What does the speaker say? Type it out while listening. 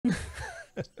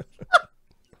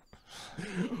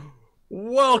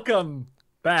Welcome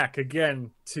back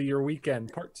again to your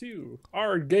weekend part 2,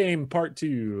 our game part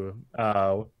 2.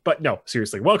 But no,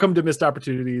 seriously, welcome to Missed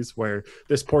Opportunities, where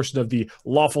this portion of the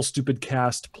Lawful Stupid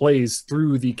cast plays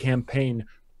through the campaign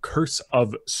Curse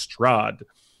of Strahd.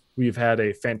 We've had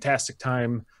a fantastic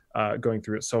time going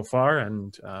through it so far,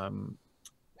 and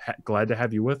glad to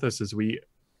have you with us as we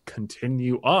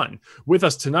continue on. With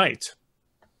us tonight,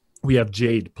 we have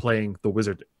Jade playing the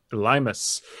wizard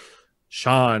Elimus,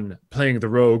 Sean playing the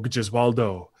rogue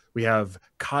Giswaldo. We have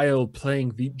Kyle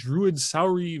playing the druid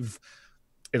Sauriv,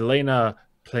 Elena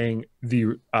playing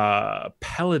the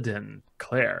paladin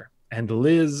Claire, and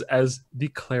Liz as the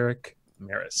cleric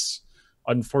Maris.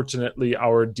 Unfortunately,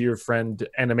 our dear friend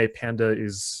Anime Panda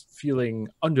is feeling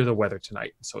under the weather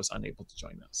tonight, so is unable to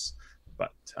join us.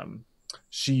 But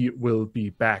she will be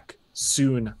back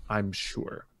soon, I'm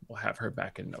sure. We'll have her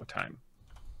back in no time.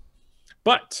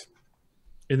 But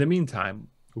in the meantime,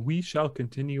 we shall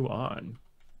continue on.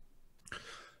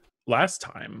 Last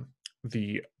time,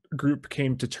 the group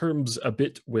came to terms a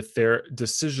bit with their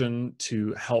decision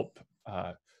to help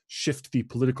shift the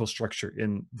political structure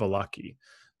in Vallaki.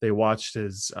 They watched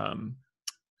as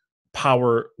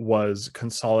power was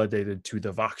consolidated to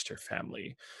the Voxter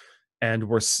family, and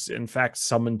were in fact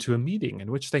summoned to a meeting in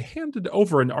which they handed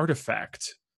over an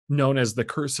artifact known as the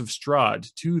Curse of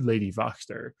Strahd to Lady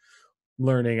Voxter,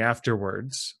 learning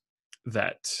afterwards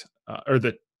that,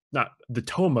 not the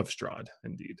Tome of Strahd,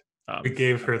 indeed. We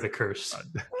gave her the curse.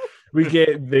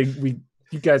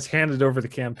 You guys handed over the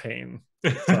campaign.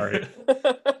 Sorry.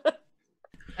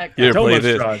 Here, play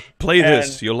this. Strahd. Play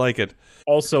this. You'll like it.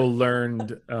 Also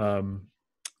learned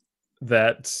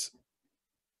that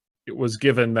it was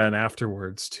given then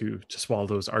afterwards to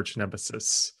Giswaldo's arch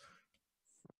nemesis,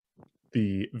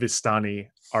 the Vistani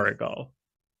Aragal.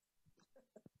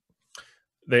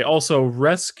 They also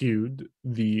rescued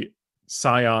the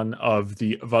scion of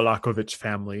the Valakovich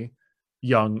family,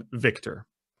 young Victor.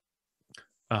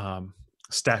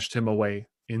 Stashed him away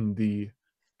in the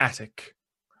attic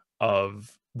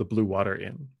of the Blue Water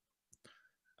Inn.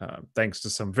 Thanks to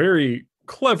some very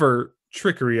clever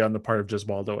trickery on the part of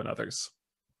Giswaldo and others.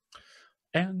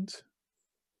 And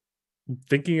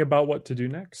thinking about what to do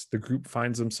next, the group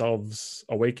finds themselves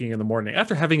awaking in the morning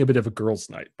after having a bit of a girls'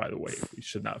 night, by the way, we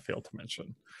should not fail to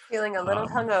mention. Feeling a little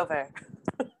hungover.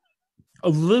 a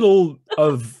little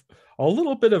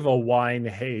bit of a wine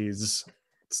haze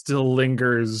still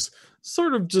lingers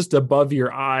sort of just above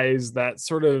your eyes, that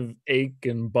sort of ache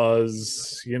and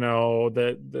buzz,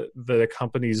 that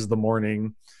accompanies the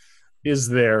morning is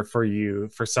there for you,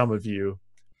 for some of you.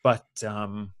 But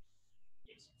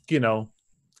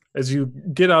as you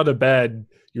get out of bed,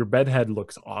 your bedhead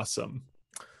looks awesome.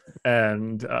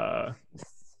 And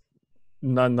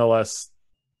nonetheless,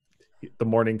 the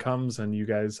morning comes and you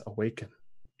guys awaken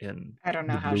in I don't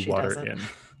know how Blue she Water does it. Inn.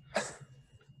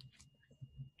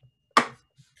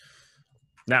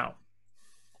 Now,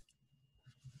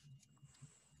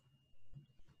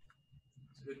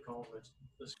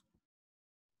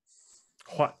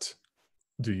 what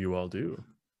do you all do?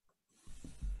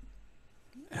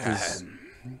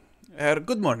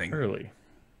 Good morning. Early.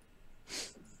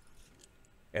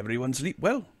 Everyone sleep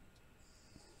well?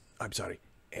 I'm sorry.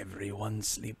 Everyone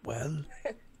sleep well?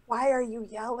 Why are you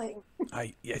yelling?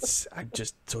 Yes, I'm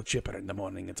just so chipper in the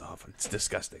morning. It's awful. It's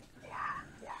disgusting.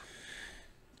 Yeah.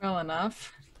 Well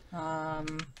enough. I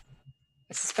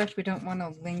suspect we don't want to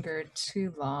linger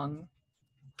too long,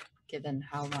 given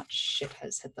how much shit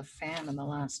has hit the fan in the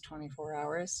last 24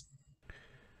 hours.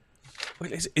 Well,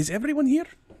 is everyone here?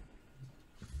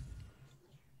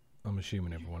 I'm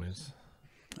assuming everyone is.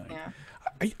 Yeah.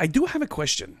 I do have a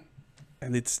question,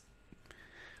 and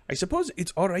I suppose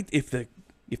it's all right if the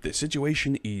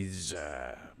situation is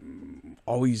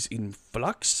always in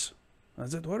flux,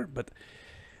 as it were. But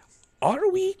are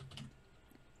we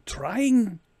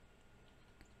trying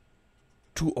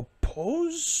to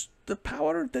oppose the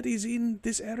power that is in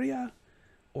this area,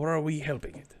 or are we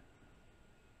helping it?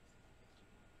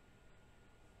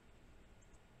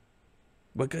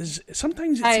 Because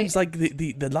sometimes it seems like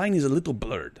the line is a little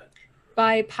blurred.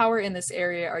 By power in this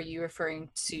area, are you referring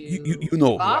to you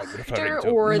know who I'm referring to.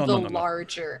 or No.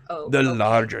 larger? Oh, the okay.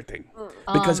 larger thing.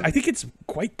 Because I think it's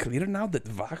quite clear now that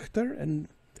Wachter and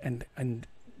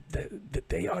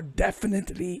they are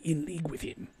definitely in league with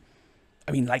him.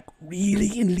 I mean, like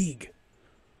really in league.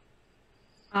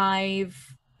 I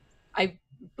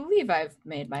believe I've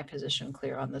made my position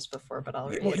clear on this before, but I'll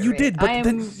reiterate. Well, you did,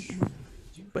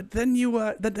 but then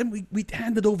we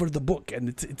handed over the book, and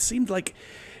it seemed like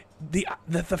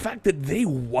the fact that they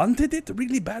wanted it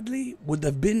really badly would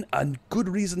have been a good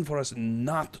reason for us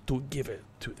not to give it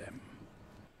to them.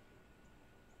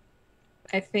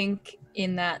 I think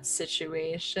in that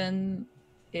situation,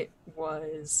 it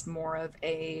was more of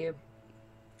a.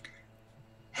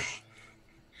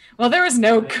 Well, there was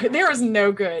no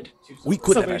good We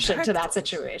could have solution to attacked. that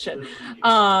situation.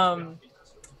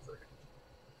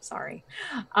 Sorry.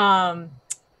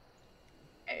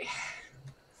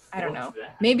 I don't know.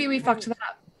 Maybe we fucked that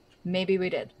up. Maybe we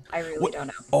did. I really don't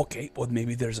know. Okay, well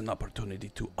maybe there's an opportunity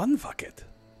to unfuck it.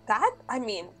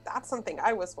 That's something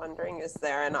I was wondering. Is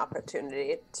there an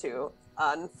opportunity to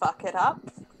unfuck it up?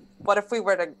 What if we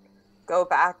were to go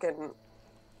back and...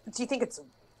 Do you think it's...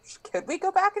 Could we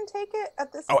go back and take it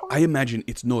at this point? I imagine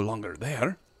it's no longer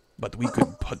there, but we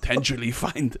could potentially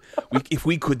find... if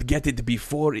we could get it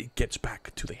before it gets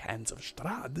back to the hands of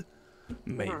Strahd,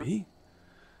 maybe.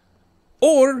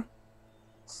 Or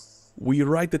we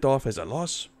write it off as a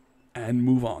loss and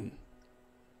move on,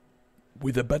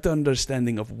 with a better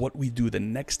understanding of what we do the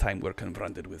next time we're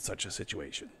confronted with such a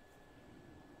situation.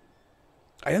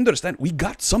 I understand we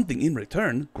got something in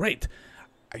return, great.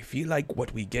 I feel like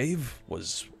what we gave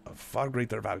was of far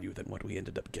greater value than what we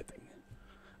ended up getting.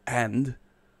 And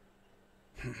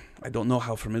I don't know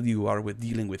how familiar you are with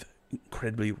dealing with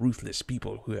incredibly ruthless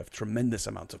people who have tremendous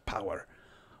amounts of power,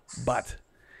 but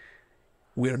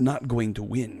we're not going to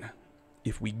win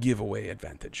if we give away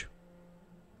advantage.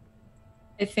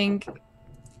 I think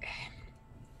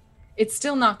it's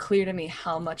still not clear to me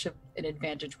how much of an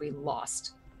advantage we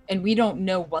lost, and we don't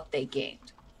know what they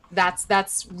gained.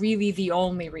 That's really the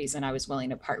only reason I was willing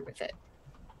to part with it.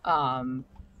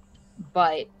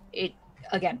 But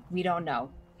we don't know.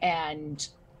 And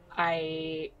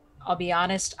I'll be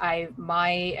honest,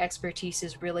 my expertise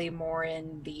is really more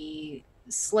in the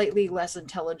slightly less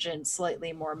intelligent,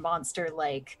 slightly more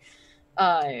monster-like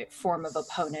form of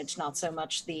opponent, not so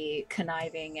much the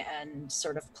conniving and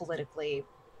sort of politically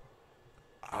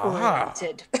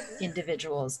oriented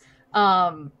individuals.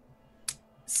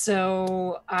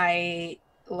 So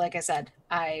like I said,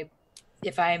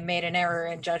 if I made an error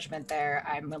in judgment there,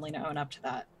 I'm willing to own up to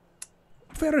that.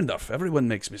 Fair enough. Everyone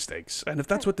makes mistakes. And if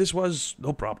that's what this was,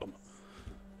 no problem.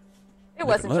 It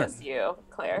wasn't just you,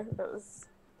 Claire. It was...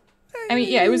 I mean,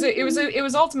 yeah, it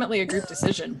was ultimately a group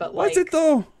decision, but like... Was it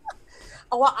though?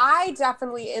 Well, I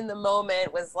definitely in the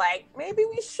moment was like, maybe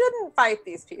we shouldn't fight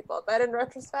these people. But in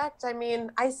retrospect, I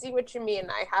mean, I see what you mean.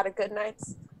 I had a good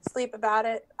night's sleep about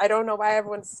it. I don't know why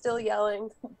everyone's still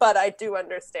yelling, but I do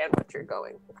understand what you're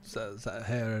going for. So is that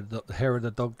hair of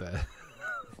the dog there?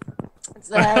 It's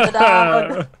the hair of the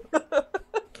dog.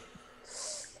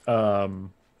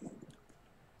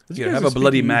 As Here, you guys have are a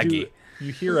bloody speaking, Maggie.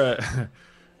 You hear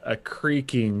a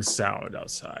creaking sound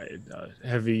outside,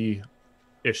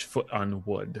 heavy-ish foot on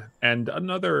wood, and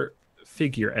another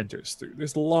figure enters through.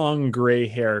 There's long gray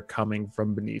hair coming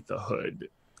from beneath the hood,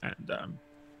 and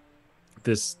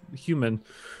this human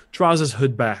draws his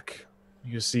hood back.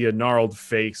 You see a gnarled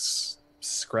face,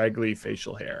 scraggly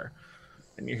facial hair,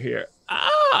 and you hear,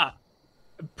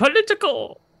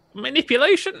 political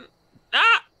manipulation.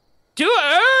 Too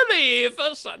early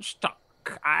for such talk,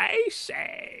 I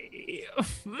say.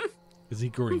 Is he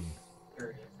green?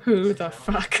 Who the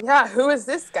fuck? Yeah, who is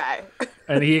this guy?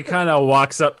 And he kind of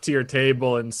walks up to your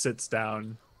table and sits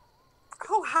down.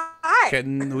 Oh, hi.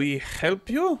 Can we help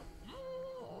you?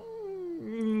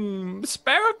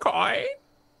 Spare a coin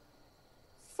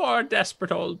for a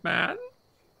desperate old man.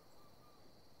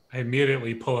 I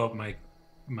immediately pull out my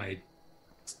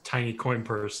tiny coin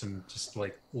purse and just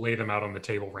like lay them out on the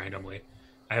table randomly.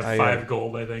 I have 5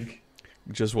 gold, I think.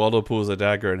 Just Waldo pulls a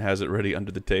dagger and has it ready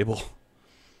under the table.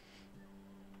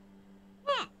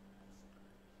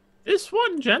 This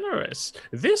one generous.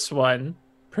 This one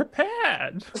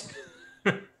prepared.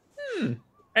 An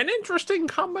interesting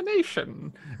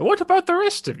combination. What about the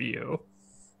rest of you?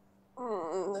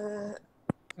 I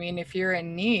mean, if you're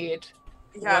in need,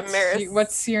 Yeah,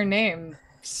 what's your name,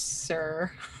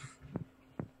 sir?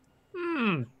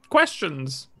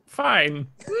 Questions. Fine.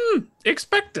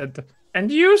 Expected.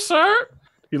 And you, sir?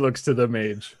 He looks to the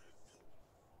mage.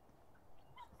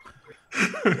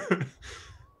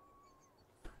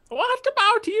 What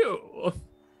about you?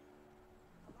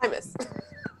 I miss.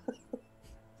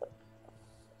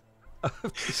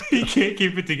 You can't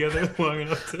keep it together long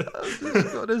enough to... I've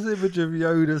just got this image of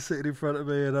Yoda sitting in front of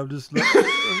me, and I'm just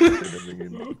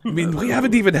looking. I mean, we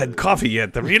haven't even had coffee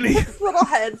yet, really. His little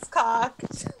head's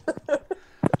cocked.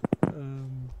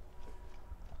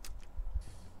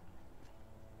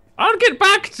 I'll get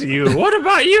back to you. What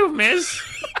about you, miss?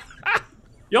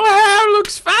 Your hair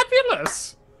looks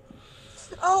fabulous.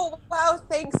 Oh, wow,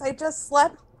 thanks. I just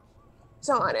slept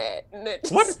on it and it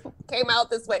just came out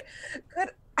this way.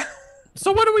 Could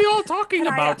So what are we all talking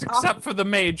Can I, about except for the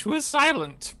mage who is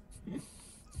silent?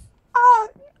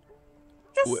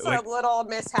 just Wait. a little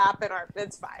mishap in our.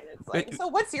 It's fine. It's like, Wait. so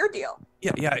what's your deal?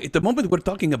 Yeah. At the moment we're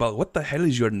talking about what the hell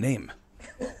is your name?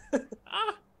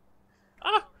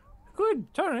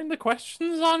 Good. Turning the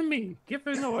questions on me,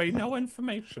 giving away no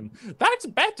information. That's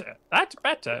better. That's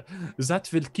better. That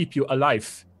will keep you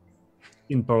alive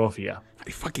in Barovia. I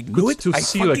fucking knew Good it. to I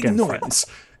see you fucking again, knew friends.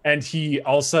 And he,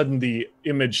 all of a sudden, the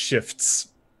image shifts,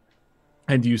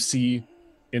 and you see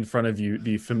in front of you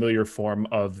the familiar form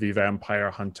of the vampire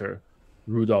hunter,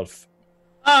 Rudolph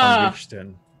von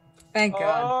Richten, Thank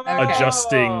God. Okay.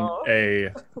 adjusting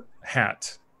a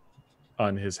hat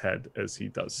on his head as he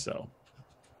does so.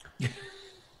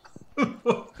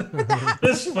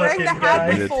 This Wearing fucking the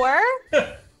hat guy. before?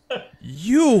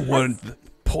 You weren't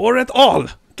poor at all.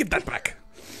 Give that back.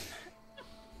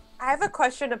 I have a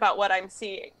question about what I'm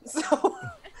seeing. So,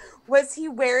 was he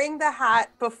wearing the hat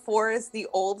before as the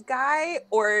old guy,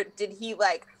 or did he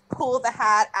like pull the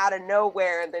hat out of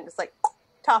nowhere and then just like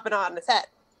top it on his head?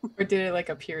 Or did it like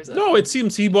appear as a... No, it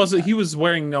seems he was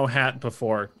wearing no hat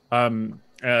before. And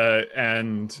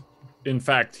in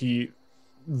fact, the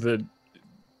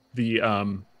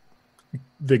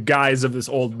guise of this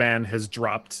old man has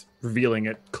dropped, revealing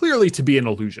it clearly to be an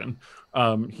illusion.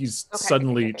 He's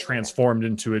suddenly transformed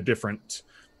into a different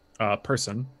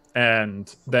person,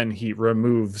 and then he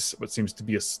removes what seems to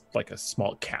be like a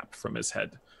small cap from his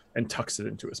head and tucks it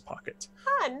into his pocket.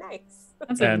 Ah, nice.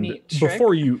 That's a And neat trick.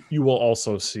 before you will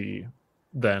also see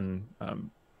then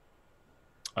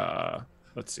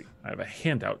let's see, I have a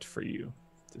handout for you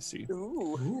to see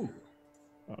Ooh.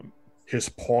 his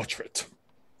portrait.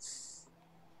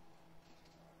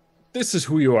 This is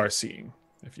who you are seeing,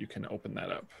 if you can open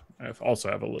that up. I also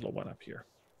have a little one up here.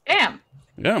 Damn.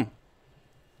 Yeah.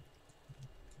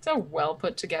 It's a well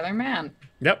put together man.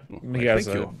 Yep, he has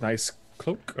thank a you. nice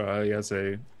cloak. He has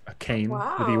a cane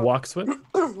that he Wow. walks with,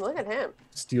 Look at him.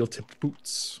 steel-tipped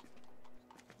boots,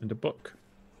 and a book.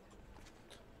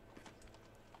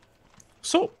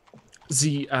 So,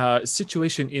 the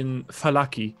situation in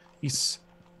Falaki is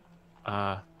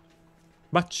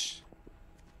much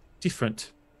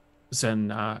different than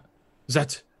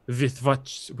that with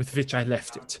which I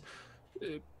left it.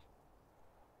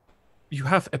 You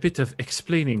have a bit of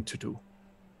explaining to do.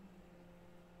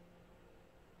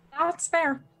 That's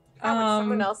fair. Would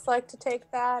someone else like to take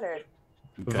that, or?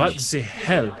 What the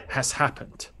hell has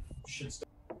happened?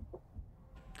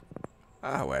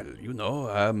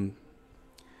 Well,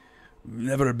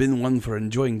 never been one for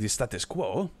enjoying the status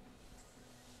quo.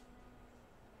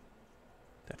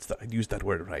 I used that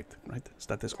word right?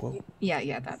 Status quo?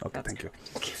 Yeah, that. Okay, that's thank you.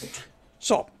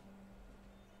 So,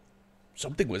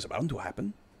 something was bound to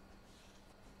happen.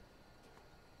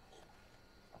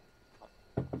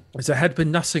 There had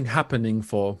been nothing happening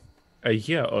for a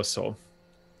year or so,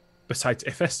 besides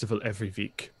a festival every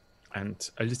week and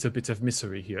a little bit of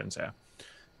misery here and there.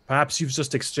 Perhaps you've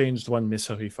just exchanged one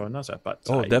misery for another, but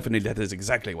Definitely that is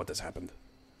exactly what has happened.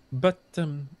 But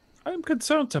I'm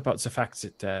concerned about the fact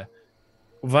that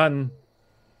one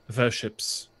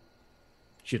worships,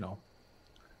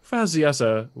 while the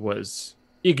other was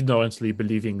ignorantly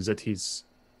believing that his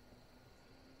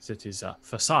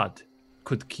facade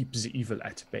could keep the evil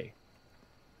at bay.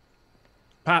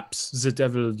 Perhaps the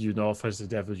devil you know for the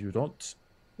devil you don't.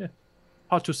 Yeah,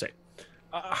 hard to say.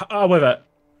 However,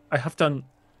 I have done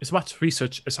as much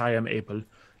research as I am able,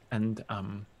 and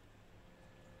well,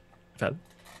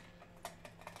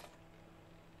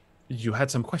 you had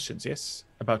some questions, yes,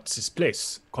 about this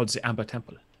place called the Amber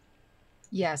Temple.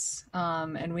 Yes,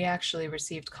 and we actually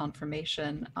received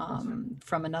confirmation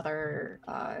from another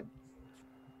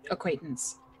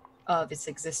acquaintance of its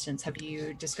existence. Have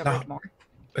you discovered more?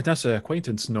 Another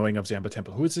acquaintance knowing of the Amber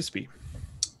Temple. Who would this be?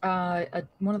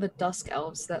 One of the Dusk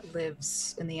Elves that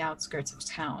lives in the outskirts of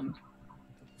town.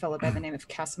 A fellow by the name of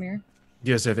Casimir.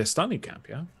 Yes, the Vestani camp,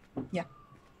 yeah? Yeah.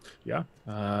 Yeah.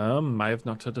 I have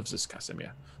not heard of this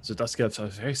Casimir. The Dusk Elves are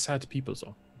very sad people,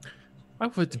 though. I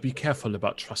would be careful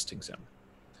about trusting them.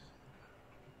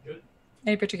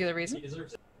 Any particular reason?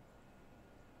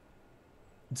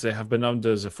 They have been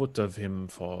under the foot of him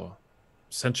for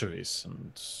centuries,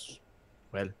 and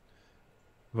well,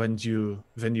 when you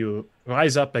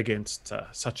rise up against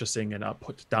such a thing and are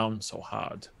put down so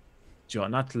hard, you are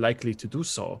not likely to do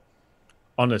so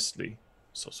honestly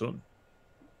so soon.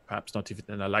 Perhaps not even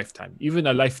in a lifetime. Even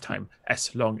a lifetime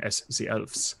as long as the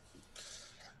elves.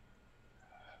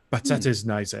 But that is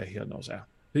neither here nor there.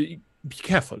 Be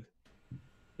careful,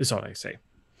 is all I say.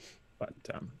 But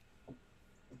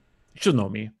you should know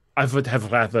me. I would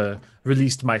have rather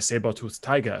released my saber-toothed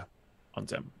tiger on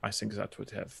them. I think that would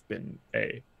have been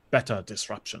a better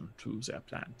disruption to their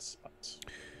plans. But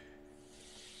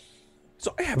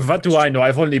So I have. What do I know?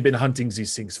 I've only been hunting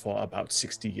these things for about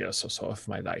 60 years or so of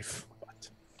my life.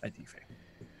 But anyway.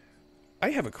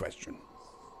 I have a question.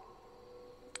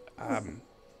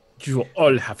 You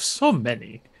all have so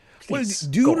many. Well, Please,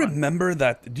 do you go on. remember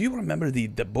that? Do you remember the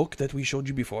book that we showed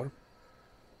you before?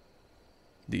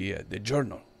 The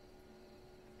journal.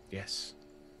 Yes.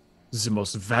 The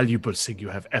most valuable thing you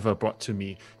have ever brought to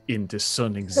me in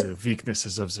discerning the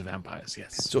weaknesses of the vampires,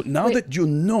 yes. So now Wait. that you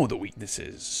know the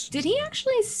weaknesses, Did he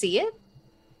actually see it?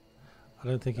 I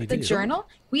don't think he The did. journal?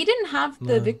 We didn't have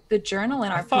the journal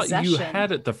in our I thought possession. you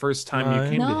had it the first time No. you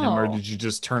came to him, or No. did you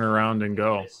just turn around and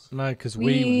go? No, because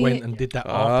we went and did that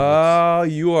afterwards. ah,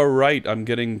 you are right. I'm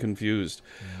getting confused.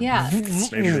 Yeah.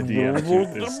 Maybe the DM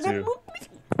did this too.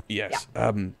 Yes.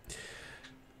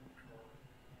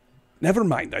 Never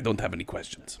mind. I don't have any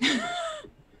questions.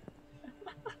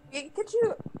 Get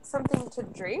you something to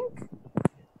drink?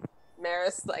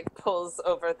 Maris pulls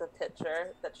over the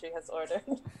pitcher that she has ordered.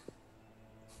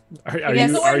 Are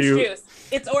Orange you juice.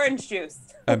 It's orange juice.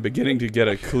 I'm beginning to get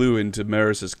a clue into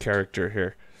Maris's character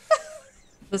here.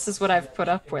 This is what I've put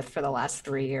up with for the last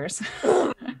 3 years.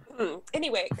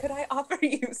 Anyway, could I offer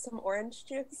you some orange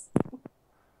juice?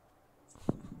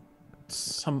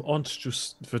 some orange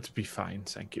juice would be fine,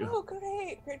 thank you. Oh,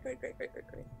 great.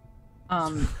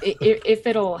 If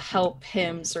it'll help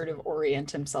him sort of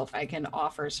orient himself, I can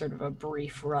offer sort of a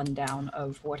brief rundown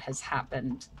of what has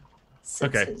happened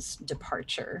since his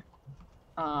departure.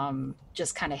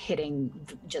 Just kind of hitting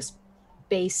just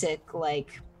basic,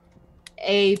 like,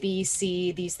 A, B,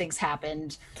 C, these things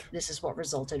happened. This is what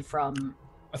resulted from.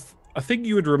 I think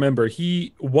you would remember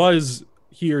he was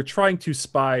here trying to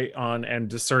spy on and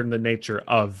discern the nature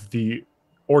of the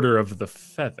Order of the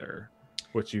Feather,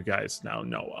 which you guys now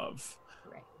know of.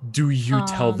 Right. Do you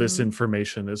tell this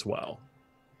information as well?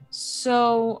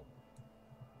 So,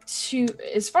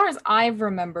 as far as I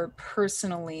remember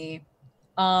personally,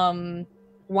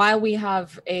 while we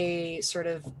have a sort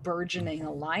of burgeoning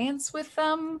alliance with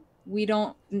them, we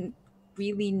don't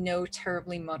really know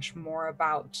terribly much more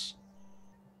about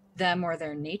them or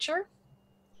their nature,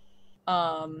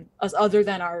 other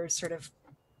than our sort of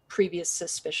previous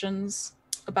suspicions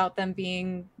about them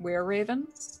being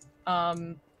were-ravens.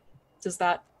 Does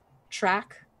that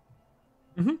track?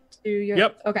 Mm-hmm. To your...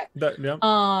 Yep. Okay.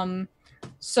 Yeah.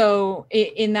 So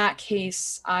in that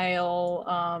case,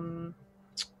 I'll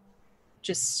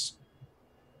just,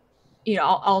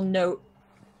 I'll note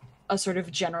a sort of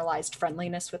generalized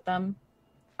friendliness with them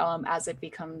as it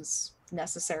becomes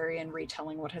necessary in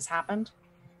retelling what has happened.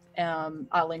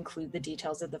 I'll include the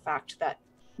details of the fact that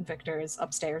Victor is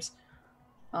upstairs.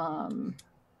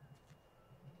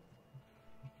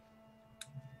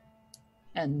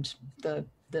 And the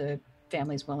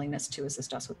family's willingness to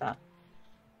assist us with that.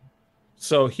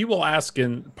 So he will ask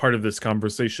in part of this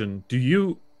conversation, do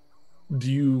you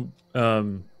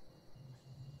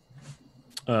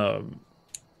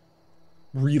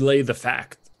relay the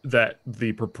fact that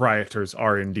the proprietors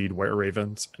are indeed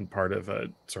were-ravens and part of a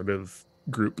sort of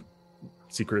group,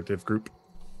 secretive group?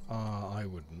 I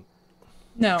wouldn't.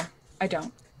 No, I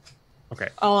don't. Okay.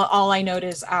 All I note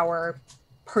is our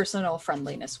personal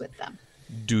friendliness with them.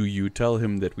 Do you tell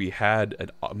him that we had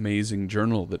an amazing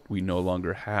journal that we no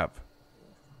longer have?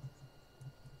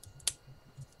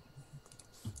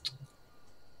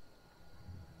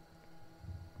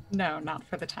 No, not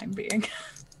for the time being.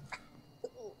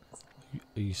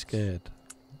 Are you scared?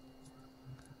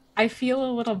 I feel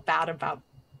a little bad about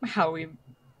how we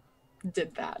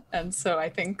did that. And so I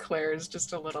think Claire is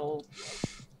just a little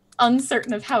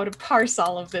uncertain of how to parse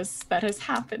all of this that has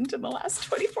happened in the last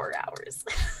 24 hours.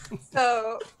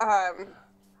 So,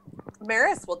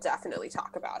 Maris will definitely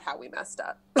talk about how we messed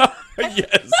up.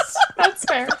 Yes. That's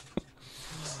fair.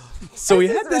 So we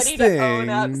This had is this ready to own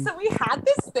up. thing. So we had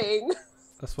this thing.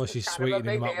 That's why she's Kind of a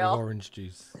sweetening him big up with deal. orange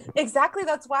juice. Exactly.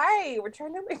 That's why we're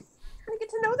trying to get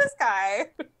to know this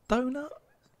guy. Donut?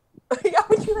 Yeah,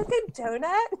 would you like a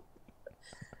donut?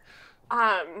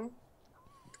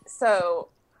 So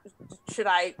should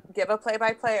I give a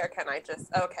play-by-play or can I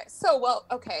just... Okay. So,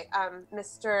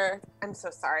 Mr... I'm so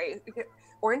sorry.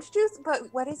 Orange juice?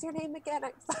 But what is your name again?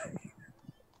 I'm sorry.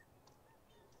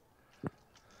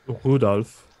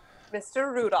 Rudolph.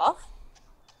 Mr. Rudolph.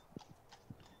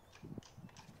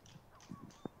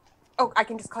 Oh, I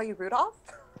can just call you Rudolph?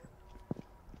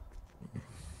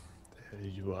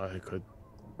 You are good.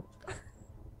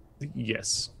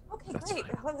 Yes. Okay, That's Great.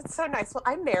 fine. Oh, that's so nice. Well,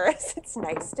 I'm Maris. It's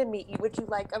nice to meet you. Would you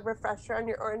like a refresher on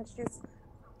your orange juice?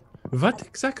 What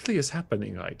exactly is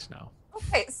happening right now?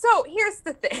 Okay, so here's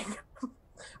the thing.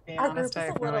 Be Our honest, group I is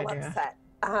a have no little idea. upset.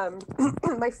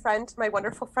 My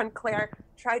wonderful friend Claire,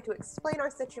 tried to explain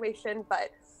our situation,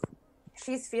 but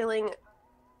she's feeling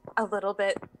a little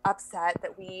bit upset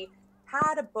that we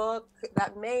had a book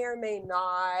that may or may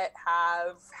not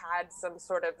have had some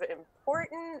sort of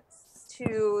importance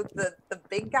to the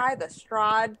big guy, the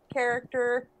Strahd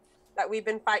character that we've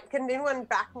been fighting. Can anyone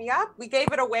back me up? We gave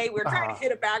it away. We were trying to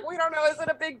get it back. We don't know. Is it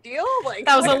a big deal? Like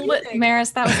That was what a do you think?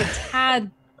 Maris. That was a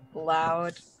tad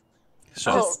loud.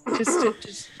 So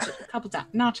Just a couple down,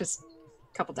 not just a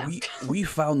couple down. we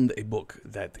found a book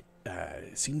that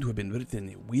seemed to have been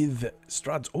written with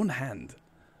Strahd's own hand,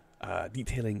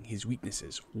 detailing his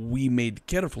weaknesses. We made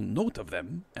careful note of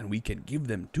them, and we can give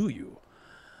them to you.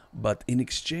 But in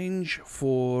exchange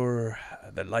for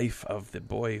the life of the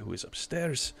boy who is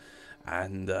upstairs,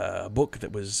 and a book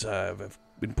that was of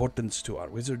importance to our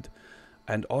wizard,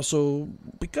 and also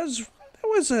because there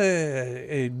was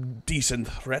a decent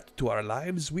threat to our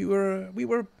lives,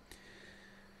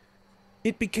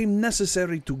 it became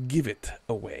necessary to give it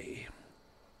away.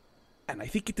 And I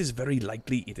think it is very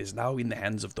likely it is now in the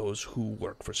hands of those who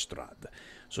work for Strahd.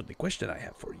 So the question I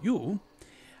have for you,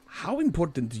 how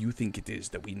important do you think it is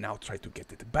that we now try to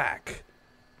get it back,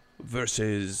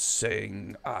 versus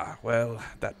saying, well,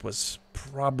 that was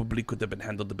probably could have been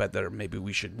handled better, maybe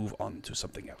we should move on to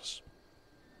something else?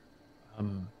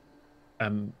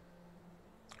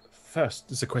 First,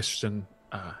 the question.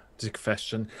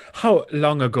 How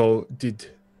long ago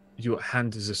did you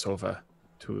hand this over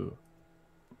to?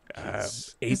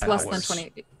 his 8 It's less than hours.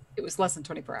 20. It was less than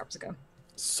 24 hours ago.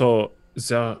 So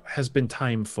there has been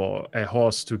time for a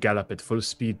horse to gallop at full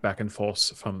speed back and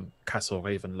forth from Castle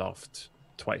Ravenloft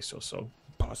twice or so.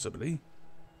 Possibly.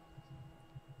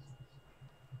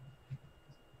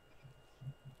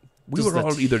 We were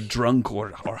all either drunk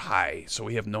or high, so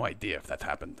we have no idea if that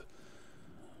happened.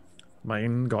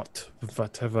 Mein Gott,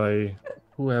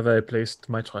 who have I placed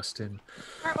my trust in?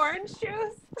 Our orange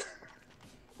juice.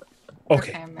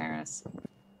 Okay, Maris.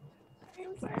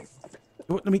 I'm sorry.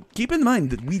 Well, I mean, keep in mind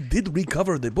that we did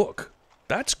recover the book.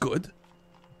 That's good.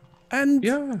 And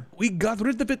yeah. we got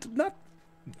rid of it not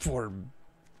for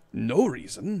no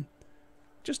reason,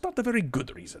 just not a very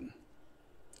good reason.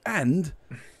 And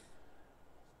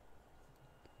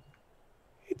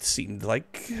it seemed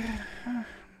like...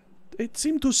 It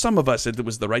seemed to some of us that it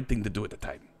was the right thing to do at the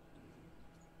time.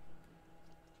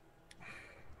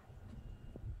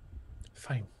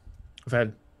 Fine.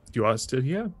 Well, you are still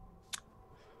here?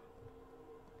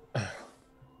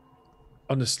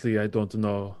 Honestly, I don't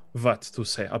know what to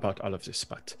say about all of this,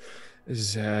 but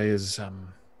there is,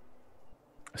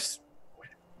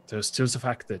 there's still the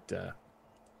fact that,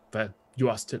 well, you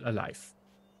are still alive.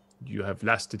 You have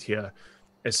lasted here,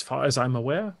 as far as I'm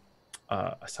aware,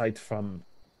 aside from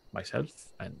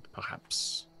myself and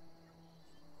perhaps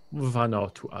one or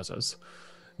two others.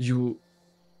 You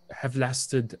have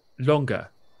lasted longer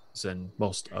than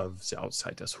most of the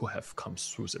outsiders who have come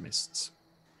through the mists.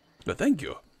 Well, thank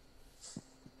you.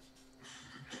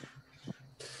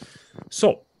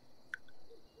 So,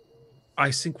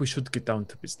 I think we should get down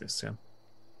to business, yeah?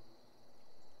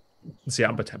 The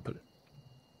Amber Temple.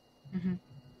 Mm-hmm.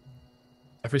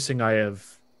 Everything I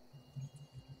have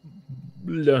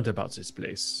learned about this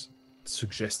place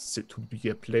suggests it to be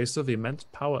a place of immense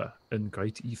power and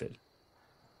great evil.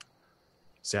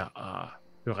 There are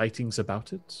writings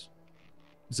about it.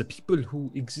 The people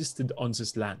who existed on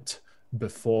this land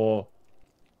before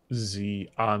the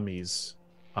armies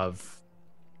of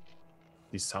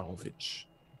the Sarovich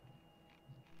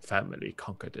family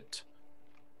conquered it,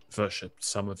 worshipped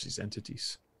some of these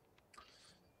entities.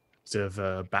 There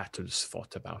were battles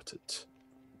fought about it.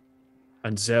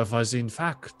 And there was, in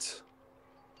fact,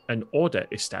 an order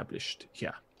established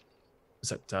here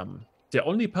that the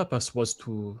only purpose was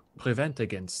to prevent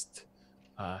against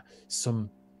something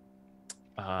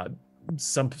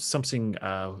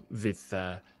with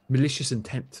malicious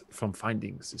intent from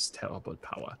finding this terrible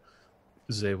power.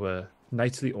 They were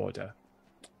knightly order,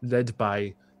 led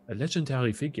by a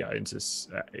legendary figure in this,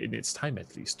 in its time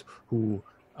at least, who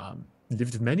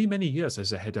lived many, many years as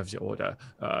the head of the order.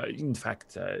 In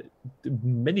fact,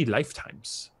 many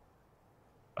lifetimes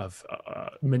of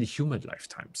many human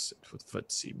lifetimes, it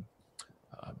would seem.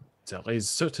 There is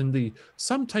certainly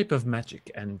some type of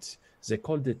magic, and they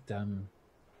called it, the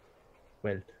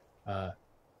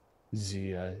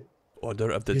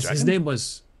Order of the his Dragon? name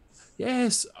was,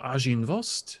 yes, Argin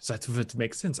Vost. That would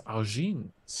make sense.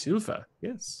 Argin, silver,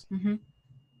 yes. Mm-hmm.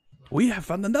 We have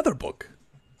found another book.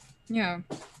 Yeah.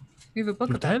 We have a book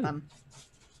Do about tell. them.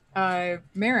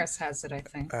 Maris has it, I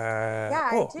think. Yeah,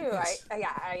 I do. Yes.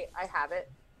 I have it.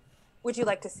 Would you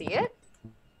like to see it?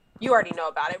 You already know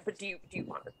about it, but do you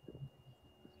want it?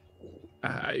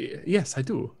 Yes, I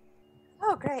do.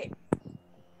 Oh, great.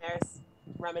 Maris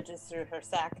rummages through her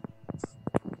sack.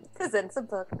 Presents a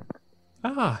book.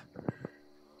 Ah,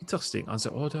 interesting. On the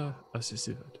order of the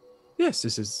Sword. Yes,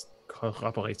 this is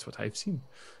corroborates what I've seen.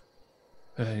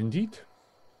 Indeed.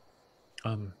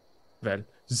 Well,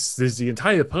 this the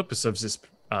entire purpose of this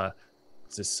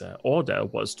order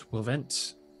was to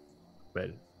prevent, well,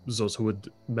 those who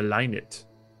would malign it,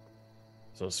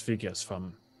 those figures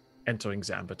from entering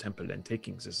the Amber Temple and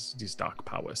taking these dark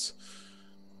powers.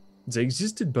 They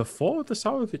existed before the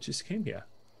Sour Witches came here.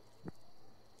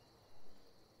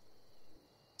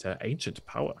 It's an ancient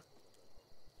power.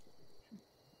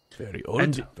 Very old,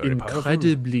 And very powerful.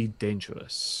 incredibly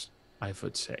dangerous, I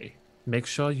would say. Make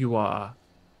sure you are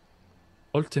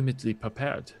ultimately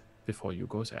prepared before you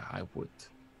go there, I would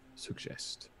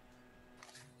suggest.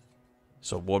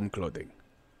 So warm clothing.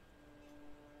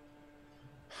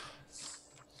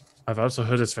 I've also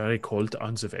heard it's very cold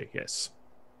on the way, yes.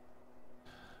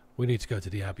 We need to go to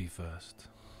the Abbey first.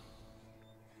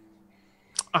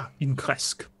 Ah, in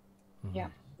Kresk. Yeah.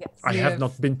 Yes. I Yeah. have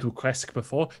not been to Kresk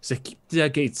before. They keep their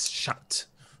gates shut.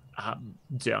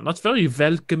 They are not very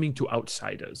welcoming to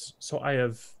outsiders. So I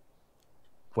have,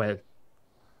 well,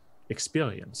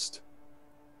 experienced.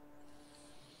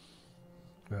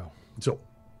 Well, So,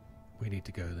 we need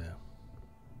to go there.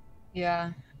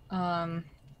 Yeah.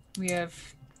 We have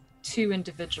two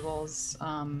individuals,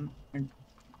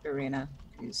 Irina,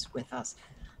 who's with us,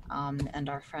 and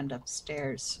our friend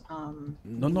upstairs. No,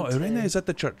 we no, need Irina to- is at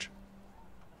the church.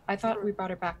 I thought we brought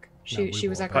her back. we She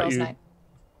was brought at her. girls' You- night.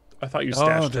 I thought you Oh,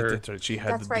 stashed her. that's right. She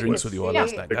had That's the right, drinks because with you all she-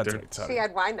 last night. That's Victor. right. Sorry. She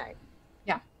had wine night.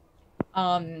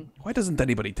 Why doesn't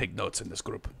anybody take notes in this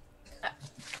group?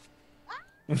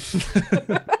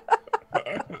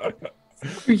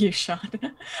 You shot.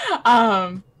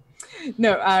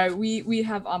 No, we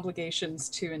have obligations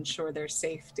to ensure their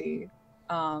safety,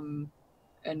 and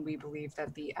we believe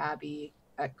that the Abbey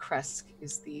at Kresk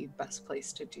is the best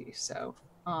place to do so.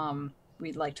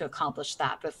 We'd like to accomplish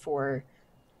that before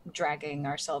dragging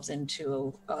ourselves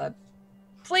into a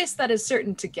place that is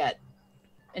certain to get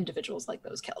individuals like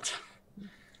those killed. I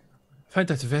find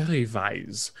that very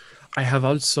wise. I have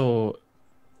also,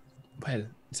 well,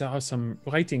 there are some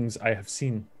writings I have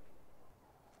seen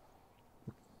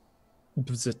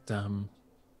that,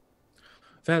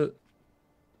 well,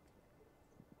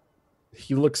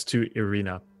 he looks to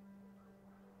Irina.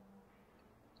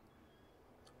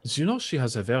 Do you know she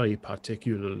has a very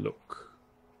particular look?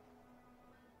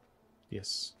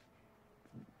 Yes.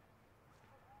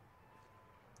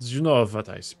 Do you know of what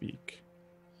I speak?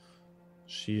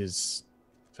 She is,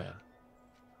 well,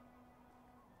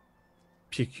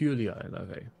 peculiar in a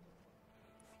way.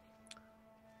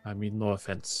 I mean, no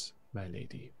offense, my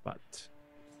lady, but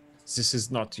this is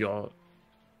not the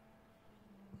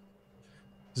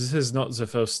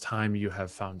first time you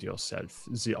have found yourself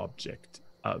the object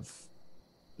of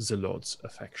the Lord's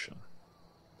affection.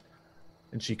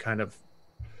 And she kind of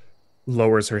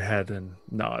lowers her head and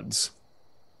nods.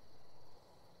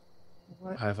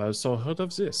 What? I've also heard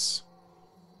of this.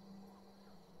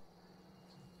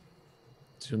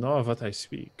 Do you know of what I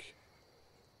speak?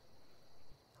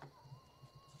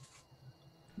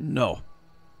 No.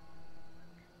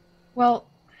 Well,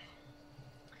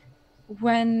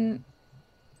 when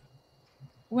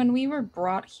we were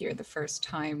brought here the first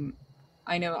time,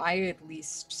 I know I at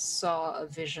least saw a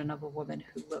vision of a woman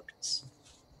who looked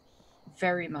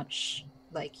very much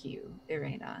like you,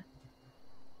 Irena.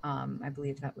 I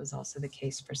believe that was also the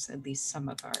case for at least some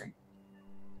of our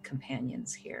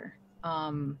companions here.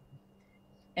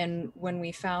 And when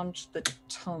we found the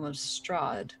Tome of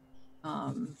Strahd,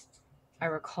 I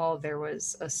recall there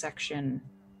was a section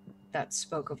that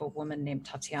spoke of a woman named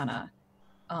Tatiana.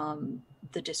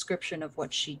 The description of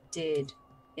what she did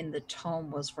in the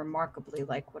tome was remarkably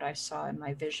like what I saw in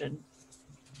my vision.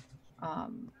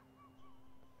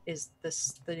 Is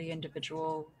this the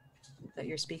individual that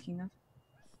you're speaking of?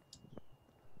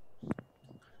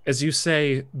 As you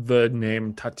say the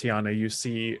name Tatiana, you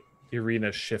see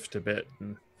Irina shift a bit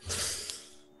and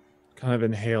kind of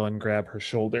inhale and grab her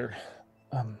shoulder.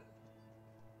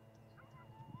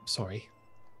 Sorry.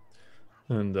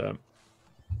 And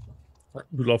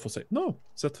Lawful say, no,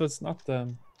 that was not, I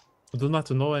do not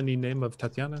know any name of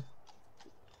Tatiana.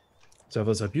 There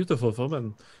was a beautiful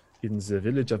woman in the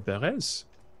village of Berez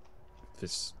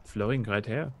with flowing red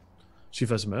hair. She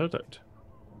was murdered.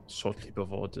 shortly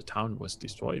before the town was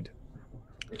destroyed.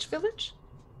 Which village?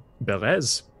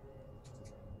 Berez.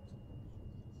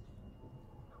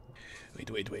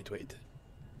 Wait.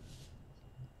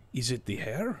 Is it the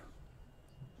hair?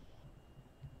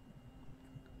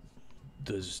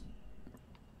 Does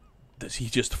he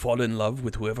just fall in love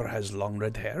with whoever has long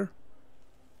red hair?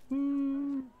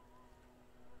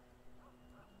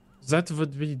 That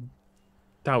would be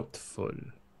doubtful.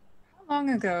 How long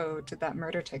ago did that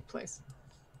murder take place?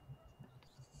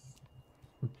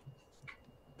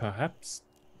 Perhaps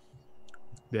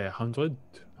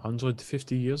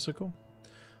 150 years ago.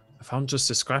 I found just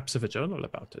the scraps of a journal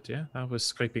about it, yeah? I was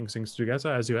scraping things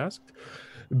together as you asked.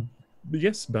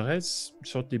 Yes, Berez,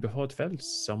 shortly before it fell,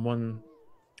 someone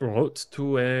wrote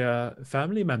to a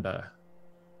family member.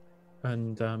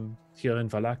 And here in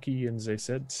Valaki, and they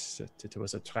said that it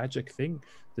was a tragic thing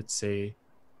that they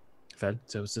felt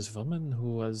there was this woman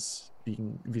who was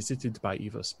being visited by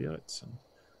evil spirits. And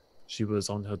she was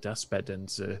on her deathbed, and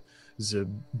the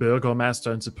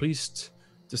burgomaster and the priest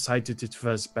decided it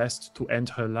was best to end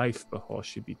her life before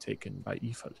she be taken by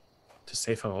evil, to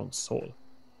save her own soul.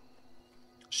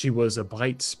 She was a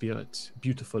bright spirit,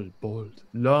 beautiful, bold,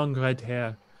 long red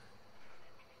hair,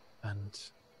 and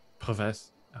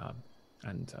possessed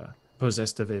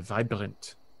of a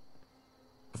vibrant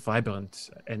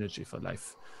energy for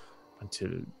life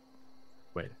until,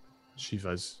 well, she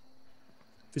was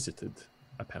visited,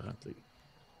 apparently.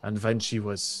 And when she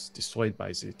was destroyed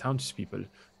by the townspeople,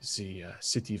 the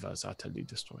city was utterly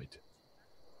destroyed.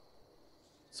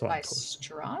 So By I'm told.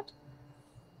 Strahd?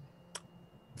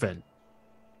 Well,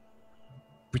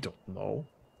 we don't know.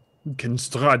 Can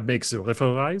Strahd make the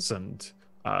river rise and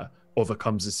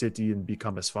overcome the city and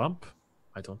become a swamp?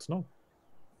 I don't know.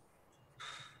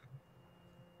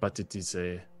 But it is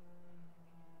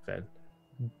well,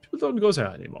 people don't go there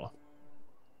anymore.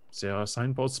 There are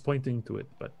signposts pointing to it,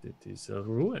 but it is a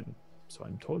ruin, so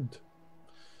I'm told.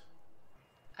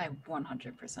 I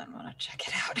 100% want to check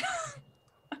it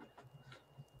out.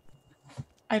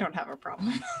 I don't have a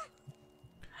problem.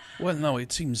 Well, no,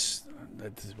 it seems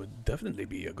that it would definitely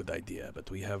be a good idea, but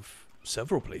we have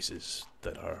several places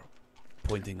that are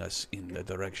pointing us in the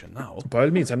direction now. By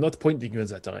all means, I'm not pointing you in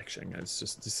that direction. It's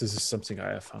just, this is something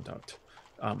I have found out.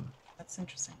 That's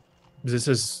interesting. This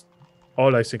is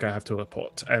all I think I have to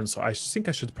report, and so I think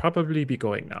I should probably be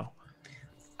going now.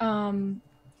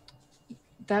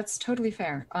 That's totally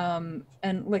fair.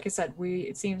 And like I said,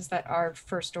 it seems that our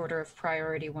first order of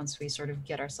priority, once we sort of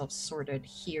get ourselves sorted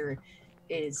here,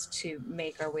 is to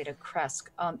make our way to Kresk.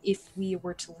 If we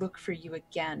were to look for you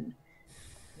again,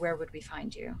 where would we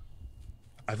find you?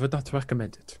 I would not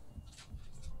recommend it.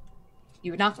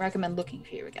 You would not recommend looking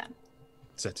for you again?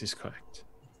 That is correct.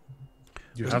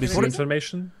 You But have before- the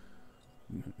information?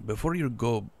 Before you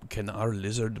go, can our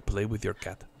lizard play with your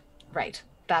cat? Right.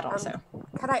 That also.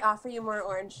 Could I offer you more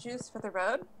orange juice for the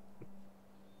road?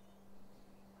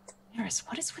 Maris,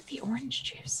 what is with the orange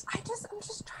juice? I'm just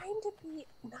trying to be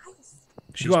nice.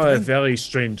 You are a very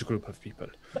strange group of people.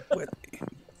 Well,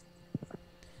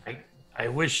 I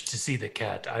wish to see the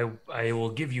cat. I will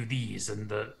give you these, and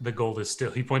the gold is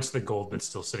still. He points to the gold that's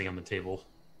still sitting on the table.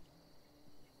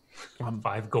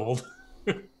 5 gold.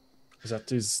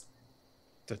 That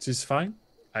is fine.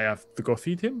 I have to go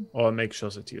feed him or make sure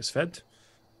that he is fed.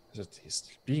 That he is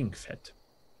being fed.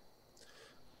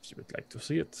 If you would like to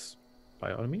see it,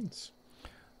 by all means.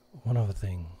 One other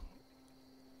thing.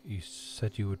 You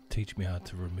said you would teach me how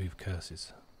to remove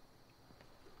curses.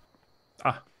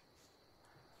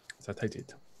 That I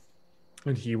did.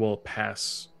 And he will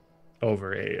pass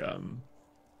over a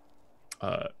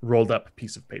rolled up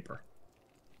piece of paper.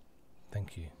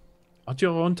 Thank you. At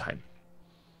your own time.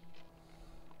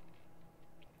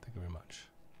 Thank you very much.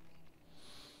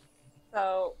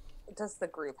 So, does the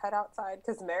group head outside?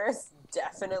 Because Maris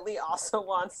definitely also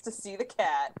wants to see the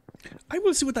cat. I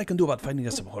will see what I can do about finding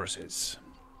us some horses.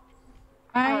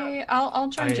 I'll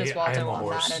join I am Giswaldo a on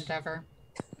horse. that endeavor.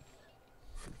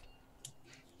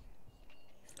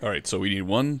 All right, so we need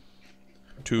 1,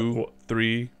 2,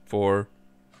 3, 4.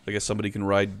 I guess somebody can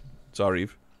ride Zariv.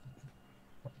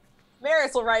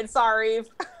 Maris will ride Sariv.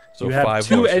 So you have 5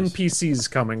 two horses. NPCs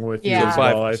coming with you Yeah. as So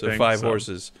 5, well, I so think. 5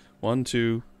 horses. 1,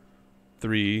 2,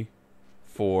 3,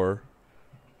 4.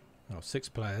 Oh, 6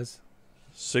 players.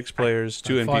 6 players,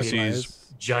 2 and 5 NPCs,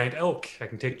 players. Giant elk. I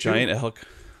can take 2. giant elk,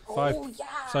 5. Oh, yeah.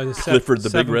 So there's Clifford the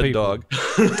big seven red people. dog.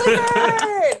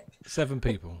 Clifford! 7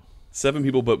 people. 7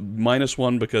 people, but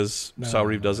 -1 because No,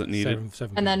 Zariv doesn't need it.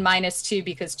 seven And then people. -2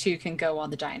 because 2 can go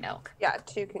on the giant elk. Yeah,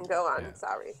 2 can go on Yeah.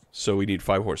 Sariv. So we need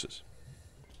 5 horses.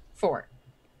 4.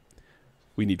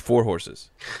 We need 4 horses.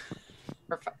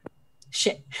 Or 5.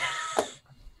 Shit.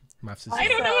 Maths is I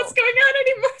don't know So- what's going on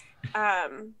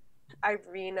anymore.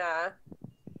 Irina,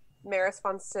 Maris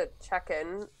wants to check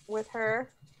in with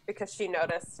her because she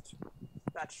noticed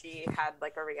that she had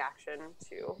like a reaction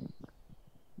to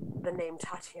the name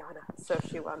Tatiana. So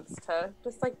she wants to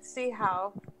just like see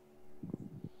how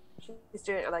she's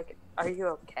doing. Like, are you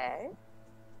okay?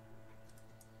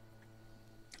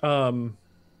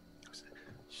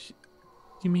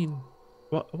 You mean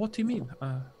what do you mean?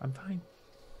 I'm fine.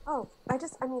 Oh, I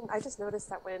just noticed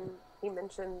that when he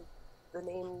mentioned the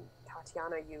name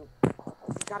Tatiana, you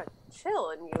got a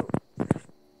chill, and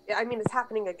it's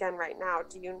happening again right now.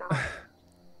 Do you not?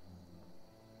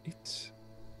 It's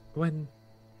when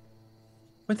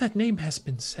that name has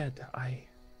been said,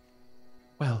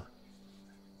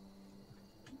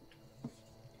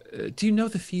 do you know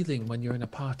the feeling when you're in a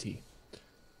party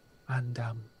and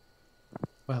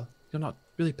you're not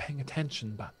really paying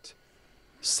attention, but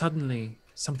suddenly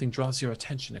something draws your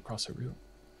attention across a room?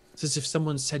 It's as if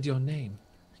someone said your name.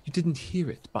 You didn't hear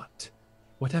it, but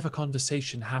whatever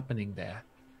conversation happening there,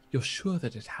 you're sure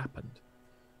that it happened.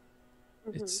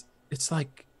 Mm-hmm. It's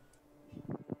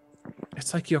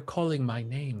like you're calling my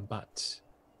name, but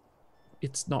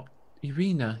it's not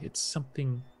Irina. It's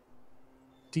something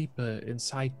deeper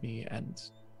inside me, and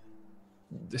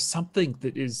there's something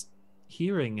that is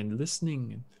hearing and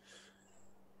listening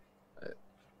and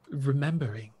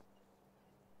remembering.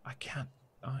 I can't.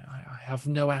 I have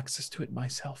no access to it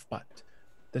myself, but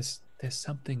there's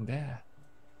something there.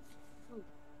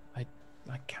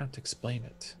 I can't explain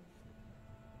it.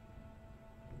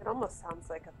 It almost sounds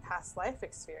like a past life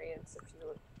experience if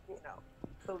you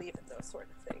believe in those sort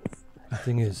of things. The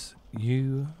thing is,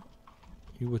 you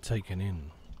were taken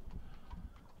in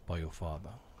by your father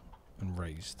and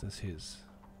raised as his.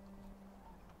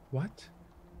 What?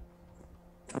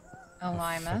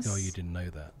 Alimus. Oh, you didn't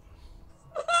know that.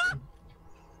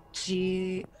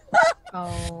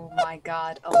 Oh my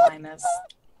god, Alimus.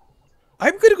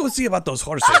 I'm gonna go see about those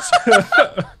horses.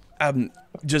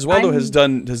 Gesualdo has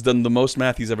done the most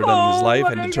math he's ever done in his life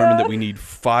and determined that we need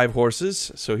 5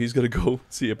 horses, so he's gonna go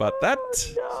see about that.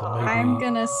 So I'm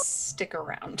gonna stick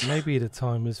around. Maybe the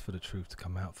time is for the truth to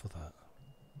come out for that.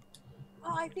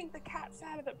 Well, I think the cat's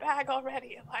out of the bag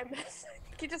already, Elimus. I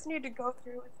think you just need to go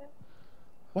through with it.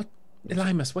 What,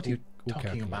 Elimus? What are you We'll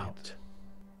talking calculate. about?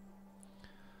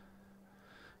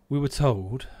 We were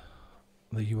told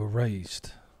that you were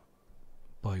raised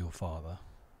by your father,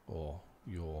 or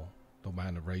the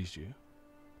man who raised you.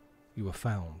 You were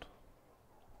found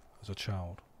as a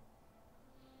child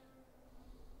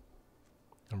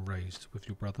and raised with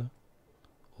your brother,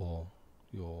 or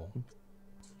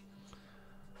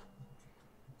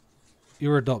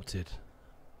you're adopted.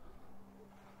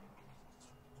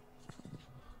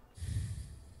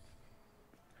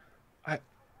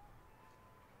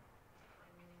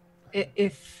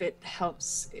 If it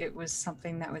helps, it was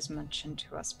something that was mentioned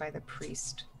to us by the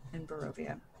priest in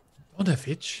Barovia.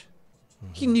 Bonovich?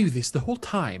 He knew this the whole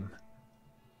time.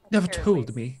 Never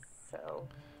told me. So,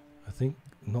 I think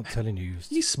not telling you is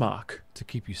Ismark. to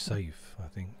keep you safe, I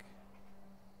think.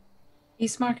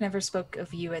 Ismark never spoke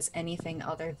of you as anything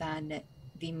other than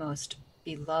the most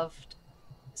beloved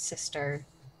sister.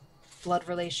 Blood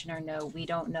relation or no, we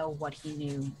don't know what he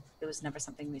knew. It was never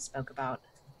something we spoke about.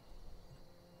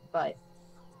 But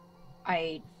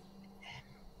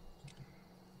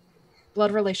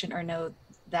blood relation or no,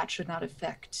 that should not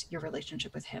affect your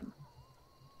relationship with him.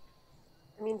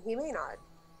 I mean, he may not.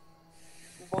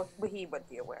 Well, he would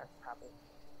be aware, probably.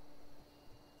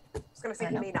 I was going to say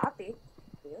he may not be.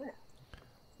 Yeah.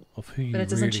 Of who you But it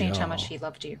doesn't really change are, how much he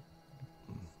loved you.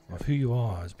 of who you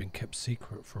are has been kept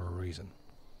secret for a reason.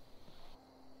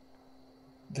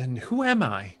 Then who am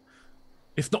I?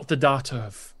 If not the daughter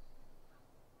of...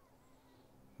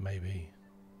 Maybe.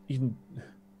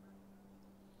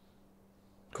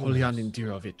 Kolyan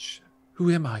Indirovich.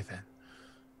 Who am I then?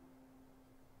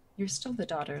 You're still the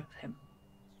daughter of him.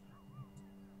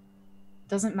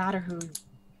 Doesn't matter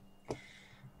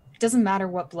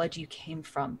what blood you came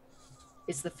from.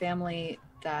 It's the family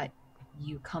that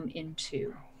you come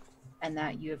into and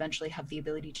that you eventually have the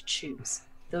ability to choose.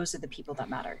 Those are the people that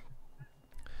matter.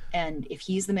 And if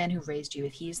he's the man who raised you,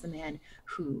 if he's the man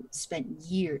who spent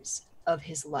years of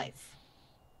his life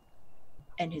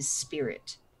and his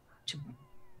spirit to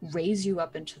raise you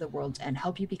up into the world and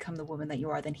help you become the woman that you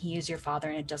are, then he is your father,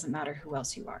 and it doesn't matter who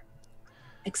else you are,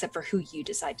 except for who you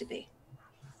decide to be.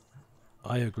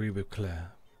 I agree with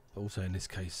Claire, but also in this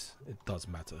case, it does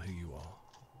matter who you are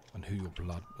and who your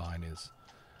bloodline is.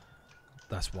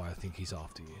 That's why I think he's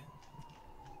after you.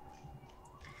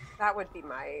 That would be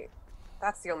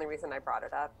that's the only reason I brought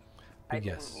it up. I didn't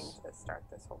Yes. mean to start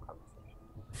this whole conversation.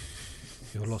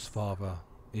 Your lost father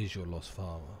is your lost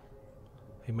father.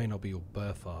 He may not be your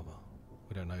birth father.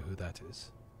 We don't know who that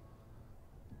is.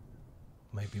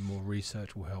 Maybe more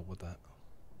research will help with that.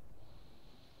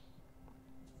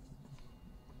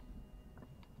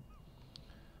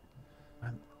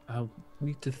 I'll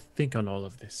need to think on all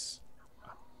of this.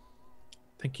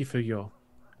 Thank you for your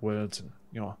words and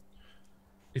your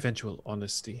eventual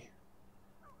honesty.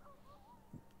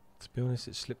 To be honest,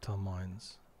 it slipped our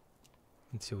minds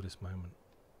until this moment.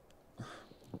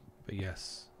 But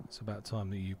yes, it's about time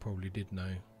that you probably did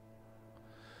know.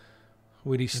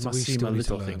 It must seem a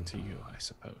little thing to you, I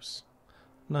suppose.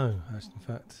 No, in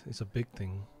fact, it's a big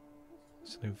thing.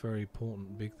 It's a very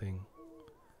important big thing.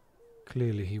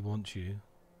 Clearly he wants you.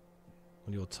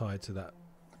 When you're tied to that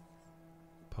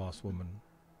past woman.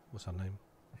 What's her name?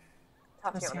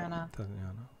 Tatiana.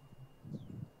 Tatiana.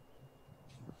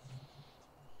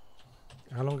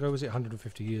 How long ago was it?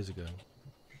 150 years ago.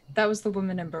 That was the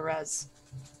woman in Berez.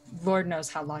 Lord knows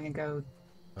how long ago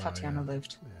Tatiana yeah.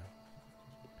 lived.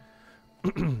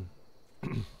 Yeah.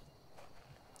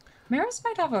 Maris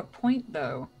might have a point,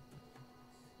 though.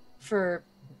 Remember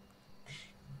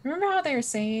how they were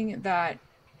saying that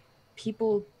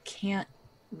people can't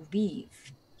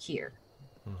leave here,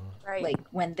 Right. like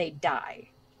when they die?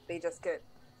 They just get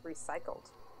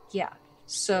recycled. Yeah.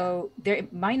 So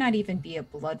it might not even be a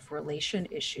blood relation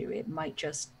issue. It might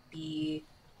just be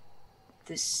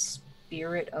the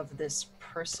spirit of this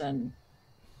person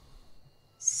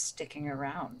sticking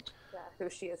around. Yeah, who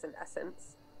she is in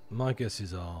essence. My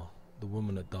guesses are the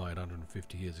woman that died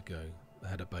 150 years ago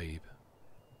had a babe.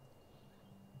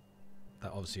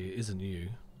 That obviously isn't you,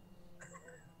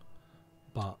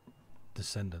 but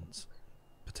descendants,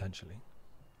 potentially.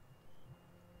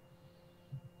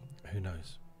 Who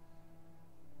knows?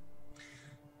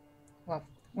 Well,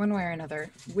 one way or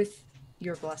another, with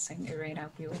your blessing,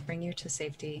 Irena, we will bring you to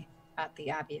safety at the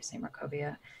Abbey of St.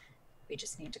 Markovia. We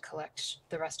just need to collect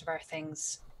the rest of our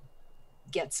things,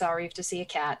 get Sarif to see a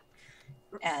cat,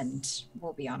 and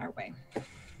we'll be on our way.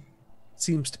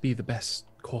 Seems to be the best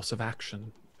course of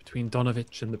action. Between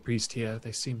Donovich and the priest here,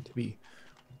 they seem to be,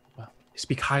 well, they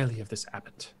speak highly of this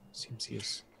abbot. Seems he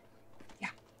is. Yeah.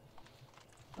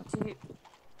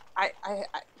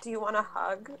 Do you want a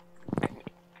hug?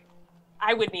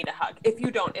 I would need a hug. If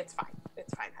you don't, it's fine.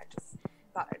 It's fine. I just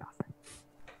thought I'd offer.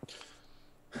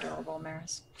 Adorable,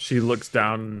 Maris. She looks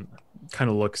down, kind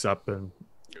of looks up and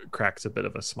cracks a bit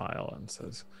of a smile and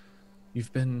says,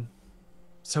 "You've been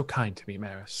so kind to me,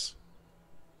 Maris."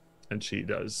 And she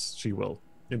will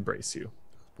embrace you.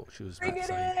 What she was Bring about it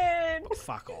to say. in! But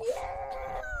fuck off.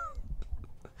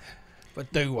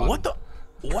 But do one.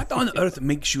 What on earth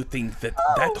makes you think that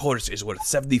that horse is worth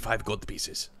 75 gold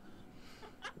pieces?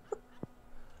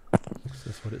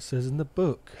 That's what it says in the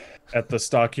book. At the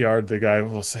stockyard, the guy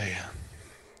will say,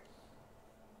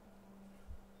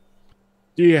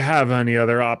 "Do you have any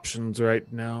other options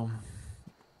right now?"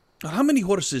 How many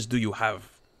horses do you have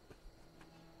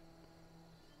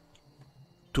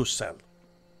to sell?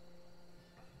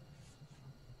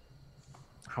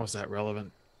 How is that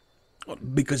relevant?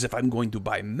 Because if I'm going to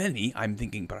buy many, I'm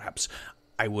thinking perhaps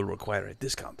I will require a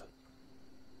discount.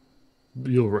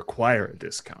 You'll require a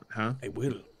discount, huh? I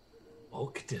will.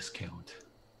 Bulk discount.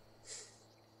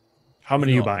 How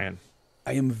many you know, buying?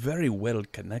 I am very well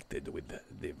connected with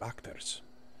the Vactors.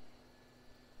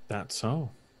 That's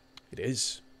so. It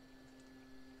is.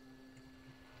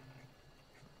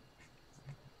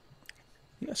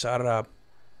 Yes, our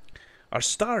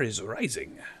star is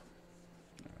rising.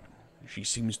 She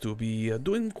seems to be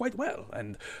doing quite well,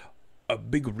 and a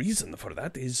big reason for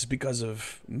that is because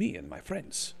of me and my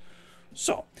friends.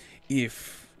 So,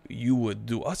 if you would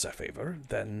do us a favor,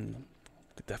 then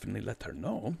could definitely let her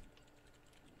know.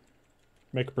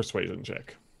 Make a persuasion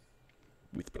check.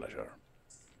 With pleasure.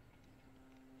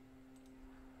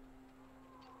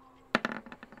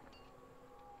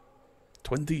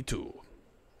 $22.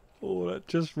 Oh, that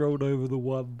just rolled over the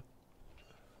one.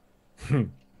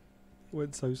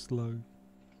 Went so slow.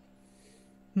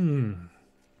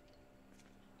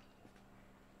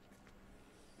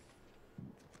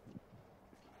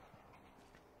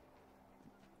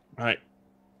 Right.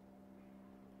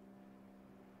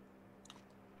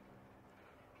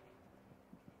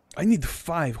 I need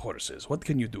 5 horses. What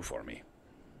can you do for me?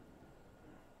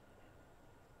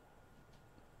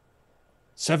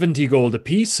 70 gold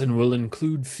apiece, and will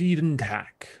include feed and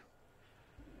tack.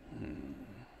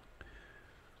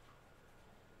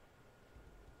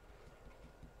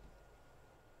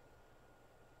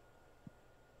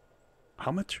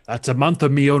 How much? That's a month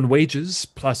of me own wages,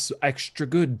 plus extra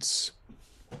goods.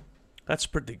 That's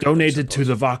pretty good. Donated to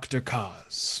the Wachter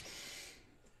cause.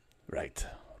 Right.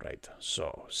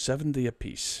 So 70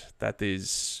 apiece. That's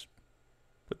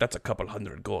a couple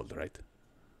hundred gold, right?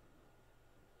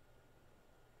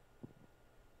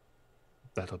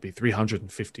 That'll be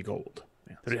 350 gold.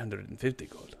 Yes. 350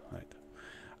 gold, right.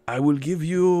 I will give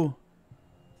you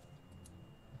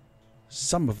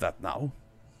some of that now,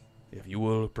 if you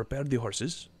will prepare the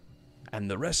horses, and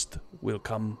the rest will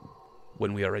come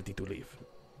when we are ready to leave.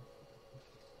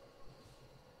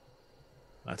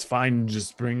 That's fine.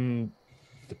 Just bring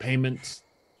the payment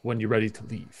when you're ready to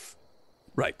leave.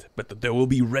 Right, but they will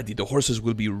be ready. The horses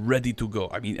will be ready to go.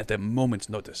 I mean, at a moment's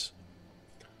notice.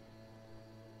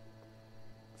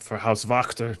 For House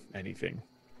Wachter, anything.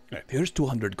 Right, here's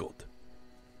 200 gold.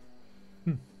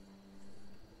 You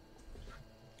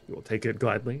will take it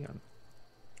gladly and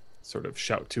sort of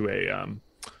shout to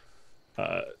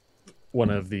one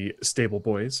of the stable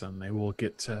boys, and they will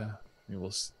you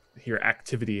will hear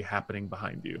activity happening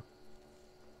behind you.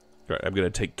 Right, I'm going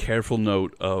to take careful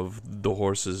note of the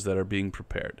horses that are being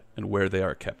prepared and where they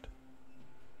are kept.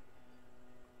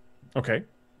 Okay.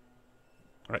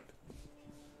 Right.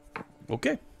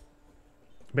 Okay.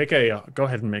 Go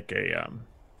ahead and make a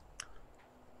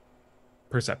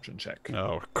perception check.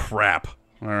 Oh, crap.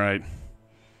 All right.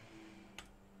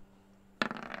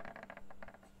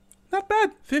 Not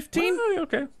bad. 15. Well,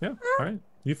 okay. Yeah. All right.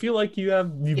 You feel like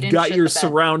you've didn't got shit your the bed.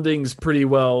 surroundings pretty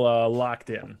well locked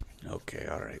in. Okay,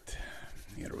 all right.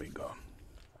 Here we go.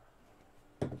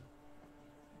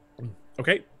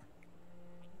 Okay.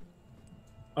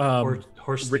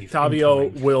 Horse thief Rictavio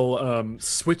incoming. will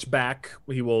switch back.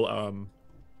 He will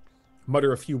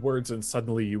mutter a few words, and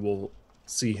suddenly you will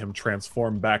see him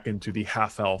transform back into the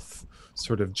half-elf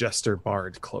sort of jester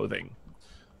bard clothing.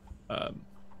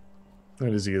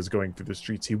 And as he is going through the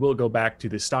streets, he will go back to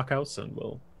the stockhouse and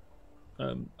will,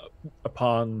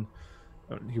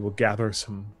 he will gather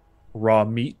some raw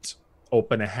meat,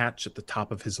 open a hatch at the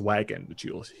top of his wagon, which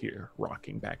you'll hear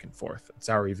rocking back and forth. And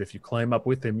Zariv, if you climb up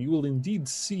with him, you will indeed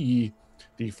see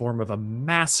the form of a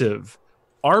massive,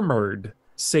 armored,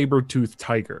 saber-toothed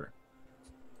tiger.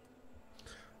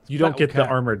 You don't Battle get the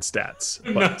cat. armored stats,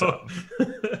 but No.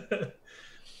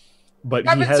 but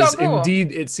That he was has so cool.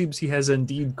 indeed. It seems he has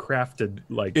indeed crafted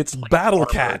like It's plate Battle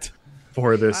armor Cat.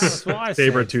 for this That's what I said.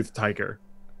 saber-toothed tiger.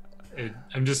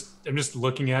 I'm just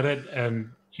looking at it,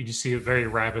 and you just see it very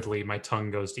rapidly. My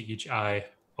tongue goes to each eye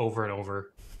over and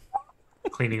over,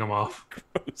 cleaning them off,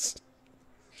 Gotta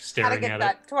staring get at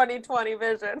that it. 2020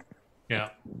 vision.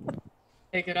 Yeah.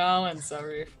 Take it all in,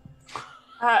 sorry.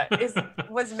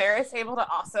 Was Maris able to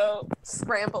also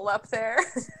scramble up there?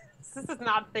 This is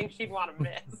not a thing she'd want to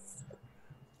miss.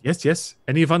 Yes.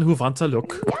 Anyone who wants a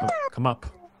look, come up.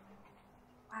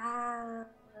 Wow.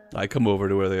 I come over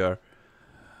to where they are.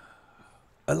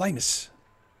 Linus,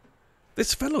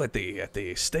 this fellow at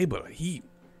the stable,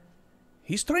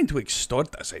 he's trying to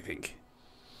extort us, I think.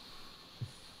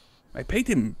 I paid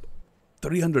him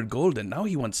 300 gold, and now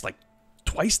he wants like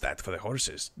twice that for the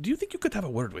horses. Do you think you could have a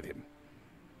word with him?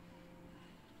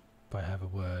 If I have a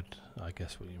word, I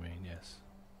guess what you mean, yes.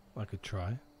 I could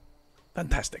try.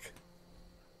 Fantastic.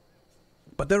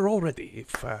 But they're all ready.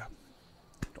 If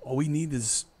all we need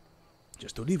is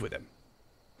just to leave with them.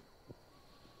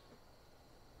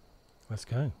 Let's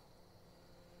go.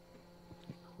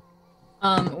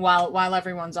 While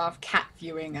everyone's off cat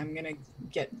viewing, I'm gonna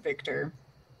get Victor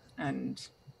and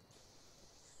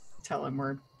tell him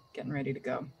we're getting ready to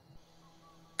go.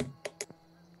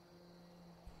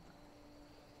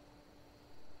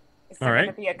 Is there All right.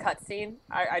 going to be a cutscene?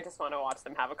 I just want to watch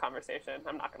them have a conversation.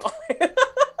 I'm not going to lie.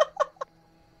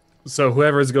 So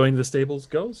whoever is going to the stables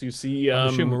goes. You see I'm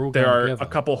assuming we're all there going are together. a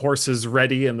couple horses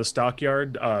ready in the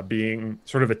stockyard, being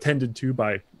sort of attended to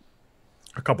by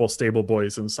a couple stable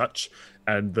boys and such.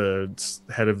 And the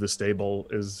head of the stable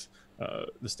is,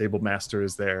 the stable master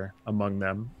is there among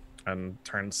them, and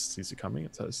turns, sees you coming,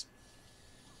 and says,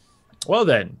 "Well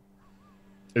then,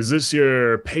 is this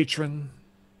your patron?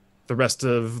 The rest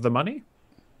of the money?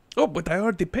 Oh, but I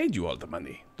already paid you all the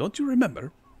money. Don't you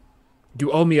remember?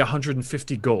 You owe me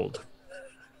 150 gold.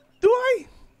 Do I?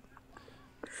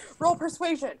 Roll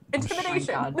persuasion,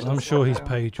 intimidation. God. I'm sure he's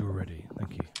paid you already.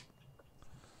 Thank you.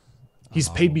 He's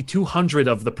paid me 200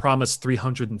 of the promised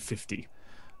 350.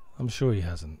 I'm sure he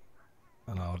hasn't.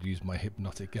 And I'll use my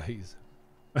hypnotic gaze.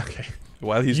 Okay.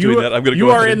 While he's doing that, I'm going to go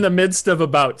You are ahead in the midst of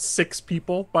about 6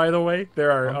 people, by the way.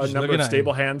 There are I'm a just number looking of at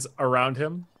stable him. hands around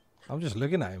him. I'm just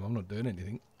looking at him. I'm not doing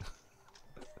anything.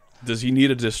 Does he need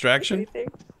a distraction?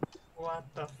 What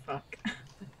the fuck?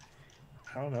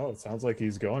 I don't know. It sounds like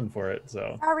he's going for it.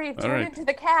 So Sorry, All turn right. into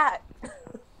the cat.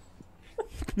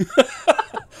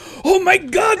 Oh my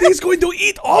God! He's going to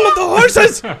eat all of the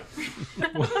horses.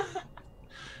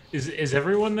 Is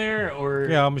everyone there, or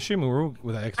Yeah, I'm assuming we're all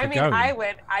with that extra I mean, going. I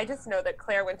went. I just know that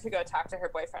Claire went to go talk to her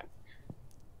boyfriend.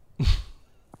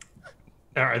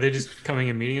 are they just coming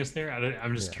and meeting us there?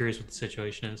 I'm just curious what the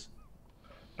situation is.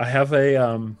 I have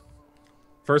a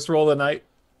first roll of the night,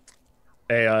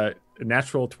 a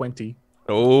natural 20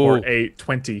 or a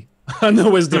 20 on the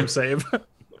wisdom save.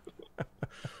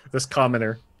 This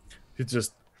commoner who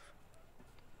just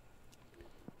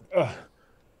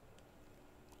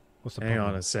What's the hang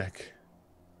problem? on a sec.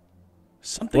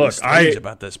 Something Look, strange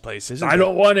about this place, isn't I it?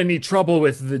 don't want any trouble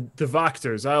with the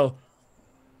Voctors.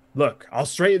 I'll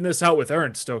straighten this out with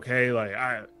Ernst, okay? Like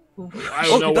I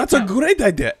don't know. That's a great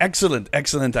idea.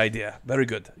 Excellent idea. Very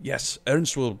good. Yes,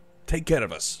 Ernst will take care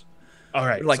of us. All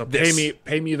right, like so this.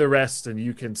 pay me the rest, and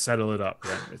you can settle it up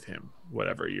then with him.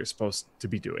 Whatever you're supposed to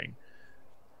be doing.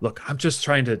 Look, I'm just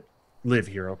trying to live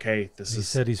here, okay? He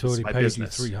said he's already my paid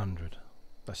business. you 300.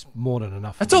 That's more than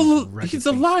enough. That's he's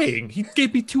lying. He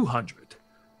gave me 200.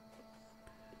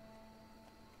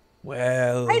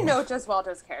 Well, I know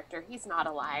Jeswaldo's character. He's not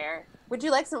a liar. Would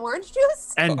you like some orange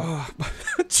juice? And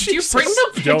Did you bring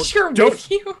the picture don't-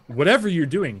 with you? whatever you're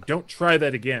doing, don't try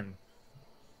that again.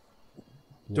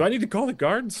 Do I need to call the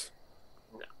guards?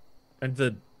 No.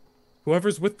 And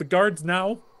whoever's with the guards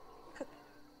now?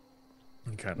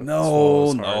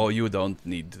 No, you don't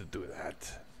need to do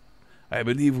that. I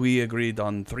believe we agreed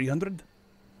on 300.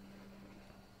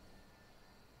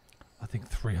 I think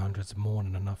 300's more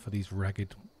than enough for these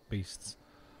ragged beasts.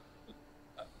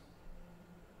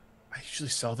 I usually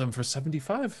sell them for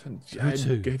 75, and Who I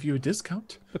to? gave you a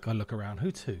discount. Look, I look around.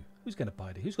 Who to? Who's going to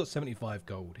buy it? Who's got 75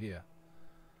 gold here?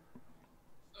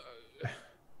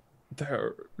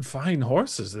 They're fine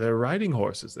horses. They're riding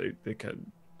horses.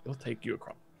 They'll take you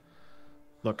across.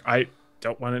 Look, I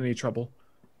don't want any trouble.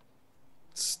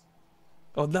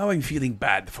 Oh, now I'm feeling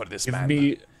bad for this Give man.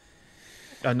 me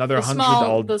another The 100. small-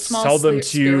 I'll the small sell them to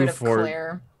spirit you of for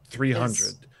Claire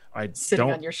 300. I sitting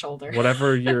don't. on your shoulder.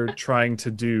 Whatever you're trying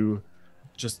to do,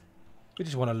 just We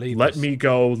just want to leave. let this. me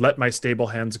go. Let my stable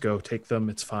hands go. Take them.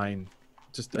 It's fine.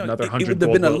 Just No, another it 100 would have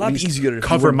gold been a will at lot least easier if you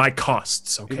cover weren't- my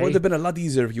costs. It Okay. would have been a lot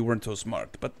easier if you weren't so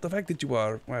smart, but the fact that you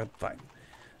are, well, fine.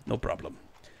 No problem.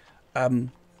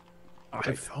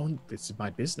 I found it's my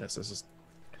business. This is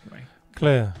anyway.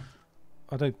 Claire,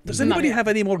 I don't. Does anybody have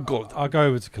any more gold? I go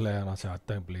over to Claire and I say, I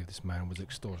don't believe this man was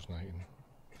extortionating.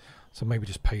 So maybe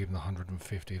just pay him the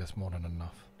 150. That's more than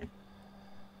enough.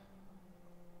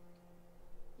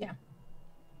 Yeah.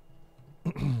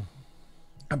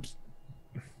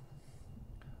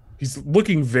 He's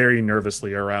looking very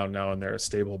nervously around now, and there are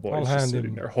stable boys I'll just hand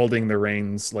sitting him- there, holding the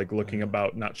reins, like looking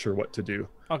about, not sure what to do.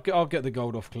 I'll get the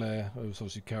gold off Claire, who's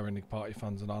obviously carrying the party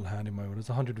funds, and I'll hand him over. There's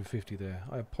 150 there.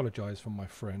 I apologise for my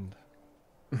friend.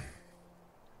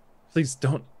 Please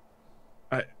don't.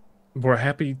 We're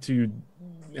happy to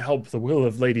help the will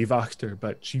of Lady Voctor,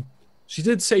 but she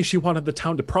did say she wanted the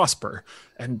town to prosper,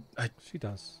 and She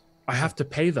does. I have to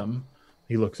pay them.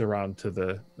 He looks around to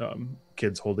the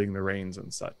kids holding the reins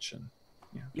and such, and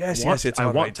Yes, it's I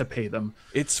all want right. to pay them.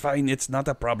 It's fine. It's not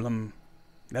a problem.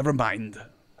 Never mind.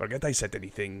 Forget I said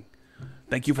anything.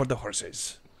 Thank you for the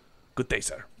horses. Good day,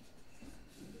 sir.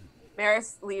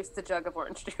 Maris leaves the jug of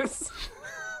orange juice.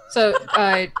 So,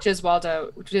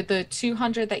 Jeswaldo, did the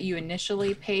 200 that you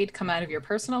initially paid come out of your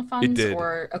personal funds? did.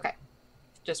 Or okay,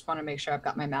 just want to make sure I've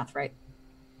got my math right.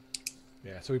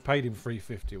 Yeah, so we paid him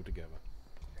 350 altogether.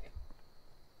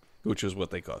 Which is what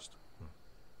they cost.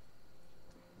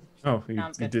 Oh,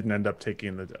 Sounds you good. didn't end up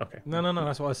taking the. Okay, No,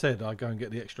 that's what I said. I go and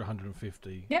get the extra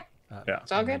 150. Yep. Yeah.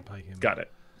 It's all and then good. Pay him. got it.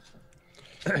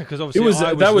 Because It obviously was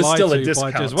I that was lied still a to by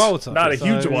discount, Jeswaldo, not a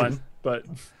huge so- one, but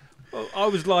Well, I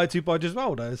was lied to by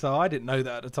Jeswaldo, so I didn't know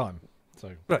that at the time.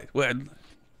 So Right, well,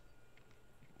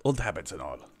 old habits and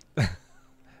all.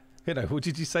 you know, what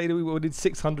did you say that we wanted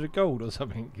 600 gold or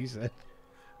something? He said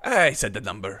I said the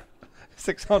number.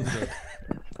 600.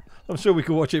 I'm sure we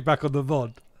can watch it back on the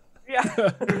VOD.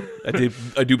 Yeah.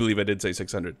 I do believe I did say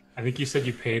 600. I think you said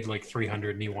you paid like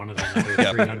 300 and you wanted another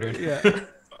 300. Yeah.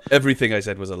 Everything I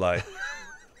said was a lie.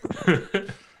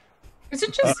 Is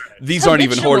it just These aren't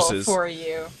even habitual horses. for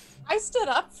you? I stood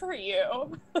up for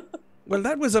you. Well,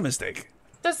 that was a mistake.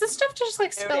 Does this stuff just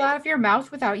like spill out of your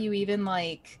mouth without you even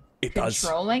like It does.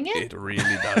 controlling it? It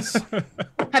really does.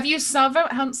 Have you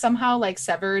somehow like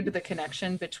severed the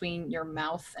connection between your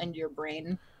mouth and your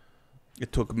brain?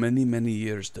 It took many, many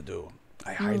years to do.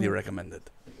 I highly recommend it.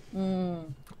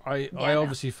 I no.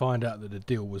 obviously find out that the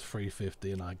deal was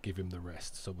 350 and I give him the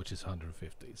rest, so which is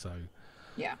 150. So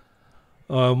Yeah.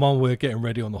 While we're getting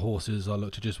ready on the horses, I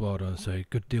look to Giswalda and say,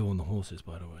 "Good deal on the horses,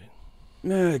 by the way."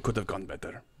 It could have gone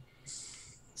better.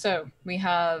 So we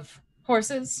have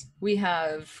horses. We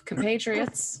have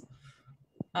compatriots.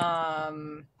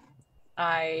 When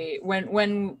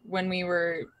we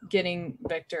were getting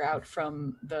Victor out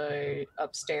from the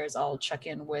upstairs, I'll check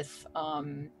in with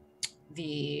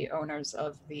the owners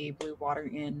of the Blue Water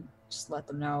Inn. Just let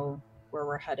them know where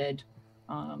we're headed,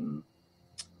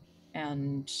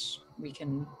 and we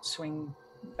can swing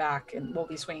back, and we'll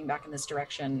be swinging back in this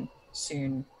direction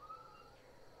soon.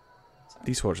 So,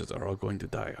 These horses are all going to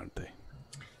die, aren't they?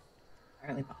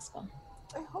 entirely possible.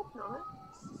 I hope not.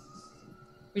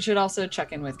 We should also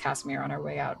check in with Casimir on our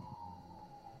way out.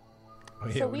 Oh,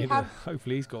 yeah, So we we need have-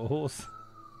 hopefully he's got a horse.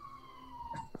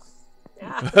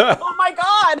 Yeah. Oh my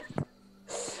god!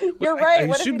 You're right. I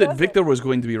What if he assumed that doesn't? Victor was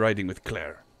going to be riding with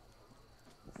Claire.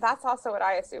 That's also what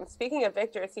I assumed. Speaking of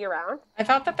Victor, is he around? I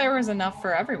thought that there was enough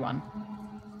for everyone.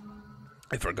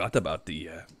 I forgot about the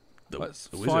That's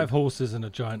the 5 wizard. horses and a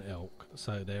giant elk,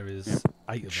 so there is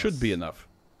 8 of us. Should be enough.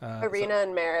 Arena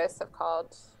and Maris have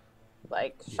called,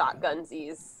 like,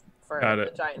 shotgunsies for Got the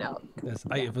it. giant elk. There's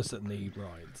 8 of us that need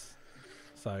rides.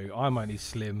 So I'm only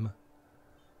slim.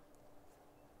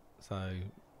 So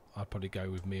I'd probably go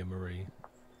with me and Marie.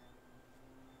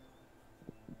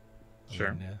 Sure.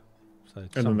 And then, yeah. So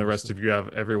And then the rest of you have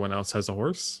everyone else has a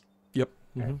horse, Yep.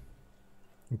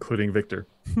 including Victor.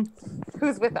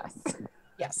 Who's with us?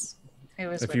 Yes. It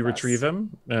was If with you us. retrieve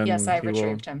him, and Yes, I he will-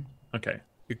 retrieved him. Okay.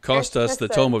 It cost There's us the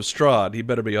just a- Tome of Strahd. He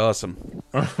better be awesome.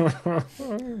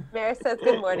 Maris says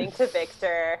good morning to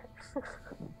Victor.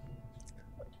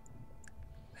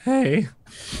 Hey.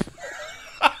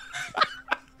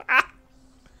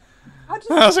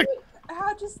 How's it-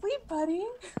 How'd you sleep, buddy?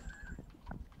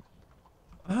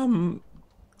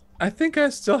 I think I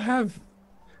still have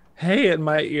hay in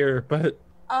my ear, but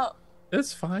Oh,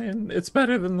 it's fine. It's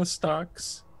better than the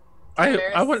stocks. I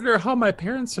Maris? wonder how my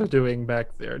parents are doing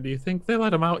back there. Do you think they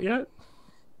let him out yet?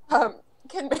 can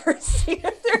Maris see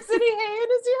if there's any hay in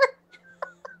his ear?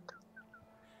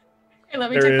 Here,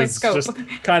 let me There take my is scope. just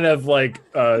kind of like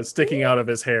sticking out of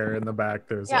his hair in the back.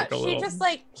 There's Yeah, like a she little just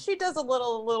like she does a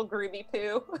little groovy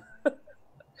poo.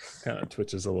 kind of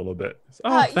twitches a little bit.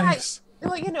 Oh, Yeah, thanks.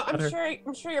 Well, you know, I'm Better.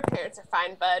 sure your parents are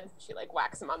fine, bud. She like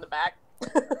whacks him on the back.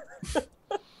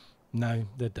 No,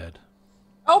 they're dead.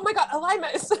 Oh my god,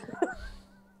 Elimus!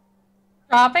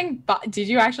 Did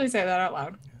you actually say that out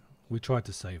loud? We tried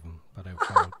to save them, but they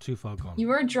were too far gone. You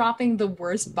were dropping the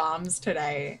worst bombs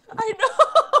today. I know.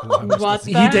 What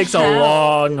He the takes a hell?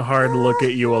 long, hard look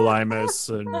at you, Elimus,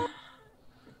 and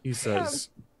he says,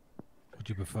 Would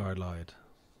you prefer I lied?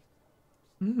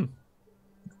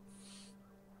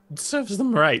 "It serves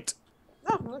them right."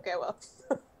 Oh, okay, well.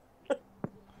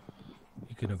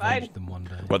 You can Fine. avenge them one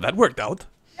day. Well, that worked out.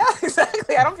 Yeah,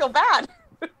 exactly. I don't feel bad.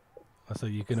 I say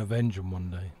you can avenge them one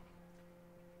day.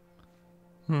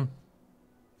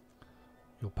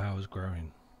 Your power's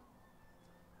growing.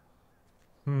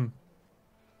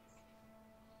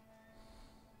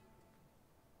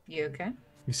 You okay?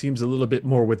 He seems a little bit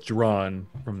more withdrawn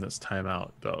from this time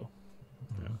out, though.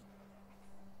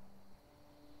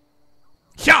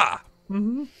 Yeah.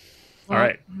 All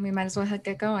right. We might as well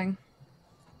get going.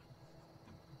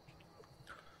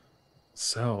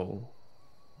 So,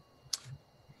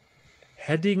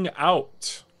 heading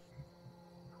out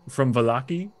from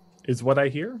Valaki is what I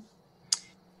hear.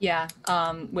 Yeah,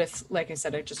 with, like I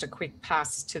said, just a quick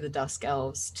pass to the Dusk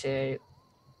Elves to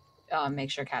make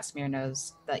sure Casimir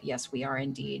knows that, yes, we are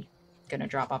indeed going to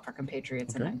drop off our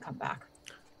compatriots and Okay. then come back.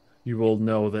 You will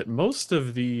know that most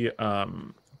of the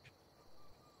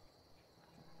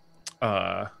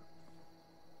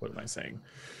what am I saying?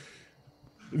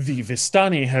 The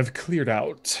Vistani have cleared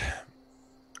out.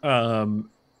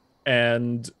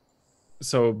 And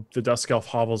so the Dusk Elf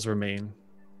hovels remain,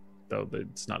 though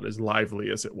it's not as lively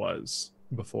as it was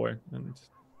before, and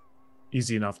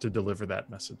easy enough to deliver that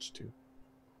message to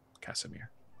Casimir.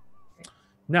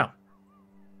 Now,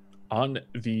 on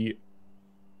the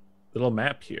little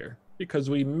map here, because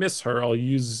we miss her, I'll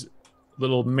use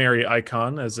little Mary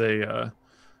icon as a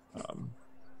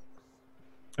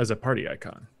party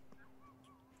icon.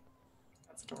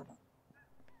 That's adorable.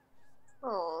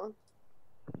 Oh,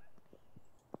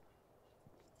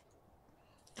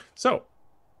 So,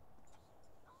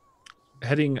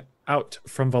 heading out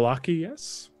from Valaki,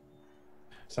 yes?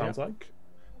 Sounds like.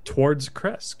 Towards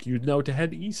Kresk. You know to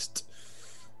head east.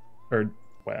 Or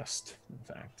west, in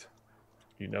fact.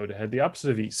 You know to head the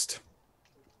opposite of east.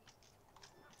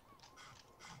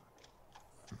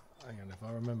 Hang on, if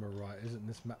I remember right, isn't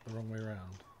this map the wrong way around?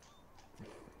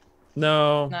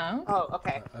 No, No? Oh,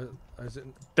 okay. Is it,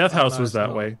 Death House no, was it's that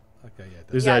not. way. Okay, yeah.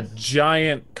 There's Yeah. a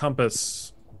giant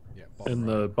compass yeah, in bottom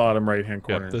the right. bottom right-hand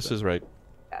corner. Yeah, this is right.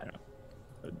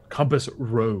 Compass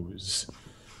rose.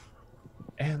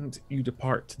 And you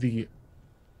depart. The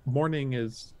morning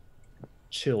is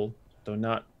chill, though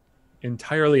not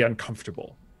entirely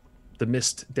uncomfortable. The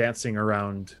mist dancing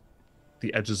around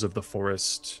the edges of the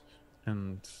forest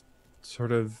and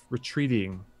sort of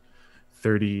retreating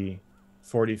 30,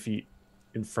 40 feet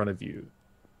in front of you,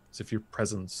 as if your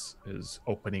presence is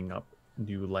opening up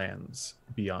new lands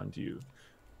beyond you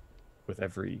with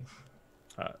every,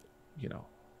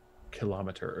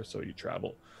 kilometer or so you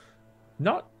travel.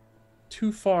 Not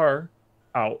too far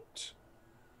out,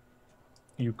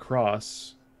 you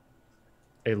cross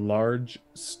a large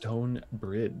stone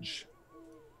bridge.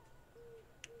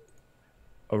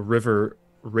 A river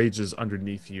rages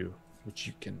underneath you, which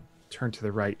you can turn to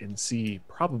the right and see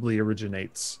probably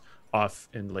originates off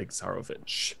in Lake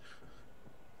Sarovich.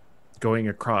 Going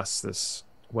across this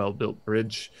well-built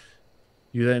bridge,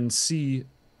 you then see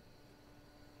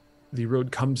the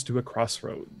road comes to a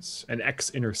crossroads, an X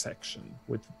intersection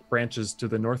with branches to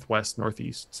the northwest,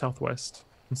 northeast, southwest,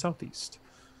 and southeast.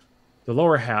 The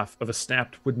lower half of a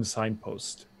snapped wooden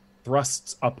signpost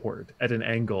thrusts upward at an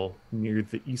angle near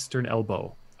the eastern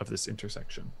elbow of this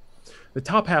intersection. The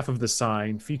top half of the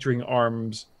sign, featuring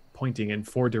arms pointing in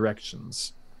 4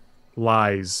 directions,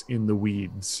 lies in the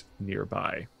weeds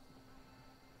nearby.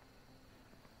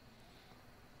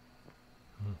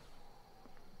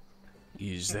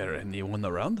 Is there anyone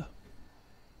around?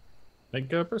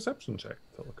 Make a perception check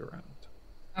to look around.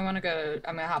 I'm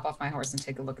gonna hop off my horse and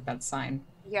take a look at that sign.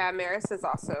 Yeah, Maris is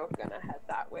also gonna head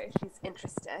that way. She's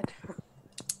interested.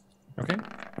 Okay.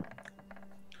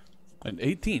 An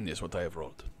 18 is what I have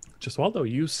rolled. Giswaldo,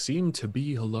 you seem to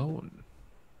be alone.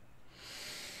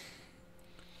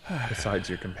 Besides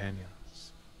your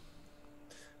companions.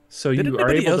 So Did you are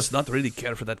anybody able else to not really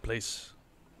care for that place?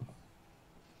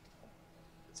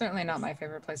 Certainly not my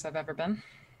favorite place I've ever been.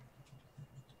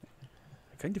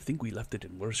 I kind of think we left it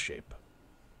in worse shape.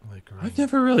 I agree. I've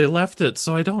never really left it,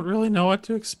 so I don't really know what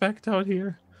to expect out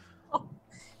here. Oh,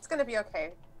 it's gonna be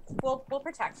okay. We'll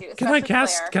protect you. Can I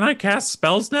cast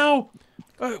spells now?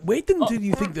 Wait until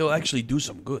you think they'll actually do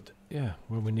some good. Yeah,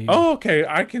 when we need. Oh, okay.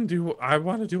 I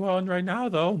want to do one right now,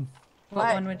 though.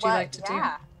 What one would you like to do?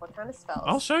 Yeah. What kind of spells?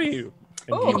 I'll show you.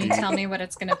 And Ooh, Can you tell me what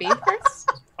it's gonna be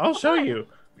first? I'll show you.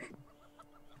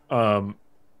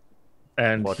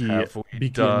 And What he have we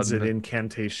begins done? an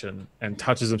incantation and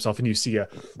touches himself, and you see a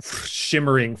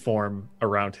shimmering form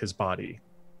around his body.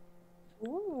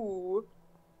 Ooh.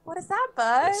 What is that,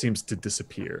 bud? It seems to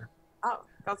disappear. Oh,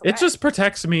 goes away. It just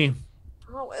protects me.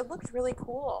 Oh, it looked really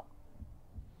cool.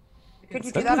 Could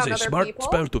you do That that was on a other smart people?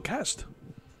 spell to cast.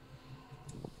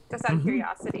 Just out of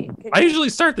curiosity. Could I you- usually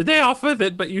start the day off with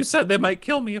it, but you said they might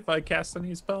kill me if I cast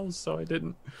any spells, so I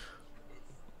didn't.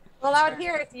 Well, out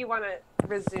here, if you want to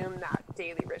resume that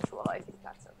daily ritual, I think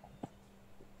that's okay.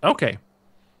 Okay.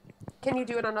 Can you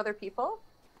do it on other people?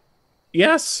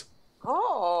 Yes.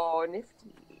 Oh,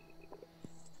 nifty.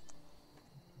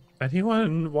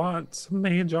 Anyone want some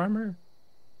mage armor?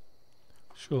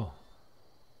 Sure.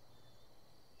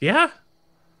 Yeah?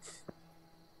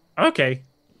 Okay.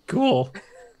 Cool.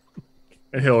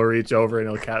 And he'll reach over and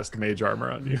he'll cast mage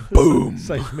armor on you. Boom!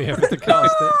 Save me having to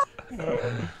cast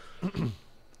it.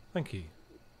 Thank you.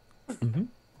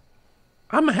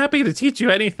 I'm happy to teach you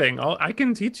anything. I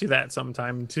can teach you that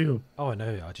sometime too. Oh, I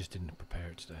know. I just didn't prepare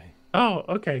it today. Oh,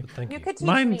 okay. But thank You you. could teach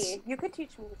Mine's- me. You could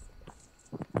teach me.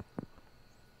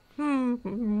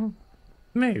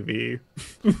 Maybe.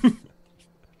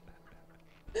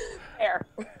 Fair.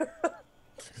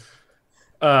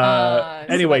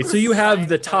 Anyway, so you have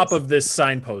the signpost. top of this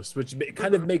signpost, which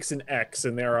kind of makes an X,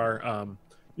 and there are,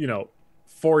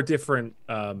 4 different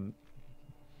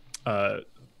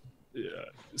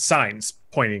signs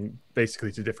pointing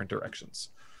basically to different directions.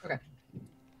 Okay.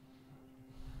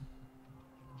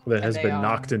 That has they been are-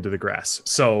 knocked into the grass.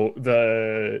 So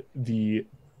they're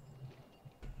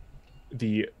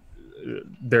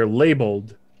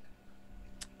labeled.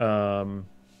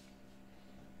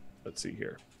 Let's see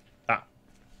here.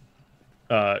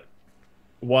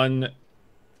 One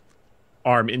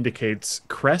arm indicates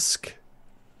Kresk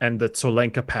and the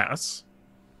Tsolenka Pass.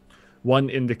 One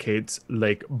indicates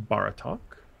Lake Baratok.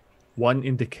 One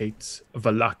indicates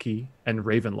Valaki and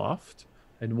Ravenloft.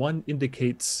 And one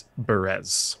indicates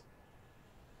Berez.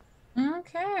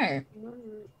 Okay.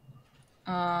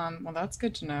 Well, that's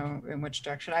good to know in which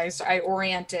direction. I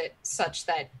orient it such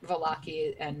that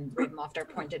Valaki and Ravenloft are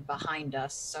pointed behind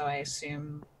us, so I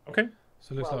assume. Okay.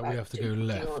 So it looks Well, like we have to go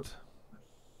left.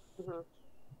 Mhm.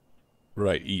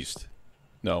 Right, east.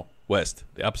 No, west.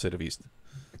 The opposite of east.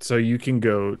 So you can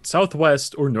go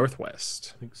southwest or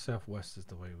northwest. I think southwest is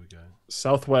the way we go.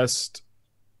 Southwest.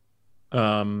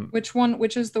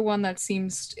 Which is the one that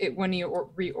seems when you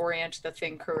reorient the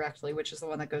thing correctly? Which is the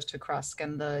one that goes to Krusk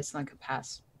and the Slanka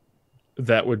Pass?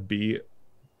 That would be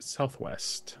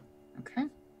southwest. Okay.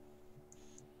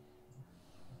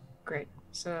 Great.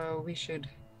 So we should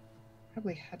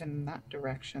probably head in that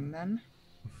direction then.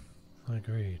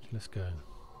 Agreed. Let's go.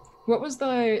 What was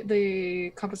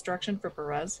the compass direction for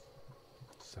Perez?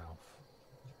 South.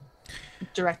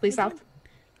 Directly south?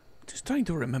 Just trying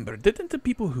to remember. Didn't the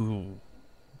people who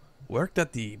worked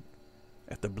at the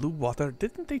Blue Water,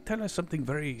 didn't they tell us something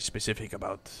very specific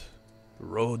about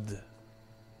road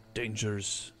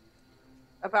dangers?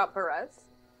 About Perez?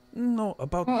 No,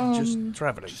 about just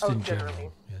traveling. Just Oh, in generally.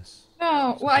 general, yes.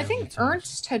 No, So well, I they think only tell us.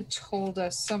 Ernst had told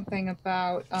us something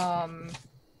about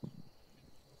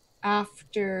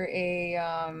after a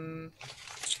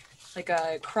like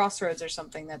a crossroads or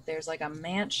something that there's like a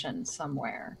mansion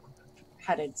somewhere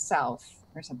headed south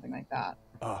or something like that.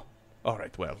 Oh, all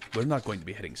right. Well, we're not going to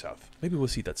be heading south. Maybe we'll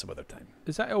see that some other time.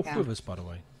 Is that elf Yeah. with us, by the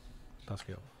way? Dusk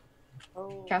elf.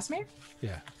 Oh. Casimir?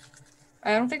 Yeah.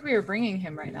 I don't think we were bringing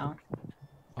him right now.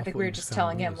 I think thought we you were just saying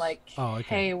telling it him was. like, Oh, okay.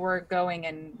 hey, we're going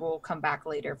and we'll come back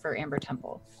later for Amber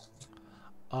Temple.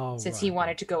 Oh, Since right, he okay.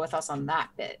 wanted to go with us on that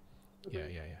bit. Yeah,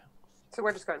 yeah, yeah. So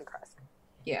we're just going to Krusk.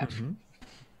 Yeah.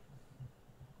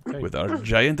 Okay. With our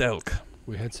giant elk.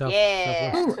 We head south.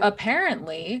 Yeah. Southwest. Ooh,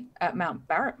 apparently at Mount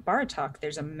Baratok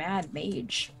there's a mad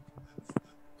mage.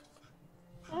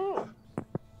 Mm.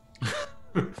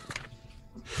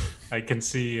 I can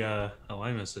see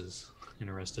Elimus is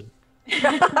interested.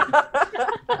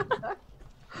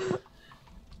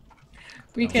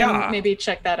 We can Yeah. maybe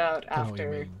check that out I know what you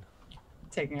after mean.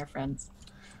 taking our friends.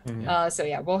 Mhm. So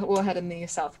yeah, we'll head in the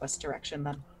southwest direction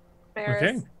then.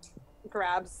 Maris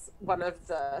grabs one of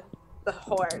the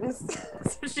horns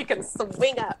so she can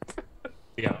swing up.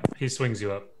 Yeah, he swings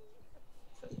you up.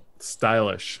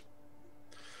 Stylish.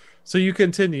 So you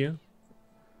continue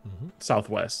Mhm.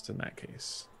 southwest in that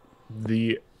case.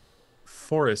 The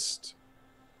forest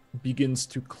begins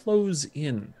to close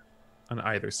in on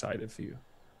either side of you.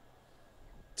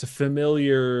 It's a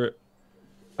familiar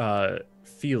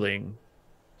feeling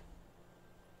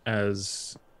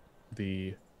as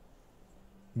the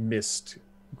mist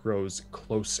grows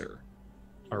closer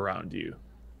around you,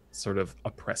 sort of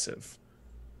oppressive.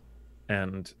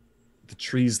 And the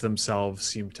trees themselves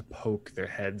seem to poke their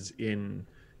heads in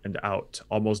and out,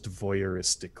 almost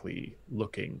voyeuristically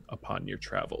looking upon your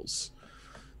travels.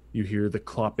 You hear the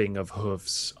clopping of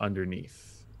hoofs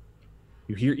underneath.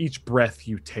 You hear each breath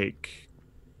you take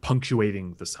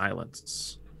punctuating the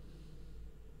silence.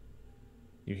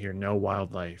 You hear no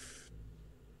wildlife,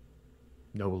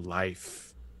 no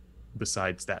life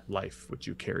besides that life which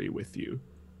you carry with you.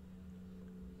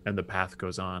 And the path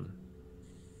goes on.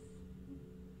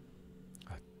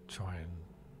 I try and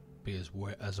be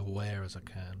as aware as I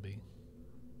can be.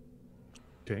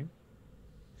 Okay.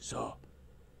 So,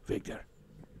 Victor,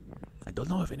 I don't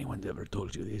know if anyone's ever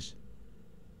told you this,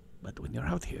 but when you're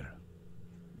out here,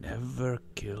 never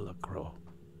kill a crow.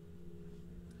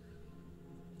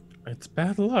 It's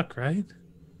bad luck, right?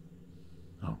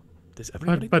 Oh, does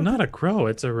everybody But know not that? a crow,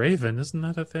 it's a raven. Isn't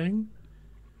that a thing?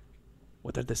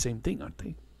 What are the same thing, aren't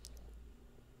they?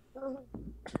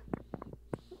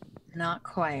 Not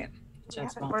quite. We have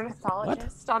Just an won't.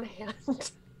 ornithologist on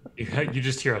hand. You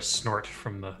just hear a snort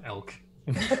from the elk.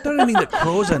 Don't you mean that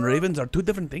crows and ravens are two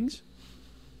different things?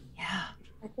 Yeah.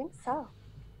 I think so.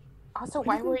 Also,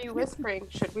 why were you whispering?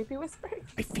 Should we be whispering?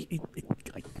 I feel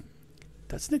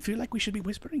doesn't it feel like we should be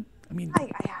whispering? I mean, I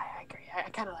agree. I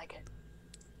kind of like it.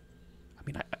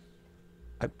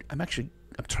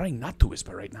 I'm trying not to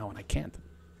whisper right now, and I can't.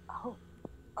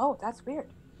 Oh, that's weird.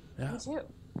 Yeah. Me too.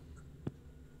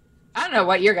 I don't know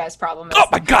what your guys' problem is. Oh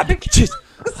my God! Jeez.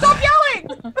 Stop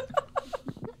yelling!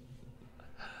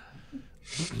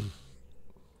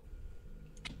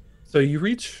 So you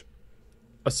reach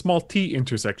a small T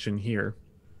intersection here.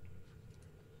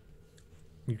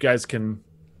 You guys can,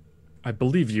 I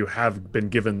believe you have been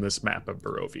given this map of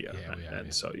Barovia, Yeah, we have, and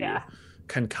yeah. so you Yeah.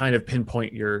 can kind of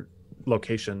pinpoint your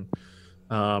location.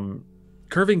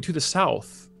 Curving to the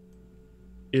south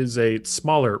is a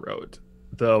smaller road,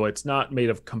 though it's not made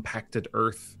of compacted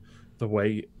earth the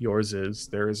way yours is.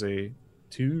 There is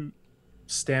two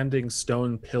standing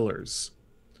stone pillars,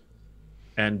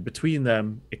 and between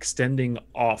them, extending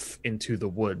off into the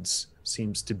woods,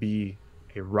 seems to be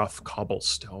a rough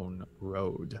cobblestone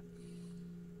road.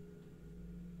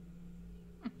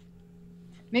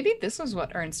 Maybe this was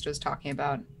what Ernst was talking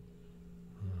about.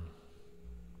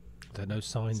 There are no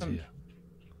signs here.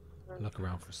 Look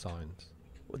around for signs.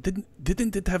 Well,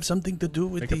 didn't it have something to do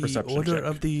with Make a the perception order check.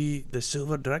 of the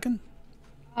Silver Dragon?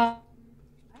 I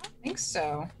don't think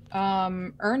so.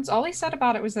 Ernst, all he said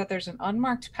about it was that there's an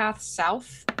unmarked path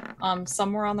south,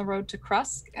 somewhere on the road to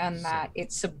Krusk, and that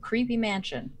it's some creepy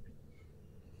mansion.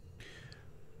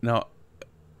 Now,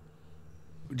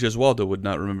 Jeswaldo would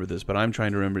not remember this, but I'm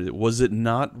trying to remember it. Was it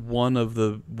not one of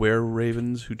the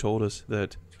were-ravens who told us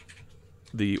that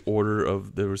there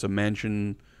was a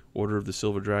mansion order of the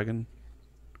Silver Dragon?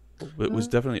 It was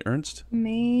definitely Ernst?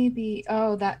 Maybe.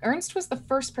 Oh, that Ernst was the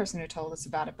first person who told us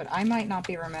about it, but I might not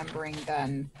be remembering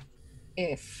then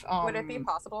if... Would it be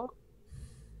possible?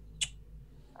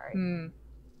 Sorry.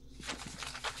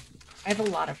 I have a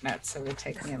lot of notes, so it would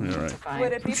take me a minute to find.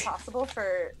 Would it be possible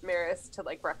for Maris to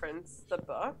like reference the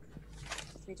book?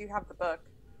 We do have the book.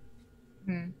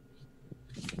 What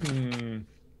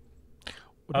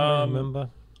do I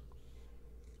remember?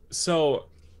 So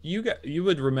you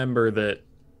would remember that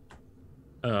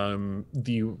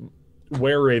the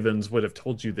were-ravens would have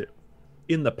told you that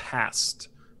in the past,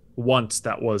 once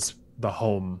that was the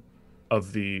home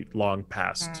of the long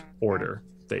past order,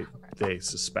 they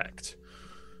suspect.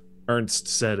 Ernst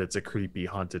said it's a creepy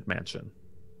haunted mansion.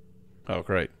 Oh,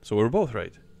 great. So we're both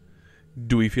right.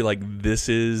 Do we feel like this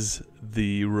is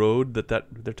the road that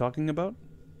they're talking about?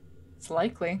 It's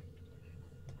likely.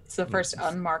 It's the first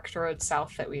unmarked road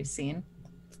south that we've seen.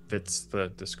 Fits the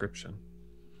description.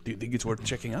 Do you think it's worth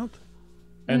checking out?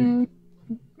 And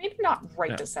Maybe not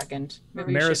right this second.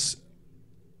 Maybe Maris,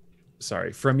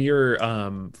 sorry, from your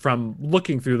from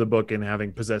looking through the book and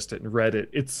having possessed it and read it,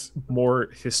 it's more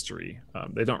history.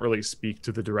 They don't really speak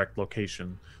to the direct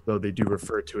location, though they do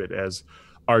refer to it as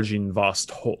Argin Vost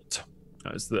Holt,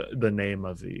 as the name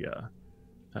of the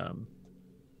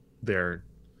their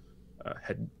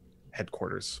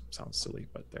headquarters. Sounds silly,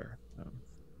 but they're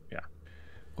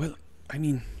Well, I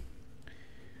mean,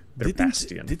 their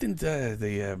bastion. Didn't the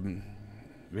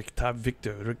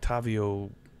Rictavio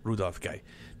Rudolph guy,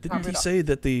 didn't he say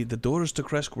that the doors to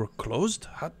Kresk were closed?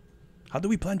 How do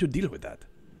we plan to deal with that?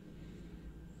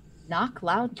 knock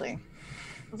loudly.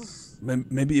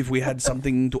 Maybe if we had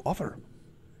something to offer.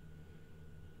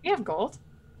 You have gold.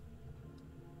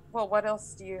 Well, what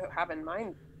else do you have in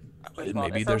mind? Well,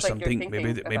 maybe there's something.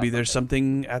 Maybe there's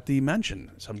something at the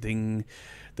mansion. Something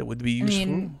that would be useful. I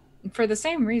mean, for the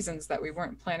same reasons that we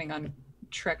weren't planning on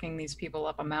trekking these people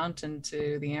up a mountain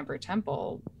to the Amber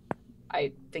Temple,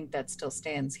 I think that still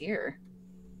stands here.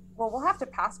 Well, we'll have to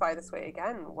pass by this way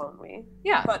again, won't we?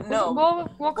 Yeah, but no.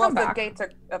 We'll come back. The gates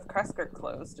of Kresk are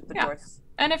closed. If the doors.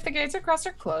 And if the gates of Kresk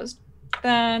are closed,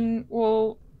 then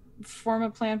we'll form a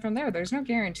plan from there. There's no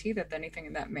guarantee that anything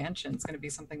in that mansion is going to be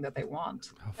something that they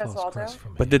want.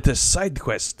 But it's a side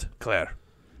quest, Claire.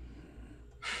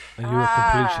 Are you a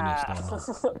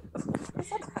completionist or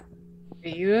not? Are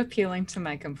you appealing to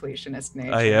my completionist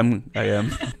nature? I am.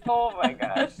 Oh my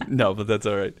gosh. No, but that's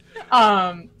all right.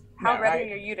 How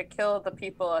ready are you to kill the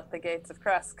people at the gates of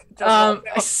Kresk?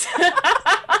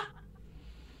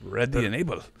 Ready and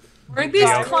able. Or at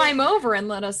least climb over and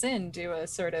let us in, do a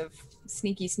sort of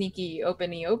sneaky,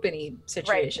 openy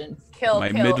situation. Right. Kill,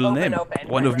 my middle open, name. open.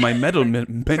 One of my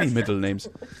many middle names.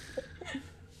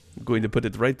 I'm going to put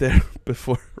it right there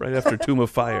right after Tomb of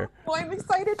Fire. Oh, I'm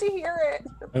excited to hear it.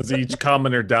 As each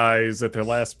commoner dies at their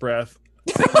last breath,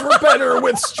 things were better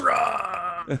with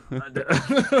Strahd.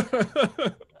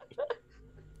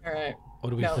 All right. What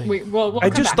do we think? We'll I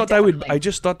just thought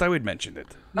I would mention it.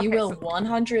 You will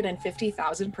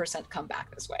 150,000% come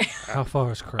back this way. How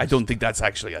far is Kresk? I don't think that's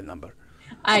actually a number.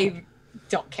 I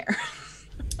don't care.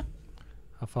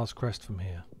 How far is Kresk from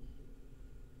here?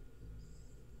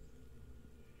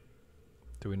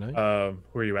 Do we know?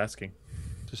 Who are you asking?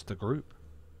 Just the group.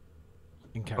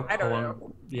 In I don't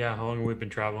know. Yeah, how long have we been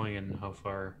traveling and how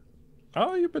far?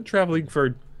 Oh, you've been traveling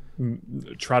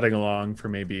trotting along for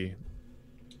maybe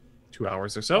 2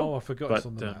 hours or so. Oh, I forgot it's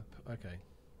on the map. Okay.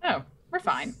 No, we're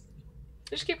fine.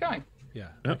 Just keep going. Yeah.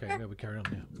 Okay. Yeah, we carry on.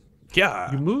 Yeah.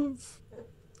 Yeah. You move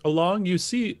along. You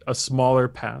see a smaller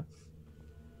path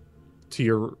to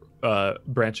your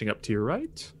branching up to your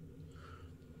right,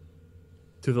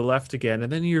 to the left again,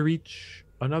 and then you reach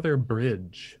another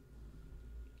bridge.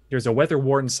 There's a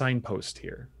weather-worn signpost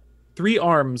here. 3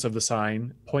 arms of the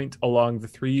sign point along the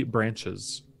 3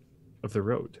 branches of the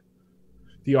road.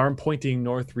 The arm pointing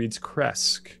north reads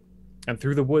Kresk, and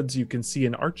through the woods you can see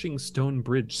an arching stone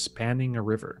bridge spanning a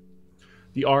river.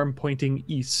 The arm pointing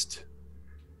east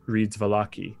reads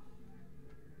Valaki,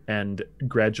 and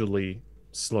gradually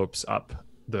slopes up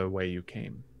the way you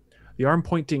came. The arm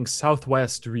pointing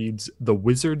southwest reads The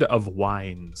Wizard of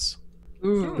Wines.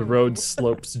 Ooh. The road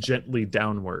slopes gently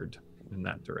downward in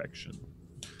that direction.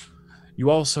 You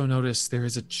also notice there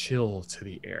is a chill to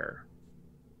the air.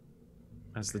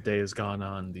 As the day has gone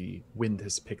on, the wind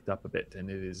has picked up a bit,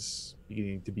 and it is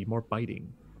beginning to be more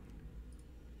biting.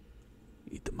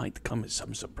 It might come as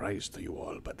some surprise to you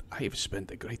all, but I have spent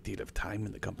a great deal of time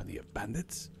in the company of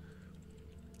bandits,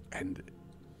 and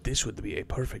this would be a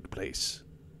perfect place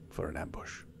for an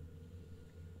ambush.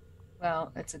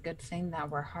 Well, it's a good thing that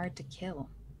we're hard to kill.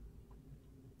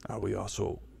 Are we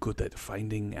also good at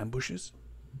finding ambushes?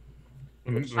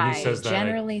 When he I says that,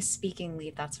 generally speaking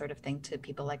leave that sort of thing to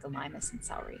people like Elimus and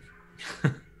Salreef.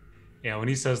 yeah, when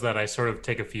he says that, I sort of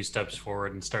take a few steps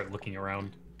forward and start looking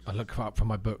around. I look up from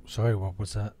my book. Sorry, what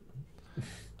was that?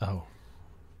 Oh,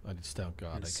 I did stay on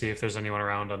guard. And see if there's anyone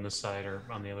around on this side or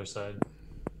on the other side.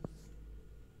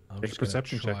 I'm Make just a gonna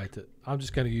perception try check. I'm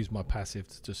just going to use my passive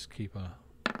to just keep an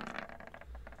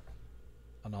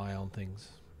eye on things.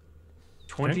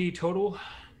 20 total.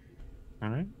 All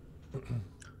right.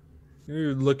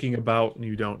 You're looking about and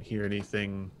you don't hear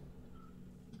anything.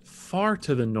 Far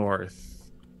to the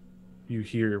north, you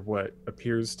hear what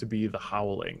appears to be the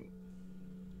howling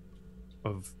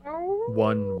of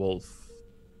one wolf,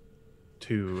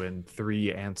 2 and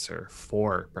 3 answer,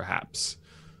 4 perhaps.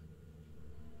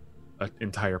 An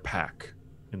entire pack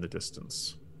in the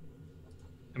distance.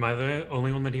 Am I the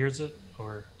only one that hears it,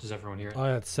 or does everyone hear it? I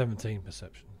had 17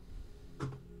 perception.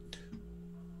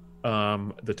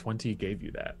 The 20 gave you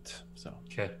that, so.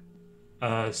 Okay.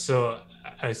 So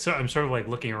I'm sort of like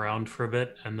looking around for a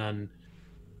bit, and then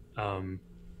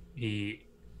he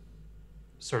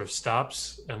sort of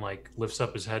stops and like lifts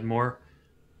up his head more,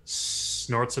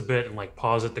 snorts a bit, and like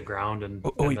paws at the ground. And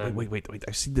Wait!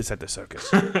 I've seen this at the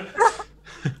circus.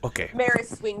 Okay. Mary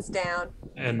swings down.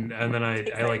 And then I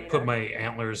like put my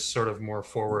antlers sort of more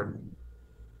forward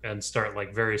and start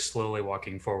like very slowly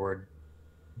walking forward.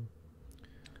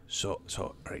 So,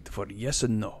 right, for yes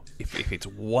and no. If it's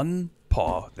one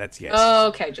paw, that's yes.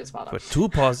 Okay, just follow. For 2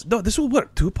 paws, no, this will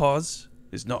work. 2 paws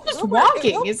is no. Just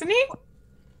walking, isn't he?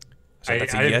 So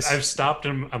that's a yes. I've stopped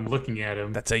him. I'm looking at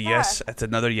him. That's a yes. That's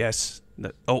another yes.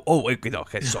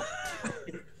 Okay. So,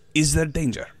 is there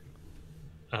danger?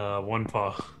 1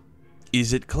 paw.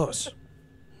 Is it close?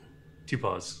 2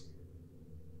 paws.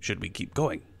 Should we keep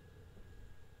going?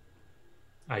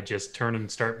 I just turn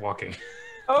and start walking.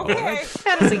 Okay.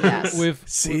 That is a yes.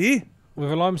 With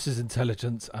Elimus's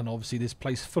intelligence and obviously this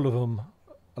place full of them,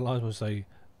 Elimus will say,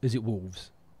 "Is it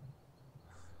wolves?"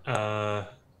 Yeah.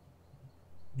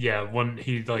 One.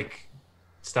 He like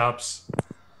stops,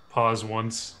 paws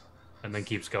once, and then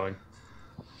keeps going.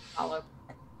 Follow.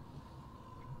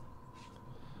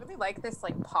 Really like this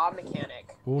like paw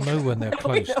mechanic. We'll know when they're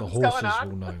Nobody close. The knows what's horses going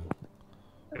will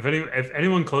know. If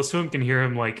anyone close to him can hear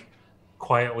him like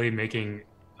quietly making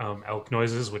elk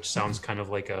noises, which sounds kind of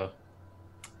like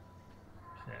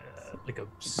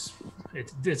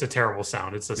it's a terrible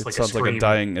sound. It's just It like sounds a scream.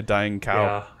 like a dying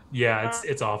cow. Yeah,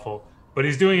 it's awful. But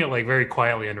he's doing it like very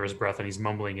quietly under his breath, and he's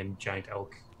mumbling in giant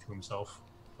elk to himself.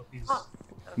 But he's,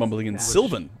 Mumbling in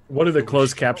Sylvan. What do the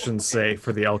closed captions say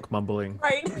for the elk mumbling?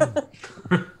 Right.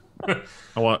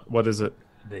 What is it?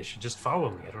 They should just follow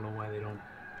me. I don't know why they don't.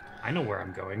 I know where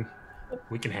I'm going.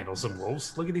 We can handle some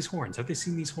wolves. Look at these horns. Have they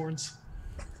seen these horns?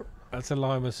 That's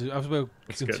Elimus. As we're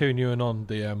continuing on,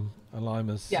 the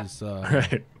Elimus is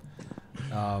Right.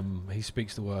 he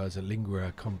speaks the words a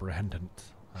lingua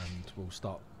comprehendent, and we'll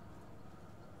start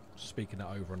speaking it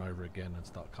over and over again and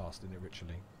start casting it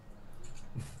ritually.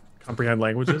 Comprehend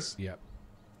languages? Yep.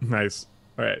 Nice.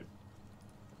 All right.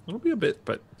 It'll be a bit,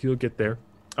 but you'll get there.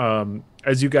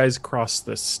 As you guys cross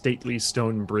the stately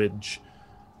stone bridge,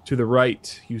 to the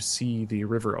right, you see the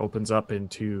river opens up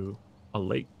into a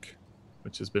lake,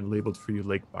 which has been labeled for you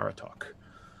Lake Baratok.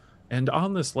 And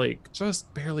on this lake,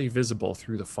 just barely visible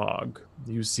through the fog,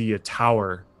 you see a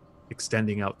tower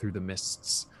extending out through the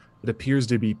mists. It appears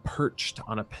to be perched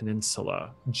on a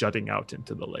peninsula jutting out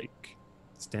into the lake,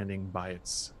 standing by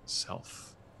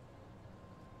itself.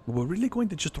 We're really going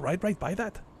to just ride right by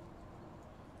that?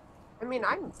 I mean,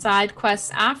 I'm Side quests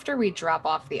after we drop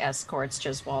off the escorts,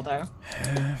 just Waldo.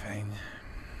 Fine.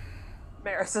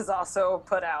 Maris is also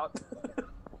put out.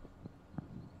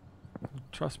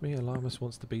 Trust me, Elimus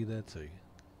wants to be there too.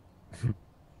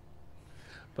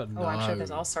 But no. Oh, I'm sure there's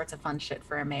all sorts of fun shit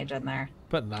for a mage in there.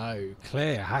 But no,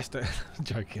 Claire has to.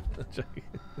 joking.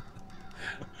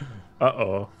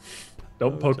 Uh-oh.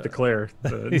 Don't poke the Claire.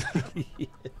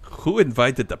 Who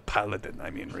invited the paladin? I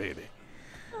mean, really.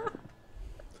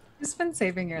 Who's been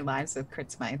saving your lives with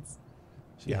crit smites?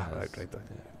 Yeah, right.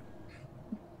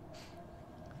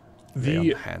 lay on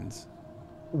The the hands.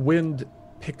 wind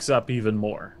picks up even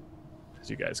more as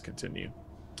you guys continue.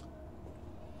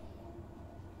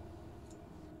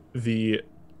 The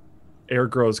air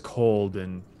grows cold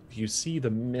and you see the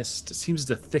mist seems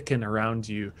to thicken around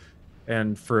you,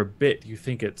 and for a bit you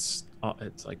think it's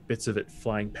like bits of it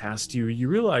flying past you. You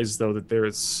realize though that there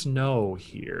is snow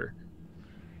here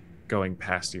going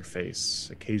past your face.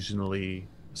 Occasionally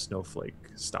a snowflake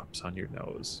stops on your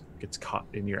nose, gets caught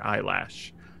in your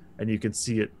eyelash, and you can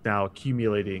see it now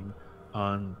accumulating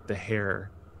on the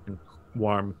hair and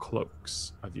warm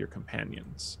cloaks of your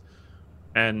companions.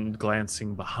 And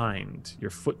glancing behind, your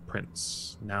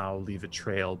footprints now leave a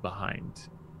trail behind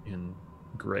in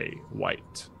gray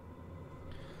white.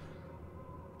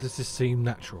 Does this seem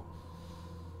natural?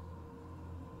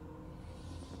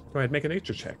 Go ahead, make a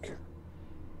nature check.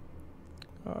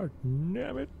 Oh,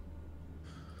 damn it.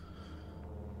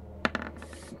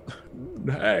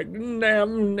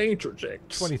 Damn nature check.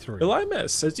 23.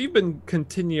 Elimus, as you've been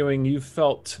continuing, you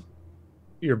felt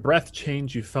your breath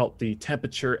change, you felt the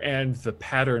temperature and the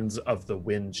patterns of the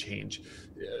wind change.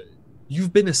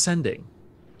 You've been ascending.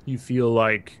 You feel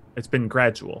like it's been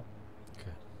gradual.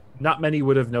 Okay. Not many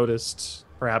would have noticed,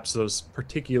 perhaps those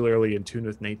particularly in tune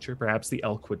with nature, perhaps the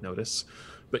elk would notice,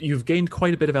 but you've gained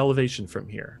quite a bit of elevation from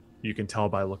here. You can tell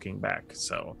by looking back.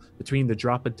 So between the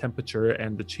drop in temperature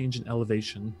and the change in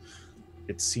elevation,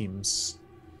 it seems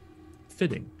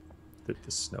fitting that the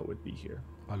snow would be here.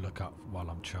 I look up while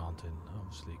I'm chanting.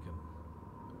 Obviously, you can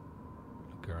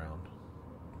look around.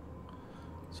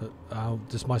 So,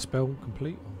 does my spell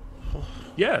complete?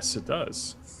 Yes, it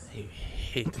does. I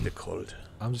hate the cold.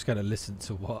 I'm just going to listen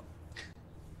to what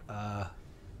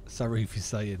Sarif is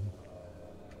saying.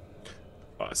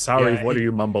 Sorry, Yeah, what are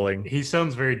you mumbling? He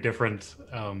sounds very different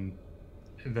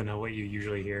than what you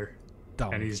usually hear.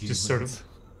 Dumb And he's humans. just sort of,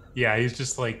 yeah, he's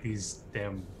just like these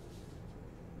damn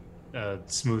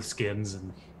smooth skins,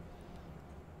 and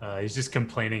he's just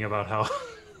complaining about how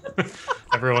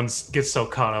everyone gets so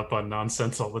caught up on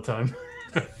nonsense all the time.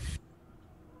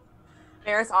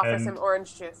 Maris offers And- him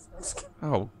orange juice.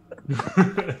 Oh,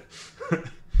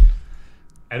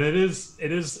 And it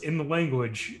is in the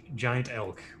language giant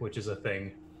elk, which is a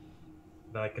thing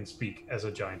that I can speak as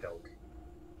a giant elk.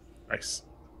 Nice.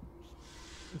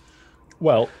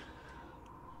 Well,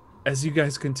 as you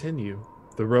guys continue,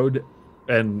 the road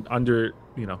and under,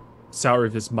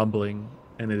 Saurav is mumbling,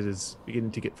 and it is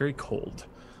beginning to get very cold,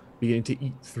 beginning to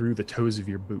eat through the toes of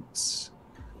your boots.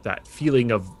 That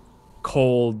feeling of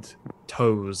cold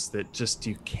toes that just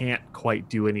you can't quite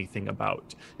do anything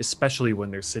about, especially when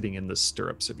they're sitting in the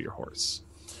stirrups of your horse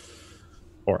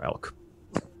or elk.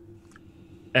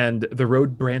 And the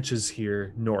road branches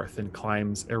here north and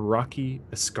climbs a rocky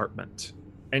escarpment,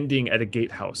 ending at a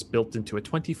gatehouse built into a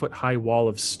 20-foot high wall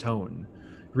of stone,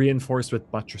 reinforced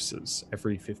with buttresses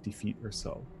every 50 feet or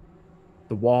so.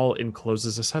 The wall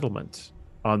encloses a settlement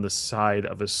on the side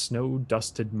of a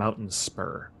snow-dusted mountain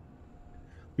spur.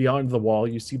 Beyond the wall,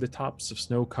 you see the tops of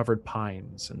snow-covered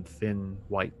pines and thin,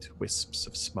 white wisps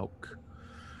of smoke.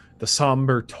 The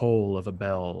somber toll of a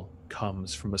bell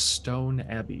comes from a stone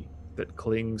abbey that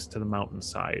clings to the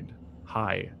mountainside,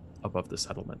 high above the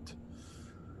settlement.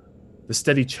 The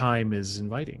steady chime is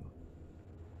inviting,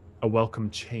 a welcome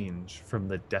change from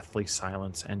the deathly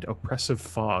silence and oppressive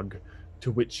fog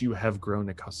to which you have grown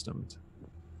accustomed.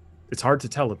 It's hard to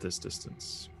tell at this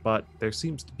distance, but there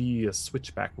seems to be a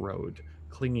switchback road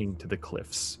clinging to the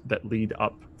cliffs that lead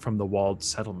up from the walled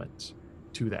settlement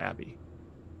to the abbey.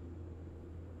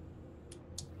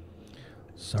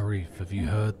 Sarif, have you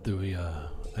heard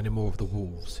any more of the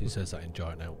wolves? He says that in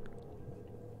Giant Elk.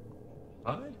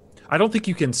 I don't think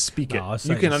you can speak No, it. I was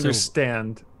saying You can Sylvan.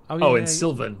 understand. Oh, Oh, yeah, in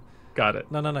Sylvan. Got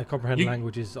it. No. Comprehend You-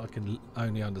 languages. I can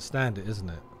only understand it, isn't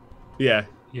it? Yeah.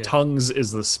 Yeah. Tongues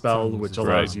is the spell Tongues which is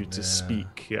allows right. you to Yeah.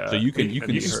 speak. Yeah. so you can and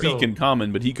speak heard. still- in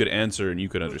common, but he could answer and you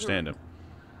could understand him.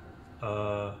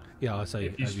 Yeah, I say.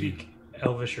 If you have speak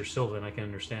Elvish or Sylvan, I can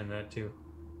understand that too.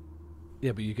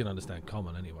 Yeah, but you can understand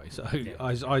Common anyway. So Yeah.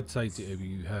 I'd say to you, have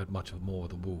you heard much of more of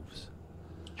the wolves?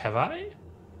 Have I?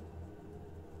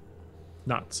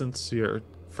 Not since your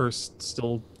first,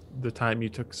 still the time you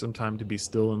took some time to be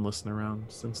still and listen around.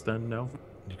 Since then, no.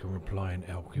 You can reply in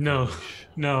Elk. If No. You wish.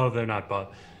 No, they're not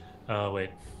wait.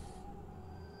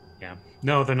 Yeah.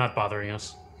 No, they're not bothering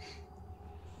us.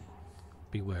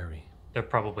 Be wary. They're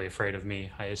probably afraid of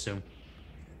me, I assume.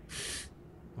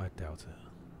 I doubt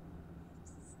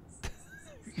it.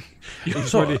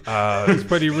 He's pretty- He's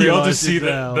pretty You'll just see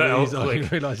now. the He's elk,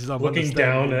 like, realizes I'm looking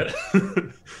down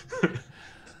understanding. at.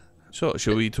 So,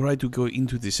 shall we try to go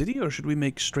into the city, or should we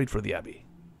make straight for the abbey?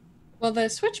 Well, the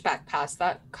switchback pass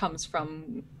that comes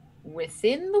from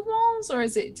within the walls, or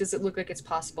does it look like it's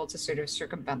possible to sort of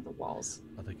circumvent the walls?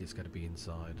 I think it's going to be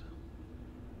inside.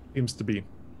 Seems to be.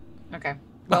 Okay.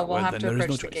 Well, we'll have then to there is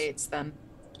approach no the choice. gates then.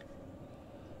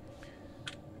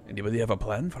 Anybody have a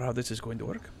plan for how this is going to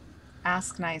work?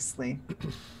 Ask nicely.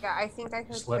 Yeah, I think I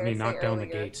heard Just let me Claire say knock down the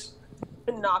earlier, gates.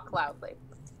 knock loudly.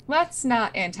 Let's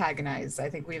not antagonize. I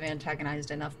think we've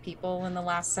antagonized enough people in the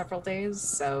last several days,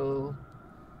 so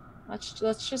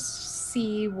let's just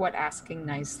see what asking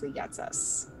nicely gets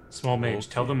us. Small mage,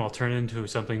 tell them I'll turn into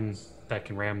something that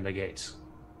can ram the gates.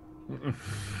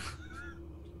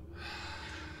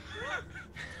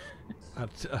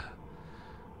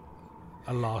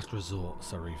 A last resort,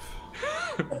 Sarif.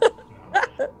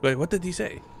 Wait, what did he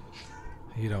say?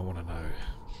 You don't want to know.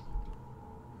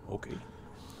 Okay.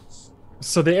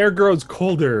 So the air grows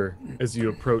colder as you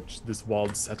approach this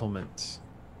walled settlement.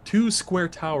 2 square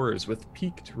towers with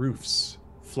peaked roofs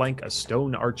flank a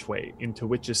stone archway into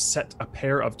which is set a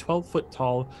pair of 12-foot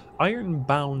tall,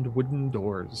 iron-bound wooden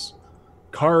doors.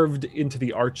 Carved into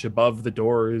the arch above the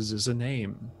doors is a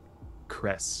name,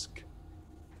 Kresk.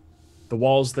 The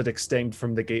walls that extend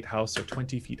from the gatehouse are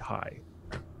 20 feet high.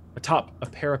 Atop a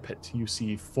parapet, you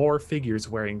see 4 figures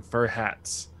wearing fur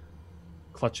hats,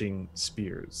 clutching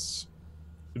spears.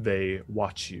 They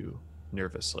watch you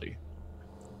nervously.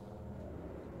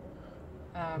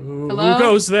 Who Hello?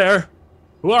 goes there?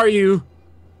 Who are you?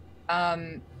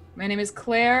 My name is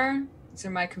Claire. These are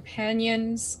my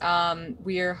companions.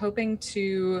 We are hoping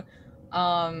to,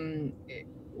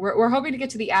 we're hoping to get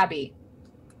to the Abbey.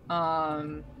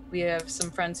 We have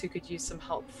some friends who could use some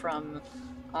help from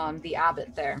the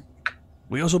abbot there.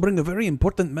 We also bring a very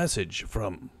important message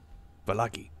from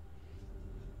Valaki.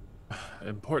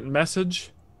 Important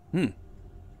message? Hmm.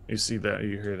 You see that,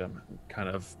 you hear them kind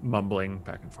of mumbling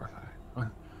back and forth.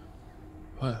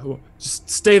 Just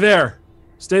stay there.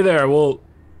 Stay there. We'll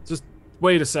just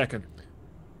wait a second.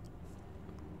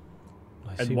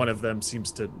 And one of them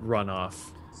seems to run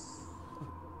off.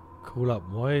 Cool up.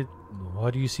 Why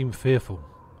do you seem fearful?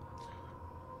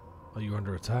 Are you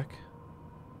under attack?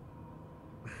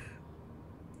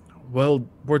 Well,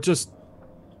 we're just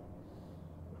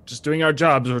doing our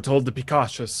jobs. We're told to be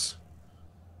cautious.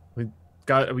 We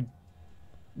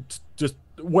just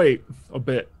wait a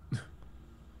bit.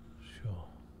 Sure.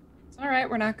 It's all right.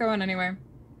 We're not going anywhere.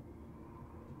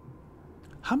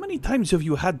 How many times have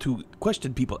you had to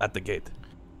question people at the gate?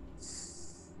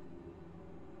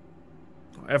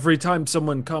 Every time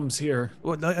someone comes here,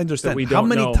 Well, I understand. we How don't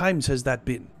many know. times has that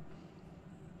been?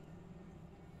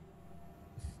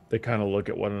 they kind of look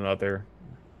at one another.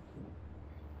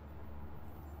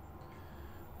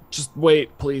 Just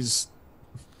wait, please.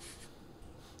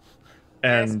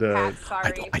 And Pat,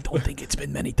 sorry. I don't think it's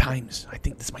been many times. I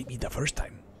think this might be the first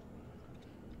time.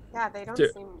 Yeah, they don't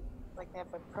Dude. seem like they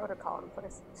have a protocol in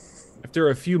place. after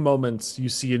a few moments, you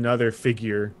see another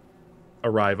figure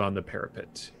arrive on the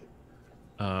parapet.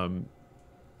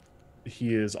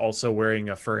 He is also wearing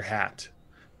a fur hat,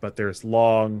 but there's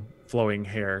long, flowing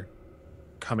hair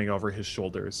coming over his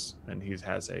shoulders, and he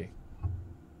has a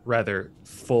rather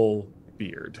full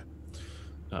beard.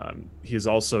 He is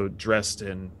also dressed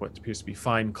in what appears to be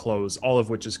fine clothes, all of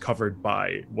which is covered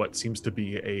by what seems to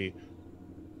be a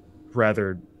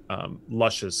rather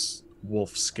luscious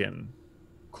wolf skin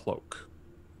cloak.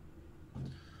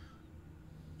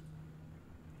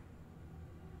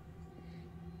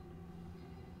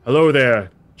 Hello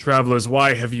there, travelers.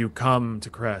 Why have you come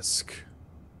to Kresk?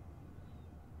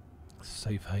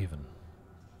 Safe haven.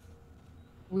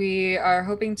 We are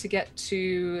hoping to get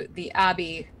to the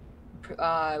Abbey.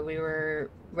 We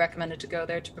were recommended to go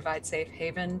there to provide safe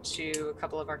haven to a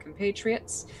couple of our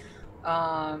compatriots.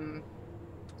 And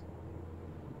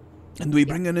we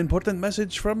bring an important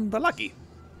message from Valaki.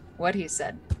 What he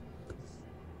said.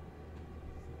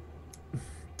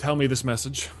 Tell me this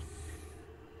message.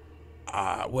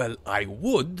 Well, I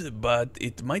would, but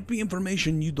it might be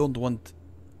information you don't want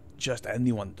just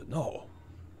anyone to know.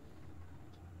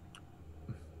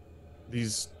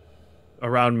 These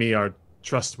around me are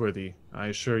trustworthy, I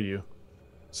assure you.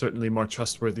 Certainly more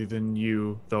trustworthy than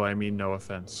you, though I mean no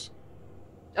offense.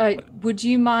 Would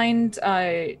you mind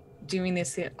doing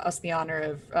us the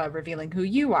honor of revealing who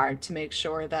you are to make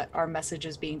sure that our message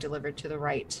is being delivered to the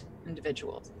right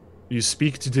individual? You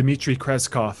speak to Dmitry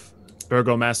Kreskov,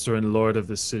 burgomaster and lord of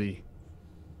this city.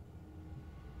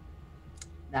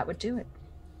 That would do it.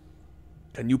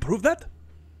 Can you prove that?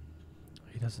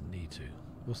 He doesn't need to.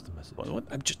 What's the message? What?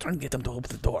 I'm just trying to get him to open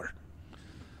the door.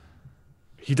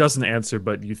 He doesn't answer,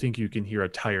 but you think you can hear a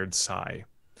tired sigh.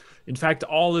 In fact,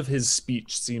 all of his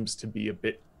speech seems to be a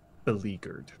bit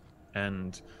beleaguered.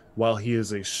 And while he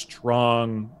is a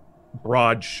strong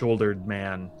broad-shouldered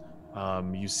man.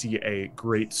 You see a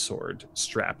great sword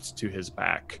strapped to his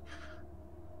back.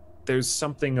 There's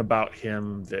something about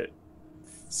him that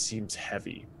seems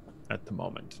heavy at the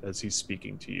moment as he's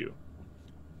speaking to you.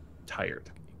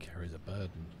 Tired. He carries a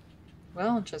burden.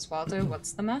 Well, Jeswaldo,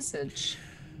 what's the message?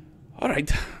 All right,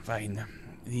 fine.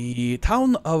 The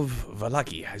town of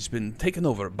Valaki has been taken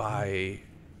over by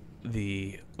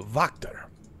the Vakter.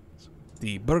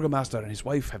 The burgomaster and his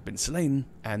wife have been slain,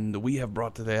 and we have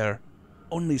brought their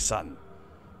only son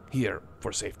here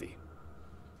for safety.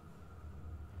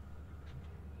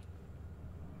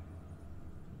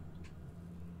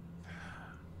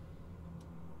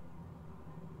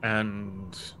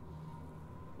 And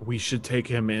we should take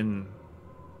him in.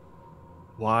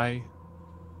 Why?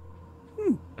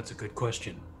 That's a good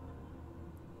question.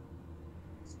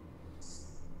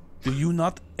 Do you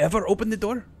not ever open the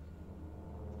door?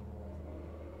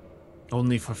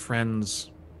 Only for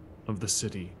friends of the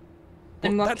city.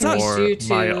 And what that's can us. we Or do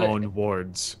my to own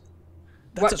wards.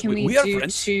 what us. can we are do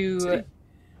friends. to City.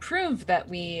 prove that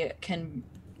we can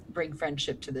bring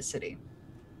friendship to the city?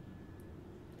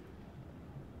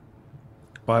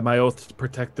 By my oath to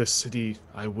protect this city,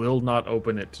 I will not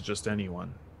open it to just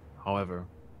anyone. However,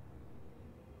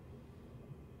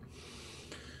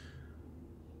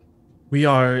 we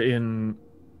are in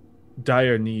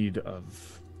dire need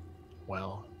of,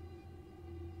 well,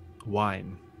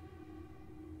 wine.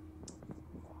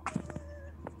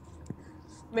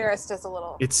 Maris does a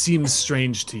little. It seems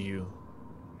strange to you,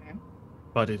 Okay.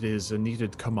 but it is a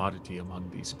needed commodity among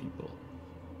these people.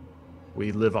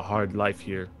 We live a hard life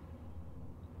here.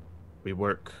 We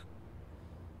work,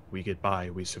 we get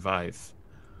by, we survive.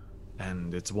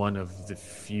 And it's one of the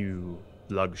few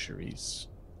luxuries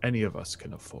any of us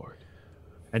can afford.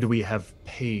 And we have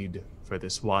paid for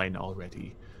this wine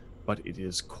already, but it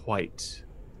is quite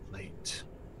late.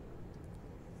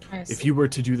 I see. If you were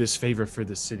to do this favor for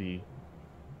the city,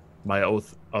 my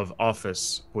oath of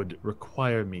office would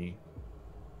require me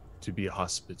to be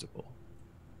hospitable.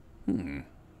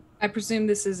 I presume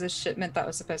this is a shipment that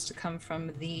was supposed to come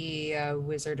from the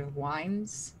Wizard of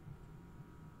Wines.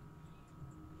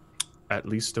 At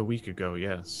least a week ago,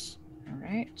 yes. All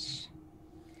right.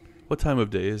 What time of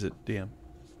day is it, DM?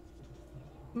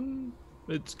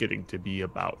 It's getting to be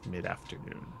about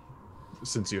mid-afternoon.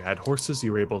 Since you had horses,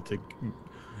 you were able to...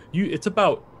 It's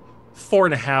about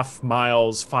 4.5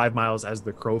 miles, 5 miles as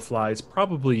the crow flies.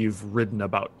 Probably you've ridden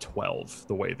about 12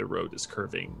 the way the road is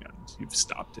curving, and you've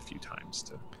stopped a few times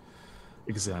to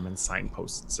examine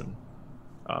signposts and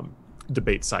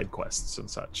debate side quests and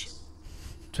such.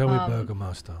 Tell me,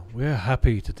 Burgomaster, we're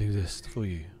happy to do this for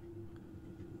you.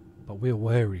 But we're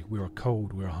wary, we are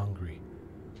cold, we are hungry.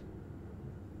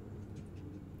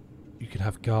 You can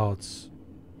have guards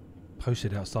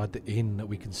posted outside the inn that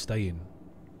we can stay in.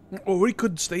 Or we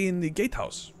could stay in the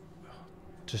gatehouse.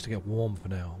 Just to get warm for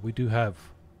now. We do have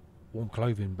warm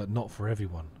clothing, but not for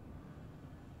everyone.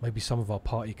 Maybe some of our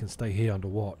party can stay here under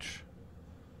watch.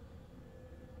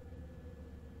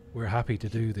 We're happy to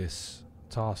do this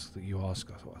task that you ask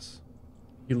of us.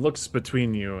 He looks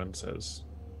between you and says,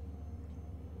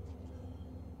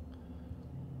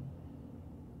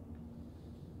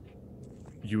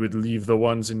 "You would leave the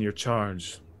ones in your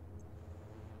charge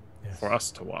Yes. for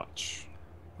us to watch."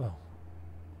 Well,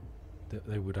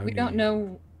 they would only... We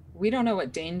don't know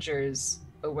what dangers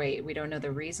await. We don't know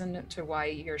the reason to why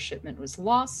your shipment was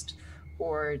lost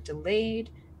or delayed,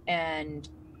 and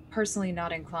personally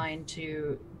not inclined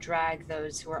to drag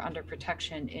those who are under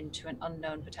protection into an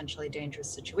unknown, potentially dangerous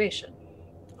situation.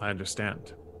 I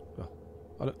understand. Well,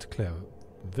 I look to Claire.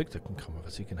 Victor can come with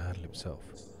us. He can handle himself.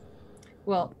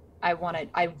 Well,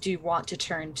 I do want to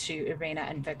turn to Irena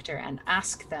and Victor and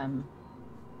ask them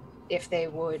if they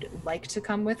would like to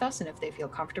come with us and if they feel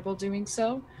comfortable doing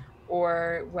so,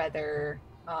 or whether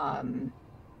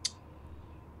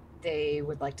they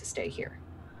would like to stay here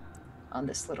on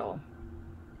this little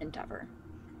endeavor.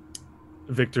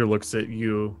 Victor looks at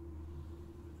you,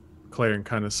 Claire, and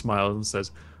kind of smiles and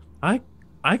says,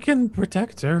 I can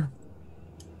protect her.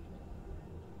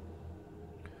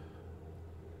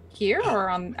 Here or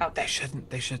on out there?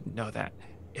 They shouldn't know that.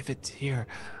 If it's here,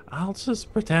 I'll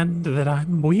just pretend that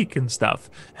I'm weak and stuff,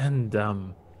 and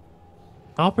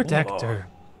I'll protect her.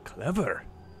 Clever.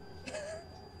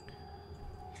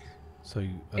 So, are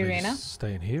they Irena?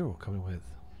 staying here or coming with?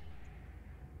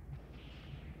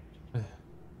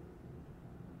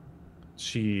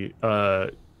 She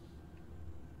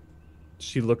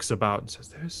looks about and says,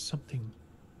 "There's something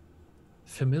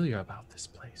familiar about this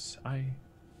place.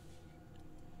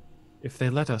 If they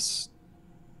let us,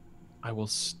 I will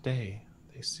stay.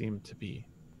 They seem to be,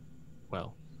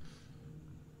 well,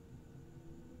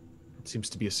 It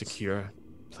seems to be as secure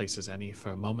place as any,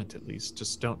 for a moment at least.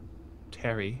 Just don't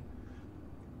tarry.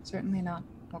 Certainly not.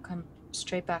 We'll come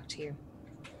straight back to you.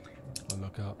 I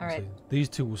look up All and right. say, these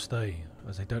two will stay,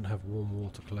 as they don't have warm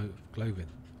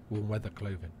weather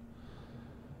clothing.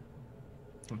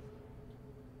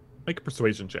 Make a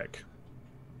persuasion check.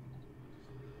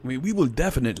 I mean, we will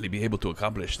definitely be able to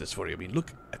accomplish this for you. I mean,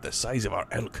 look at the size of our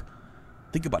elk.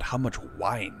 Think about how much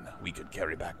wine we could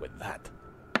carry back with that.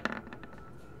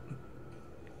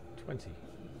 20.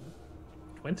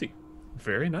 20.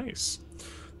 Very nice.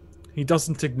 He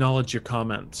doesn't acknowledge your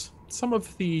comments. Some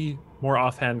of the more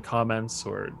offhand comments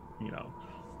or,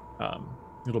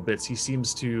 little bits, he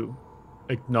seems to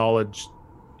acknowledge,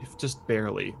 if just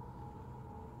barely,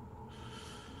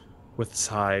 with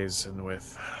sighs and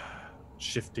with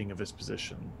shifting of his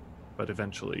position. But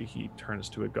eventually he turns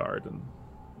to a guard and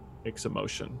makes a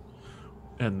motion.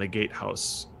 And the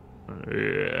gatehouse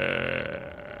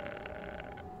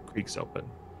creaks open.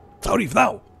 Sorry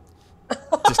now.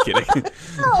 Just kidding.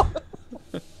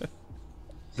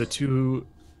 The two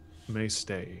may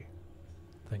stay.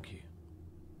 Thank you.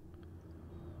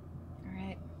 All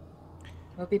right.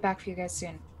 We'll be back for you guys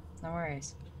soon. No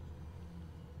worries.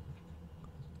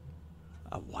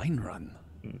 A wine run.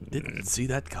 Didn't see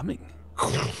that coming.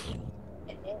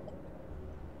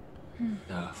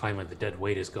 Finally, the dead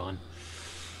weight is gone.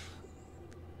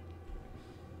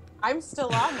 I'm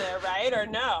still on there, right? Or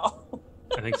no?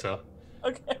 I think so.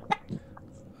 Okay.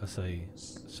 I say,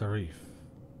 Sarif,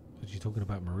 was you talking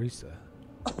about Marisa?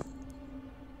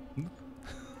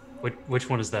 Which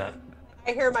one is that?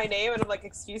 I hear my name and I'm like,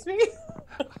 excuse me?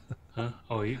 Huh?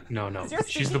 Oh, no. Is your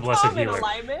She's the speaking blessed Tom in healer.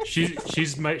 alignment?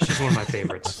 She's one of my I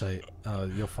favorites. say,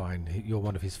 you're fine. You're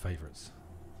one of his favorites.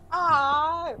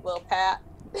 Ah, little Pat.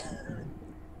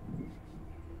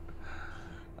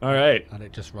 All right. And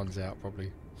it just runs out,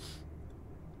 probably.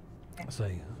 I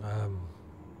say,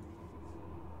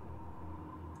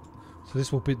 so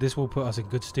this will put us in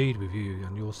good stead with you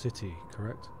and your city,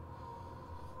 correct?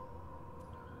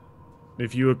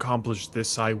 If you accomplish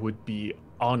this, I would be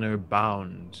honor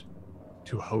bound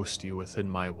to host you within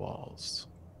my walls.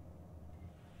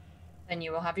 Then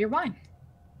you will have your wine.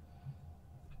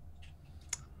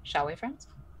 Shall we, friends?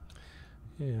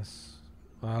 Yes.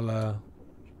 I'll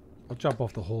jump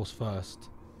off the horse first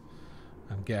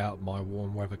and get out my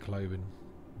warm weather clothing.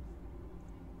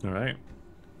 All right.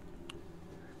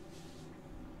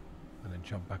 And then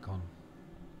jump back on.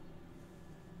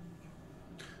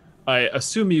 I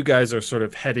assume you guys are sort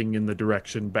of heading in the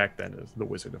direction back then of the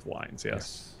Wizard of Wines,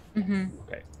 yes? Mm-hmm.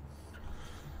 Okay.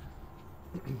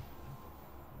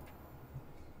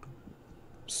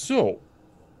 So,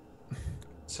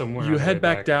 Somewhere you on the way head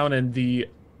back down and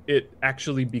it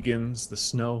actually begins. The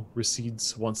snow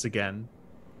recedes once again.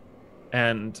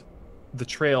 And the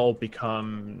trail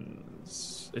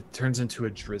it turns into a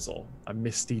drizzle, a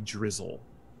misty drizzle.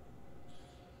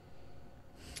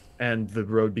 And the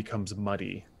road becomes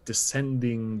muddy,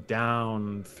 descending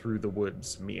down through the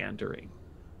woods, meandering,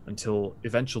 until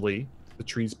eventually the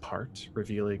trees part,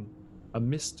 revealing a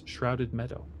mist-shrouded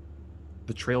meadow.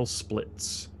 The trail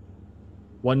splits.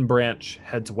 One branch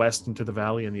heads west into the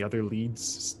valley, and the other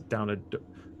leads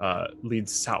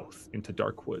south into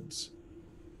dark woods.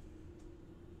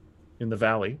 In the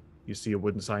valley, you see a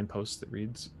wooden signpost that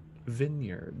reads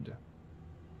Vineyard.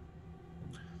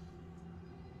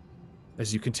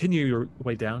 As you continue your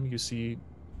way down, you see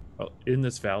in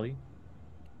this valley,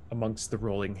 amongst the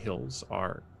rolling hills,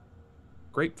 are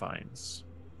grapevines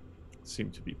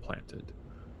seem to be planted.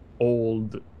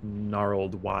 Old,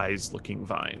 gnarled, wise-looking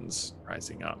vines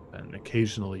rising up, and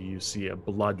occasionally you see a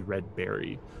blood-red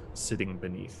berry sitting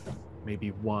beneath,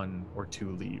 maybe one or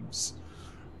two leaves.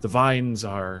 The vines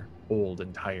are old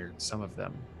and tired, some of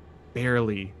them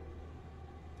barely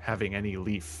having any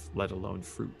leaf, let alone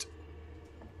fruit.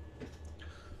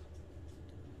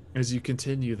 As you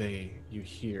continue, you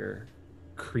hear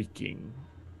creaking,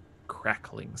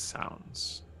 crackling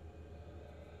sounds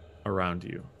around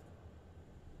you.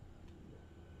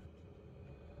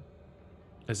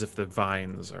 As if the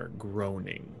vines are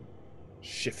groaning,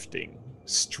 shifting,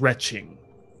 stretching,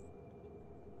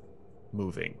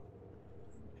 moving.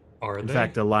 In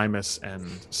fact, Elimus and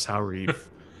Saurif,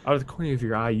 out of the corner of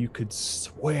your eye, you could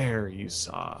swear you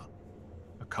saw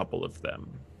a couple of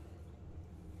them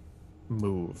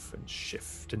move and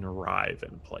shift and arrive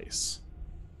in place.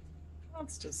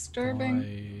 That's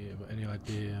disturbing. Any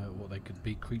idea what they could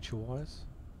be creature-wise?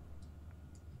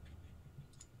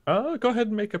 Go ahead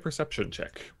and make a perception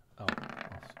check. Oh, I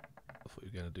thought you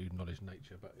we're going to do knowledge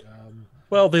nature, but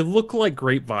Well, they look like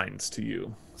grapevines to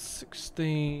you.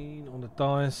 16 on the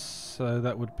dice, so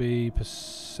that would be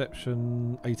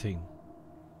perception 18.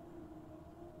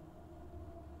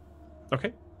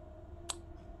 Okay.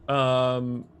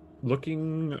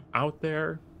 Looking out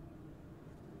there,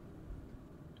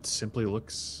 it simply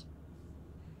looks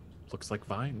like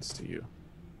vines to you.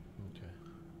 Okay.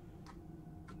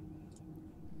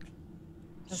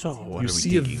 So what You are we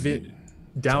see a digging?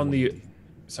 down the.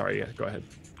 Sorry, yeah, go ahead.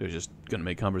 I was just gonna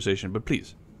make conversation, but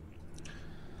please.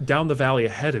 Down the valley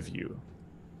ahead of you,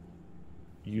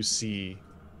 you see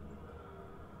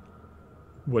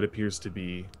what appears to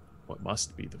be what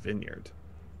must be the vineyard.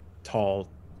 Tall,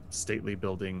 stately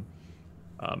building,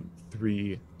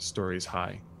 3 stories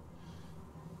high,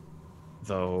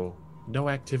 though no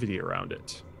activity around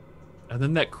it. And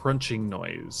then that crunching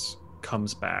noise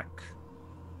comes back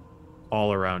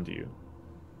all around you,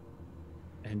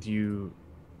 and you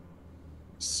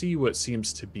see what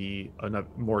seems to be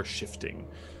more shifting,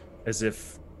 as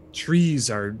if trees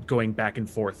are going back and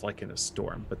forth like in a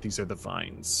storm, but these are the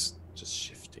vines just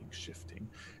shifting.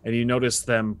 And you notice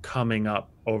them coming up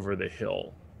over the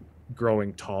hill,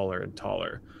 growing taller and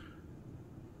taller.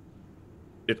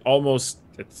 It's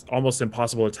almost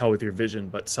impossible to tell with your vision,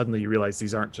 but suddenly you realize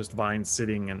these aren't just vines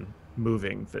sitting and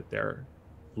moving, that they're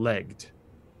legged,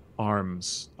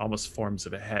 arms, almost forms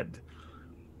of a head,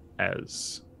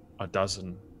 as a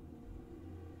dozen,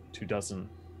 2 dozen,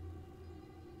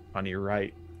 on your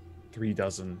right, 3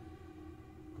 dozen,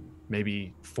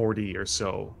 maybe 40 or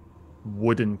so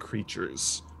wooden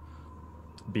creatures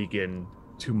begin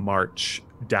to march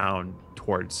down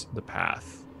towards the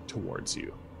path towards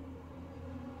you.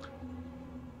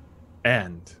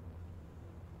 And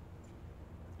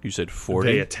You said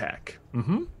 40? they attack.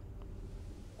 Mm-hmm.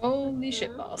 Holy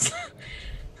shitballs.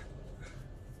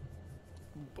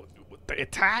 They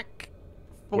attack.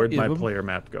 Where'd my Forty of them. player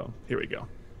map go? Here we go.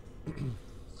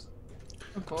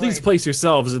 Oh, boy. Please place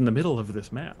yourselves in the middle of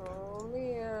this map. Oh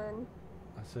man.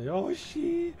 I say, oh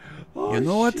she. Oh, You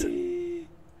know what? she.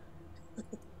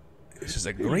 This is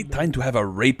a great time to have a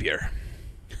rapier.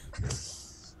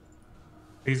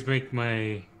 Please make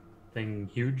my thing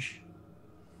huge.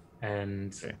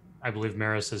 And Okay. I believe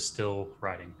Maris is still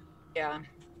riding. Yeah.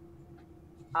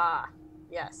 Ah,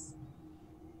 yes.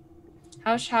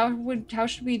 How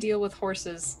should we deal with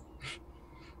horses?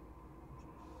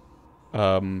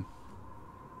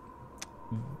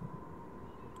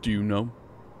 Do you know,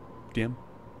 DM?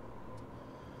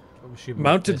 I'm assuming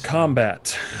Mounted this-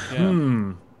 combat.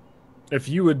 Yeah. If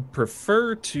you would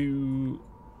prefer to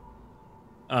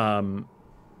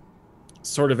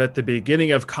sort of at the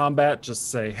beginning of combat just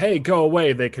say, hey, go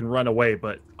away, they can run away,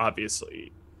 but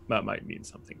obviously that might mean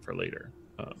something for later.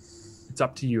 It's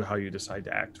up to you how you decide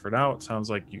to act. For now, it sounds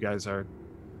like you guys are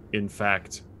in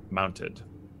fact mounted,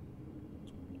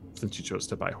 since you chose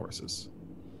to buy horses.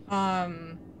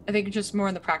 I think just more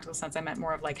in the practical sense, I meant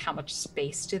more of like how much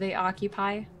space do they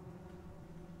occupy?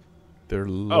 They're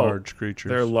large creatures.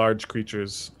 They're large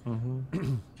creatures.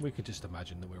 We could just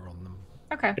imagine that we're on them.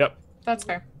 Okay. Yep, That's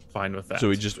fair. fine with that.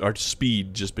 So our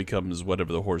speed just becomes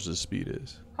whatever the horse's speed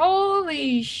is.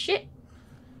 Holy shit.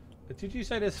 But did you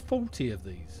say there's 40 of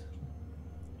these?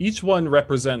 Each one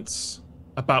represents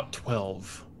about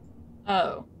 12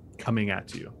 Oh. coming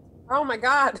at you. Oh my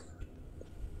god.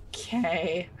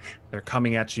 Okay. They're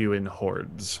coming at you in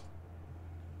hordes.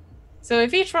 So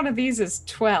if each one of these is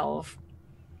 12,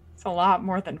 it's a lot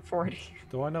more than 40.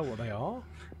 Do I know what they are?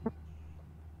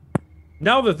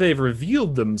 Now that they've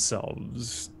revealed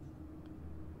themselves,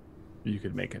 you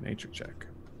could make a nature check.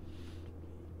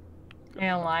 Hey,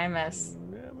 Limus,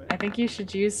 I think you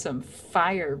should use some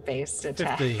fire-based 15.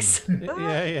 attacks.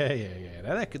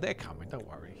 yeah. They're coming, don't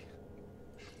worry.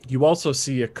 You also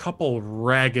see a couple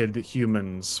ragged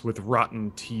humans with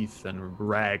rotten teeth and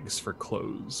rags for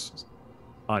clothes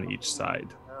on each side.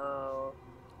 Oh.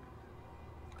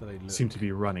 Do they look Seem to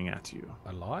be running at you.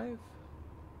 alive?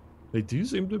 They do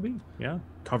seem to be, yeah.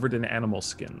 Covered in animal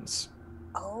skins.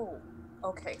 Oh.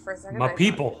 Okay, for a second. My I thought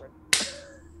people. you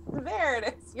were- There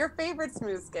it is. Your favorite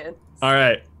smooth skin. All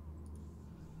right.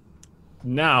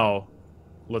 Now,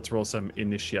 let's roll some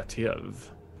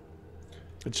initiative.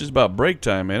 It's just about break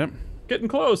time, ain't it? Getting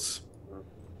close.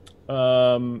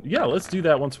 Yeah, let's do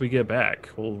that once we get back.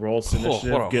 We'll roll some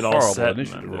initiative, what a get all horrible set. and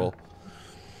initiative then- roll.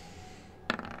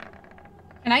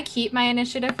 Can I keep my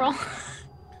initiative roll?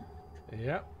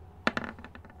 Yep.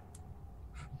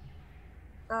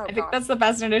 Oh, I think gosh. that's the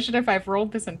best initiative I've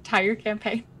rolled this entire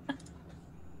campaign.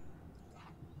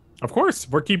 Of course,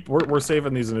 we're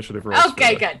saving these initiative rolls.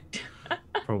 Okay, good.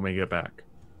 For when we get back.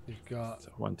 You've got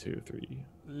So 1, 2, 3.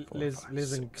 4, Liz, 5,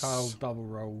 Liz and 6. Kyle double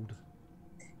rolled.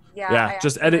 Yeah, I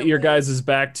just edit your accidentally- guys'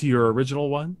 back to your original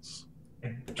ones.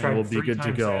 I tried we'll be 3 good to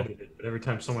times go. edit it, but every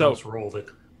time someone So, else rolled it,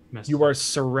 messed You up. are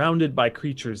surrounded by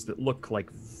creatures that look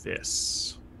like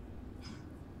this.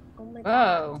 Oh my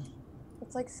god. Whoa.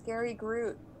 It's like Scary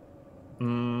Groot.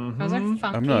 Those are funky.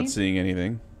 I'm not seeing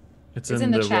anything. It's It's in,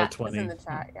 in the the chat. roll It's 20. in the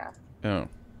chat, yeah. Oh.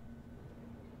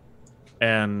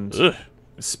 And Ugh.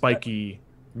 spiky,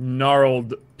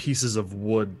 gnarled pieces of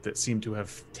wood that seem to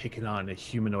have taken on a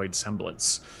humanoid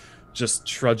semblance, just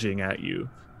trudging at you.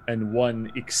 And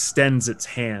one extends its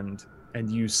hand, and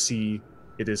you see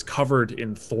it is covered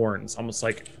in thorns, almost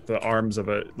like the arms of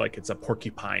it's a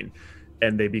porcupine,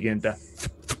 and they begin to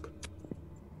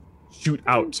shoot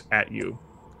out at you.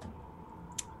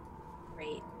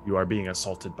 Great. You are being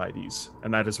assaulted by these,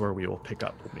 and that is where we will pick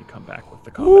up when we come back with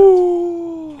the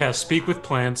combat. Yeah, speak with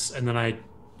plants, and then I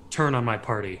turn on my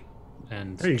party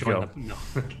and There you join go. the. No.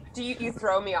 Do you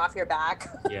throw me off your back?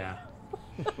 Yeah.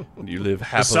 You live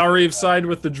Does happily. Sarif side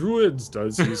with the druids?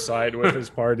 Does he side with his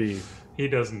party? He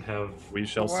doesn't have We The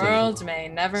shall see. world may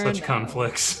never such know.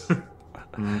 conflicts.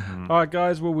 Mhm. All right,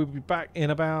 guys. Well, we'll be back in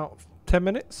about 10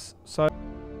 minutes. So.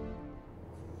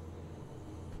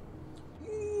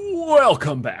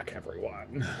 Welcome back,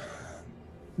 everyone.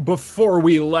 Before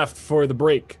we left for the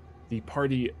break, the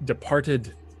party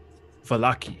departed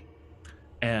Valaki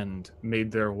and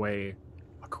made their way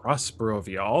across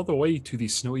Barovia, all the way to the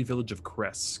snowy village of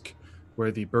Kresk,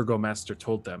 where the burgomaster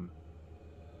told them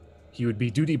he would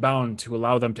be duty-bound to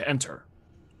allow them to enter,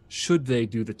 should they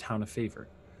do the town a favor.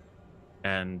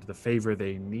 And the favor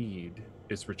they need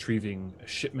is retrieving a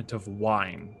shipment of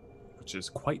wine, which is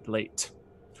quite late.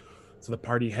 So the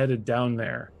party headed down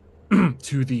there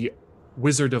to the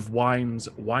Wizard of Wine's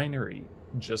winery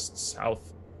just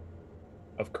south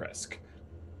of Kresk,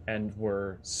 and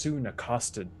were soon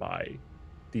accosted by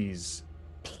these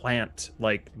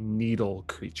plant-like needle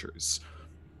creatures.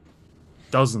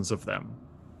 Dozens of them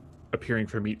appearing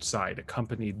from each side,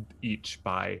 accompanied each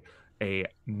by a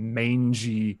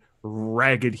mangy,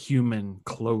 ragged human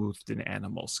clothed in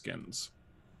animal skins.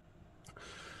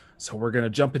 So we're going to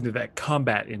jump into that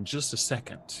combat in just a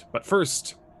second. But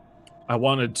first, I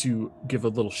wanted to give a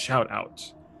little shout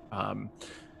out.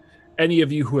 Any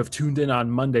of you who have tuned in on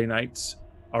Monday nights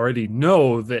already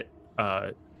know that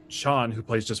Sean, who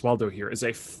plays Jeswaldo here, is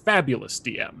a fabulous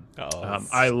DM.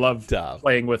 I love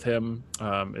playing with him.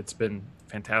 It's been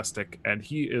fantastic. And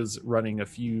he is running a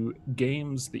few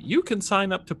games that you can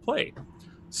sign up to play.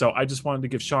 So I just wanted to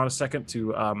give Sean a second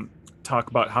to talk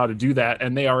about how to do that.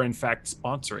 And they are, in fact,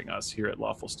 sponsoring us here at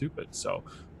Lawful Stupid. So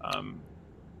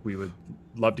we would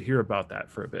love to hear about that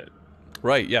for a bit.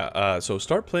 Right, yeah. So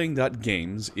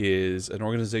StartPlaying.Games is an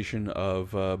organization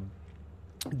of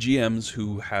GMs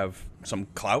who have some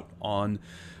clout on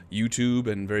YouTube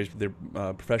and various they're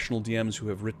professional DMs who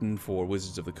have written for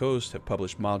Wizards of the Coast, have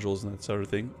published modules and that sort of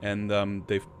thing. And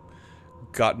they've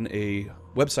gotten a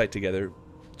website together,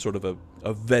 sort of a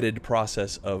vetted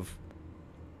process of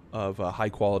high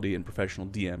quality and professional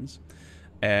DMs.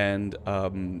 And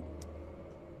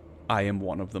I am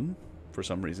one of them for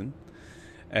some reason.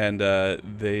 And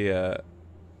they,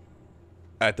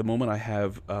 at the moment, I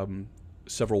have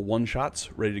several one-shots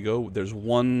ready to go. There's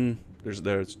going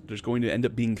to end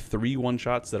up being 3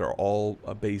 one-shots that are all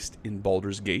based in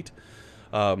Baldur's Gate.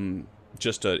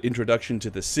 Just an introduction to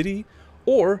the city,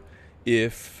 or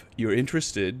if you're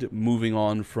interested, moving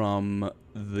on from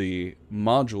the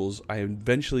modules, I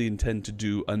eventually intend to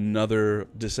do another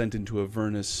Descent into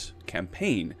Avernus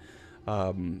campaign,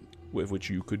 with which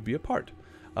you could be a part.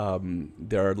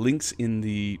 There are links in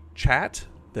the chat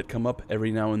that come up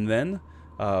every now and then,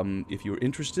 if you're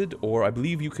interested, or I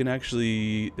believe you can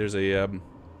actually, there's a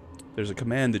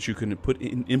command that you can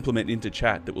implement into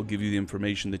chat that will give you the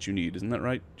information that you need. Isn't that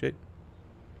right, Jade?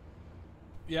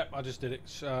 Yep, I just did it.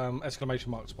 Exclamation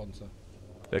mark sponsor.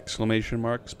 Exclamation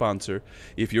mark sponsor.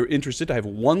 If you're interested, I have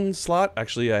 1 slot.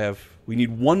 Actually, we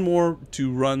need 1 more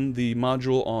to run the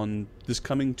module on this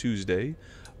coming Tuesday,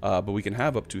 but we can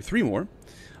have up to 3 more.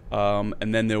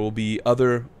 And then there will be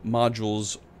other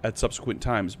modules at subsequent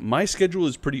times. My schedule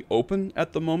is pretty open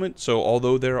at the moment, so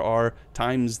although there are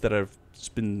times that have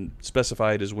been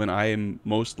specified as when I am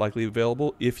most likely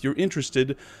available, if you're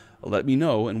interested, let me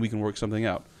know and we can work something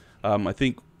out. I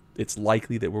think it's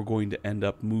likely that we're going to end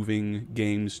up moving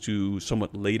games to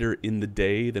somewhat later in the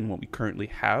day than what we currently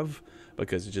have,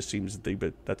 because it just seems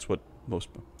that that's what most,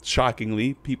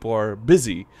 shockingly, people are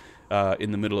busy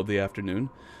in the middle of the afternoon.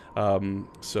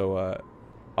 So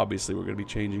obviously we're going to be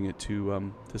changing it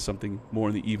to something more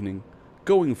in the evening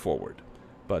going forward.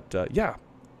 But yeah,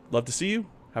 love to see you.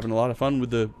 having a lot of fun with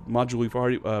the module we've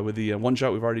already, with the one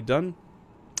shot we've already done.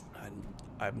 And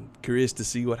I'm curious to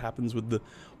see what happens with the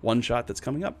one shot that's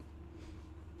coming up.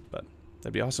 But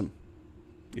that'd be awesome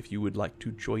if you would like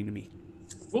to join me.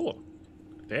 Cool.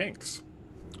 Thanks.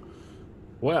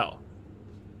 Well,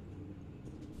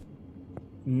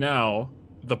 now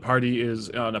the party is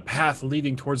on a path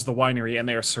leading towards the winery, and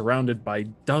they are surrounded by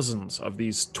dozens of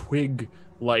these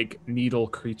twig-like needle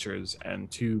creatures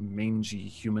and two mangy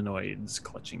humanoids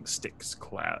clutching sticks,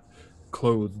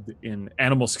 clothed in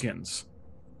animal skins.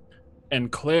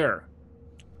 And Claire,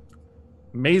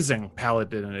 amazing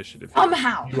paladin initiative.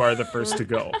 Somehow. You are the first to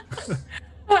go.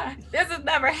 This has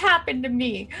never happened to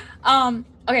me.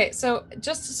 Okay, so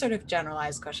just a sort of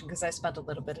generalized question, because I spent a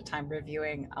little bit of time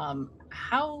reviewing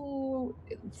how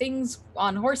things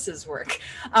on horses work.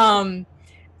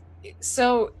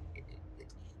 So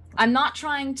I'm not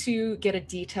trying to get a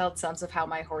detailed sense of how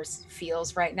my horse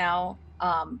feels right now,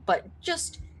 but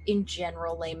just in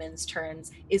general layman's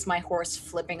terms, is my horse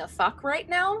flipping a fuck right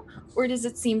now, or does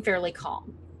it seem fairly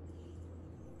calm?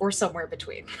 Or somewhere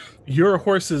between? Your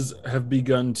horses have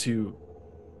begun to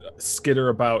skitter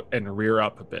about and rear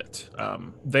up a bit.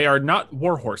 They are not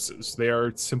war horses. They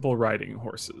are simple riding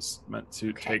horses meant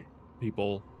to take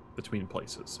people between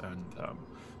places. And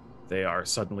they are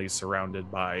suddenly surrounded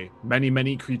by many,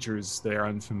 many creatures they are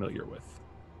unfamiliar with.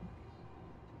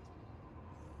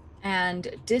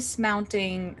 And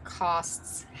dismounting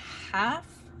costs half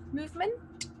movement?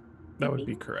 That would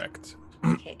be correct.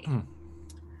 Okay.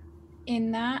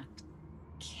 In that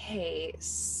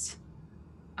case,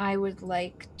 I would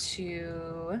like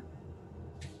to...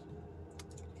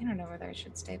 I don't know whether I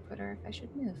should stay put or if I should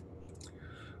move.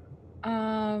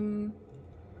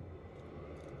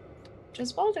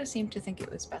 Giswaldo seemed to think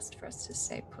it was best for us to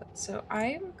stay put, so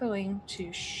I'm going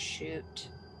to shoot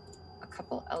a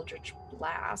couple Eldritch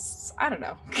Blasts. I don't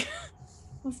know.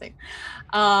 We'll see.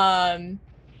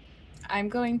 I'm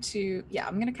going to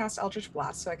cast Eldritch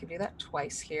Blast, so I can do that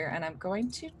twice here, and I'm going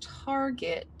to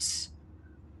target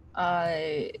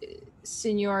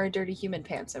Senor Dirty Human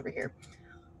Pants over here.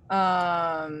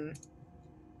 No,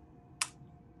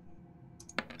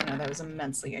 that was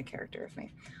immensely a character of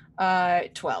me.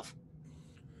 12.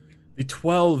 The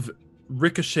 12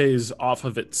 ricochets off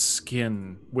of its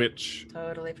skin, which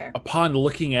Totally fair. upon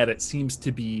looking at it seems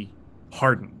to be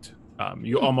hardened.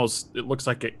 It looks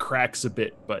like it cracks a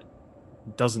bit, but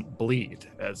doesn't bleed,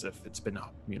 as if it's been,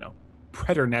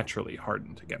 preternaturally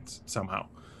hardened against somehow.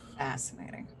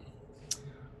 Fascinating.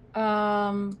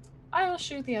 I will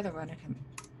shoot the other one at him.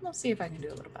 We'll see if I can do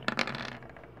a little better.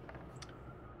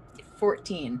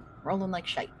 14. Rolling like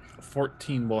shite.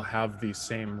 14 will have the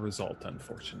same result,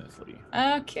 unfortunately.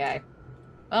 Okay.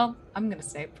 Well, I'm gonna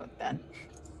stay put then.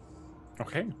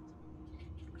 Okay.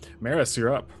 Maris,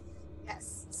 you're up.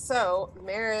 Yes. So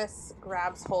Maris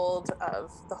grabs hold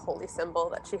of the holy symbol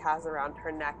that she has around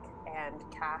her neck and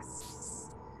casts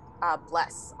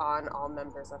Bless on all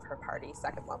members of her party,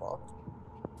 2nd level.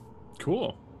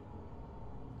 Cool.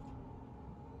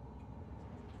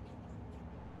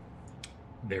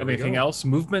 Anything else?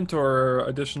 Movement or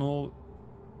additional?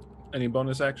 Any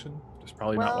bonus action? There's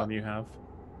probably not one you have.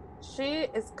 She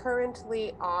is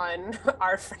currently on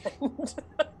our friend.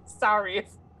 Sorry.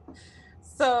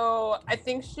 So I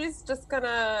think she's just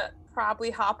gonna probably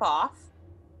hop off.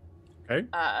 Okay.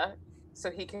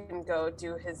 So he can go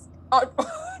do his. Oh,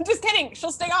 just kidding.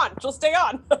 She'll stay on.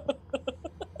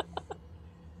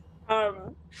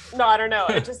 No, I don't know.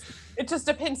 It just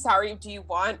depends. Sorry. Do you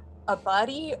want a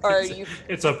buddy or are you?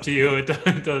 It's up to you.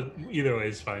 Either way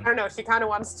is fine. I don't know. She kind of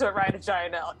wants to ride a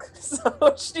giant elk,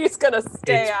 so she's gonna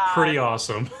stay. It's pretty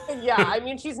awesome. Yeah, I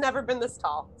mean, she's never been this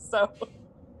tall, so.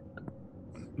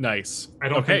 Nice. I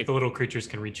don't think the little creatures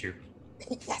can reach you.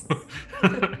 Yes.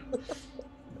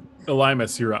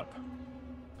 Elimus, you're up.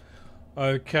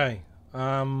 Okay.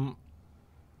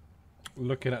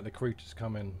 Looking at the creatures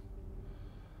coming,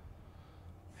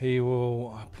 he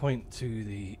will point to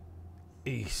the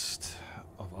east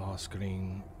of our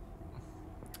screen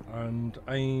and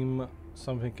aim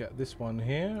something at this one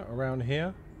here, around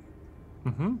here.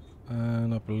 Mm-hmm.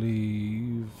 And I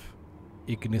believe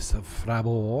Ignis of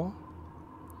Frabor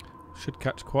should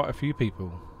catch quite a few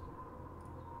people.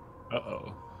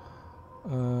 Uh-oh.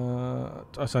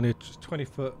 It's only a 20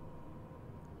 foot.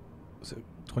 Is it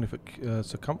 20 foot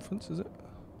circumference? Is it?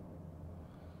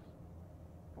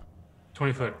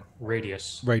 20-foot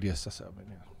radius. Radius. That's it. I mean,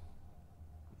 yeah.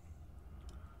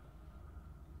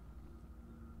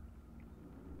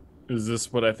 Is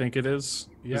this what I think it is?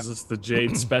 Yep. Is this the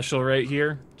Jade special right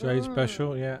here? Jade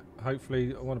special, yeah.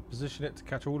 Hopefully, I want to position it to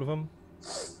catch all of them.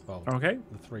 Well, Okay.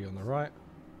 the 3 on the right.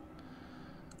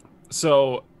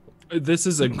 So this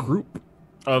is a group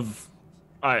of,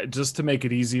 just to make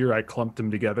it easier, I clumped them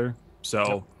together.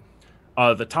 So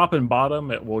the top and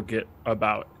bottom, it will get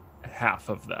about half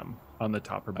of them on the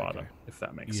top or bottom, if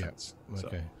that makes sense.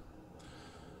 Okay.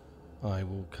 So. I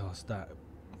will cast that.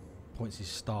 Points his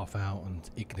staff out, and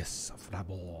Ignis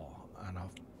Flabor, and a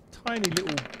tiny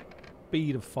little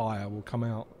bead of fire will come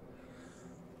out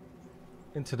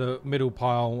into the middle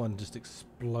pile and just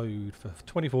explode for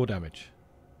 24 damage.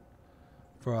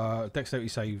 For a dexterity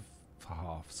save for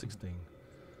half, 16.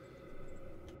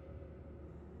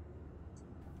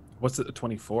 What's it?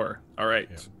 24. All right.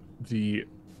 Yeah. The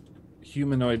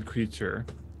humanoid creature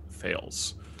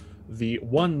fails. The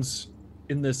ones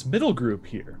in this middle group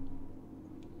here.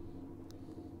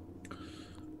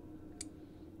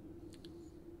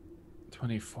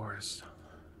 '24s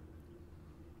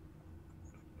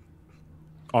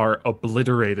are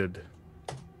obliterated.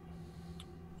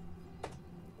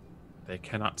 They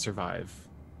cannot survive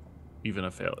even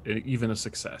a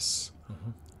success.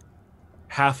 Mm-hmm.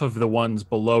 Half of the ones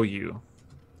below you,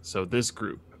 so this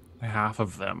group, half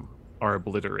of them are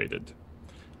obliterated.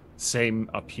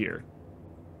 Same up here.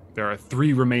 There are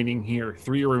 3 remaining here,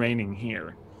 3 remaining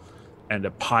here, and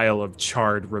a pile of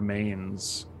charred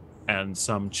remains and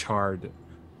some charred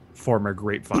former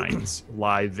grapevines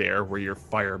lie there where your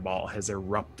fireball has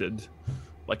erupted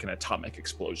like an atomic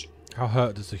explosion. How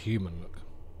hurt does the human look?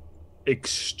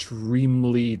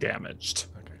 Extremely damaged.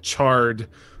 Okay. Charred.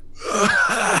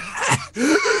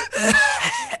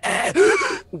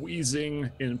 Wheezing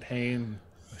in pain.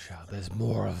 Michelle, there's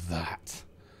more of that.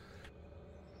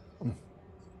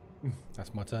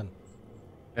 That's my turn.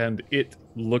 And it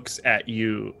looks at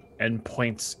you and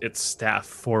points its staff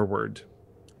forward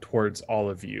towards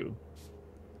all of you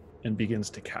and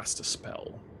begins to cast a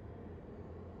spell.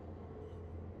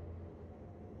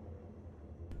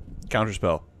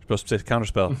 Counterspell. You're supposed to say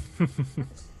counterspell. Come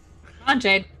on,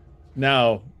 Jade.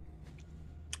 Now,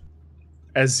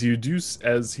 as he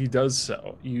does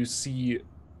so, you see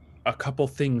a couple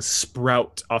things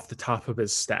sprout off the top of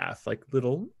his staff, like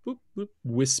little whoop, whoop,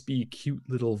 wispy, cute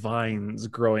little vines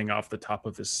growing off the top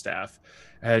of his staff.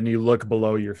 And you look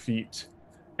below your feet,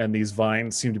 and these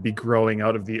vines seem to be growing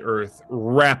out of the earth,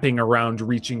 wrapping around,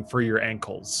 reaching for your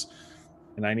ankles.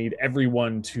 And I need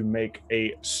everyone to make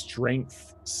a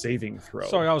strength saving throw.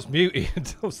 Sorry, I was muted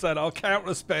until said I'll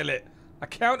counterspell it. I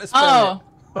counterspell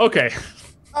it. Okay.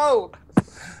 Oh,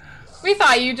 We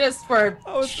thought you just were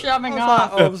shoving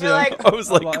off. I was like, I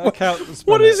counterspell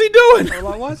what it. is he doing? I'm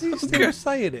like, why is he still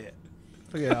saying it?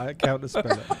 But yeah, I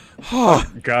counterspell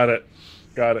it. Got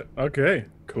it. Okay,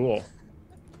 cool.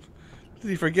 Did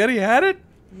he forget he had it?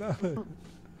 No.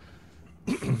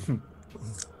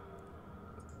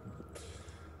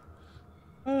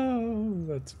 Oh,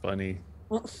 that's funny.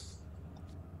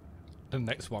 The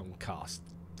next one cast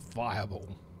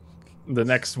fireball. The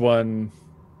next one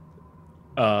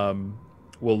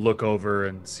will look over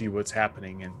and see what's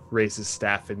happening and raise his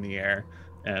staff in the air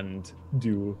and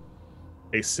do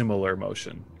a similar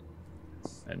motion.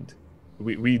 And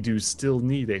we do still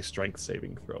need a strength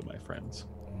saving throw, my friends.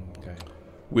 Okay.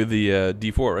 With the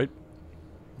D4, right?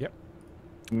 Yep.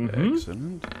 Mm-hmm.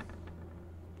 Excellent.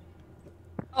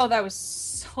 Oh, that was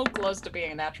so close to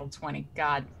being a natural 20.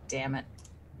 God damn it.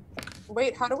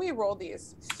 wait, how do we roll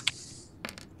these?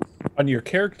 On your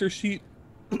character sheet,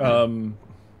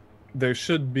 there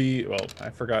should be. Well, I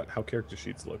forgot how character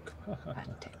sheets look.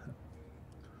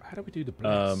 How do we do the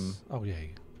bless? Oh yeah,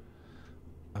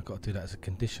 I've got to do that as a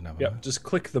condition, haven't I? Yep, just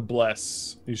click the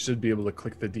bless. You should be able to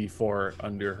click the D4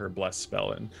 under her bless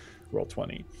spell and roll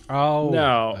 20. Oh,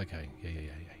 no. Okay,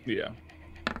 Yeah.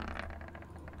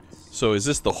 So is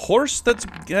this the horse that's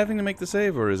having to make the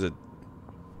save, or is it?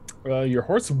 Your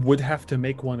horse would have to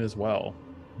make one as well.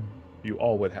 You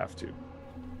all would have to.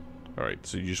 All right,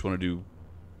 so you just want to do.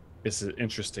 It's an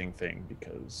interesting thing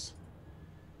because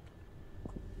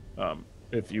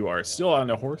if you are still on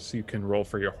a horse, you can roll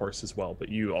for your horse as well, but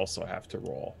you also have to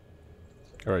roll.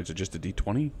 All right, so just a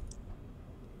D20,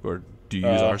 or do you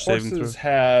use our saving throw?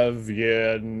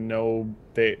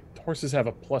 Horses have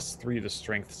a +3 to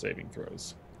strength saving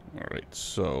throws. All right,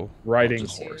 so Riding I'll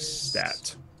just horse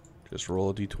stat. Just roll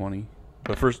a D20.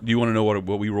 But first, do you want to know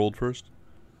what we rolled first?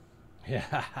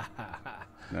 Yeah.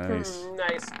 Nice.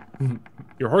 Nice.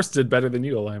 Your horse did better than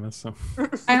you, Alamis. So.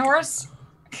 My horse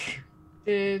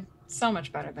did so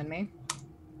much better than me.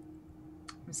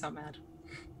 I'm so mad.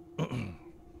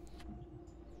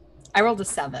 I rolled a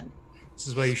 7. This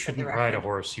is why you shouldn't ride a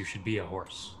horse. You should be a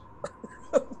horse.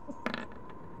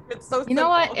 It's so You know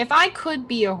what? simple. If I could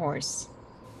be a horse,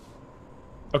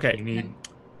 You Okay. need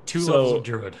 2 So- levels of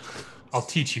druid. I'll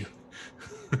teach you.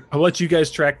 I'll let you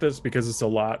guys track this because it's a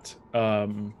lot.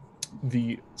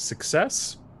 The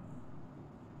success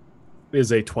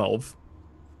is a 12.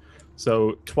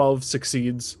 So 12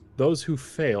 succeeds. Those who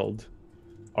failed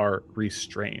are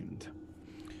restrained.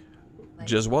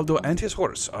 Gesualdo and his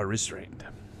horse are restrained.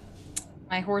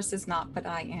 My horse is not, but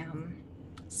I am.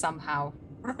 Somehow.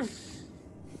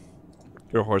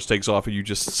 Your horse takes off and you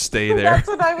just stay there. That's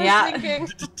what I was Yeah. thinking.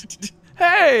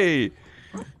 Hey!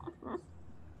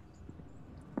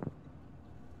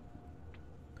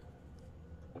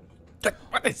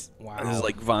 What is? Wow. There's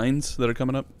like vines that are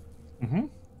coming up. Mm-hmm.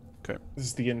 Okay. This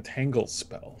is the entangle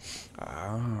spell.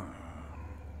 Ah.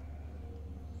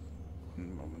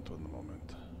 One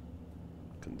moment.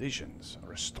 Conditions.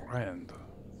 Restrained.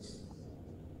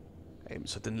 I am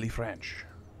certainly French.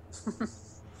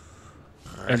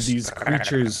 And these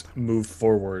creatures move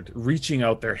forward, reaching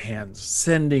out their hands,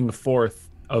 sending forth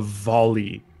a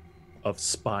volley of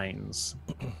spines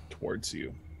towards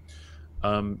you.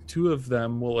 Two of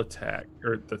them will attack,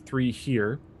 or the three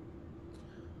here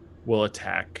will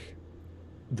attack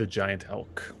the giant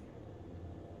elk.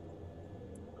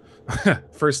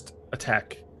 First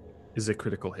attack is a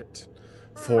critical hit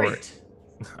for, Great.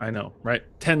 I know, right?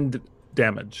 10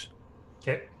 damage.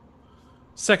 Okay.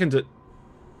 Second,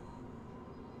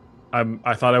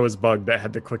 I thought I was bugged. I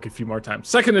had to click a few more times.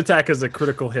 Second attack is a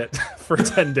critical hit for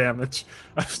 10 damage.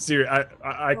 I'm serious.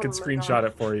 I could Oh my screenshot God.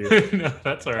 it for you. No,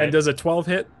 that's all right. And does a 12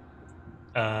 hit?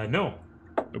 No.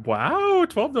 Wow,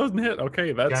 12 doesn't hit.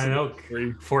 Okay, that's Giant elk.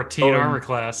 three 14 Oh, armor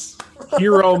class.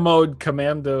 hero mode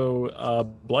commando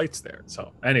blights there.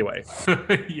 So anyway,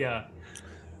 Yeah.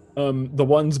 the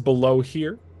ones below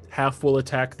here, half will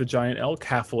attack the giant elk,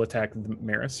 half will attack the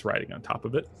Maris riding on top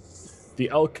of it. The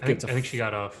elk I gets think she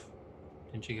got off.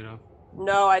 Didn't she get off?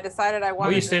 No, I decided I Oh,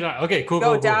 wanted you to stayed on. Okay, cool.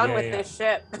 go cool, down cool. with Yeah, this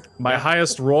ship. My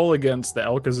highest roll against the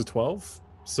elk is a 12,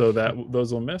 so that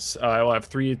those will miss. I will have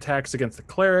 3 attacks against the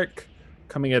cleric,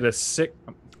 coming at a 6.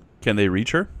 Can they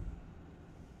reach her?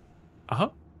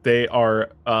 They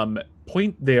are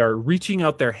They are reaching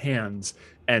out their hands,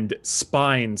 and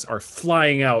spines are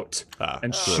flying out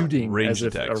and so shooting ranged as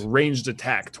if attacks. a ranged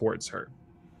attack towards her.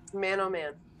 Man, oh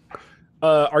man.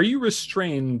 Are you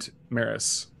restrained,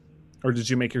 Maris, or did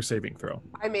you make your saving throw?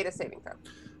 I made a saving throw.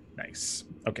 Nice.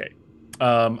 Okay.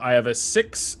 I have a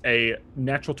 6, a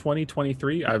natural 20,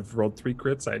 23. I've rolled 3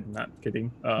 crits. I'm not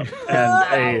kidding.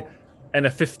 And a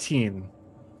 15.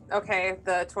 Okay,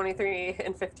 the 23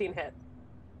 and 15 hit.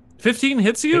 15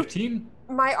 hits you? 15?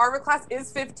 My armor class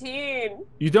is 15.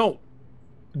 You don't.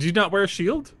 Do you not wear a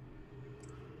shield?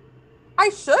 I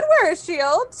should wear a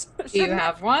shield. Do you Shouldn't I?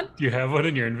 have one? Do you have one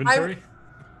in your inventory?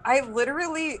 I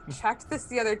literally checked this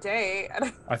the other day,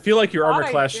 and I feel like your Thought armor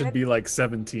I class did. should be like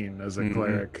 17 as a Mhm.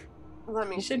 cleric. let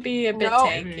me. You should be a bit No.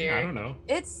 Maybe, I don't tankier. know.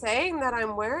 It's saying that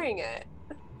I'm wearing it.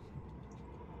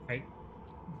 Right?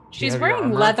 She's have your wearing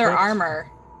armor leather equipped? armor.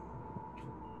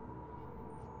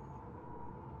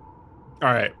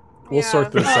 All right. We'll Yeah.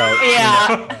 sort this out.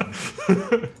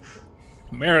 Yeah.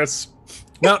 Maris,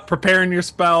 not preparing your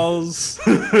spells,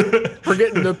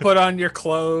 forgetting to put on your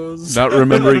clothes. Not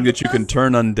remembering that you can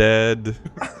turn undead,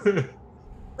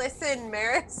 Listen,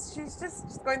 Maris, she's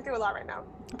going through a lot right now.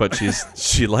 but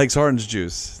she likes orange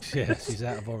juice. Yeah, she's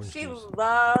out of orange She juice.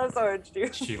 loves orange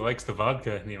juice. She likes the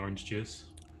vodka and the orange juice.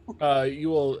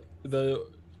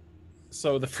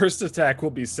 So the first attack will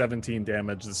be 17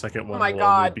 damage. The second one my will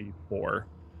God. only be 4.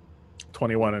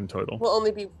 21 in total. Will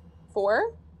only be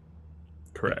 4?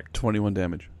 Correct. 21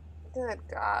 damage. Good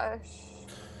gosh.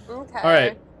 Okay. All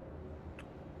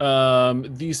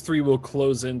right. These 3 will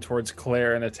close in towards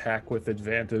Claire and attack with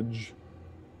advantage.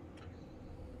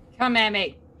 Come at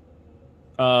me.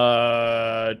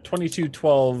 22,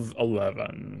 12,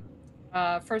 11.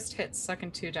 First hits,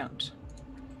 second 2 don't.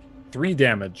 3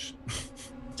 damage.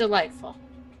 Delightful.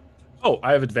 Oh,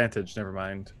 I have advantage. Never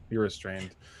mind. You're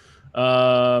restrained.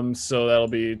 So that'll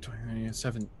be 20,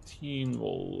 17.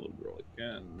 We'll roll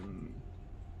again.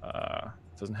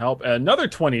 Doesn't help. Another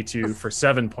 22 for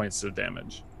 7 points of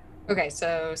damage. Okay,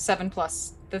 so 7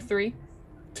 plus the 3.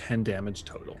 10 damage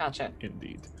total. Gotcha.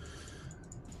 Indeed.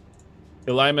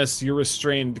 Elymas, you're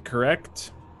restrained,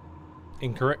 correct?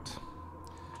 Incorrect.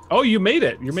 Oh, you made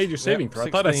it. You made your saving throw. I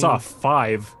thought I saw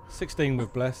 5. 16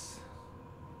 with bless,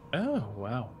 Oh,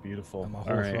 wow. Beautiful. and my All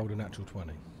horse right. rolled a natural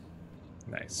 20.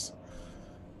 Nice.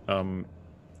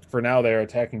 For now, they're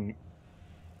attacking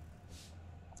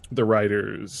the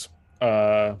riders.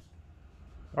 Are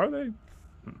they?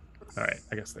 All right,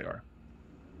 I guess they are.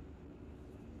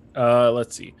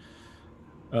 Let's see.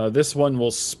 This one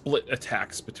will split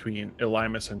attacks between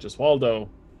Elymas and Gesualdo.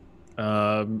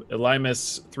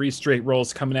 Elimus, 3 straight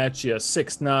rolls coming at you.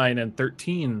 6, 9, and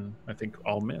 13. I think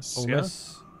all miss. Oh, yeah.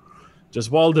 miss.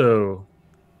 Jaswaldo,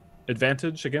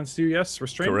 advantage against you, yes?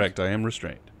 Restrained? Correct, I am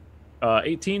restrained.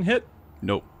 18 hit?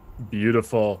 Nope.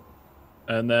 Beautiful.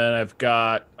 And then I've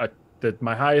got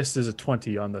my highest is a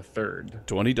 20 on the third.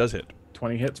 20 does hit.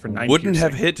 20 hits for 9 Wouldn't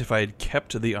piercing. have hit if I had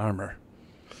kept the armor.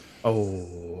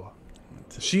 Oh.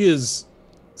 She is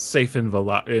safe in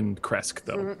Kresk,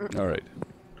 though. All right.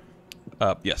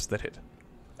 Yes, that hit.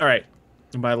 All right.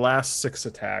 My last 6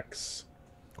 attacks.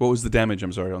 What was the damage?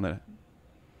 I'm sorry on that.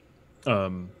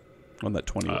 Um, On that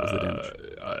 20, what was the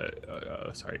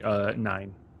damage?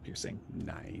 9 piercing.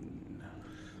 9.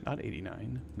 Not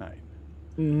 89. 9.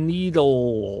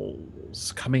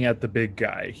 Needles coming at the big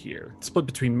guy here. It's split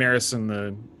between Maris and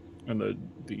the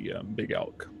big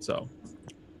elk. So,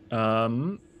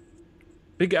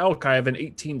 big elk, I have an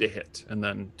 18 to hit and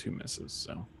then 2 misses.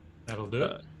 So That'll do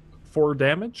it. 4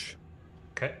 damage.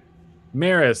 Okay.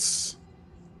 Maris,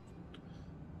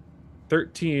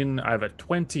 13. I have a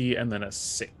 20 and then a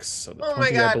 6. So the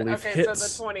 20 I believe Okay, hits.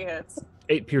 so the 20 hits.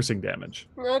 8 piercing damage.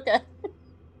 Okay.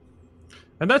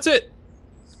 And that's it.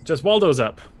 Just Waldo's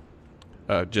up.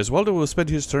 Gesualdo will spend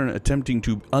his turn attempting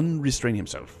to unrestrain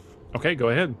himself. Okay, go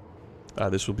ahead.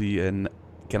 This will be an...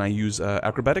 Can I use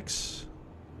acrobatics?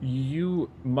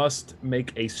 You must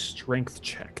make a strength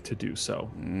check to do so.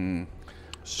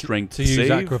 Strength To use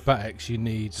save? acrobatics, you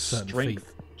need certain feet.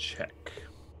 Strength check.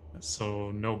 So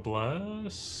no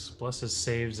bless. Bless is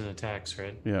saves and attacks,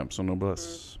 right? Yeah, so no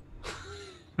bless.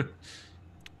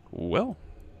 Well,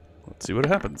 let's see what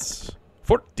happens.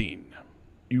 14.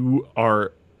 You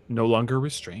are no longer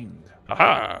restrained.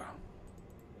 Aha!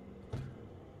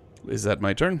 Is that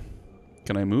my turn?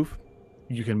 Can I move?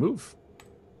 You can move.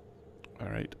 All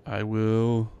right, I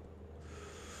will...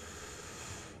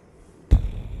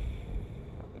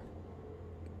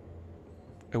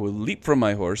 I will leap from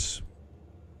my horse.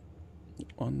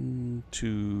 1,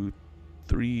 2,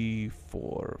 3,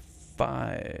 4,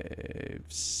 5.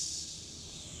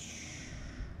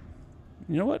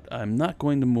 You know what? I'm not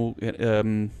going to move.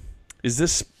 Is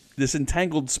this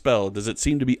entangled spell? Does it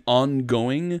seem to be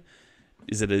ongoing?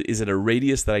 Is it a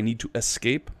radius that I need to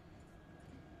escape?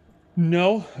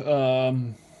 No.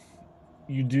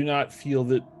 You do not feel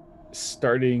that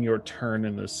starting your turn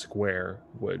in the square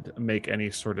would make any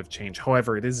sort of change.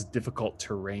 However, it is difficult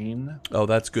terrain. Oh,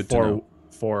 that's good to know.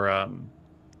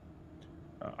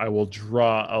 I will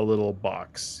draw a little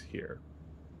box here.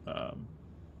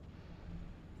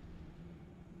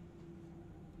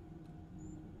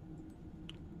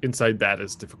 Inside that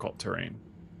is difficult terrain.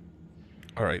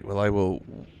 All right. Well, I will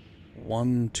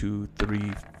 1, 2,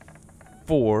 3,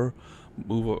 4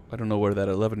 move. I don't know where that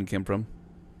 11 came from.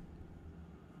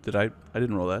 Did I? I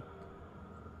didn't roll that.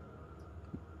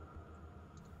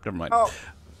 Never mind. Oh,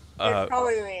 it's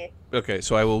probably me. Okay,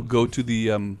 so I will go to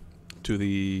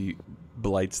the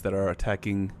blights that are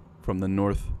attacking from the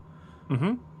north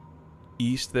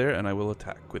east there, and I will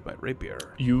attack with my rapier.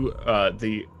 You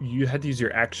you had to use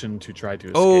your action to try to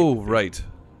escape. Oh, right.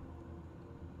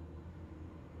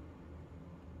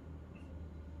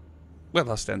 Well,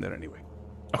 I'll stand there anyway.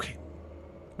 Okay.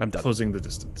 I'm done. Closing the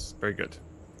distance. Very good.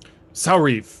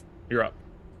 Sauriv, you're up.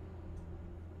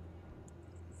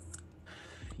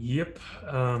 Yep.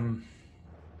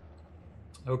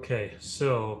 Okay,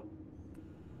 so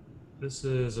this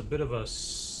is a bit of a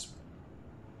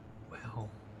well.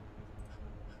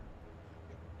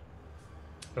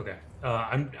 Okay,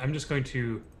 I'm just going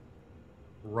to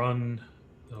run.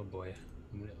 Oh boy,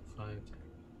 5,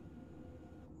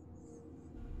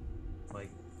 like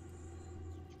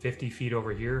 50 feet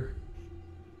over here,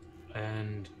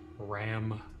 and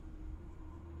ram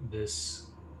this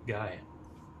guy.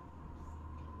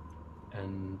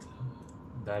 And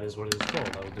that is what it is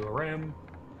called. I will do a ram.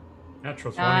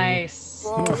 Natural 20. Nice.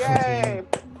 Oh, yay!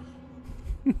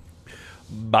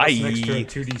 Bye. Plus an extra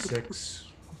 2d6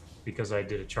 because I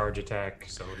did a charge attack,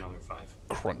 so another 5.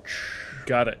 Crunch.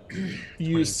 Got it.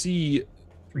 You see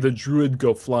the druid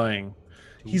go flying.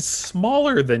 He's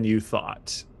smaller than you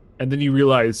thought. And then you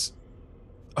realize,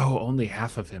 oh, only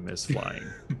half of him is flying.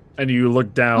 And you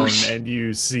look down and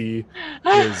you see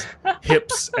his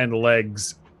hips and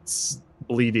legs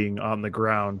bleeding on the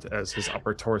ground as his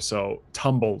upper torso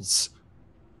tumbles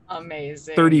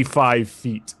Amazing. 35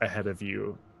 feet ahead of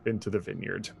you into the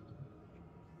vineyard.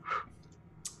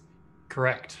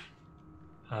 Correct.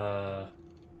 Sorry,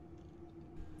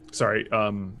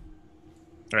 I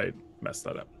messed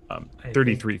that up. I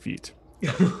 33 feet.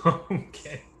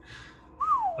 Okay.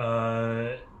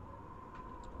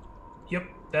 Yep,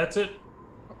 that's it.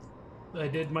 I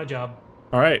did my job.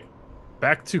 All right.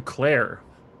 back to Claire.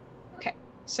 Okay,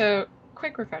 so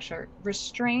quick refresher.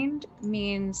 Restrained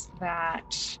means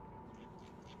that...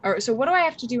 Or, so what do I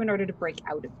have to do in order to break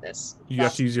out of this? You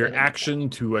have to use your action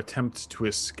to attempt to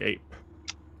escape.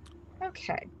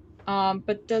 Okay.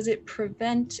 But does it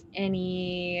prevent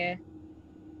any,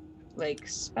 like,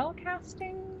 spell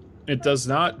casting? It does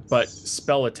not, but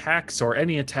spell attacks or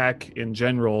any attack in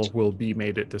general will be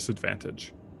made at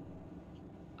disadvantage.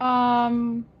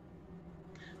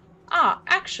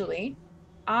 Actually,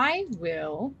 I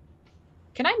will...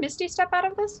 Can I Misty Step out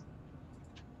of this?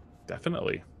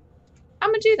 Definitely. I'm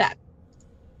gonna do that.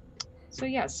 So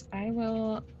yes, I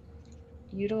will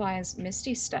utilize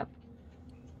Misty Step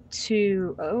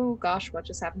to... Oh gosh, what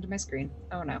just happened to my screen?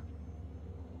 Oh no.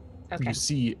 Okay. You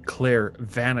see Claire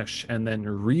vanish and then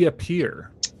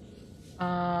reappear.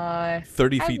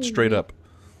 30 feet straight up.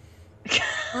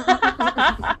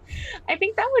 I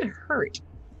think that would hurt.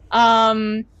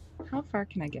 How far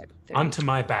can I get? 30. Onto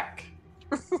my back.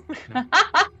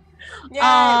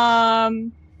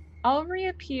 I'll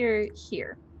reappear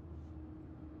here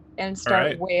and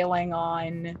start wailing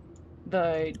on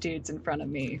the dudes in front of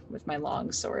me with my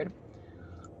long sword.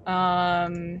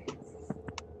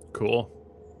 Cool.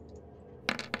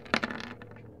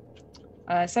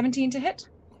 17 to hit.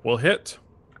 Will hit.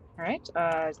 All right.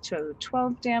 So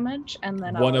 12 damage, and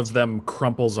then one of them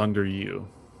crumples under you.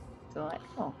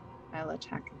 Delightful. I'll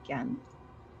attack again.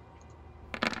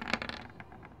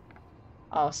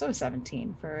 Also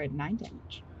 17 for 9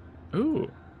 damage. Ooh.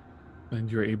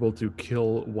 And you're able to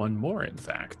kill one more, in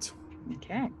fact.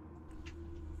 Okay.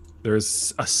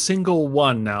 There's a single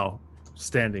one now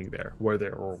standing there, where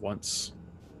there were once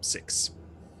 6.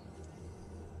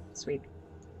 Sweet.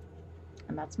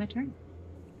 And that's my turn.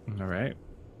 All right.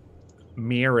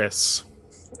 Miris.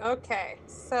 Okay,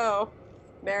 so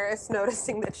Maris,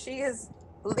 noticing that she is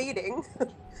bleeding,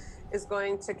 is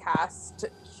going to cast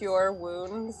Cure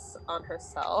Wounds on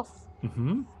herself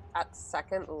at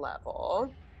 2nd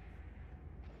level.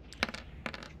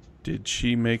 Did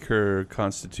she make her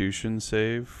Constitution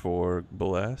save for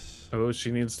Bless? Oh,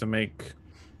 she needs to make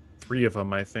 3 of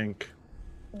them, I think.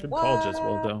 Good call,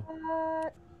 Giswoldo.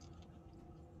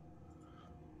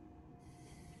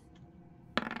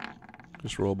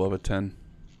 Just roll above a 10.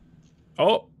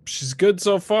 Oh, she's good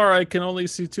so far. I can only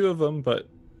see 2 of them, but...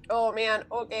 Oh, man.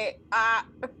 Okay.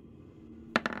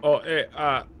 Oh,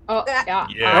 yeah.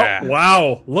 Yeah. Oh,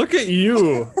 wow. Look at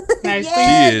you. Nicely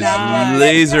She is done.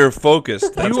 laser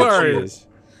focused. That's You what are- she is.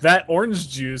 That orange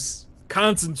juice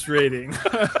concentrating.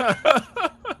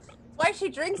 Why she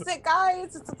drinks it,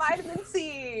 guys? It's vitamin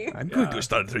C. I'm going to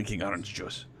start drinking orange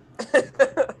juice.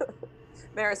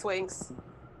 Maris winks.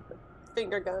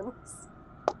 Finger guns.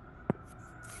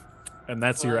 And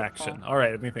that's your action. All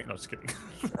right, anything? No, just kidding.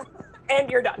 And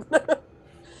you're done.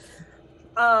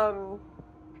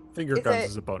 Finger Is guns it-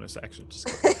 is a bonus action. Just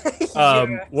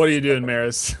kidding. What are you doing,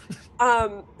 Maris?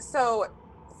 So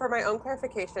for my own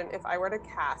clarification, if I were to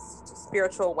cast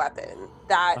spiritual weapon,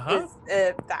 that is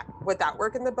would that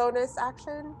work in the bonus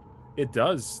action? It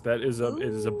does. That is it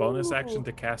is a bonus action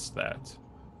to cast that.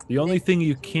 The only thing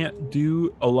you can't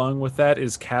do along with that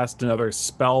is cast another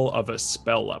spell of a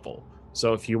spell level.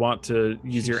 So if you want to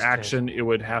use your action, it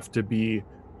would have to be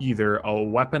either a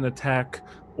weapon attack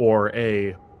or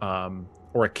a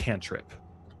cantrip.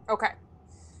 Okay.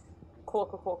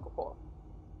 Cool.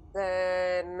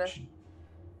 Then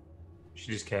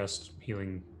She just cast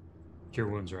healing Cure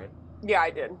Wounds, right? yeah, I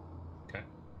did. Okay.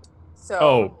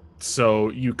 So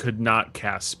you could not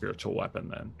cast spiritual weapon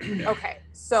then. Okay.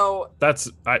 So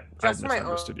I Just my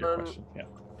misunderstood your own- question. Yeah.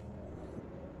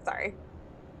 sorry.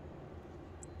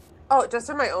 Oh, just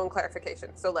for my own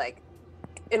clarification. So like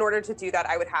in order to do that,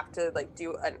 I would have to like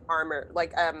do an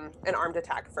an armed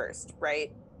attack first,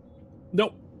 right?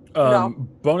 Nope. No.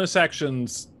 Bonus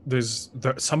actions.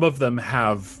 Some of them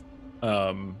have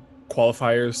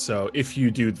qualifiers. So if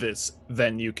you do this,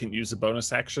 then you can use a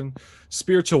bonus action.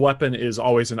 Spiritual weapon is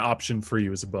always an option for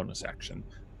you as a bonus action.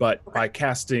 But by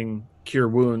casting Cure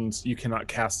Wounds, you cannot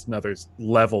cast another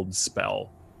leveled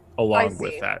spell along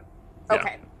with see. that.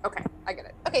 Yeah. Okay, I get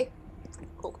it. Okay,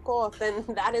 cool. Then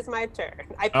that is my turn.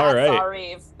 I All pass right.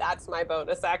 Reeve. That's my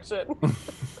bonus action.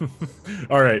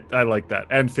 All right, I like that.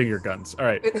 And finger guns. All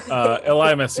right,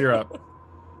 Elimus, you're up.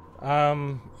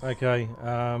 Okay.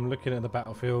 Looking at the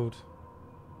battlefield,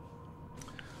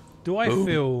 do I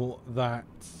feel that?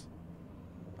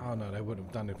 Oh no, they wouldn't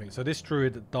have done anything. So this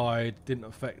druid that died didn't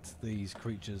affect these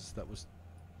creatures. That was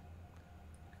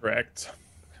Correct.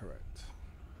 correct.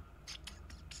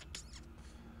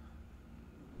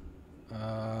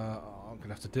 I'm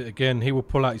gonna have to do it again. He will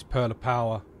pull out his pearl of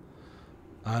power,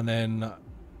 and then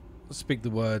speak the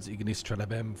words Ignis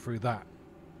Trelebem through that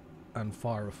and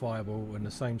fire a fireball in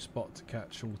the same spot to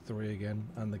catch all three again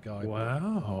and the guy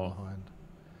Wow.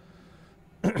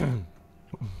 behind.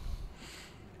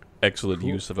 Excellent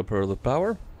use of a pearl of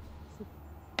power.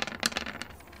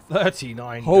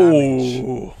 39 damage.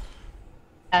 Oh,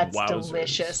 That's Wowzers.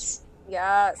 delicious.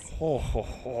 Yes.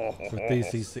 With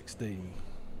DC 16.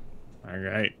 All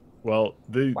right. Well,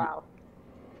 the Wow.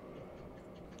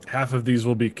 half of these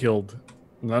will be killed.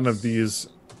 None of these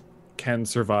can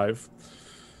survive.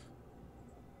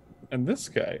 And this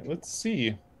guy, let's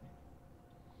see.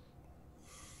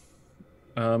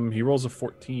 He rolls a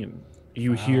 14.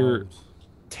 You hear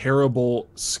terrible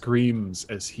screams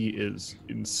as he is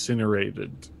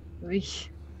incinerated Eesh.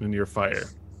 in your fire.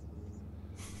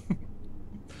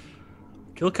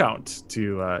 Kill count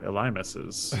to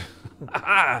Elymas's.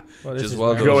 Well, this Just is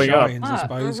while where going it up. shines, I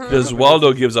suppose.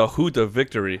 Deswaldo gives a hoot of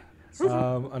victory.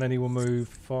 And then he will move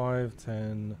 5,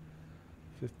 10,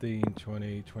 15,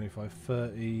 20, 25,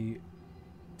 30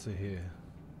 to here.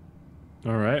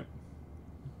 All right.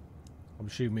 I'm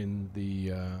assuming the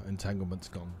entanglement's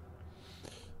gone.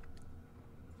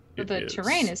 But the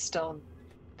terrain is still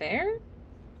there?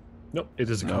 Nope, it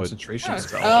is a No, concentration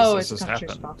spell. Oh, as it's this a has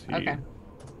concentration happened. spell. He Okay.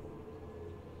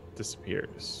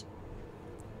 disappears.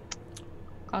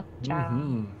 Gotcha.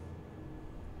 Mhm.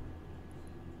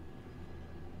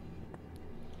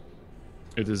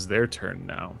 It is their turn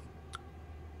now.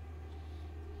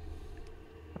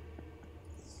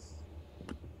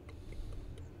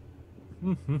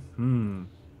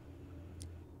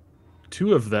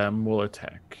 Two of them will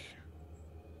attack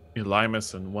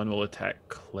Elymas, and one will attack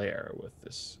Claire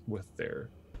with their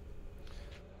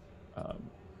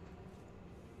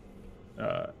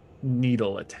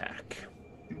needle attack.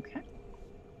 Okay.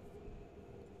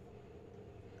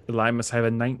 Elymas, I have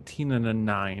a 19 and a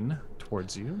 9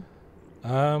 towards you.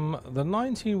 The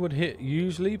 19 would hit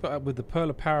usually, but with the Pearl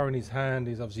of Power in his hand,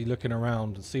 he's obviously looking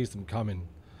around and sees them coming.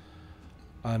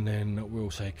 And then we'll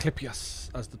say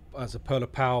Clipius as the Pearl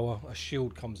of Power, a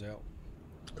shield comes out.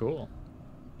 Cool.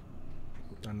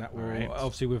 And that will Alright.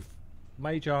 obviously with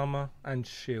mage armor and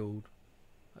shield.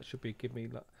 That should be give me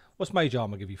like, what's mage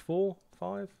armor give you? 4,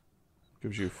 5,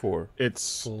 Gives you 4.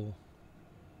 It's 4.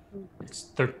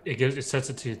 It sets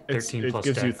it to 13 it plus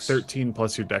gives you dex. 13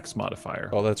 plus your dex modifier.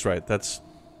 Oh, that's right. That's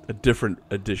a different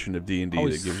edition of D&D Oh,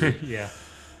 that gives you. Yeah.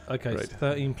 Okay, Right. so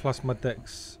 13 plus my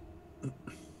dex.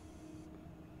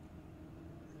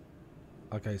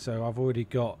 Okay, so I've already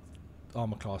got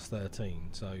armor class 13.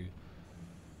 So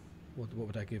what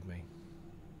would that give me?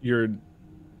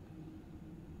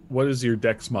 What is your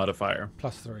dex modifier?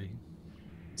 Plus 3.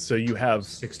 So you have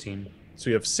 16.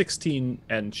 16,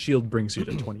 and shield brings you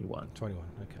to 21. 21.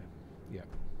 Okay. Yeah.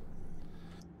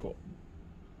 Cool.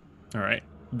 All right.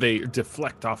 They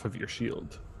deflect off of your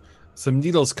shield. Some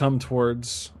needles come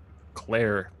towards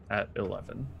Claire at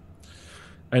 11.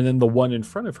 And then the one in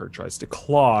front of her tries to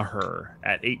claw her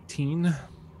at 18.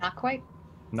 Not quite.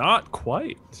 Not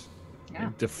quite. Yeah.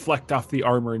 They deflect off the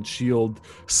armor and shield,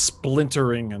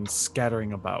 splintering and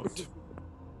scattering about.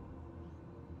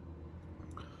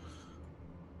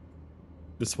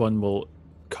 This one will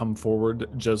come forward.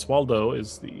 Gesualdo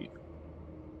is the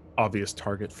obvious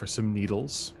target for some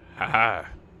needles. Haha.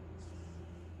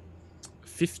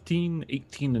 15,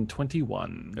 18, and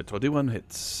 21 A 21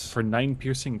 hits. for 9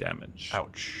 piercing damage.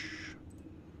 Ouch.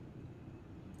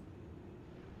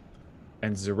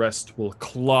 And the rest will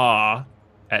claw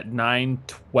at 9,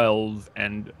 12,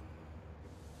 and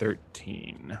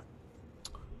 13.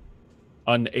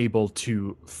 Unable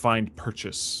to find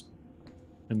purchase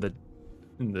in the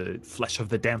flesh of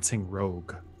the dancing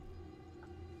rogue.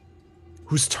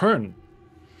 Whose turn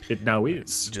it now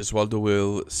is. Gesualdo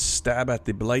will stab at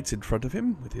the blights in front of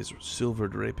him with his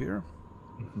silvered rapier.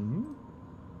 Mm-hmm.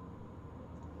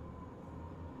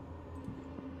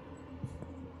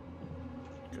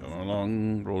 Come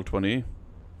along, roll 20.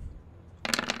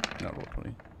 Not roll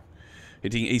 20.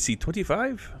 Hitting AC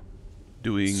 25.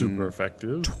 Doing Super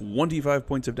effective. 25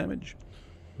 points of damage.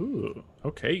 Ooh,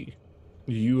 okay.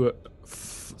 You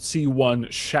see one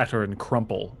shatter and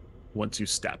crumple once you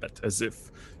stab it, as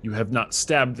if you have not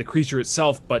stabbed the creature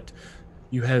itself, but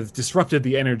you have disrupted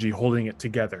the energy holding it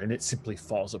together, and it simply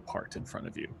falls apart in front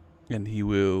of you. And he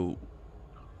will...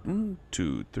 1,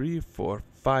 2, 3, 4,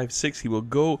 5, 6. He will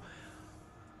go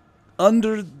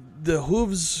under the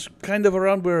hooves, kind of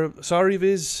around where Sariv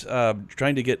is,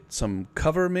 trying to get some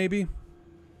cover, maybe.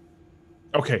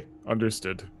 Okay,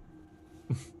 understood.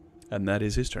 And that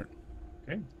is his turn.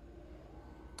 Okay.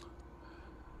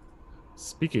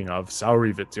 Speaking of,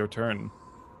 Sauriv, it's your turn.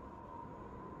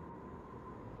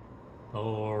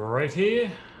 Alrighty.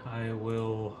 I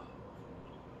will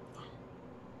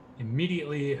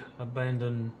immediately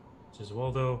abandon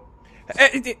Giswaldo.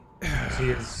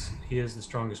 He is the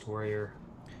strongest warrior.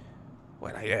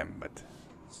 Well, I am, but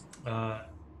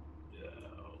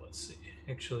Let's see.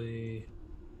 Actually,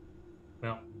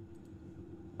 well,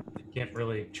 I can't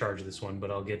really charge this one,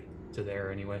 but I'll get to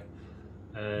there anyway,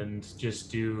 and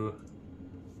just do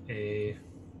an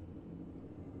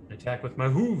attack with my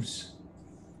hooves.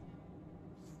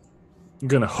 I'm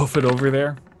gonna hoof it over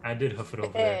there. I did hoof it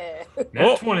over there.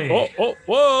 Nat 20.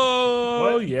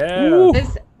 Whoa! What? Yeah.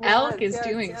 This elk is yes,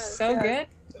 doing yes, so yes.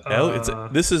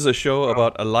 good. this is a show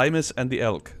about Alimus and the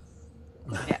elk.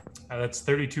 That's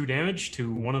 32 damage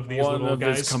to one of these One little of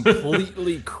guys. is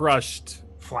completely crushed.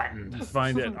 Flattened. You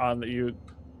find it on you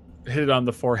hit it on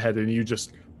the forehead and you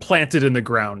just plant it in the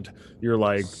ground. You're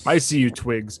like, I see you,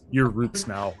 twigs. Your roots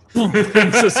now.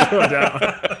 Just go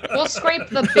down. We'll scrape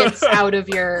the bits out of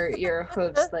your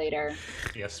hooves later.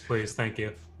 Yes, please. Thank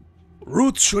you.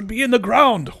 Roots should be in the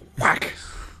ground. Whack.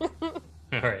 All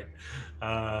right.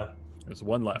 There's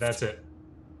one left. That's it.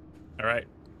 All right.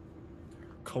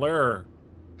 Claire.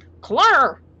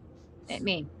 Claire! At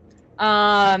me.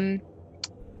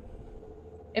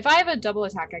 If I have a double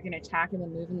attack, I can attack and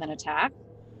then move and then attack.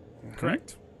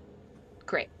 Correct.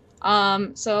 Great.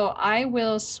 So I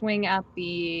will swing at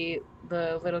the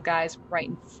little guys right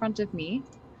in front of me.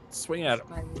 Swing at him.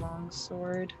 My long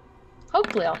sword.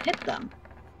 Hopefully I'll hit them.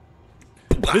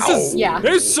 This is Yeah.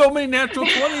 There's so many natural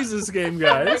 20s this game, Oh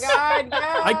my guys. god,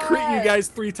 yeah. I crit you guys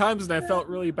 3 times and I felt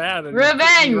really bad. And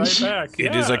Revenge! you right back.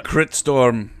 It is a crit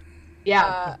storm.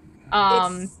 Yeah.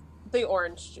 It's the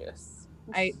orange juice.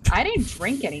 I didn't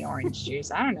drink any orange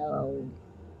juice. I don't know.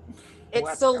 It's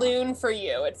What's saloon for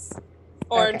you. It's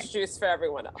orange Okay. juice for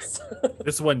everyone else.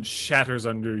 This one shatters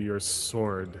under your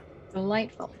sword.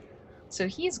 Delightful. So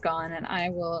he's gone, and I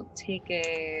will take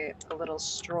a little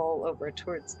stroll over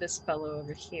towards this fellow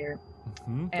over here.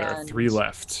 There are And 3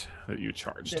 left that you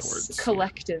charge This towards.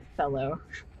 collective fellow.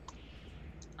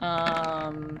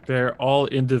 They're all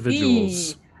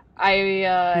individuals.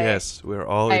 Yes, we're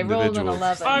all I rolled an individuals.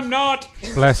 11. I'm not.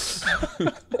 Bless.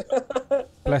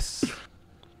 Bless.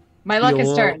 My luck has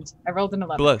You'll- turned. I rolled an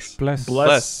 11. Bless. Bless.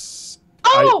 Bless.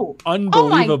 Oh!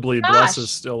 Unbelievably, Bless gosh. is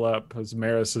still up. As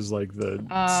Maris is like the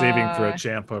saving throw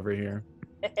champ over here.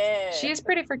 She's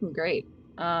pretty freaking great.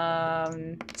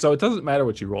 So it doesn't matter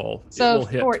what you roll. It So will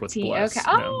hit 14. with Bless. Okay.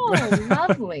 Oh,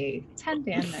 lovely. 10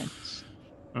 damage.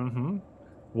 Mm-hmm.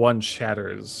 One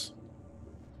shatters,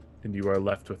 and you are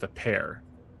left with a pair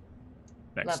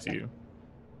next to Lovely. you.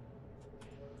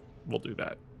 We'll do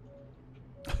that.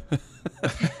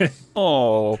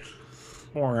 Oh,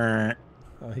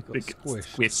 Oh, he got It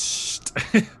squished. gets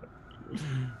squished.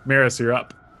 Maris, you're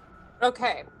up.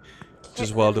 Okay.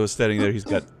 just Waldo is standing there. He's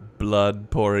got blood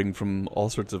pouring from all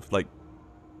sorts of like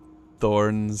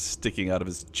thorns sticking out of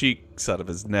his cheeks, out of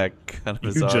his neck, out of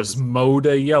his You arms. just mowed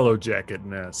a yellow jacket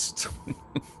nest.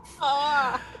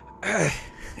 Ah.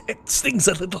 It stings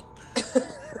a little.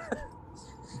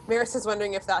 Maris is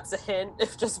wondering if that's a hint,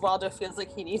 if just Waldo feels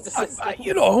like he needs assistance.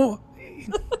 You know,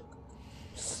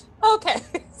 Okay,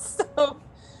 so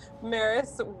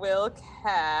Maris will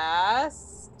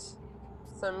cast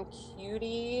some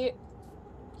cutie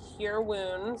cure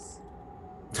wounds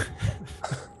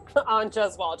on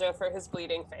Jeswaldo for his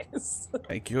bleeding face.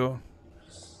 thank you.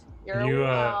 You're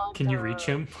Can you reach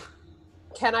welcome. him?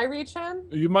 Can I reach him?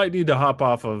 You might need to hop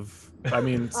off of. I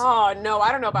mean, Oh no,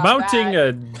 I don't know about mounting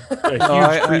that. a huge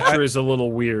I- creature is a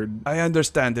little weird. I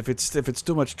understand if it's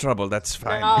too much trouble. That's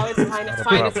fine. No, it's fine. It's Not a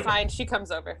fine. It's problem. fine. She comes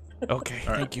over. Okay,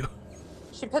 thank you.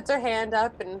 She puts her hand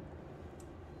up and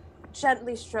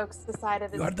gently strokes the side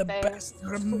of his You are the face best.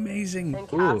 You're amazing. and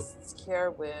casts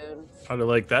cure wound. How to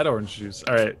like that orange juice?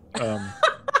 All right,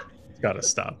 it's gotta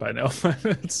stop. I know it's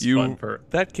fun for.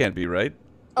 That can't be right.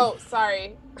 Oh,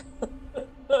 sorry.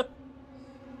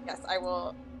 Yes, I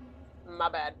will. My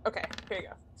bad. Okay, here you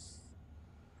go.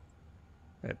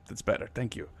 That's better.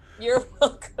 Thank you. You're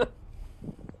welcome.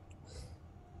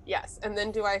 Yes, and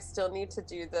then do I still need to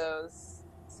do those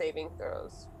saving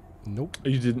throws? Nope.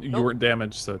 You didn't. You Nope. weren't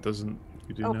damaged, so it doesn't.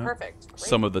 You do Oh, not. perfect. Great.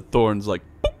 Some of the thorns like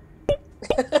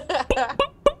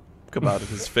come out of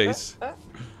his face. There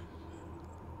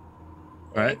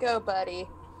Right. you go, buddy.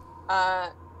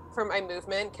 For my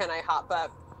movement, can I hop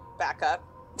up, back up?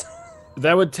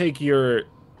 That would take your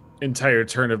entire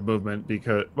turn of movement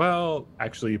because, well,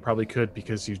 actually, you probably could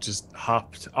because you just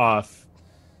hopped off,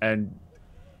 and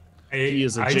he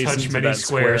is I adjacent touch to many that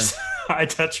squares. I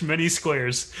touch many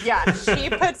squares. Yeah, she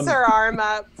puts her arm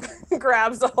up,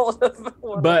 grabs a hold of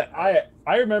one. But I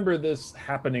remember this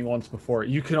happening once before.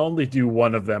 You can only do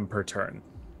one of them per turn.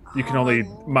 You can only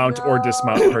mount or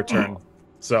dismount per turn.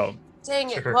 So Dang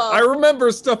it, Sure. Paul. I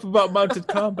remember stuff about mounted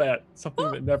combat, something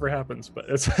that never happens, but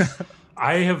it's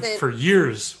I have Then- for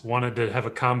years wanted to have a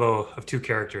combo of 2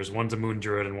 characters. One's a moon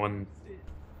druid and one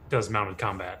does mounted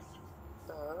combat.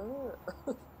 Oh.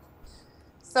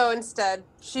 So instead,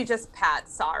 she just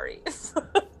pats sorry.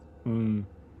 Mm.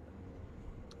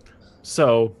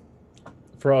 So,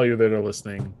 for all you that are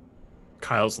listening,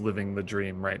 Kyle's living the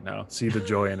dream right now. See the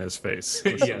joy in his face.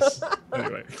 Yes.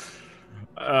 Anyway,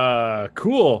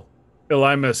 cool.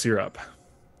 Elymus, you're up.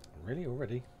 Really,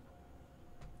 already?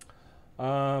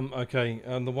 Okay,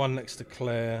 and the one next to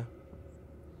Claire.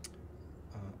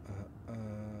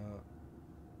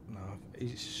 No,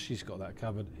 she's got that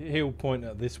covered. He'll point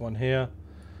at this one here.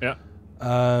 Yeah.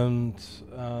 And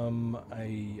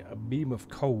a beam of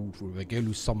cold with a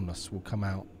Gelus Somnus will come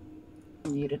out.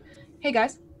 Muted. Hey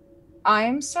guys,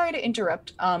 I'm sorry to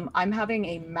interrupt. I'm having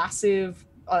a massive,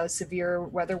 severe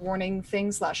weather warning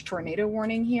thing / tornado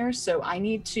warning here, so I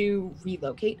need to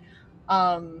relocate.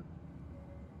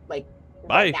 Like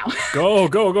Bye. right now. Go,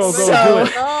 go, go, go, So- do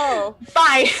it. Oh,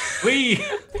 Bye. Wee!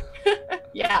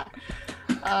 Yeah.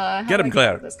 How Get do him, I Claire.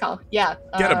 out of this call? Yeah.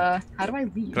 Get him. How do I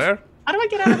leave? Claire? How do I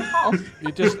get out of the call?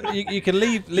 You just you can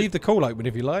leave the call open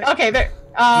if you like. Okay, there.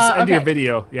 Just end Okay. your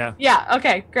video. Yeah. Yeah.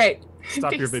 Okay. Great.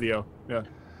 Stop your Peace. video. Yeah.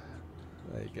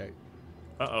 There you go.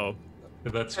 Uh-oh.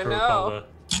 That's I for know. Paula.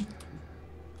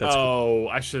 That's Oh,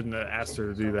 I shouldn't have asked her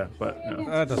to do that, but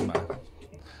no. It doesn't matter.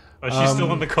 Oh, she's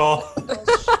still on the call.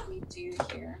 What should we do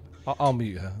here? I'll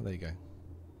mute her. There you go.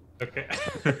 Okay.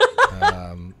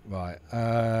 Right.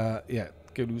 Yeah.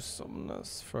 Gelus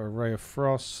Somnus for a ray of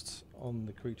frost on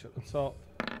the creature at the top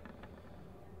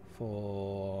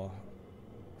for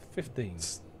 15.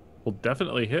 Will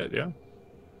definitely hit, yeah.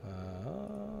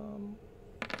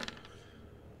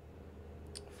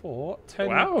 For 10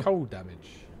 Wow. cold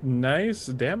damage. Nice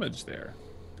damage there.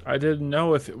 I didn't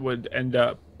know if it would end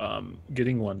up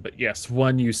getting one, but yes,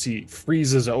 one you see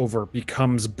freezes over,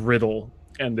 becomes brittle,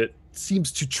 and it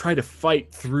seems to try to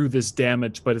fight through this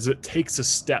damage, but as it takes a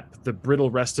step, the brittle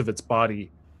rest of its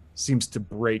body seems to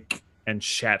break and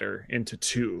shatter into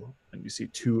 2, and you see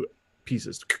 2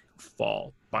 pieces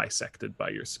fall, bisected by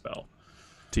your spell.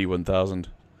 T1000.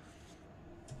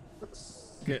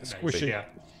 Get Nice. squishy. Yeah.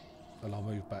 And I'll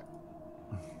move back.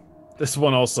 This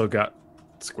one also got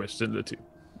squished into 2.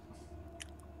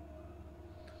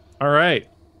 All right.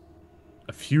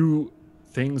 A few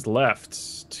things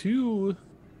left. 2.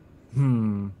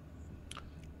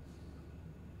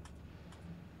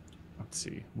 Let's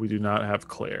see. We do not have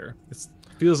Claire. It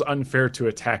feels unfair to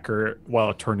attack her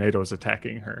while a tornado is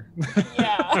attacking her.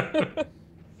 yeah.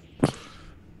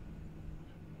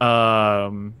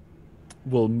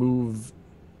 We'll move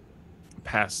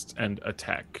past and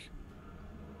attack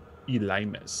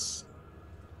Elymus.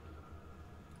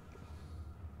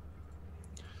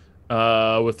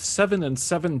 With 7 and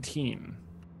 17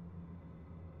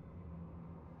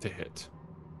 to hit.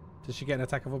 Does she get an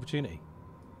attack of opportunity?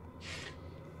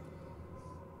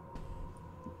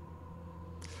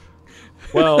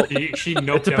 Well, She it noped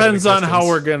out depends on how existence.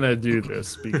 we're gonna do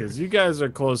this because you guys are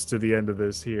close to the end of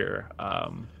this here.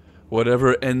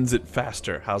 Whatever ends it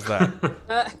faster. How's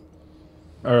that?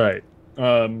 All right.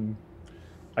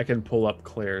 I can pull up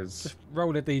Claire's. Just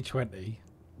roll a d20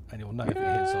 and you'll know if it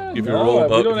hits or If not. you roll we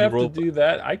above- don't if you have roll- to do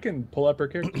that. I can pull up her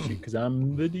character sheet because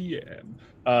I'm the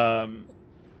DM.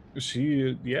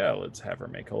 Let's have her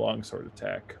make a longsword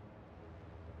attack.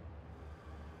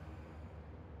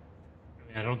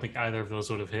 I don't think either of those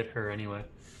would have hit her anyway.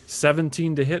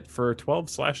 17 to hit for 12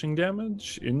 slashing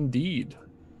damage. Indeed.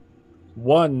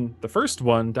 The first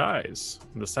one dies,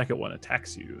 and the second one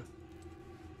attacks you.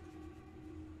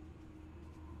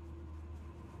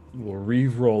 We'll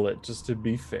re-roll it just to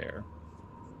be fair.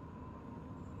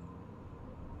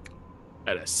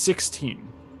 At a 16.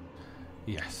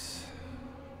 Yes.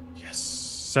 Yes.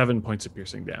 7 points of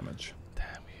piercing damage. Damn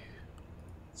you.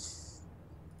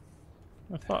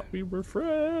 I thought we were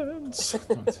friends.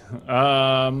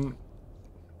 And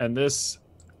this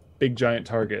big giant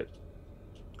target,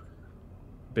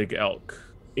 big elk,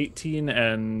 18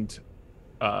 and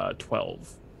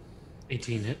 12.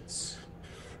 18 hits.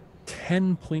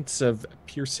 10 points of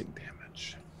piercing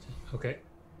damage. Okay.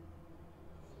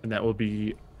 And that will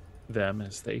be them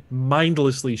as they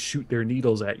mindlessly shoot their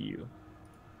needles at you.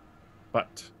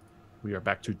 But we are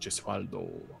back to Gesualdo.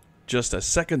 Just a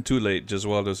second too late,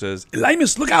 Gesualdo says,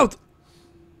 Elymus, look out!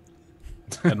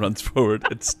 And runs forward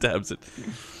and stabs it.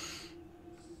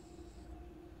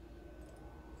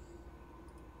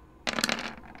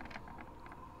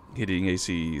 Hitting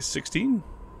AC 16.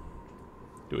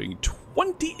 doing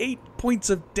 28 points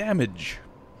of damage.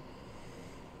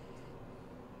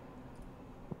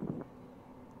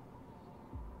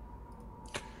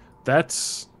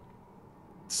 That's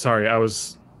sorry, I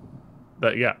was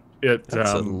that yeah. It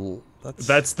that's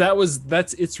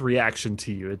its reaction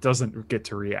to you. It doesn't get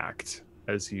to react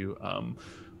as you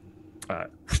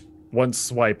one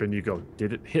swipe and you go,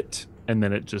 did it hit? And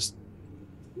then it just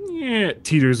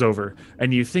teeters over.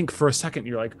 And you think for a second,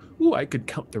 you're like, ooh, I could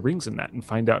count the rings in that and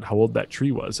find out how old that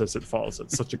tree was as it falls.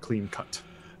 It's such a clean cut.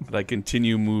 But I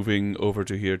continue moving over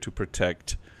to here to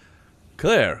protect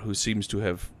Claire, who seems to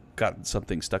have gotten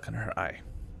something stuck in her eye.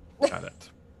 Got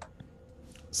it.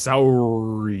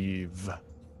 Sauriv.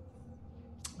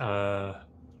 The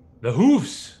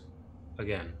hooves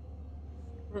again.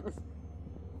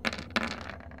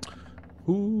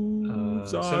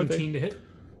 Hooves are 17 to hit.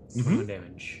 Mhm. 1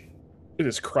 damage. It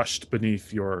is crushed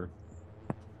beneath your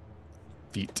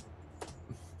feet.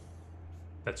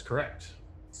 That's correct.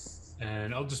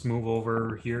 And I'll just move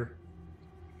over here.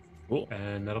 Cool.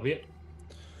 And that'll be it.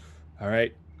 All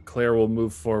right. Claire will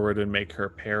move forward and make her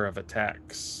pair of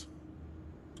attacks.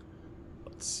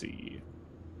 Let's see.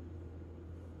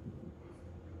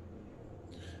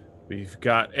 We've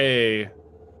got a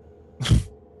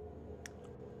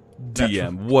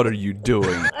DM, what are you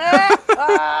doing?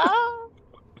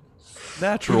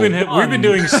 Natural. We've been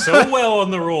doing so well on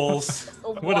the rolls.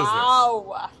 What is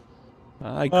Wow.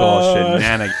 I call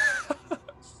shenanigans.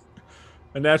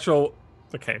 a natural.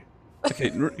 Okay.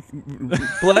 Okay,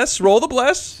 bless. Roll the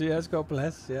bless. She has got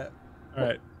bless, yeah. All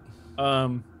right.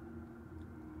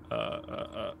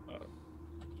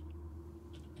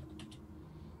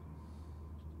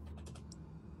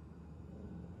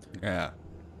 Yeah.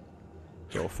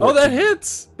 So Oh, that 14.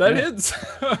 hits. That hits.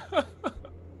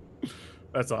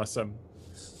 That's awesome.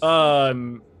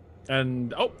 And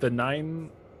the 9.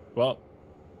 Well,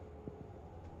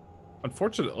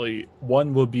 unfortunately,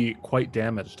 1 will be quite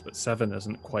damaged, but 7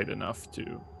 isn't quite enough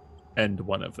to end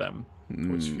one of them,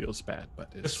 which feels bad. But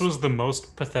it's... This was the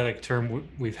most pathetic turn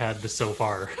we've had so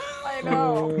far. I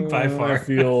know. By far. I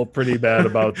feel pretty bad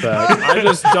about that. I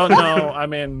just don't know. I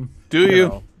mean, Do you?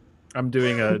 know, I'm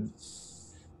doing a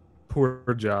poor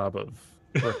job of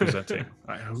representing.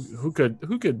 Who could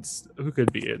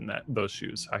be in those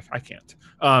shoes? I can't.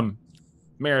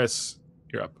 Maris,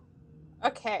 you're up.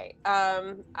 Okay.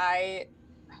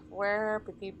 Where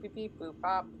beep beep beep boop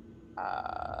bop.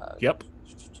 Yep.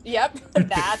 Yep.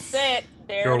 That's it.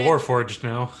 There You're it a is. Warforged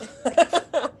now.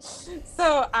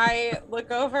 So I look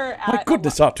over at My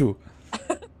goodness, Atu.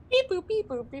 beep boop beep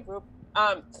boop beep boop.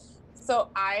 So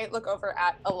I look over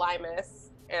at Elimus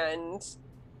and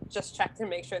just check to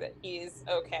make sure that he's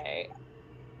okay.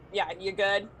 Yeah, you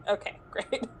good? Okay,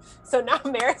 great. So now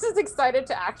Maris is excited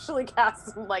to actually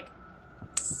cast some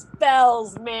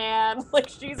spells, man.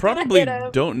 She's Probably gonna hit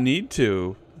him. don't need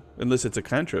to, unless it's a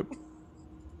cantrip.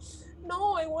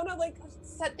 No, I want to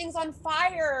set things on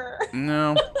fire.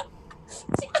 No.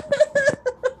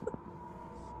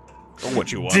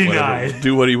 What you want? Denied. Whatever.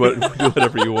 Do what you want. Do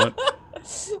whatever you want.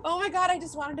 Oh my god, I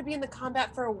just wanted to be in the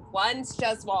combat for once,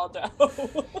 Jeswaldo.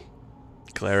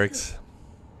 Clerics.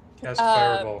 Cast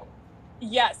Fireball.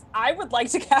 Yes, I would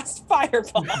like to cast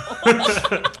Fireball.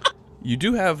 You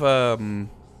do have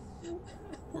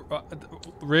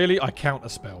Really? I count a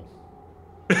spell.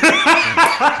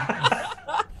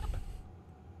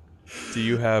 Do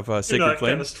you have Do Sacred not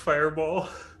Flame? cast Fireball.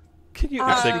 Can you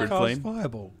Sacred cast Flame?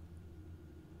 Fireball?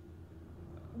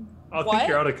 I What? think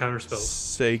you're out of counter spells.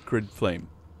 Sacred Flame.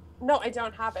 No, I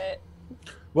don't have it.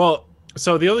 Well,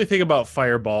 so the only thing about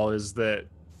Fireball is that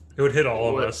It would hit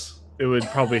all of us. it would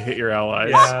probably hit your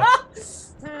allies. Yeah.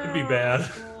 It'd be bad.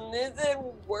 Is it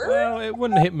worth? Well, it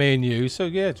wouldn't hit me and you, so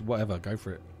yeah, it's whatever, go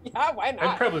for it. Yeah, why I'd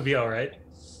not? probably be alright.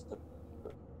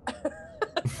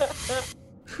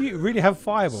 You really have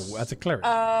Fireball as a cleric?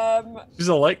 She's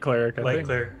a light cleric, I Light think.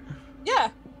 clear. Yeah.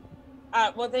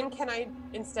 Well, then can I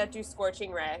instead do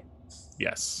Scorching Ray?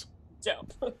 Yes.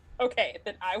 Dope. Okay,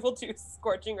 then I will do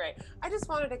Scorching Ray. I just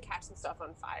wanted to catch some stuff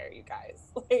on fire, you guys.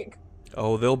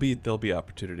 Oh, there'll be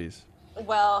opportunities.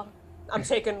 Well, I'm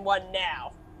taking one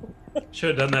now.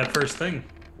 Should have done that first thing.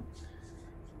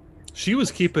 She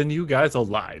was keeping you guys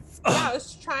alive. Yeah, I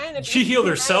was trying to. She be healed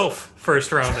nice. herself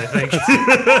first round, I think.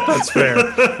 That's fair.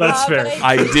 That's fair. But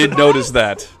I did notice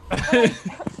that.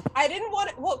 I didn't want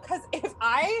it. Well, because if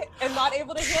I am not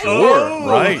able to heal, Oh.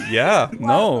 Right? Yeah.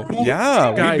 No. Well,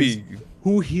 Yeah. guys, We'd be.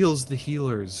 Who heals the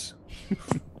healers?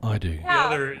 I do.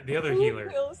 yeah, The other who healer.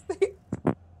 heals the-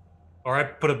 Or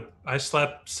I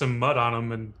slap some mud on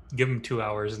them and give them 2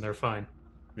 hours and they're fine.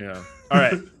 Yeah. All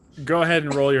right. Go ahead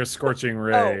and roll your scorching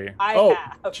ray. I have.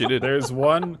 She did. There's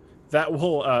one that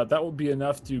will be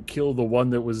enough to kill the one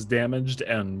that was damaged,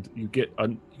 and you get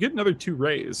another 2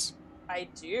 rays. I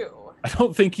do. I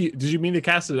don't think you did. You mean to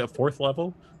cast it at 4th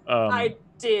level? I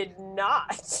did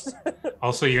not.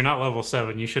 Also, you're not level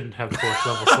 7. You shouldn't have 4th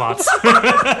level slots.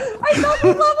 I thought we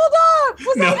leveled up.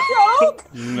 Was that a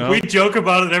joke? No. We joke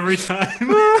about it every time.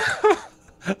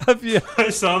 Have you I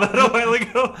saw that a while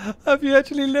ago.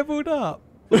 actually leveled up?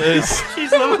 Liz,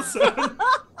 She's level 7.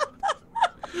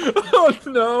 Oh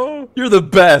no! you're the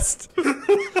best.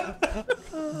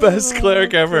 Best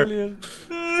cleric ever. Brilliant.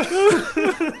 I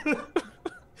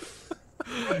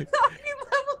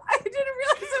didn't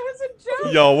realize it was a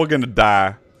joke. Yo, we're gonna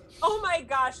die. Oh my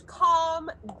gosh, calm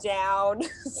down,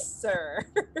 sir.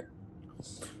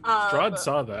 Strahd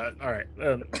saw that. All right.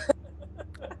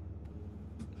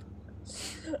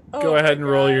 Oh Go my ahead and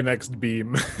roll God. your next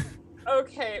beam.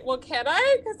 Okay, well, can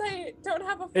I? Because I don't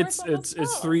have a 4th level It's spell.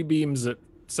 3 beams at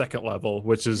 2nd level,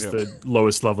 which is Yeah. the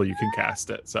lowest level you can cast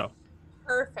it. So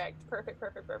Perfect. Okay.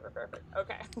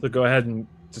 so go ahead and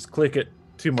just click it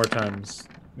 2 more times.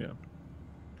 Yeah.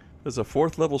 Does a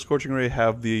 4th level Scorching Ray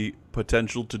have the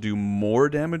potential to do more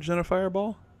damage than a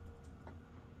fireball?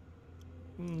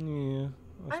 Yeah, I I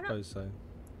don't- suppose so.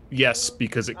 Yes,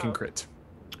 because it can Oh. crit.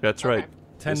 That's Okay. right.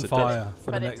 10 Yes, it fire for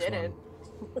the But it next didn't.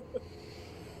 one.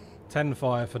 10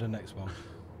 fire for the next one.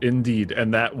 Indeed,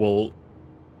 and that will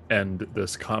end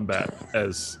this combat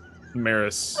as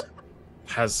Maris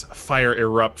has fire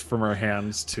erupt from her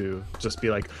hands to just be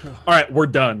like, "All right, we're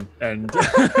done," and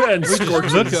and Look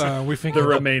scorches at her, we think the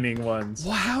remaining ones.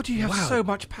 wow, how do you have so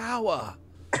much power?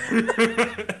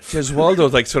 Because Waldo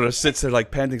like sort of sits there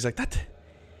like panting. He's like, that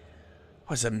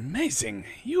was amazing.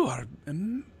 You are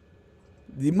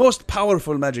the most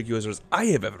powerful magic users I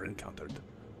have ever encountered.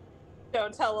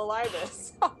 Don't tell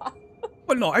Elimus.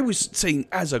 Well, no, I was saying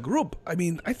as a group. I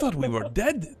mean, I thought we were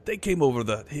dead. They came over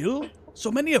the hill,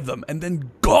 so many of them, and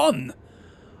then gone.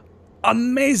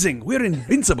 Amazing. We're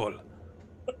invincible.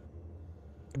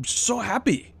 I'm so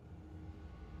happy.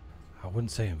 I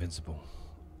wouldn't say invincible.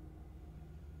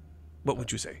 What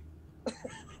would you say?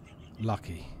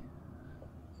 Lucky.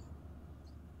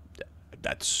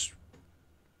 That's...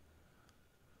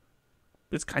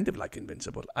 It's kind of like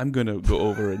invincible. I'm going to go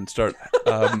over and start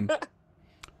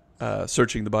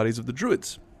searching the bodies of the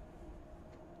druids.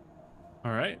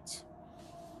 All right.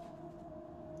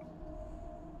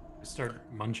 Start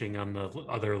munching on the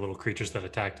other little creatures that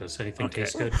attacked us. Anything Okay.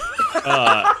 tastes good?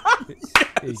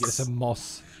 He gets some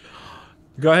moss.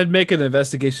 Go ahead and make an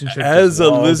investigation check. As a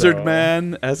Waldo.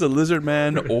 lizard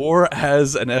man, or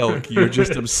as an elk, you're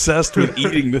just obsessed with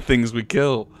eating the things we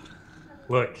kill.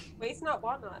 Look, Waste not,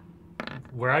 want not.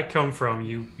 where I come from,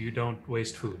 you don't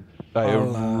waste food. I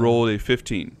I'll, rolled a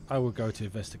 15. I will go to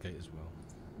investigate as well.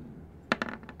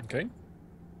 Okay.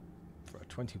 For a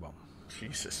 21.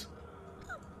 Jesus.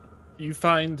 You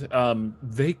find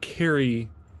they carry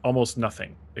almost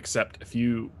nothing except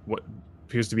what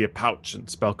appears to be a pouch and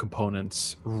spell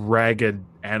components, ragged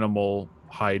animal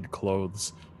hide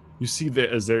clothes. You see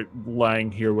that as they're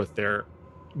lying here with their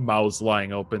mouths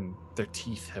lying open, their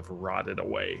teeth have rotted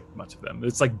away, much of them.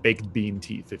 It's like baked bean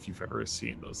teeth, if you've ever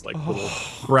seen those like little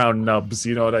brown nubs,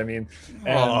 you know what I mean?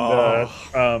 And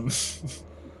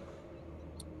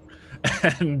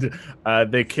and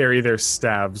they carry their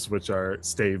staves, which are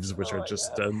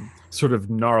just sort of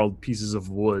gnarled pieces of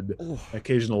wood,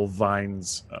 occasional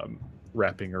vines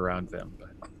wrapping around them.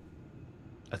 But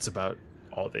that's about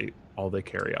all they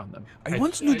carry on them. I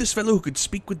once knew this fellow who could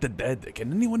speak with the dead.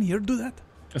 Can anyone here do that?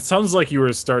 It sounds like you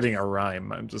were starting a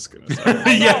rhyme. I'm just gonna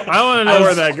say. Yeah, I want to know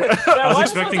where that goes. I was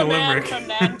expecting a limerick. From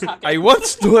Nantucket. I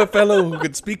once knew a fellow who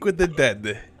could speak with the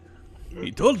dead. He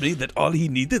told me that all he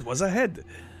needed was a head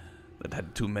that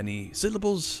had too many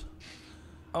syllables.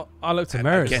 I looked at I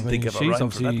Maris. can't think of a she's rhyme for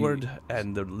obviously... that word,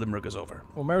 and the limerick is over.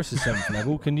 Well, Maris is 7th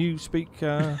level. Can you speak...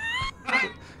 can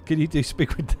you do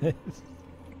speak with dead?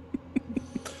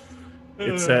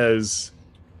 It says,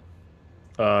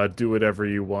 "Do whatever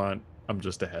you want. I'm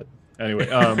just ahead." Anyway,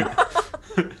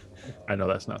 I know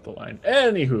that's not the line.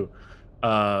 Anywho,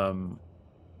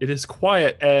 it is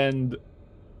quiet, and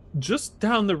just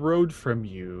down the road from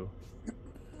you,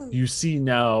 you see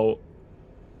now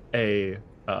a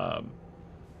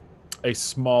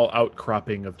small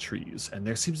outcropping of trees, and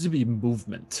there seems to be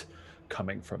movement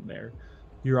coming from there.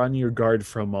 You're on your guard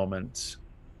for a moment,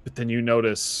 but then you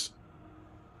notice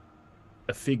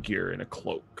a figure in a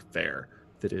cloak there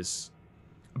that is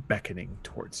beckoning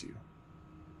towards you.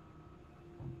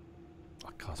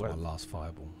 I cast my last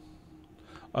fireball.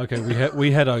 Okay,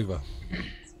 we head over.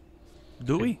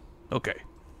 Do we? Okay.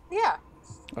 Yeah.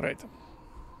 All right.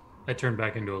 I turned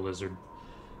back into a lizard.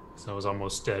 So I was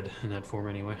almost dead in that form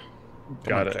anyway.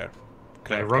 Got it. Claire. I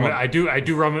Claire, rum come it. on. I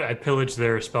do rum it. I pillage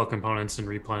their spell components and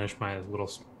replenish my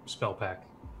little spell pack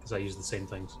because I use the same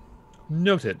things.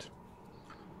 Noted.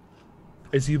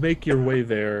 As you make your way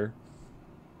there,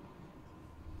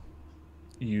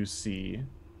 you see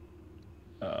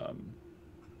a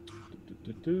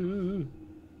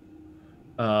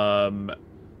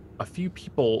few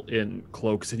people in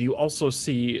cloaks, and you also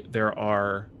see there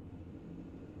are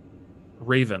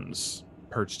ravens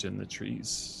perched in the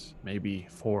trees, maybe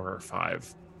 4 or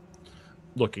 5,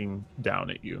 looking down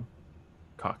at you,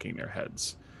 cocking their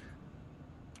heads.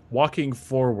 Walking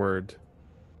forward,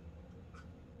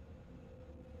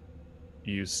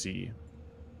 you see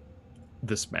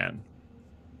this man.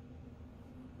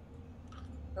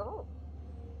 Oh.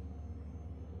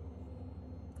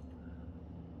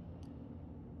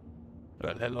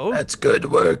 Well, hello. That's good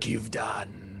work you've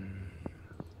done.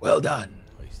 Well done.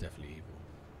 Oh, he's definitely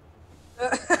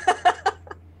evil.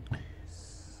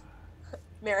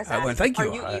 Maris well, asks, thank are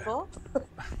you. you evil?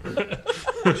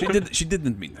 She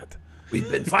didn't mean that. We've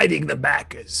been fighting them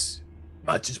back as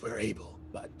much as we're able,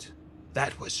 but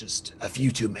that was just a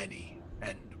few too many,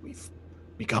 and we've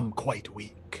become quite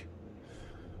weak.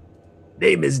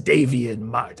 Name is Davian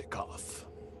Mardikov.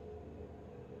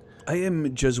 I am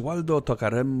Gesualdo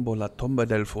Tocarembo la Tomba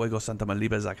del Fuego Santa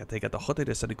Maliba Zacatega the Hote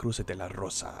de San Cruz de la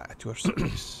Rosa at your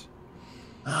service.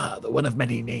 Ah, the one of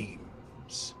many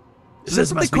names. Is that This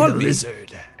what must they be call the me?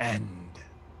 lizard and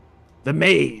the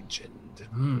mage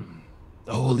and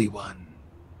the Holy One.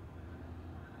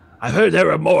 I heard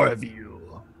there are more of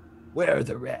you. Where are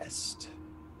the rest?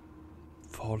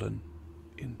 Fallen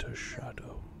into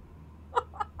shadow.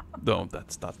 No,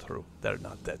 that's not true. They're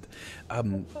not dead.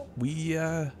 We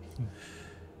How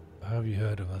have you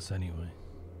heard of us anyway?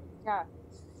 Yeah.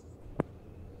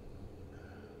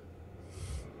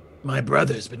 My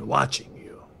brother's been watching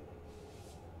you.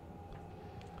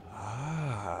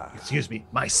 Ah. Excuse me,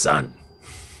 my son.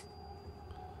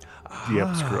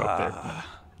 Yep, screw up there.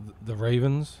 The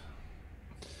ravens?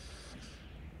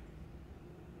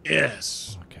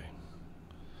 Yes. Okay.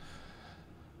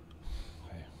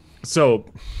 So,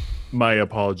 my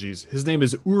apologies. His name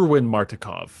is Urwin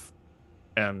Martikov,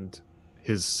 and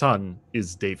his son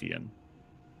is Davian.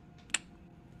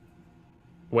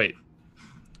 Wait.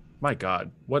 My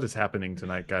God, what is happening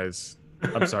tonight, guys?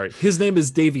 I'm sorry. His name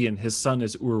is Davian. His son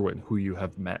is Urwin, who you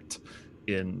have met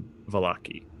in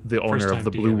Valaki, the owner of time the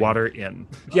Blue DMing. Water Inn.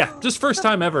 Yeah, just first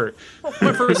time ever.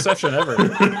 My first session ever.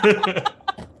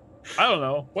 I don't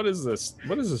know. What is this?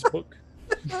 What is this book?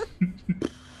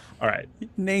 All right.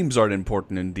 Names aren't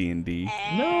important in D&D.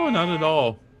 No, not at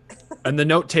all. And the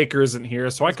note taker isn't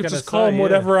here, so I could gonna just call him say,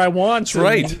 whatever I want. That's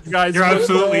right. and you guys You're will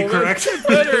absolutely know correct. it's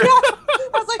better.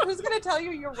 I was like, who's going to tell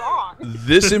you you're wrong?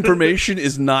 This information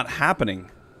is not happening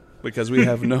because we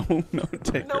have no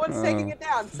taker. No one's taking it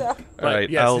down, so. All But right,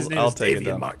 yes, his name I'll is take it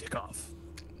Davian down. Mardikov.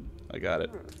 I got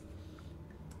it.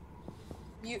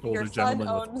 Your Older son gentleman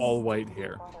owns with all white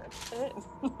hair.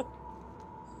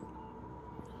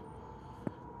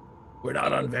 We're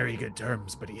not on very good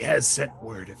terms, but he has sent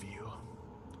word of you.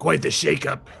 Quite the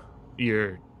shakeup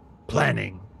you're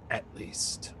planning, at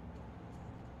least.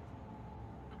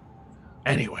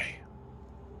 Anyway,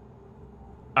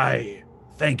 I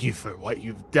thank you for what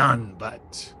you've done,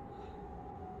 but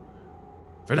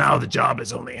for now the job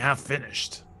is only half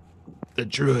finished. The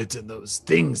druids and those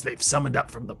things they've summoned up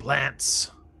from the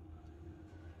plants,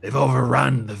 they've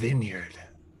overrun the vineyard.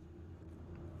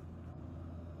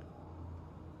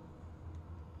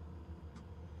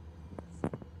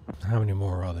 How many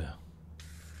more are there?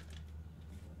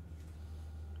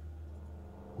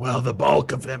 Well, the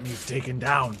bulk of them you've taken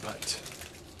down, but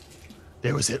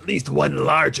there was at least one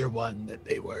larger one that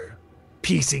they were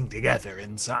piecing together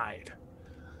inside.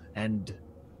 And,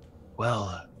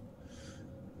 well,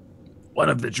 one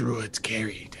of the druids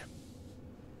carried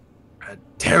a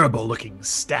terrible looking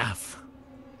staff.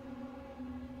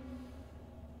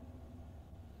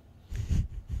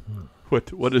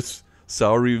 What is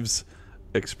Sauriv's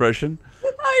expression?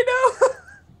 I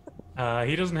know.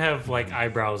 He doesn't have like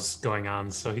eyebrows going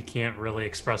on, so he can't really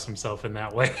express himself in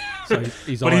that way. So his But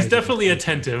he's eyes are definitely just-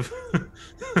 attentive.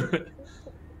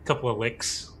 Couple of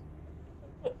licks.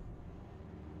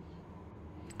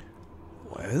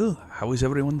 Well, how is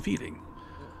everyone feeling?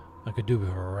 I could do with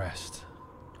a rest.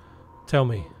 Tell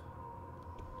me.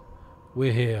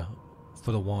 We're here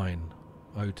for the wine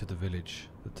owed to the village,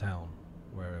 the town,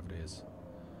 wherever it is.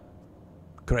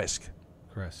 Kresk.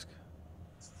 Kresk.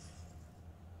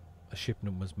 A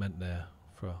shipment was meant there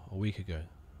for a week ago.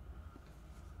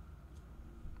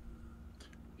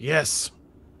 Yes,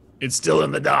 it's still in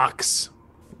the docks.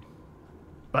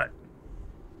 But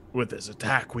with this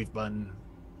attack, we've been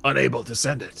unable to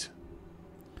send it.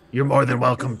 You're more than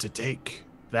welcome to take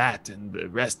that and the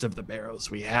rest of the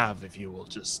barrels we have if you will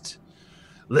just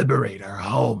liberate our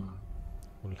home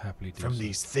We'll happily do from so.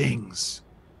 these things.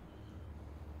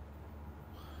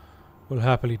 We'll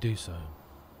happily do so.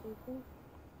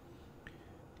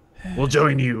 We'll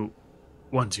join you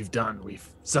once you've done. We've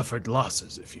suffered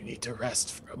losses if you need to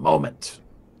rest for a moment.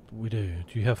 We do.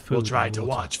 Do you have food? We'll try and to water?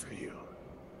 watch for you.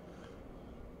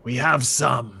 We have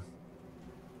some,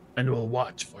 and we'll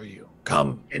watch for you.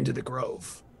 Come into the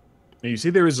grove. And you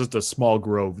see there is just a small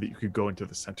grove that you could go into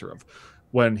the center of.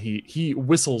 When he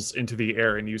whistles into the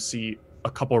air and you see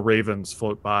a couple ravens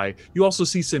float by, you also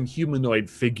see some humanoid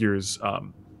figures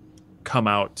come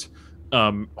out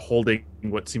holding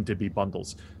what seem to be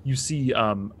bundles. You see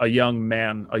a young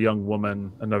man, a young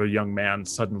woman, another young man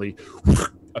suddenly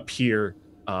appear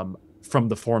from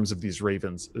the forms of these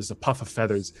ravens. There's a puff of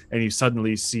feathers, and you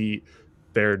suddenly see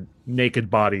their naked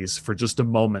bodies for just a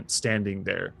moment standing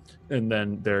there, and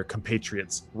then their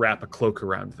compatriots wrap a cloak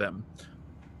around them,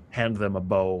 hand them a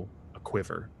bow, a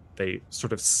quiver. They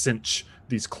sort of cinch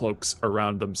these cloaks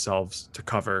around themselves to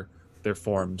cover their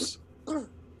forms.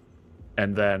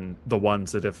 And then the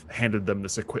ones that have handed them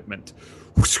this equipment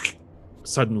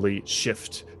suddenly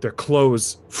shift. Their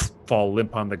clothes fall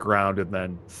limp on the ground, and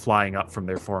then flying up from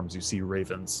their forms, you see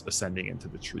ravens ascending into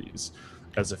the trees,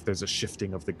 as if there's a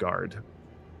shifting of the guard.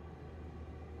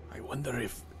 I wonder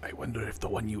if the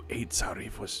one you ate,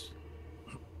 Sarif, was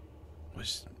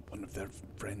one of their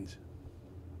friends.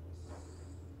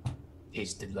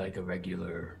 Tasted like a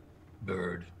regular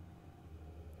bird.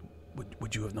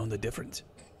 Would you have known the difference?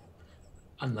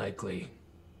 Unlikely.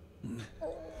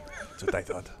 That's what I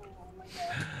thought.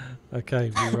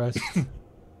 Okay, we rest.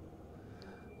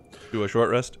 Do a short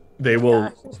rest? They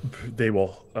will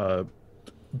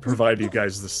provide you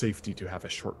guys the safety to have a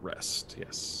short rest.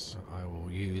 Yes. I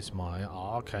will use my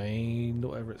arcane,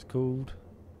 whatever it's called.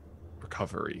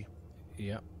 Recovery.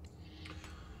 Yep.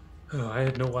 Oh, I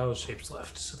had no wild shapes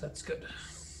left, so that's good.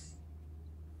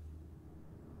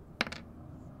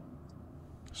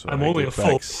 So I'm I only get a full.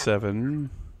 back 7.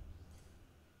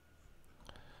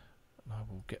 I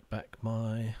will get back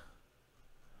one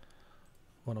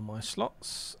of my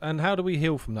slots. And how do we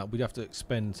heal from that? We'd have to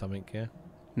expend something, yeah?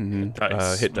 Mm-hmm.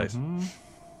 Dice. Hit dice. Mhm.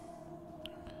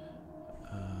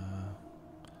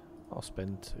 I'll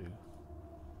spend 2.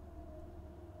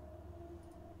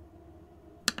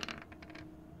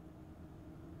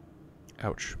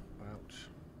 Ouch. Ouch.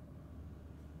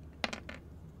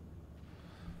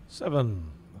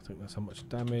 7. I think that's how much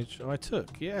damage I took.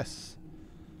 Yes.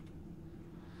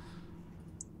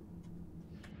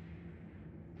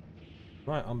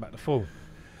 Right, I'm back to full.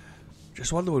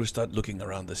 Just wonder we'll start looking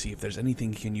around to see if there's anything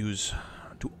you can use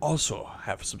to also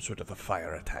have some sort of a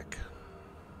fire attack.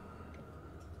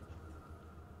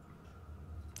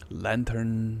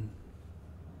 Lantern.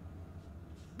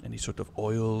 Any sort of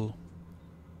oil.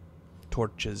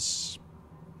 Torches.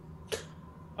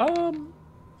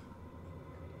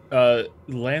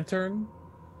 Lantern.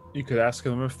 You could ask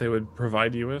them if they would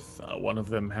provide you with. One of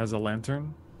them has a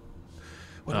lantern.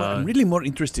 Well, I'm really more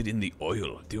interested in the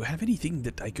oil. Do you have anything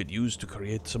that I could use to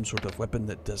create some sort of weapon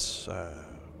that does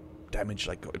damage,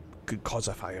 like it could cause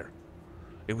a fire?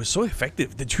 It was so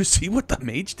effective. Did you see what the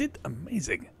mage did?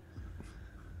 Amazing.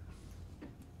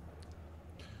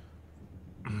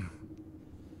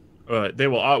 They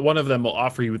will. One of them will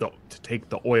offer you to take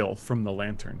the oil from the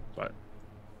lantern, but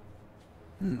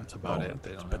that's about it.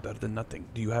 They It's don't better than nothing.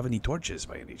 Do you have any torches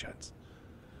by any chance?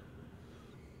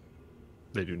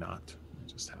 They do not. They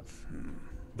just have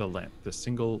the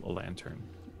single lantern.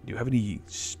 Do you have any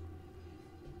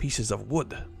pieces of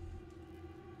wood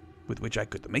with which I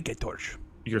could make a torch?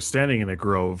 You're standing in a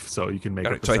grove, so you can make.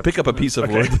 All right, so I pick up a piece of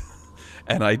wood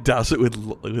and I douse it with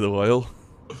oil,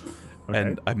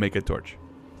 and I make a torch.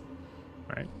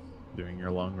 All right. During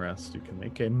your long rest, you can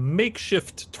make a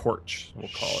makeshift torch. We'll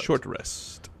call it Short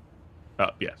rest.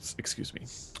 Yes. Excuse me.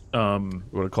 You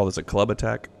want to call this a club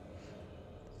attack?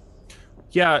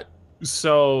 Yeah.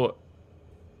 So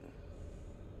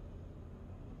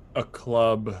a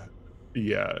club.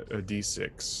 Yeah, a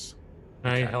D6.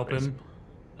 Can I attack help base. him?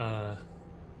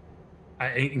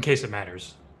 In case it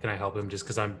matters, can I help him? Just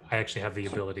because I actually have the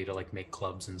ability to like make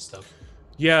clubs and stuff.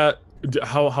 Yeah.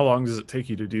 How long does it take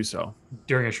you to do so?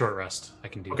 During a short rest, I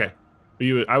can do Okay.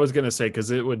 that. I was gonna say because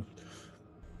it would,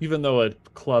 even though a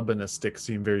club and a stick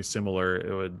seem very similar,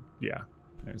 it would. Yeah.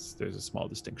 There's a small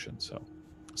distinction. So,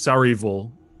 Sariv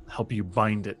will help you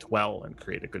bind it well and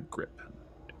create a good grip.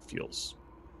 It feels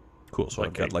Cool. So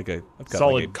I've got a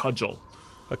solid cudgel.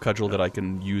 A cudgel that I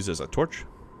can use as a torch.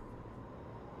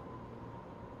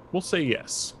 We'll say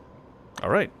yes. All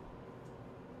right.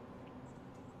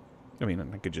 I mean,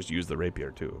 I could just use the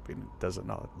rapier too. I mean, it does a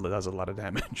lot of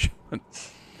damage.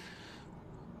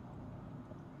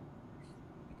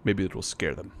 Maybe it will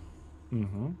scare them.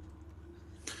 Mm-hmm.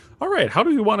 All right. How do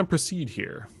we want to proceed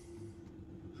here?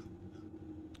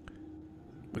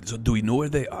 So, do we know where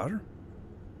they are?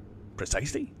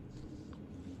 Precisely?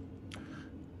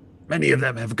 Many of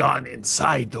them have gone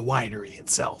inside the winery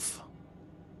itself.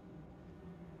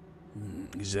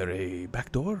 Is there a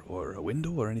back door or a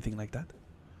window or anything like that?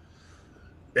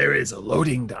 There is a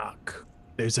loading dock.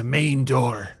 There's a main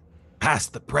door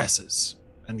past the presses.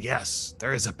 And yes,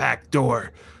 there is a back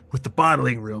door with the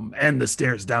bottling room and the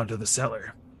stairs down to the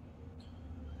cellar.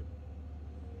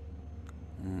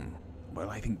 Well,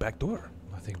 I think back door.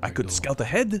 I I could scout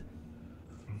ahead.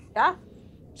 Yeah.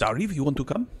 Sorry, if you want to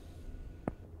come.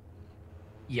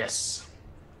 Yes.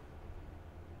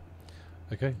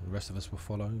 Okay, the rest of us will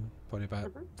follow, probably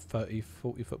about 30,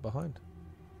 40 foot behind.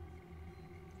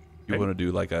 You want to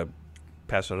do like a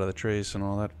pass out of the trace and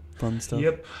all that fun stuff?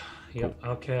 Yep. Yep.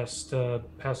 I'll cast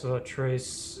Pass Without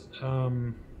Trace.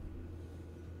 I'm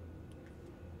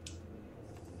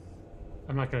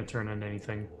not going to turn on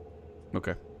anything.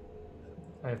 Okay.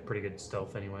 I have pretty good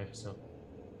stealth anyway, so.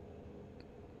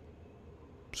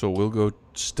 So we'll go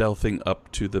stealthing up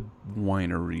to the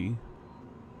winery,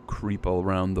 creep all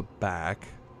around the back,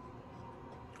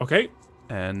 Okay.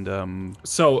 and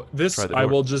So this, Try the I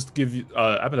door. will just give you.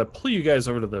 I'm going to pull you guys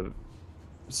over to the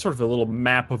sort of a little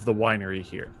map of the winery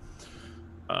here.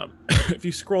 If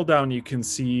you scroll down, you can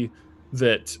see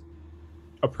that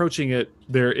approaching it,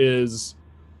 there is.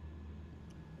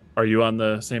 Are you on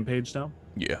the same page now?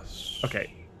 yes.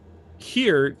 Okay.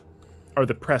 Here are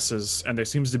the presses, and there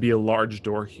seems to be a large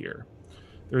door here.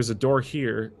 There's a door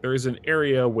here. There is an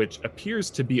area which appears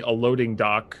to be a loading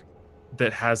dock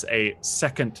that has a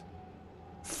second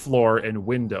floor and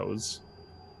windows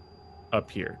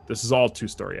up here. This is all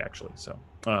two-story, actually. So,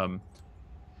 I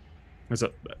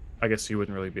guess you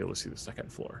wouldn't really be able to see the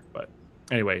second floor. But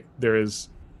anyway, there is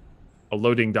a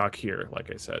loading dock here,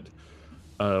 like I said,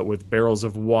 with barrels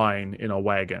of wine in a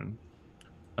wagon.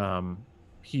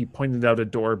 He pointed out a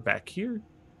door back here,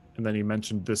 and then he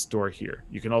mentioned this door here.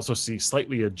 You can also see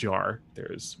slightly ajar.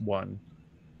 There's one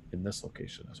in this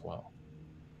location as well.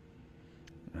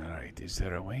 All right. Is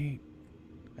there a way?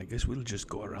 I guess we'll just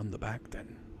go around the back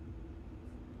then.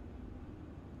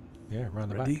 Yeah, around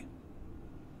the back. Ready?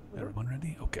 Everyone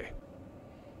ready? Okay.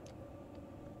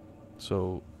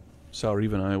 So,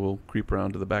 Sauriv and I will creep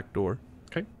around to the back door.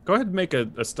 Okay, go ahead and make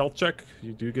a stealth check.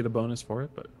 You do get a bonus for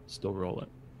it, but still roll it.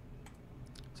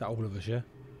 Is that all of us, yeah?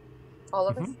 All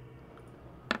of us.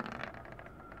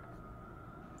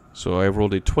 So I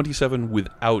rolled a 27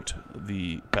 without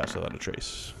the pass without a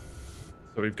trace.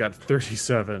 So we've got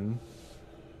 37,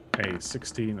 a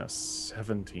 16, a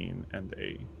 17, and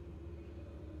a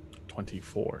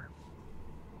 24.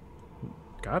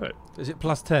 Got it. Is it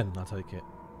plus 10, I take it?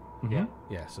 Yeah.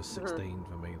 Yeah, so 16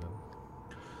 for me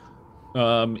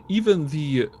then. Even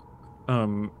the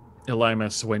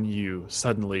Elymas, when you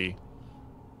suddenly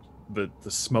the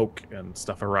smoke and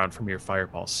stuff around from your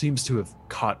fireball seems to have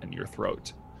caught in your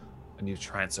throat, and you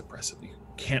try and suppress it. You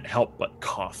can't help but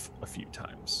cough a few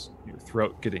times. Your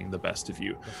throat getting the best of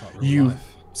you. That's like real You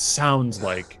life. sounds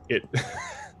like it.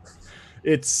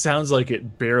 It sounds like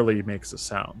it barely makes a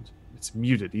sound. It's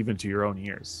muted even to your own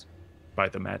ears by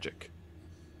the magic,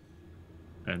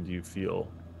 and you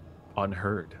feel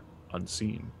unheard,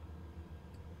 unseen.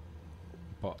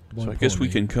 But So I guess we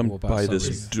can come what about by this.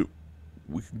 Sauriv?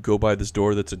 We can go by this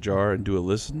door that's ajar and do a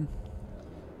listen.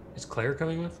 Is Claire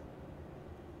coming with?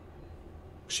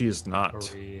 She is not. Or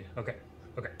we... Okay.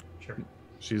 Okay. Sure.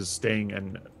 She's staying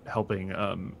and helping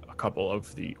a couple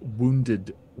of the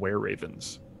wounded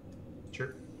were-ravens.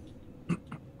 Sure.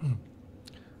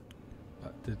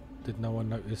 Did no one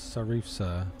notice Sarif's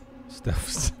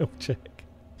stealth check?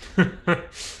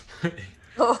 It's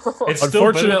still better than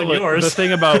Unfortunately, yours. the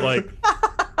thing about like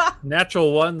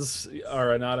natural ones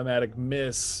are an automatic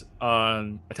miss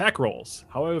on attack rolls.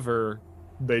 However,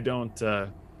 they don't.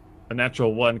 A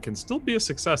natural one can still be a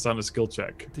success on a skill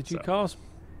check. Did you so. cast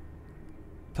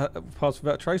Pass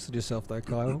Without Trace on yourself though,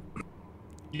 Kyle?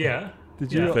 Yeah.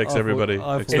 Did Yeah, you? affects I thought- everybody. I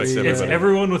thought Affects you- It's everybody.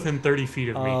 everyone within 30 feet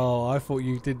of me. Oh, I thought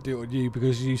you did do it on you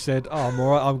because you said, "Oh, I'm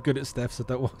alright. I'm good at stealth, so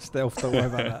don't worry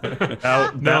about that."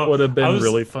 That No, would have I been was-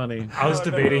 really funny. I was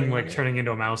debating like turning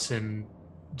into a mouse in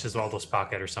Gisvaldo's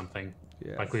pocket or something,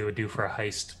 Yeah. like we would do for a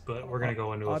heist, but we're gonna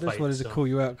go into a I fight. just wanted to so- call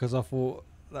you out because I thought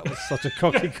That was such a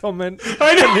cocky comment.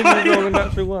 I know. Didn't roll a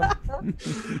natural one.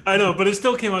 I know, but it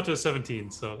still came out to a 17,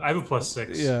 so I have a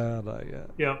 +6. Yeah, no,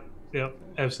 yeah. Yep,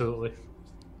 absolutely.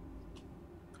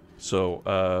 So,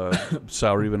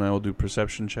 Sauri and I will do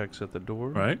perception checks at the door.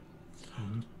 Right.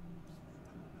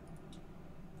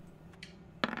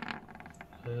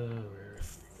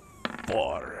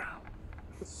 4.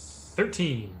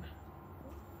 13.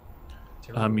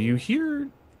 You hear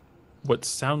what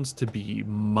sounds to be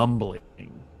mumbling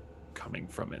coming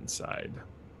from inside.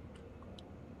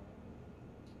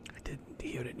 I didn't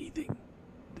hear anything.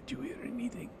 Did you hear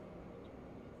anything?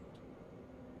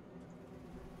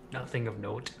 Nothing of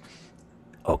note.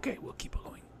 Okay, we'll keep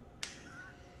going.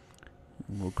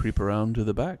 We'll creep around to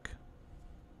the back.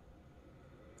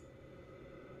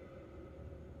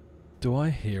 Do I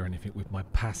hear anything with my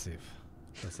passive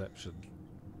perception?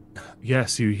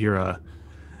 Yes, you hear a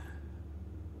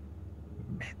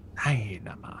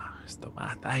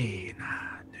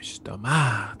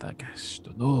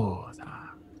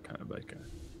kind of like a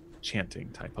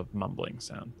chanting type of mumbling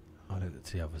sound. I looked at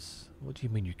the others. What do you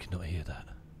mean you cannot hear that?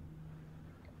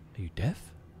 Are you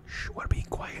deaf? Shh, we're being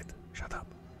quiet. Shut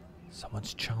up.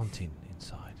 Someone's chanting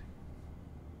inside.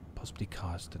 Possibly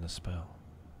casting a spell.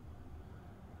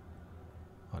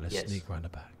 Oh, let's Yes. sneak round the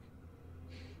back.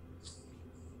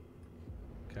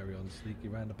 Carry on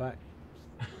sneaking round the back.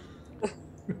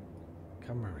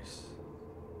 Come, Maurice.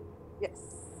 Yes.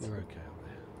 You're okay out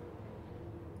there.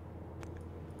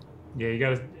 Yeah, you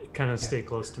gotta kind of stay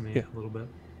close to me Yeah. a little bit.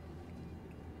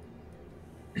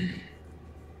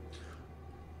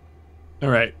 All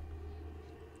right.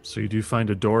 So you do find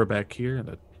a door back here,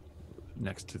 and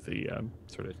next to the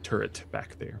sort of turret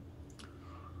back there.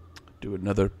 Do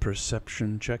another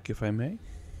perception check, if I may.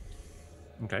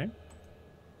 Okay.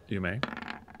 You may.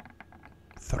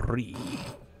 3.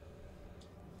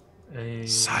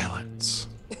 Silence.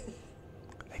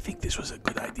 I think this was a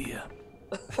good idea.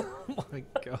 Oh my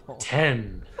god.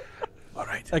 10. All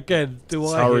right. Again, do I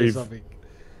Sorry. hear something?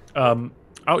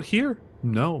 Out here,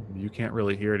 no, you can't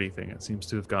really hear anything. It seems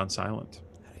to have gone silent.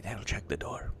 I'll check the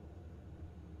door.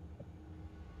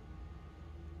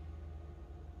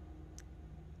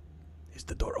 Is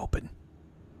the door open?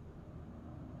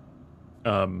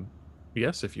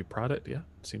 Yes, if you prod it, yeah,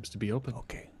 it seems to be open.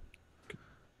 Okay.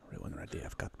 Everyone ready?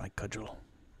 I've got my cudgel.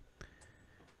 I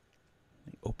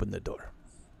open the door.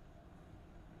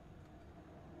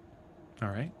 All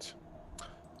right.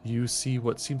 You see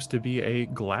what seems to be a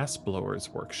glassblower's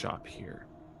workshop here.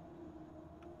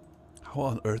 How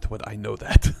on earth would I know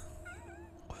that?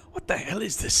 What the hell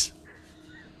is this?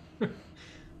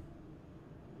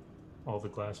 All the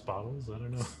glass bottles? I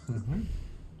don't know.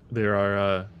 There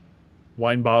are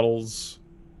wine bottles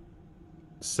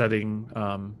setting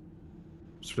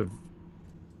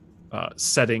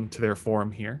setting to their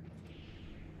form here.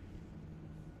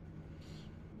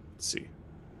 Let's see.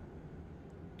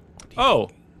 Oh,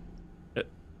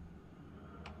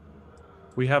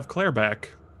 we have Claire back.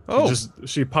 Oh.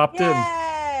 She popped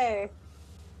Yay!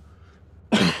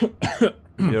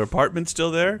 Your apartment's still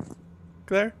there,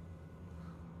 Claire?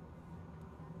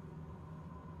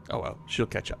 Oh well, she'll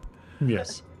catch up. in.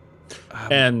 Yes.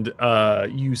 And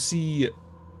you see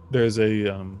there's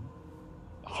a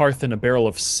hearth and a barrel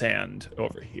of sand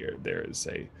over here. There's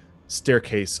a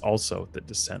staircase also that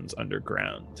descends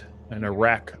underground, and a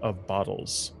rack of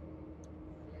bottles.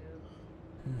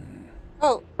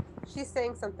 Oh, she's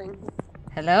saying something.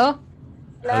 Hello?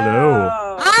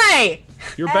 Hello. Hi!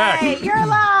 You're Hey, back. you're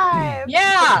alive!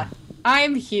 Yeah!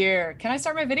 I'm here. Can I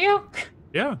start my video?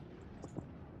 Yeah.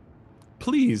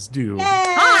 Please do.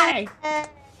 Hi!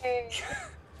 Hey.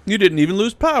 You didn't even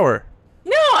lose power.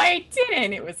 No, I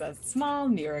didn't. It was a small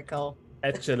miracle.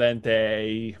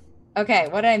 Excelente. Okay,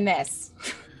 what did I miss?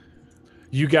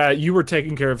 You were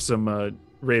taking care of some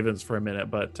ravens for a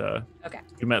minute, but Okay.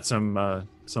 you met some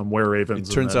were ravens.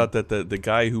 It turns out that the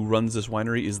guy who runs this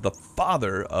winery is the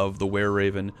father of the were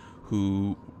raven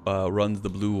who runs the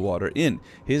Blue Water Inn.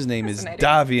 His name is Fascinating.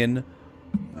 Davian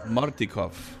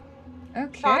Martikov.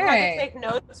 Okay. Sean had to take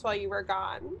notes while you were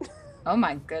gone. Oh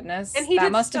my goodness. And he That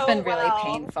did must have so been really well.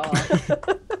 painful.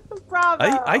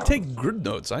 Bravo. I take good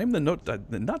notes. I am the note.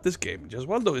 Not this game.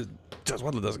 Jaswaldo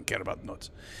doesn't care about notes.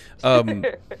 Oh,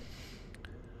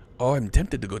 I'm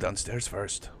tempted to go downstairs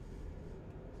first.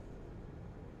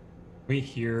 We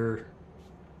hear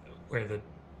where the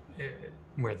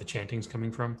chanting's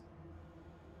coming from.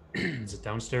 Is it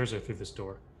downstairs or through this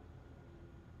door?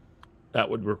 that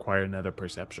would require another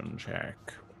perception check.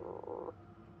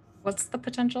 What's the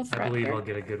potential I threat believe here? I'll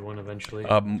get a good one eventually.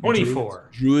 24.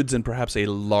 Druids and perhaps a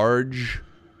large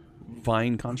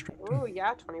vine construct. Ooh,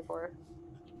 yeah, 24.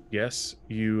 Yes,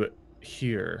 you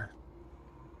hear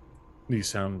the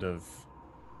sound of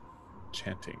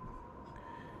chanting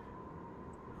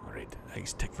All right, I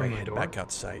stick my From the head door? back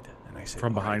outside, and I say,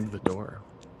 from "All behind right, the door.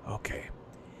 okay,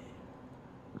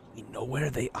 we know where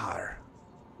they are.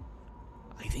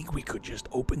 I think we could just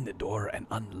open the door and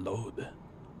unload.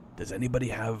 Does anybody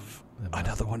have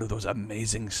another one of those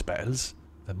amazing spells?"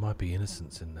 There might be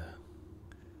innocents in there.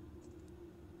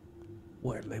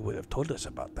 Well, they would have told us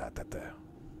about that at the...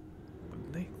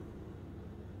 Wouldn't they?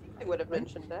 I would have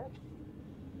mentioned that.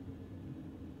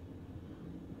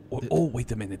 Oh,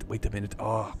 wait a minute.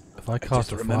 Oh, If I just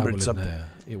cast a remembered fireball in something. there,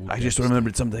 it will I get just stuck.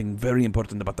 remembered something very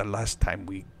important about the last time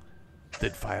we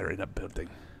did fire in a building.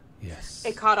 Yes.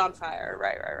 It caught on fire.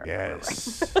 Right.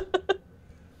 Yes.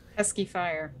 Pesky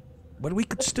fire. Well, we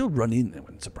could still run in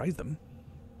and surprise them.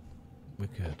 We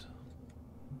could.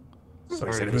 So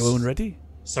is Sorry, everyone ready?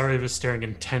 Sorry, I was staring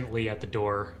intently at the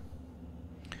door,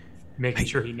 making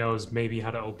sure he knows maybe how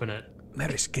to open it.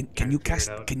 Maris, can Trying you to figure it cast?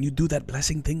 out. Can you do that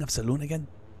blessing thing of Saloon again?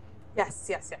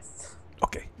 Yes.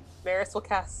 Okay. Maris will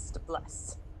cast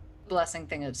Bless. Blessing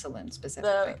thing of Saloon The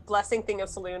specifically. blessing thing of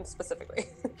Saloon specifically.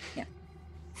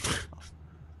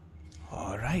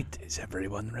 All right. Is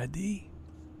everyone ready?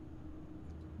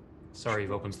 Sorry,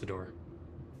 he opens the door.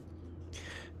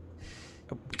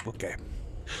 Okay.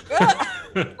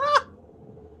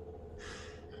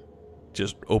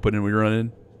 Just open and we run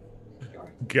in.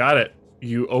 Got it.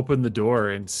 You open the door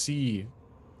and see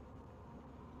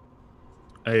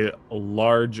a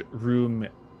large room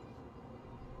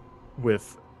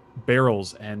with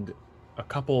barrels and a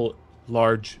couple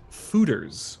large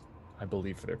fooders, I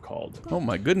believe they're called. Oh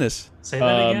my goodness. Say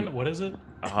that again. What is it?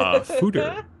 Fooder. Food?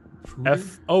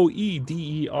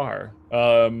 Foeder.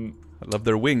 I love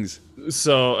their wings.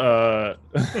 So,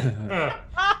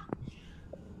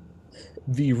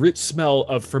 the rich smell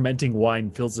of fermenting wine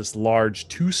fills this large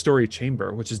 2-story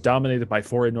chamber, which is dominated by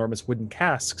 4 enormous wooden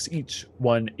casks, each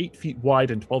one 8 feet wide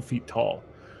and 12 feet tall.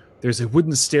 There's a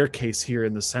wooden staircase here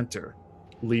in the center,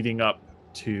 leading up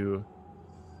to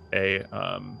a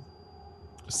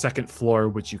second floor,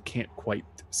 which you can't quite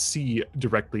see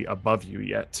directly above you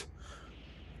yet.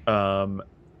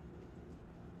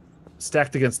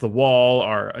 Stacked against the wall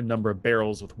are a number of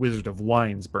barrels with Wizard of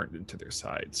Wines burned into their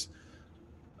sides.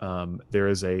 There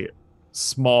is a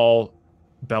small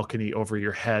balcony over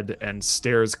your head, and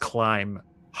stairs climb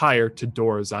higher to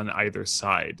doors on either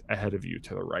side ahead of you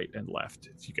to the right and left.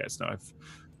 As you guys know, I've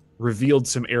revealed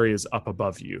some areas up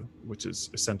above you, which is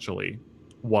essentially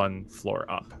one floor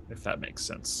up, if that makes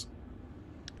sense.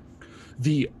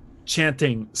 The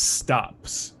chanting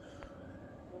stops.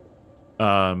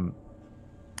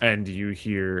 And you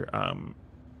hear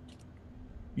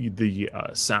the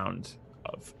sound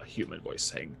of a human voice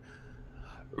saying,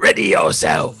 Ready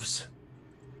yourselves!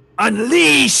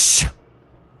 Unleash!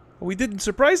 We didn't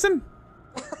surprise them?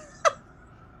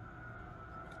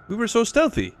 We were so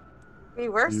stealthy. We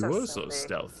were "You so were stealthy. so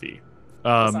stealthy."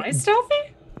 Was I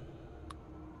stealthy?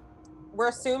 We're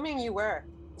assuming you were.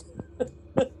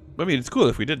 I mean, it's cool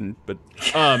if we didn't, but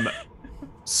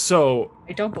So,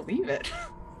 I don't believe it.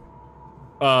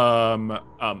 all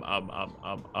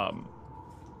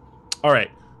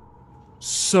right.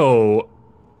 So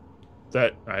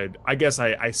that I guess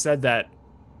I said that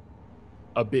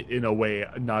a bit in a way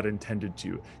not intended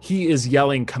to. He is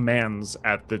yelling commands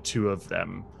at the two of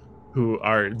them, who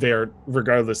are there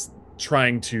regardless,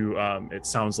 trying to. It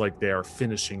sounds like they are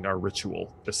finishing our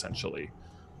ritual essentially.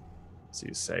 So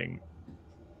he's saying,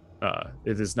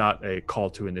 it is not a call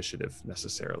to initiative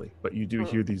necessarily, but you do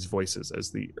hear these voices as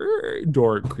the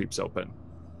door creeps open.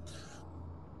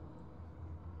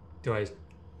 Do I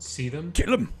see them?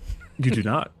 kill them. You do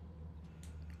not.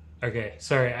 Okay,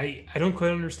 sorry. I don't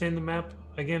quite understand the map.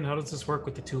 Again, how does this work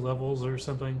with the 2 levels or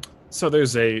something? So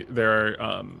there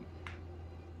are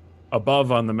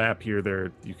above on the map here.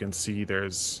 There you can see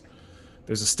there's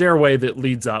a stairway that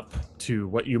leads up to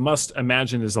what you must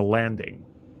imagine is a landing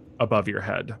above your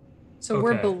head. So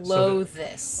we're Okay, so below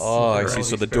this. Oh, I There are see. all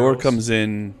So these the door barrels. comes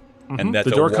in, and that's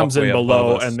The a door comes in walkway above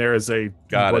below, us. and there is a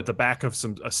Got it. the back of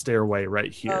a stairway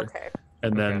right here, Okay.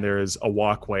 and then Okay. there is a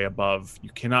walkway above. You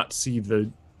cannot see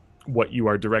what you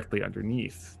are directly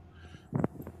underneath.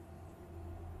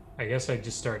 I guess I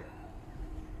just start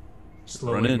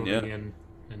slowly Run in, moving yeah. in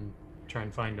and try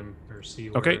and find him or see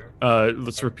where... Okay,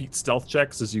 let's repeat stealth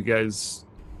checks as you guys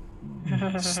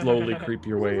slowly creep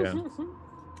your way in.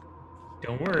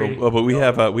 Don't worry. Oh, but we No,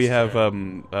 have I'll we just,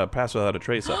 have pass without a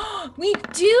trace up. We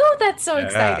do? That's so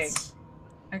exciting. Yes.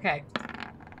 Okay.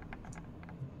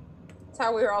 That's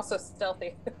how we were also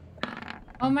stealthy.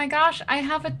 Oh my gosh, I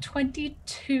have a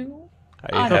 22.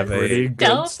 I have Pretty a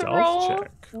good stealth roll?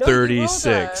 check. No, you rolled a-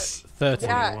 36. 30.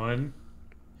 Yeah. 21.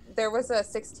 There was a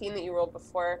 16 that you rolled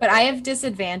before. But I have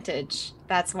disadvantage.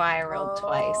 That's why I rolled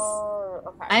twice. Oh,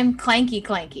 okay. I'm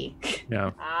clanky.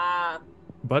 Yeah, Ah,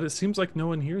 but it seems like no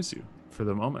one hears you for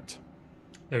the moment.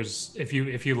 There's if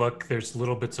you look, there's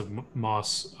little bits of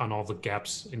moss on all the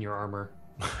gaps in your armor.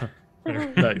 that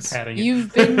are Nice. padding it.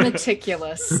 You've been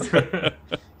meticulous.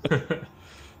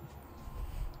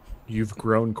 You've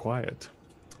grown quiet.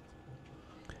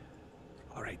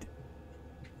 All right.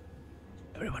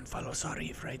 Everyone follow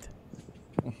Sarif, right?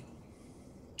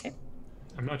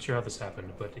 I'm not sure how this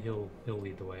happened, but he'll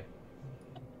lead the way.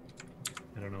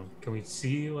 I don't know. Can we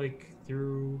see like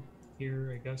through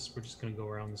here? I guess we're just gonna go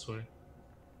around this way.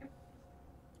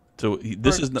 So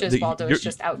this Or is not. Gisbaldo you're- is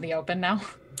just out in the open now.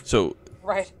 So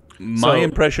right. my So-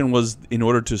 impression was, in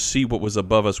order to see what was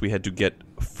above us, we had to get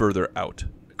further out.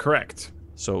 Correct.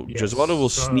 So Yes, Giswaldo will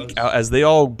so sneak I was- out as they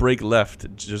all break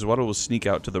left. Giswaldo will sneak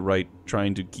out to the right,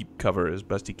 trying to keep cover as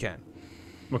best he can.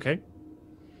 Okay.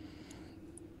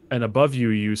 And above you,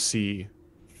 you see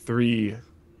 3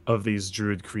 of these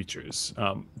druid creatures.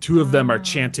 2 of them are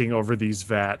chanting over these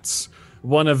vats.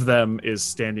 One of them is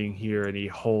standing here, and he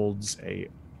holds a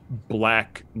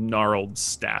black, gnarled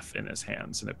staff in his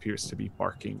hands and appears to be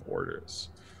barking orders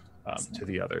to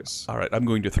the others. All right, I'm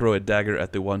going to throw a dagger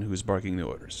at the one who's barking the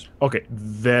orders. Okay,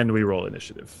 then we roll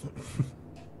initiative.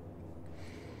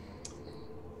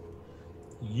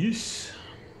 Yes.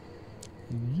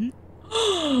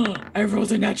 I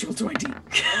rolled a natural 20.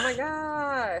 Oh my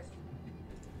gosh.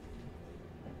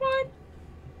 Why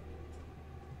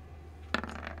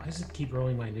does it keep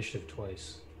rolling my initiative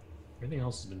twice? Everything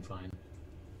else has been fine.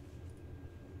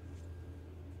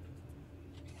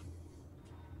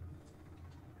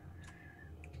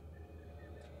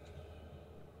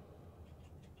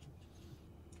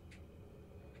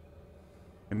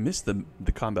 I missed the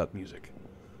combat music.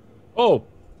 Oh,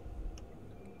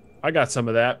 I got some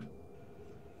of that.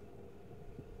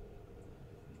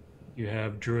 You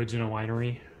have druids in a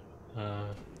winery.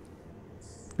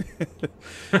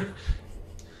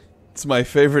 It's my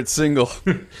favorite single.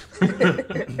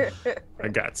 I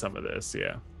got some of this,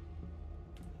 yeah.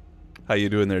 How you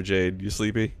doing there, Jade? You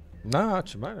sleepy? No,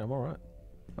 actually, mate, I'm all right.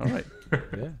 All right.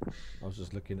 Yeah, I was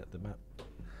just looking at the map,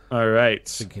 All right.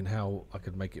 thinking how I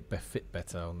could make it fit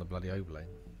better on the bloody overlay.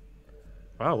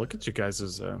 Wow, look at you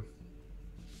guys' All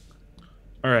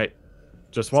right.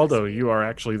 Giswaldo, you are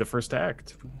actually the first to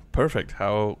act. Perfect.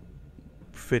 How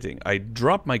fitting. I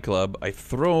drop my club. I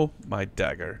throw my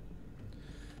dagger.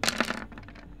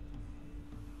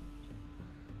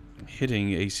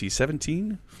 Hitting AC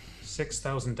 17.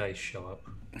 6,000 dice show up.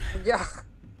 Yeah.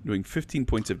 Doing 15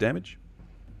 points of damage.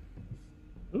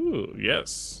 Ooh,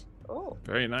 yes. Oh.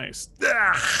 Very nice.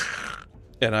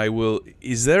 And I will...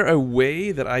 Is there a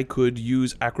way that I could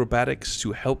use acrobatics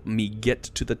to help me get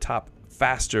to the top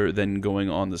faster than going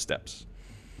on the steps?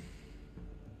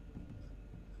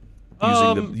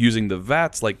 Using the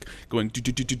vats, like going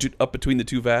up between the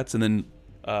 2 vats and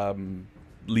then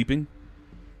leaping.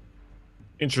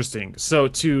 Interesting. So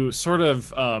to sort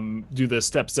of do the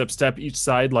step each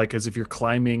side, like as if you're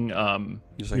climbing,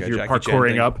 Just like if a you're Jackie Chan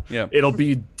parkouring thing. up, Yeah. it'll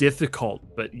be difficult.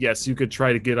 But yes, you could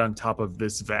try to get on top of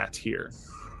this vat here.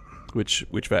 Which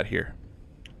vat here?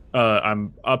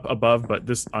 I'm up above, but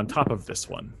this on top of this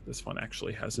one. This one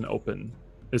actually has an open.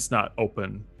 It's not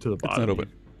open to the bottom. It's not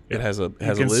open. It has a You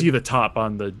has a can lid. see the top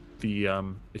on the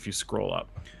if you scroll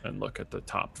up and look at the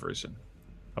top version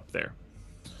up there.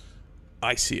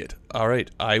 I see it. All right,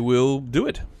 I will do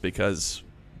it because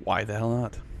why the hell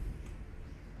not?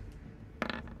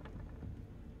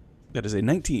 That is a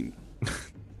 19.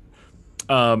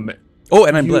 Oh,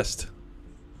 and I'm blessed.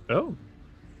 Oh,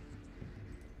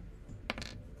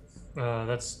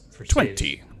 That's for 20.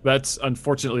 saves. that's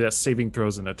unfortunately that's saving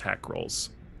throws and attack rolls.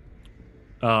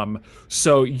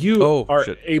 So you Oh, are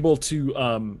shit. able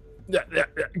to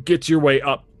get your way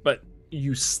up, but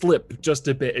you slip just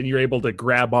a bit, and you're able to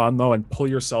grab on though and pull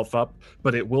yourself up.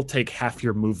 But it will take half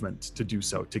your movement to do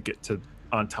so to get to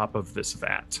on top of this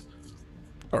vat.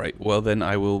 All right, well then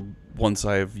I will, once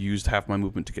I have used half my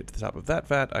movement to get to the top of that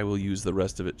vat, I will use the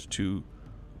rest of it to...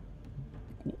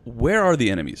 Where are the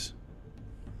enemies?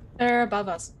 They're above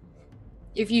us.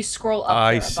 If you scroll up,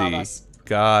 I they're above see. us.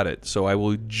 Got it. So I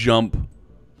will jump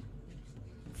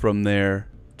from there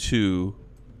to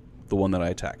the one that I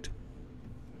attacked.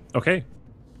 Okay,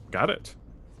 got it.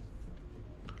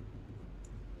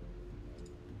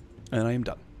 And I am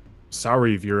done.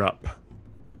 Sorry if you're up.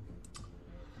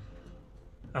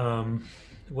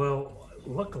 Well,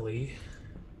 luckily,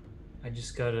 I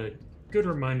just got a good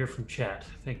reminder from chat.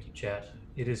 Thank you, chat.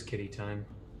 It is kitty time.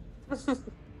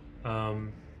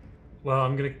 Well,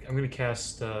 I'm gonna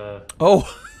cast. Oh,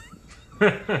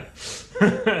 kitty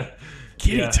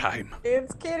Yeah. time.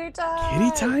 It's kitty time.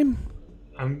 Kitty time.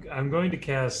 I'm going to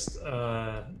cast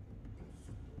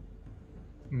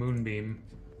Moonbeam.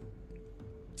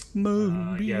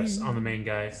 Moonbeam. Yes, on the main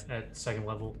guy at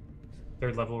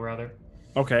third level rather.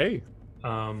 Okay.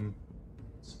 So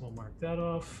we'll mark that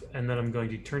off, and then I'm going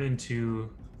to turn into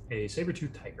a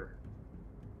saber-tooth tiger.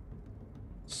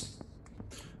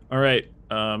 All right.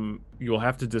 You will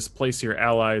have to displace your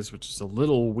allies, which is a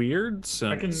little weird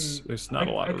since there's not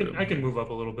a lot of room. I can move up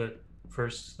a little bit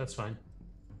first. That's fine.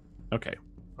 Okay.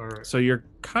 All right. So you're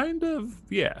kind of,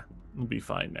 yeah, we'll be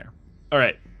fine there. All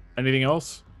right. Anything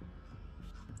else?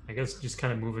 I guess just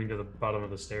kind of moving to the bottom of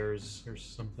the stairs or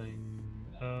something.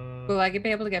 Will I be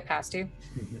able to get past you?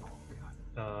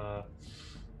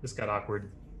 This got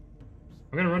awkward.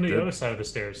 I'm gonna run to the other side of the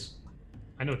stairs.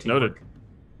 I know Noted.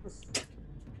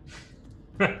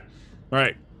 teamwork. All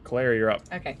right. Claire, you're up.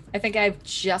 Okay. I think I have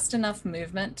just enough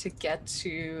movement to get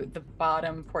to the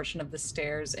bottom portion of the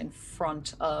stairs in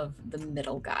front of the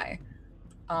middle guy.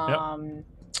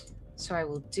 So I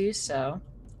will do so.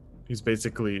 He's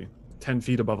basically 10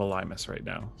 feet above Elimus right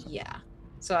now. So. Yeah.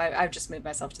 So I've just moved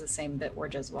myself to the same bit where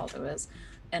Jesualdo is,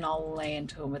 and I'll lay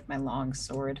into him with my long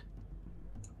sword.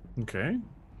 Okay.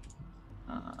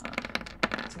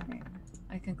 Assuming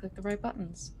I can click the right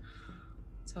buttons.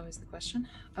 That's always the question.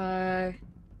 That'll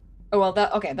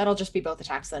just be both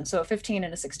attacks then. So a 15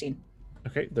 and a 16.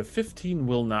 Okay. The 15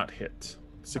 will not hit.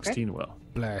 16 will.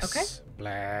 Bless. Okay.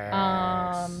 Bless.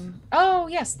 Oh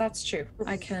yes, that's true.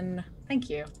 I can. Thank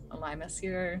you, Elimus.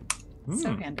 You're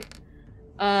so handy.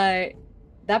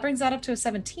 That brings that up to a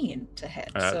 17 to hit.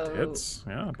 So hits.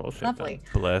 Yeah, both hit. lovely.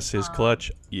 Bless his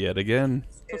clutch yet again.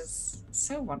 Is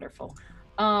so wonderful.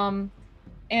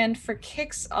 And for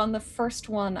kicks on the first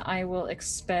one, I will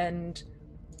expend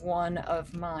one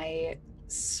of my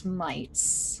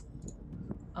smites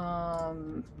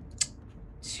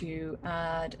to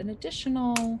add an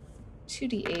additional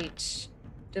 2d8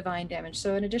 divine damage.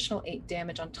 So an additional 8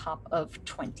 damage on top of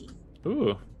 20.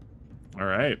 Ooh. All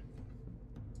right.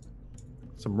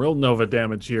 Some real Nova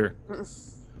damage here.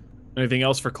 Anything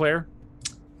else for Claire?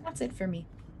 That's it for me.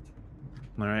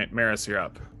 All right, Maris, you're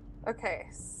up. Okay,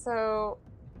 so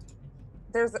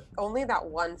there's only that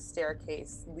one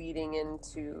staircase leading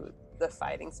into the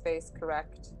fighting space,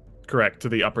 correct? Correct, to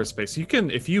the upper space. You can,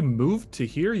 if you move to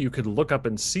here, you could look up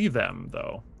and see them,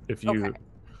 though. If you, Okay.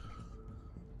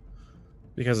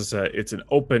 Because it's an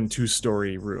open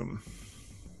 2-story room.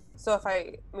 So if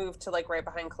I move to like right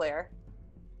behind Claire.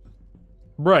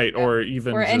 Right, Yeah. or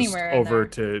even Or just anywhere in over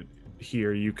there. to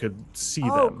here, you could see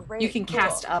Oh, them. great. You can cool.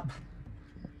 cast up.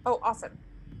 Oh, awesome.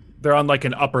 They're on like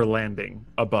an upper landing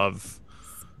above.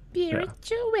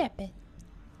 Spiritual weapon.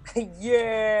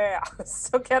 Yeah.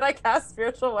 So can I cast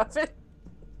spiritual weapon?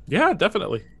 Yeah,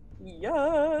 definitely.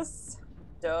 Yes.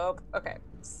 Dope. Okay.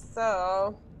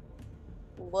 So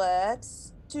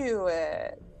let's do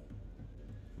it.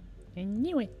 I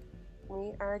knew it.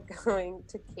 We are going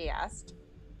to cast.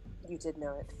 You did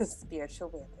know it. Spiritual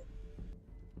weapon.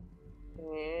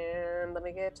 And let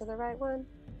me get to the right one.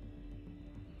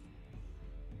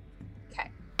 Okay.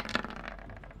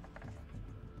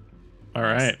 All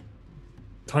right.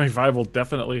 25 will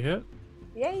definitely hit.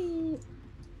 Yay.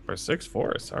 For 6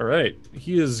 force. All right.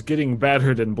 He is getting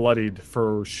battered and bloodied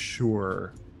for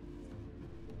sure.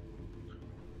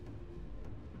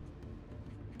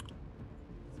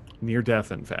 Near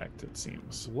death, in fact, it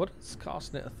seems. What does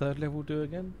casting at a 3rd level do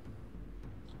again?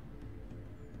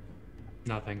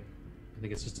 Nothing. I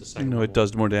think it's just a second. No, level. it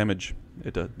does more damage.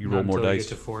 It does. You Not roll more until you dice.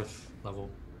 get to 4th level.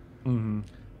 Mm-hmm.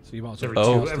 So you might as Every well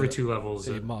Oh. cast every it- 2 levels.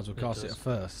 So you might as well cast it does. at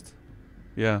first.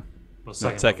 Yeah. Well,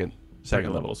 Second. level.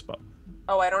 Second level. spot.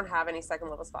 Oh, I don't have any second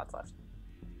level spots left.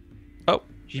 Oh,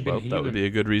 You've well, been that would healing. be a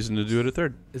good reason to do it at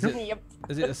 3rd. Is it? Yep.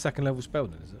 Is it a 2nd level spell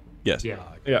then? Is it? Yes. Yeah.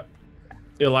 Ah, Yeah.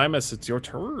 Elimus, it's your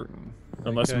turn.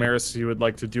 Unless, Okay. Maris, you would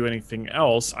like to do anything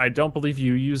else. I don't believe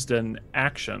you used an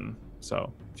action.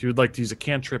 So if you would like to use a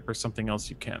cantrip or something else,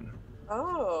 you can.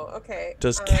 Oh, okay.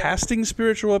 Does casting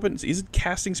spiritual weapons? Is it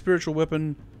casting spiritual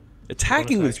weapon?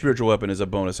 Attacking Bonus with action. spiritual weapon is a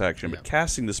bonus action, Yeah. but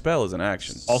casting the spell is an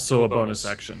action. Also Still a bonus bonus.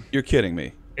 action. You're kidding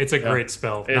me. It's a Yeah. great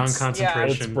spell. It's-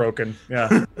 Non-concentration. It's broken.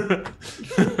 Yeah.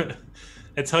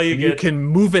 That's how you You get. can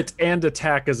move it and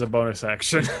attack as a bonus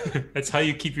action. That's how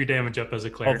you keep your damage up as a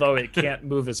cleric. Although it can't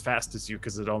move as fast as you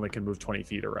because it only can move 20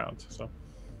 feet around. So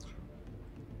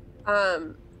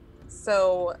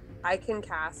So I can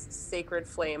cast Sacred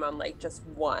Flame on like just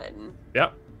one.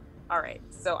 yeah. All right,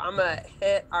 so I'm gonna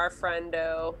hit our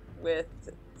friendo with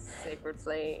Sacred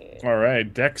Flame. All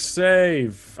right, dex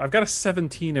save. I've got a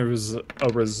 17 as a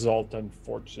result,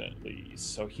 unfortunately.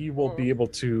 So he will be able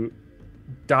to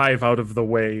dive out of the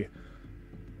way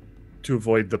to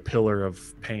avoid the pillar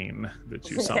of pain that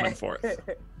you summon forth.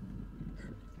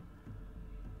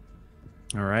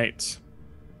 All right.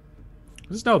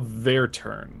 This is now their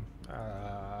turn.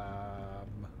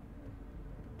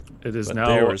 It is But now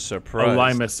they were surprised.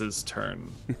 Olymus's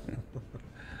turn.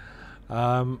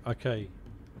 Okay.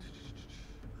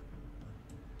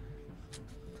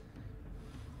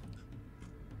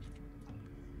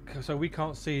 So we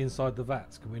can't see inside the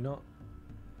vats, can we not?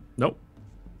 Nope.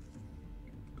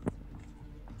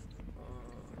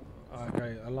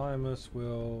 Okay, Olymus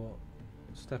will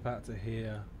step out to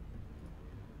here.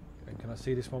 And can I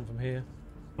see this one from here?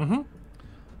 Mm-hmm.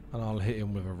 And I'll hit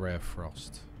him with a Ray of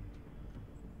Frost.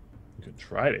 You could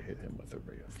try to hit him with a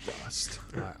ray of frost.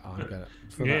 Right, I'm gonna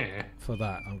for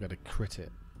that I'm gonna crit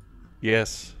it.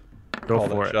 Yes. Go Call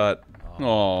for that it. shot.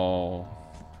 Oh.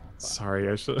 Sorry,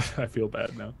 I feel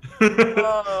bad now.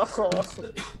 Oh.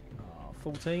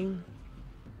 14.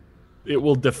 It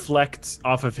will deflect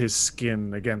off of his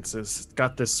skin against this. It's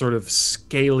got this sort of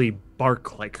scaly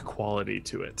bark-like quality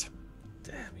to it.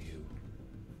 Damn you.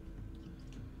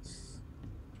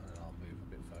 And I'll move a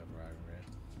bit further over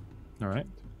here. All right.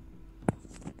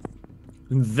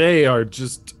 And they are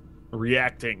just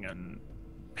reacting and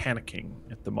panicking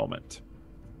at the moment.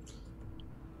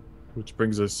 Which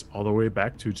brings us all the way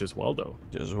back to Gesualdo.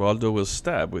 Gesualdo will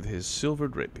stab with his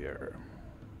silvered rapier.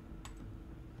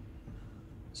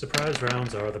 Surprise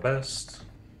rounds are the best.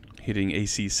 Hitting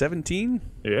AC 17.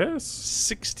 Yes.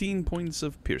 16 points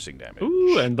of piercing damage.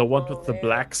 Ooh, and the one with the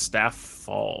black staff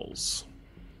falls.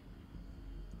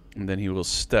 And then he will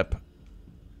step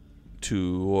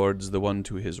towards the one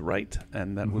to his right,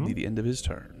 and that will be the end of his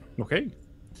turn. Okay.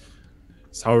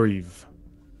 Sauriv.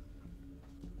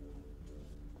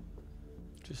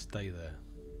 Just stay there.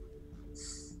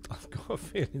 I've got a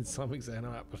feeling something's going to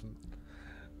happen.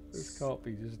 This can't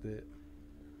be just it.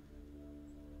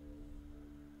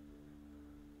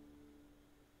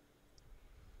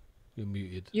 You're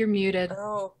muted. You're muted.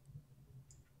 Oh.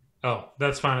 Oh,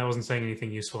 that's fine. I wasn't saying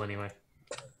anything useful anyway.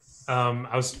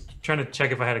 I was trying to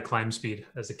check if I had a climb speed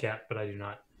as a cat, but I do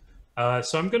not.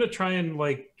 So I'm gonna try and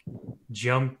like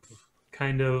jump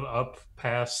kind of up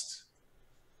past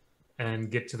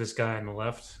and get to this guy on the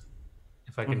left.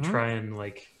 If I can try and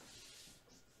like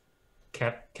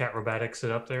cat acrobatics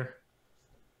it up there.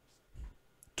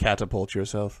 Catapult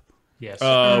yourself. Yes.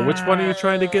 Which one are you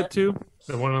trying to get to?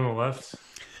 The one on the left.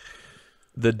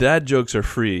 The dad jokes are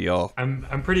free, y'all.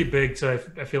 I'm pretty big, so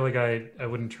I feel like I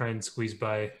wouldn't try and squeeze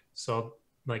by. So I'll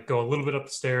like go a little bit up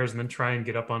the stairs and then try and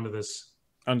get up onto this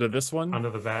Under this one? onto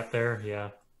the vat there. Yeah.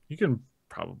 You can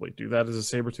probably do that as a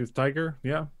saber-toothed tiger.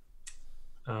 Yeah.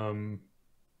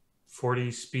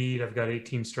 40 speed. I've got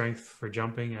 18 strength for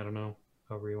jumping. I don't know,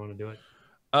 however you want to do it.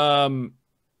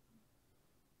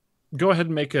 Go ahead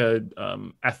and make a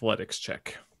athletics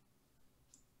check.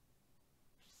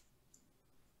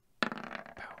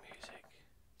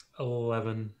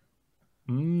 11.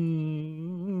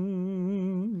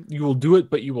 You will do it,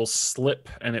 but you will slip,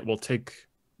 and it will take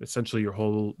essentially your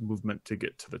whole movement to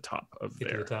get to the top of Get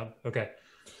there. to the top. Okay.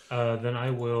 Then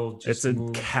I will just It's a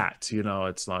move. cat, you know.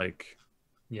 It's like,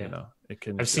 Yeah. you know, it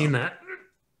can. I've seen jump. that.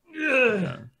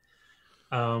 Yeah.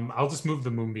 I'll just move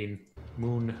the moonbeam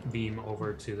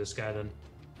over to this guy then.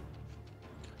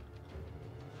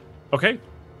 Okay.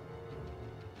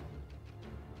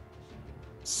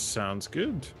 Sounds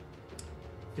good.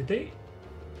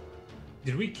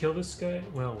 Did we kill this guy?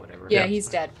 Well, whatever. Yeah, he's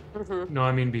dead. No,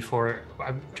 I mean before.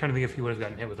 I'm trying to think if he would have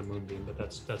gotten hit with a moonbeam, but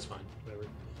that's fine. Whatever.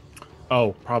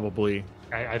 Oh, probably.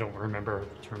 I don't remember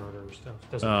the turn order or stuff.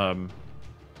 Doesn't matter.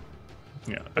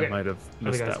 Yeah, Okay. I might have I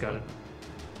missed think I that got one.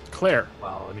 it. Claire.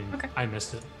 Wow, I mean, Okay. I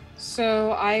missed it.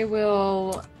 So I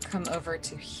will come over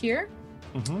to here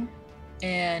Mm-hmm.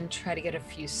 and try to get a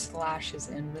few slashes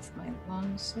in with my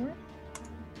longsword.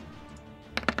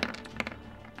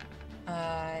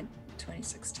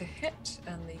 26 to hit,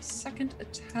 and the second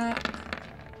attack.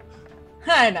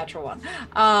 Natural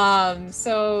one.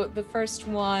 So the first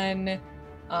one,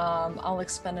 I'll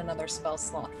expend another spell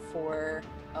slot for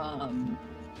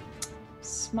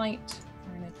smite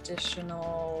for an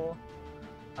additional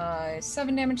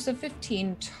 7 damage, so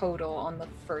 15 total on the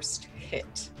first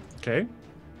hit. Okay.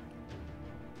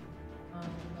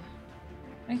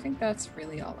 I think that's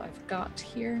really all I've got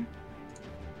here.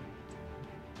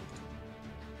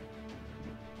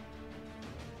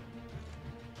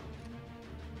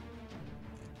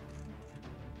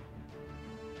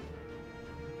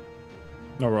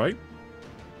 All right.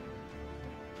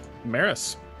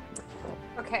 Maris.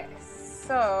 Okay,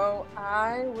 so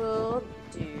I will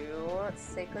do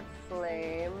Sacred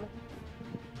Flame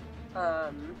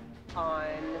on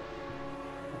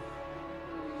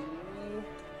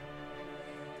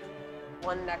the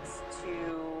one next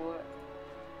to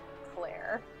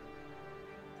Claire.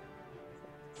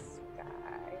 Sky.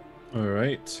 All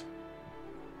right.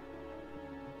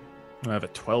 I have a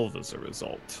 12 as a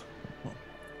result.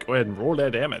 Go ahead and roll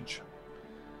that damage.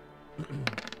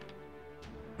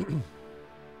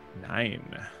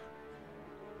 9.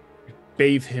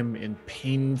 Bathe him in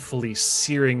painfully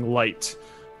searing light.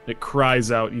 It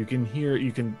cries out. You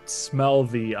can smell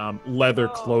the leather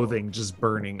clothing just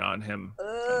burning on him.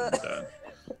 And,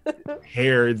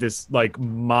 hair, this like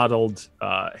mottled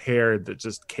hair that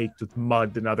just caked with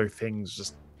mud and other things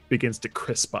just begins to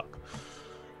crisp up.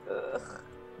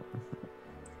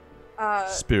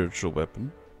 Spiritual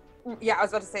weapon. Yeah, I was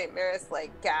about to say, Maris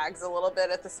like gags a little bit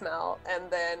at the smell and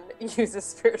then uses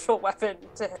spiritual weapon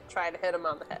to try to hit him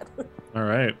on the head. All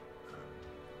right.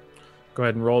 Go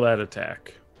ahead and roll that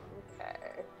attack.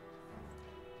 Okay.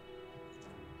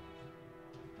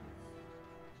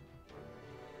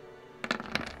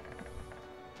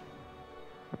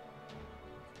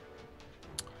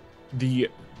 The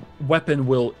weapon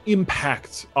will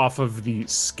impact off of the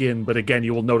skin, but again,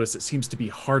 you will notice it seems to be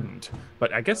hardened.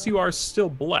 But I guess you are still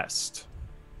blessed,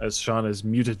 as Sean is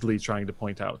mutedly trying to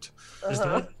point out. Does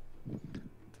that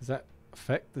Does that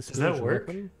affect the Does that spiritual work?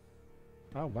 weapon?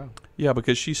 Oh, wow. Yeah,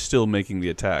 because she's still making the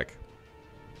attack.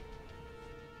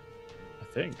 I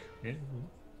think. Yeah.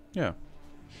 Yeah.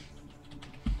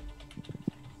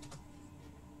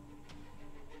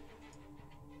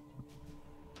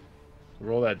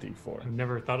 Roll that d4. I've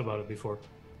never thought about it before.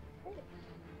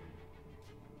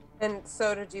 And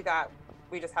so to do that,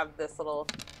 we just have this little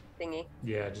thingy.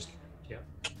 Yeah, yeah.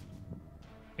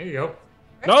 There you go.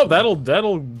 No,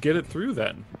 that'll get it through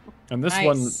then. And this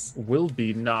Nice. one will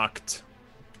be knocked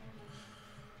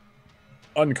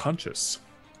unconscious.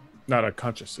 Not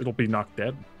unconscious. It'll be knocked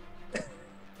dead.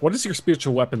 What does your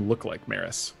spiritual weapon look like,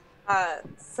 Maris?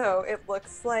 So it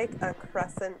looks like a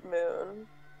crescent moon.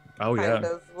 Oh, Kind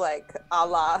of like a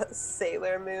la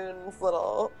Sailor Moon's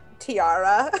little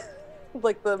tiara.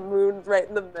 Like the moon right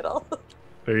in the middle.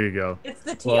 There you go. It's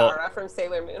the tiara from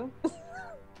Sailor Moon.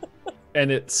 And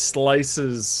it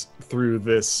slices through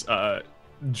this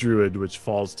druid, which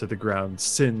falls to the ground,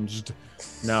 singed.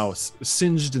 Now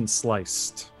singed and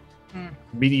sliced.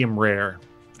 Medium rare.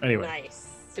 Anyway, Nice.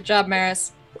 Good job,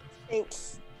 Maris.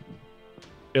 Thanks.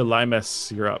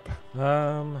 Elimus, you're up.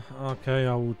 Okay,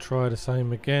 I will try the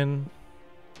same again.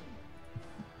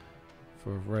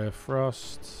 For Rare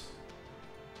Frost.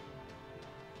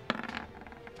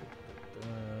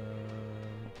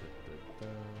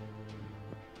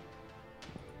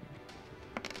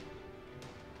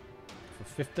 For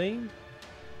 15?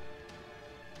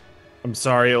 I'm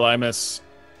sorry, Elimus.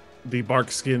 The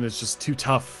bark skin is just too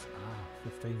tough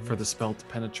 15 for the spell to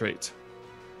penetrate.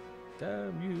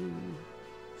 Damn you.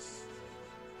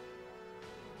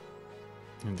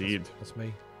 Indeed. That's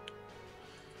me.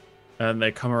 And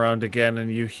they come around again,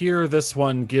 and you hear this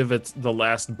one give it the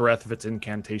last breath of its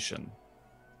incantation.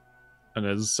 And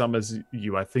as some as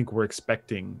you, I think, were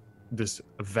expecting, this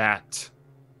vat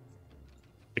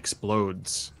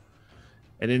explodes.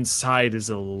 And inside is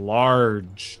a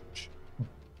large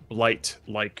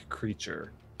blight-like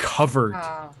creature, covered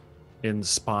Oh. in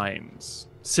spines.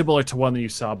 Similar to one that you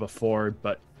saw before,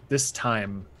 but this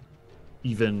time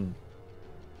even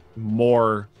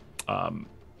more,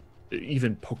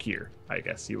 even pokier, I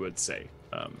guess you would say,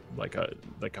 like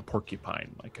a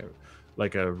porcupine,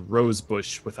 like a rose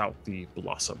bush without the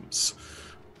blossoms,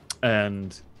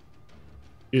 and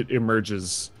it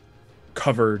emerges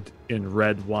covered in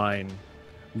red wine,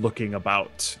 looking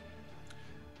about,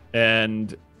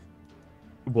 and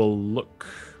will look.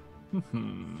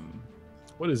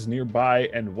 What is nearby,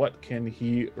 and what can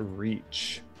he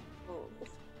reach?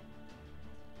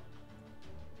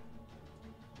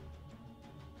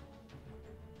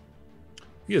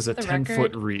 He has a The 10-foot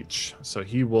record. reach, so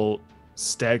he will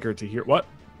stagger to here. What?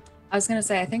 I was gonna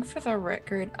say, I think for the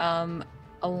record,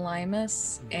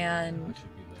 Elimus and Should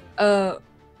be there.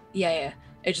 yeah.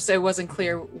 It wasn't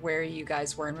clear where you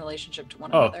guys were in relationship to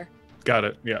one Oh. another. Got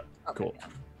it. Yeah. Okay, Cool.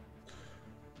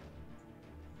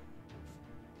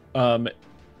 yeah.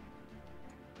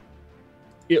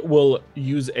 It will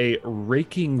use a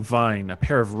raking vine, a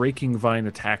pair of raking vine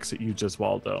attacks at you,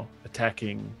 Jeswaldo,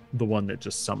 attacking the one that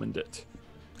just summoned it.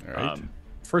 All right.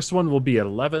 First one will be at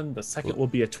 11. The second will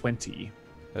be a 20.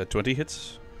 20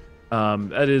 hits.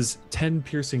 That is 10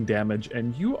 piercing damage,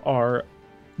 and you are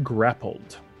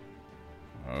grappled.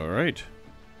 All right.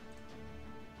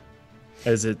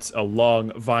 As it's a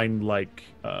long vine-like,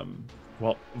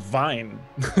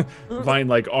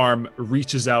 vine-like arm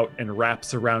reaches out and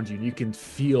wraps around you. You can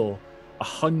feel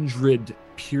 100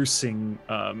 piercing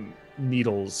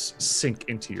needles sink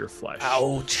into your flesh.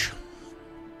 Ouch.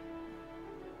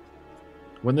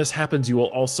 When this happens, you will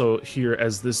also hear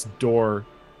as this door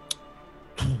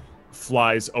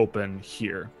flies open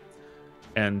here,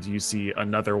 and you see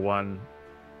another one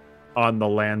on the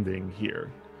landing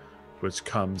here, which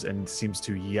comes and seems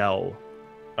to yell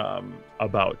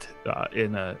about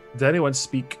in a. Did anyone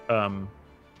speak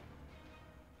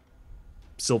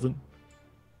Sylvan?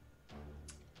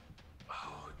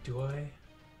 Oh, do I?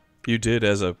 You did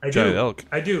as a I giant do. elk.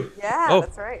 I do. Yeah, Oh.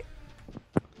 that's right.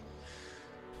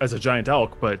 As a giant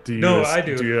elk, but do you? No, I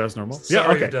do. Do you as normal? Sorry,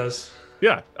 yeah. Okay. it does.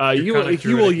 Yeah. You're kinda He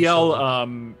will druidic, yell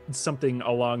Sylvan. something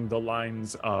along the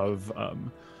lines of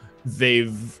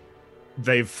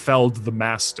they've felled the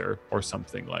master or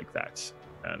something like that,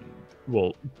 and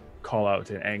will call out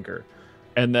in anger,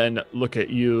 and then look at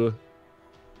you,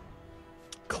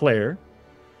 Claire,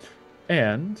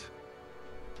 and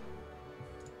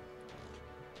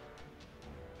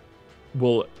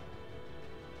will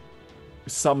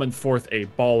summon forth a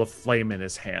ball of flame in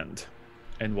his hand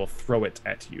and will throw it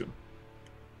at you.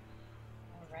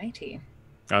 Alrighty.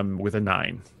 With a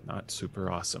 9. Not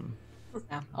super awesome.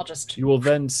 Yeah, I'll just. You will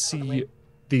then see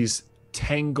these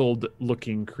tangled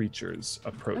looking creatures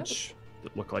approach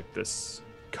that look like this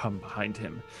come behind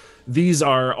him. These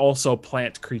are also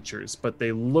plant creatures, but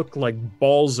they look like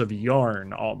balls of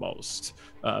yarn almost,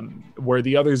 where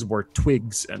the others were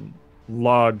twigs and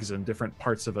logs and different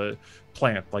parts of a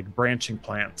plant, like branching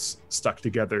plants stuck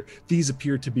together. These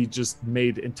appear to be just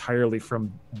made entirely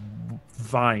from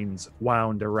vines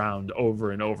wound around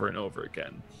over and over and over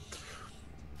again.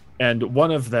 And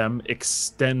one of them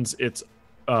extends its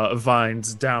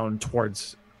vines down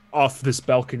towards, off this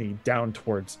balcony, down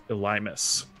towards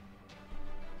Elymus.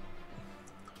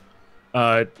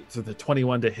 So the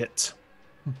 21 to hit.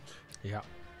 Yeah.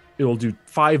 It will do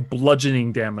 5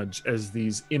 bludgeoning damage as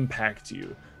these impact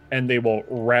you, and they will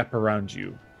wrap around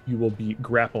you. You will be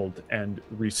grappled and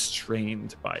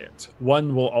restrained by it.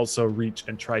 One will also reach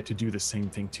and try to do the same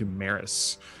thing to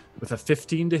Maris. With a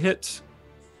 15 to hit.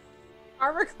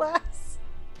 Armor class.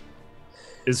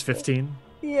 Is 15?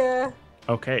 Yeah.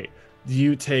 Okay.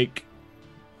 You take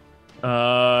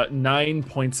 9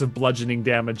 points of bludgeoning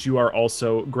damage. You are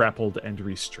also grappled and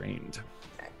restrained.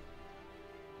 Okay.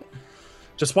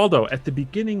 Jaswaldo, at the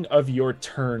beginning of your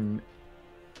turn,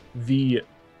 the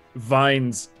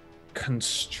vines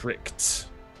constrict.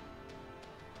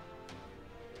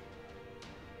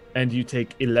 And you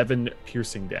take 11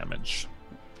 piercing damage.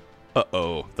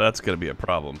 Uh-oh, that's going to be a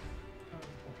problem.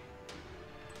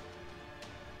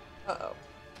 Uh-oh.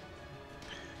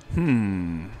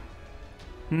 Hmm.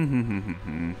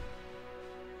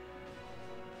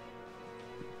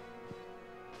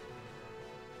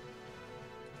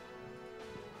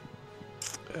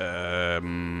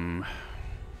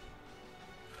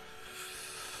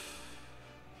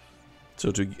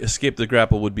 So to escape the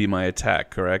grapple would be my attack,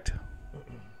 correct?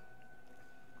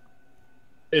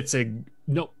 It's a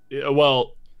no.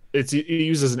 Well, it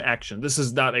uses an action. This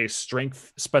is not a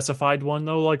strength specified one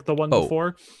though, like the one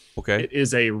before. Okay. It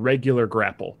is a regular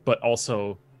grapple, but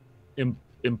also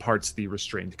imparts the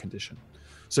restrained condition.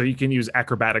 So you can use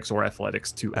acrobatics or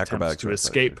athletics to attempt to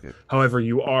escape. Okay. However,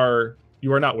 you are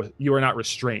not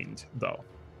restrained though.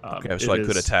 Okay, so I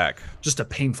could attack. Just a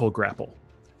painful grapple.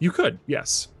 You could,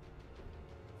 yes.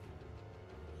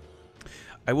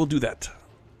 I will do that.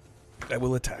 I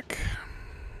will attack.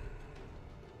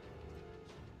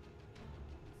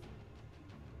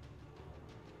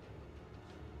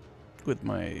 With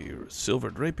my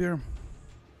silvered rapier.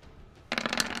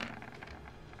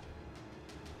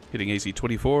 Hitting AC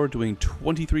 24, doing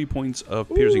 23 points of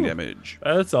piercing damage.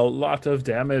 That's a lot of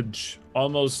damage.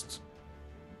 Almost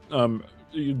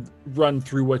you run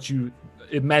through what you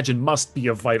imagine must be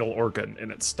a vital organ in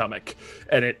its stomach,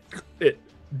 and it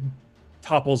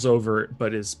topples over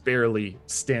but is barely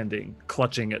standing,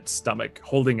 clutching its stomach,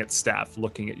 holding its staff,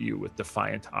 looking at you with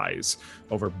defiant eyes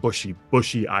over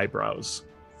bushy eyebrows.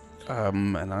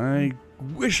 And I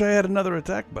wish I had another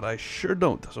attack, but I sure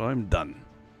don't, so I'm done.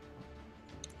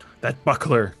 That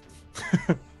buckler.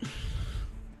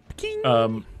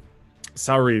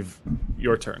 Sauriv,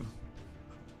 your turn.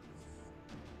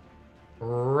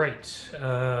 Right.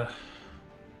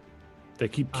 They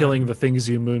keep killing the things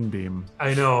you moonbeam.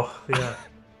 I know. Yeah.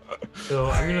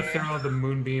 So I'm gonna throw the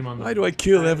moonbeam on the. Why do I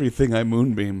kill everything I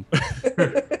moonbeam?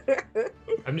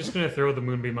 I'm I'm just gonna throw the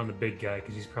moonbeam on the big guy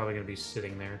because he's probably gonna be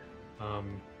sitting there.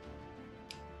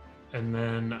 And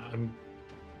then I'm.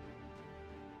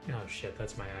 Oh shit,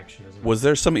 that's my action, isn't it? Was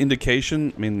there some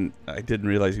indication? I mean, I didn't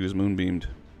realize he was moonbeamed.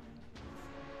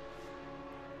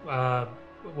 Well,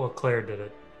 Claire did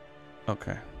it.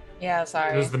 Okay, Yeah, It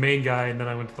sorry. was the main guy, and then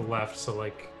I went to the left. So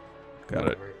like, got it.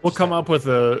 whatever. We'll Just come have up with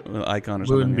a An icon or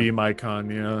something. moonbeam icon.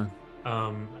 Yeah.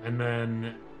 And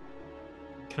then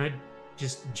can I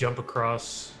just jump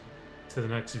across to the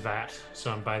next vat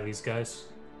so I'm by these guys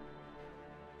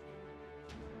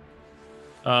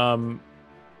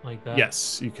like that?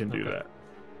 Yes, you can do Okay.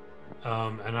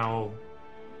 that. And I'll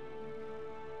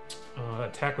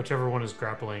attack whichever one is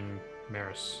grappling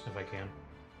Maris if I can.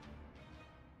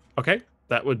 Okay,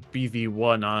 that would be the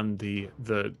one on the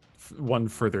one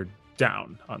further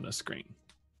down on the screen.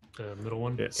 The middle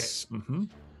one. Yes. Okay. Mm-hmm.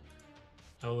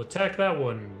 I'll attack that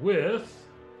one with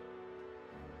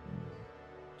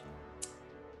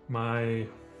my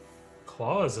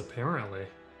claws. Apparently,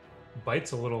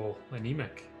 bite's a little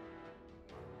anemic.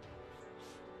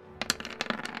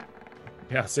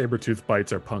 Yeah, saber-tooth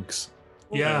bites are punks.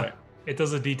 Yeah, Anyway. it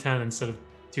does a D10 instead of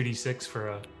 2D6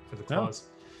 for the claws.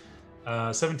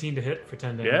 17 to hit for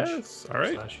 10 damage. Yes. All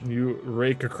right. Slash. You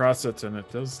rake across it, and it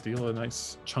does deal a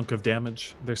nice chunk of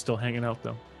damage. They're still hanging out,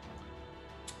 though.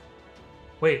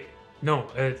 Wait, no.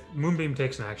 Moonbeam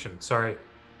takes an action. Sorry.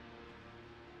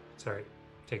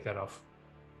 Take that off.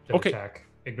 The Okay. Attack.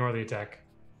 Ignore the attack.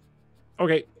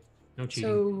 Okay. No cheating.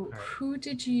 So, All right. who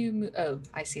did you... Oh,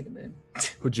 I see the moon.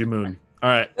 Huji Moon. All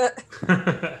right. All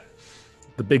right.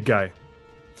 The big guy.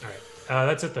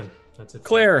 That's it then. That's it.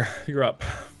 Claire, you're up.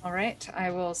 All right,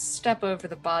 I will step over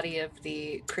the body of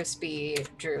the crispy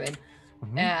druid,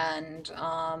 and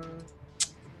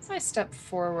as I step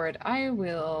forward, I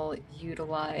will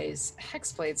utilize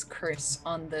Hexblade's Curse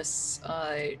on this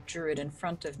druid in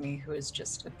front of me, who has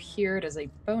just appeared as a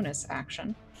bonus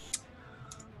action.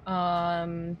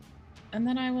 And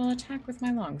then I will attack with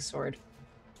my longsword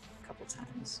a couple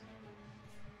times.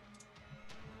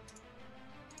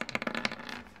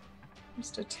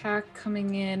 First attack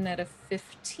coming in at a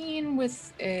 15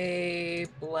 with a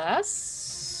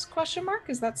bless? Question mark?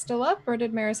 Is that still up, or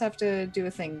did Maris have to do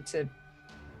a thing to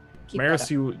keep Maris, that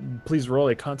up? you please roll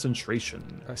a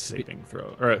concentration saving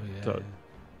throw, or a yeah.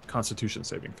 Constitution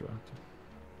saving throw.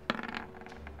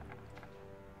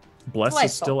 Bless is Delightful.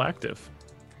 still active.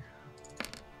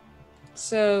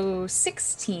 So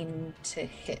 16 to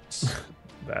hit.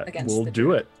 That Against will the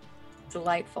do it.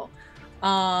 Delightful.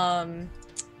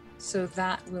 So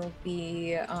that will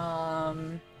be how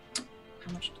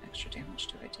much extra damage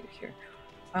do I do here?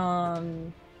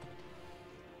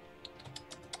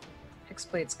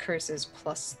 Hexblade's Curse is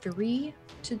 +3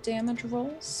 to damage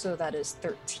rolls, so that is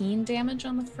 13 damage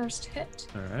on the first hit.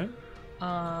 All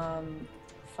right.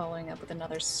 Following up with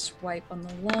another swipe on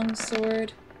the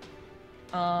longsword.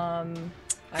 I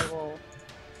will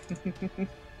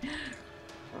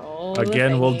roll the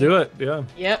Again, we'll thingy. do it. Yeah.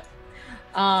 Yep.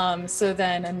 So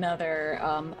then another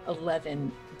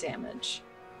 11 damage.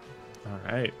 All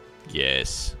right.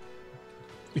 Yes.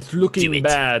 It's looking Do it.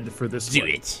 bad for this Do one.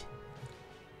 it.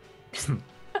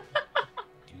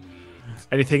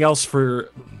 Anything else for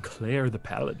Claire the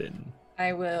Paladin?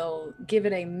 I will give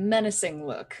it a menacing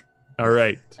look All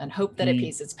right. and hope that it The-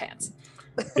 pees its pants.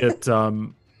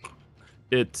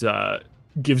 It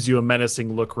gives you a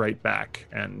menacing look right back,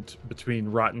 and between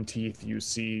rotten teeth, you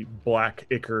see black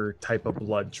ichor type of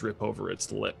blood drip over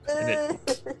its lip, and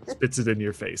it spits it in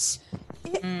your face.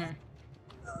 Mm.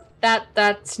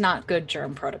 That's not good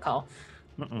germ protocol.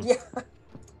 Yeah.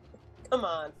 Come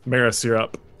on. Maris, you're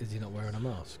up. Is he not wearing a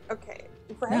mask? Okay.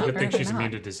 No. Good Right. thing apparently she's not.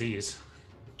 immune to disease.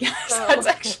 Yes, So- that's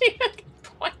actually a good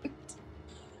point.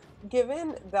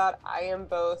 Given that I am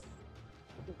both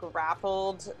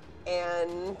grappled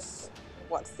and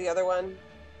what's the other one?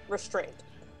 Restrained.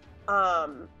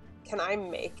 Can I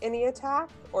make any attack,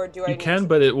 or do I? You need can, to-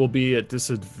 but it will be at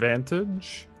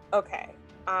disadvantage. Okay.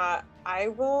 I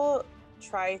will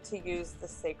try to use the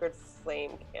Sacred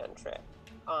Flame cantrip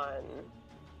on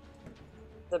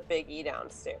the biggie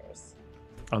downstairs.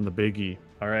 On the biggie.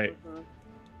 All right, Mhm.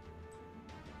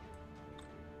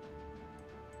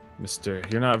 Mister.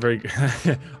 You're not very good.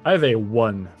 I have a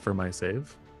 1 for my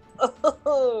save.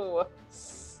 Oh.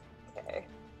 Okay.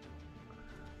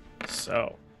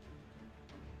 So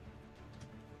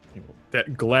you will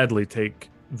gladly take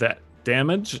that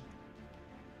damage.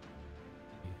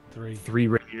 3. 3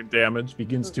 radiant damage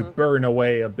begins to Mhm. burn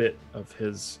away a bit of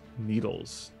his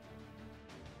needles.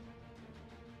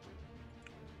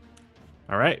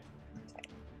 All right.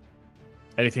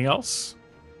 Anything else?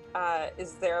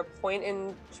 Is there a point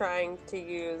in trying to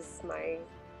use my?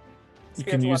 You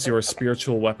can use weapon? your Okay.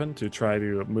 spiritual weapon to try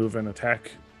to move and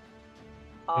attack.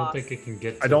 I don't think it can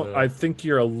get to I don't. the... I think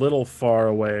you're a little far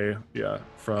away. Yeah,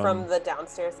 From the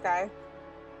downstairs guy.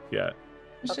 Yeah,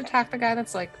 Just Okay. attack the guy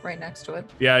that's like right next to it.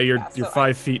 yeah. You're Yeah, you're so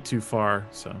 5 feet too far,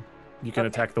 so you can Okay.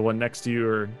 attack the one next to you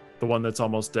or the one that's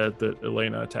almost dead that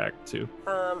Elena attacked too.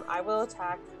 I will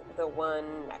attack the one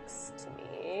next to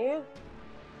me.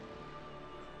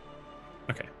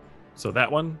 Okay, so that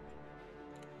one,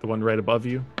 the one right above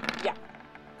you. Yeah.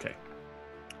 Okay.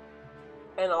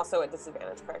 And also at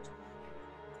disadvantage, correct?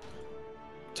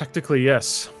 Technically,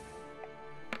 yes.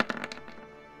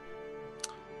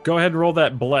 Go ahead and roll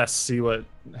that bless. See what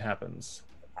happens.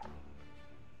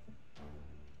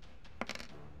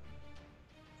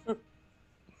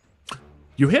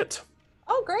 You hit.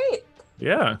 Oh, great.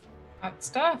 Yeah. Hot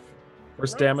stuff.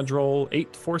 Force Nice. damage roll,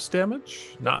 8 force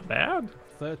damage. Not bad.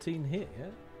 13 hit, yeah?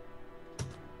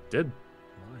 Did.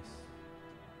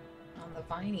 Nice. On the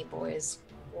Viney boys.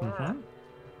 Yeah. Mhm.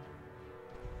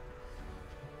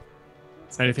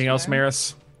 Anything else, Yeah.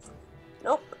 Maris?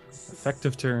 Nope.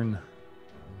 Effective turn.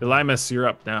 Elymas, you're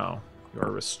up now. You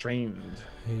are restrained.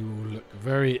 He will look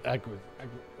very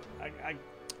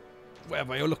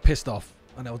whatever, he'll look pissed off.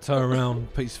 And he'll turn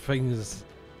around, put his fingers,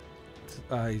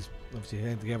 he's obviously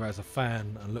hand together as a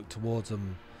fan, and look towards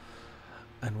them.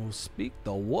 And will speak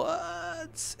the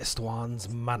words Estuan's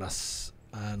Manus.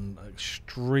 And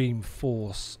extreme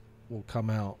force will come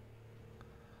out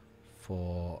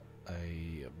for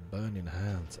a burning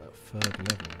hands at 3rd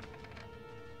level.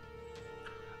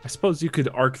 I suppose you could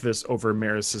arc this over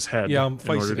Maris's head Yeah, I'm in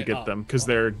order facing to it get up. them, because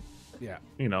they're, Yeah,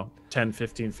 10,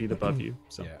 15 feet above you.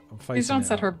 So yeah. I'm Please facing don't it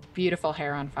set up. her beautiful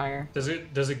hair on fire. Does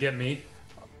it get me?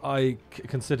 I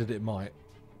considered it might.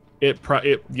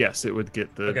 Yes, it would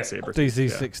get the Okay. saber. DC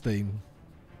yeah. 16.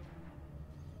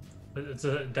 It's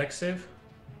a dex save?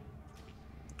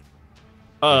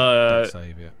 Dex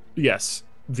save, yeah. Yes.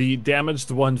 The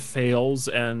damaged one fails,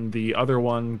 and the other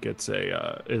one gets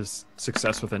is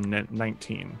success with a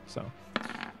 19. So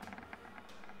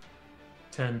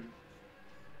 10.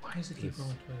 Why does it keep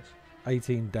rolling twice?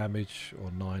 18 damage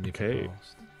or 9 if Okay. it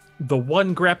passed. the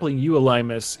one grappling you,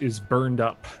 Elymas, is burned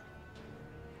up.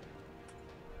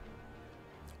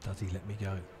 Does he let me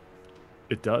go?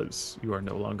 It does. You are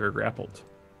no longer grappled,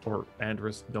 no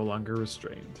longer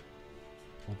restrained.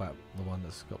 What about the one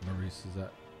that's got Maurice?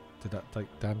 Did that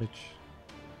take damage?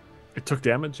 It took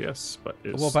damage, yes, but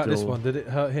it's What about this still- one? Did it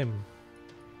hurt him?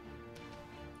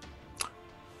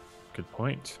 Good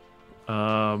point. It's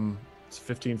a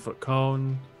 15-foot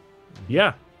cone.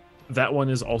 Yeah, that one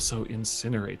is also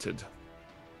incinerated.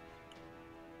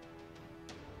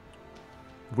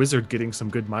 Wizard getting some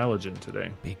good mileage in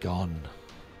today. Be gone.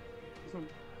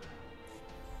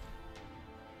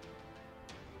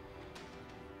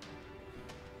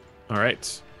 All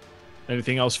right.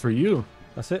 Anything else for you?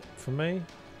 That's it from me.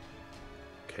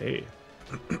 Okay.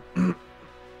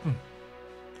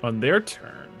 On their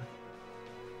turn.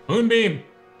 Moonbeam!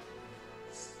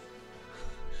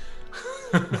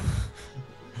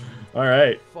 All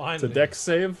right. It's a Finally. dex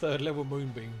save. 3rd level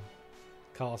Moonbeam.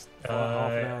 Cast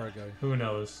half an hour ago. Who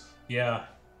knows? Yeah.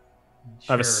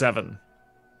 I have a Sure. 7.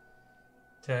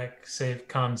 Tech save,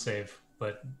 con save,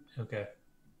 but okay.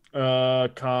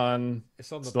 Con.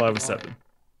 It's on the Still have a right. 7.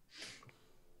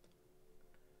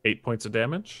 8 points of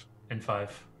damage. And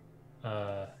 5.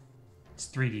 It's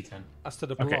 3d10. That's to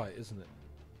the Okay. right, isn't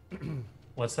it?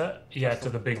 What's that? Yeah, That's to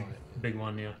the on big right. big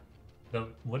one, yeah.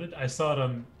 I saw it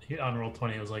on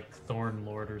Roll20, it was like Thorn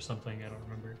Lord or something, I don't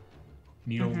remember.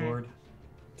 Needle Mhm. Lord.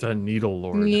 It's a Needle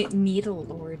Lord. Needle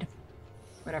Lord.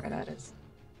 Whatever that is.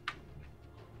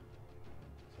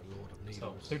 The Lord of So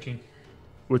Needles. 13.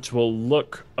 Which will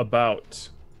look about.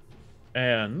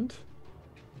 And.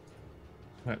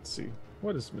 Let's see.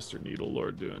 What is Mr. Needle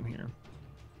Lord doing here?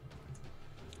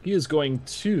 He is going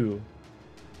to.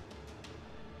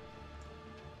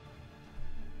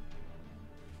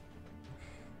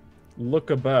 Look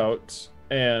about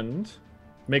and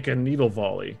make a needle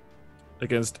volley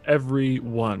against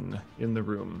everyone in the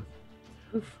room.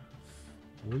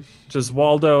 Whoosh.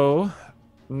 Giswaldo,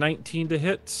 19 to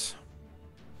hit.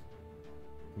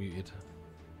 Muted.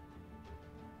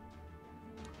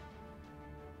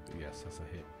 Yes, that's a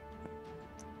hit.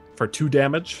 For 2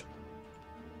 damage.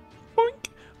 Boink.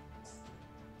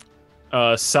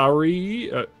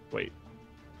 Sauri, wait.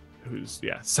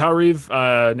 Sauriv,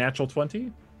 natural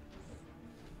 20.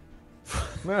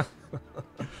 For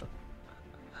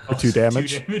 2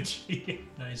 damage. 2 damage.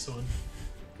 Nice one.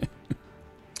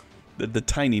 The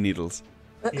tiny needles.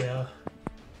 Yeah.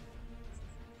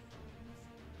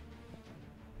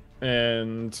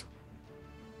 And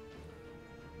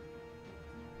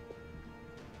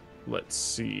let's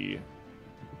see.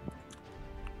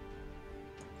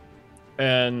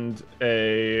 And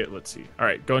let's see. All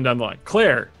right, going down the line.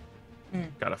 Claire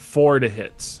got a 4 to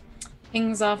hit.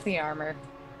 Pings off the armor.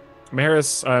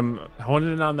 Maris, I'm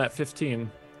honing in on that 15.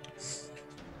 This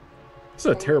is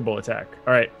a terrible attack.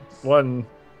 All right, 1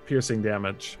 piercing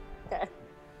damage. Okay.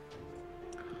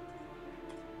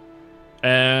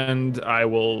 And I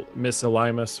will miss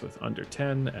Elimus with under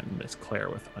 10 and miss Claire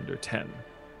with under 10.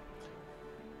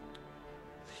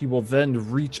 He will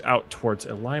then reach out towards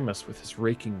Elimus with his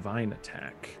Raking Vine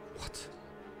attack. What?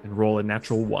 And roll a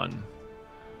natural 1.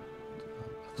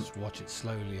 Just watch it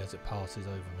slowly as it passes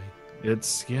over me.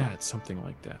 It's something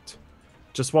like that.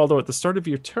 Just Waldo, at the start of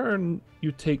your turn,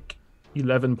 you take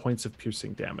 11 points of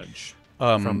piercing damage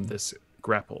from this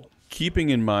grapple. Keeping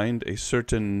in mind a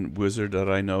certain wizard that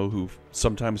I know who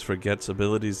sometimes forgets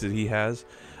abilities that he has,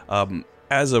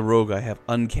 as a rogue I have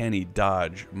Uncanny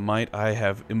Dodge. Might I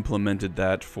have implemented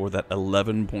that for that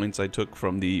 11 points I took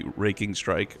from the Raking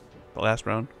Strike the last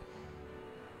round?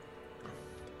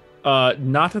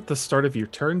 Not at the start of your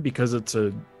turn because it's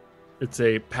a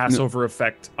Passover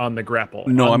effect on the grapple.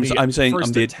 No, On I'm saying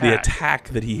the attack. attack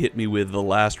that he hit me with the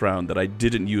last round that I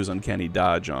didn't use Uncanny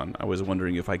Dodge on. I was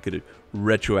wondering if I could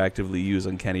retroactively use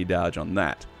Uncanny Dodge on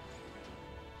that.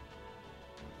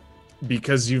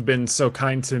 Because you've been so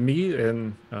kind to me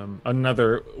in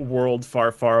another world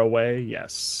far, far away.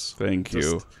 Yes. Thank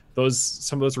you.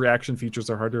 Some of those reaction features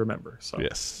are hard to remember. So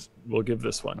yes, we'll give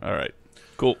this one. All right.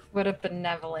 Cool. What a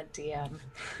benevolent DM.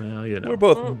 Well, you know. We're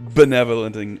both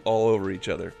benevolenting all over each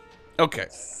other. Okay.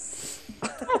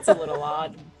 That's a little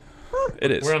odd.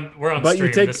 It is. We're on But stream.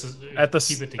 you take This is, at the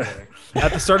keep it together.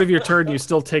 At the start of your turn, you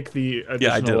still take the additional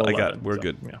Yeah, I did. 11, I got it. We're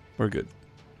good. Yeah. We're good.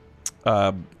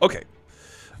 Okay.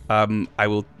 I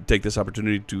will take this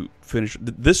opportunity to finish.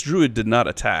 This druid did not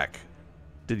attack.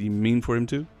 Did he mean for him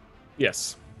to?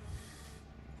 Yes.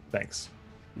 Thanks.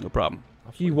 No problem.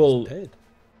 He will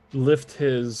lift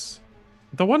his...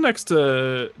 The one next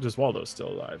to Giswaldo's still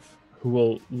alive, who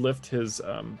will lift his...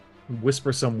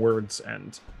 whisper some words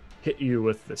and hit you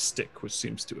with the stick, which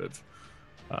seems to have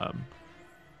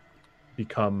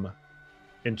become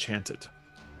enchanted.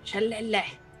 Shalala.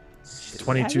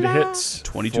 22 to hit.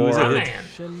 22 is a hit.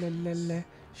 Man.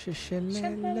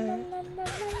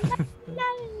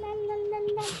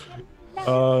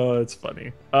 Oh, it's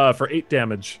funny. For 8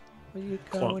 damage. Will you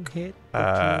go Clunk. and hit?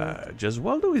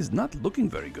 Jeswaldo is not looking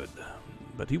very good,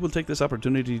 but he will take this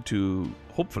opportunity to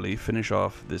hopefully finish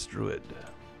off this druid.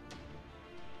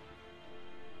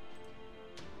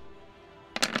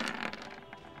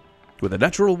 With a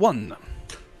natural 1.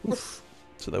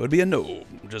 So that would be a no.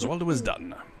 Jeswaldo is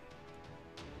done.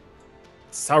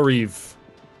 Sariv.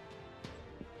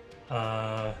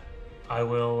 I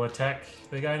will attack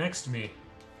the guy next to me.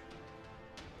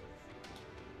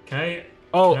 Can I?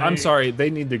 Oh, can I'm I- sorry. They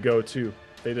need to go too.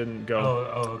 They didn't go.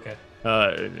 Okay.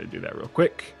 Do that real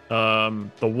quick. The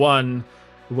one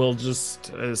will just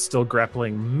is still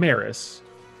grappling Maris.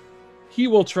 He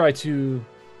will try to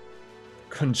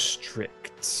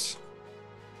constrict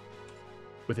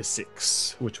with a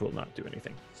 6, which will not do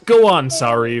anything. Go on,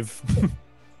 Sariv.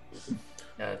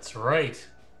 That's right.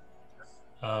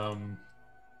 For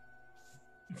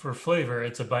flavor,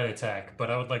 it's a bite attack, but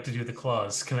I would like to do the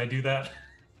claws. Can I do that?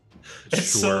 It's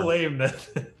so Sure. lame that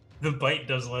the bite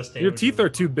does less damage. Your teeth are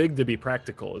too big to be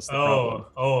practical. Is the problem?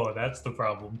 Oh, that's the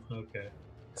problem. Okay.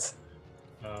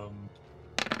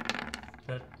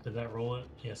 Did that roll it?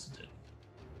 Yes, it did.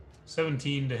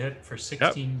 17 to hit for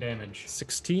 16 damage.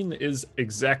 16 is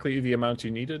exactly the amount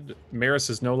you needed. Maris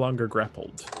is no longer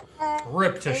grappled.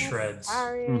 Ripped to shreds.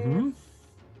 Mm-hmm.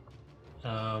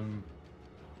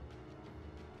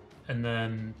 And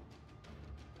then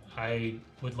I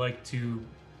would like to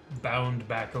bound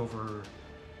back over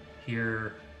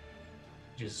here,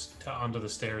 just onto the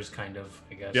stairs, kind of,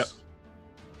 I guess. Yep.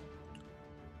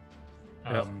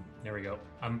 There we go.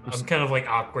 I'm kind of like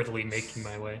awkwardly making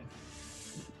my way.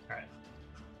 All right.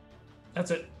 That's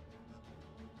it.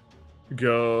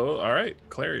 Go. All right,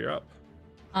 Claire, you're up.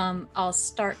 I'll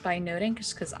start by noting,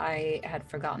 just because I had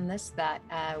forgotten this, that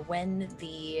when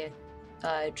the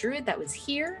druid that was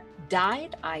here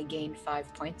died, I gained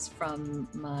 5 points from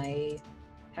my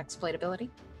hexblade ability.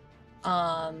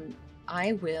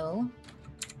 I will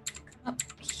come up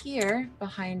here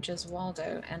behind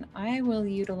Jeswaldo, and I will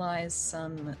utilize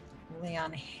some lay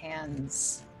on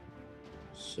hands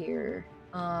here.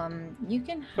 You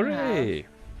can have... Hooray!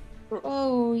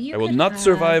 Oh, you I will could not have-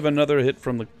 survive another hit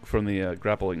from the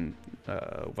grappling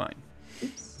vine.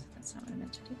 Oops, that's not what I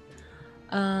meant to do.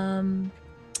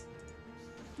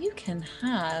 You can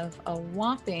have a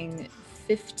whopping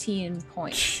 15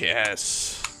 points.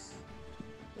 Yes.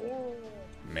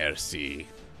 Merci.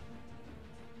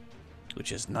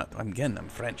 Which is not, again, I'm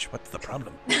French. What's the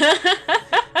problem?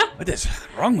 What is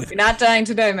wrong with You're me? not dying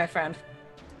today, my friend.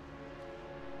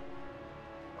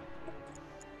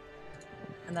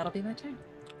 And that'll be my turn.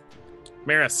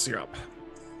 Maris, you're up.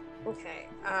 Okay.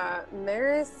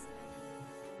 Maris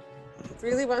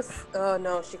really wants. Oh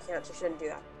no, she can't. She shouldn't do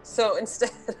that. So instead,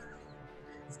 I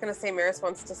was gonna say Maris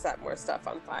wants to set more stuff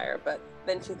on fire, but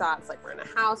then she thought it's like we're in a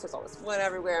house. There's always wood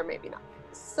everywhere. Maybe not.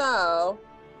 So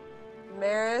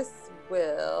Maris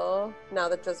will, now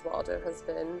that Jeswaldo has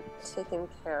been taken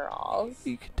care of.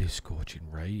 You can do Scorching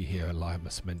Ray. You hear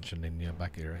Elimus mention in your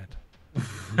back of your head.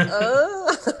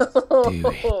 Oh. Do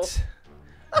it.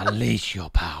 Unleash your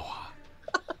power.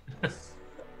 Do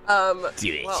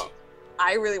it. Well,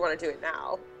 I really want to do it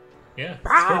now. Yeah,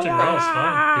 Scorching Ray is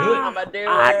fine. Do it. I'm gonna do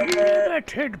it.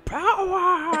 Unlimited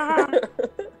power.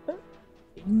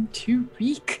 Too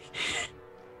weak.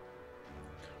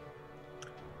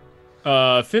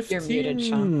 15 muted,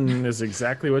 Sean. is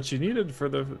exactly what you needed for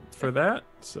that.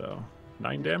 So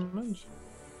 9 damage.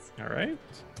 All right.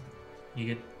 You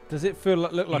get, Does it feel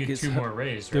look you like get it's 2 more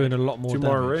rays, right? doing a lot more 2 damage?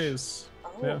 more rays.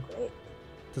 Oh, Yeah. great.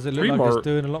 Does it look 3 like more. it's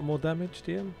doing a lot more damage,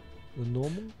 DM, than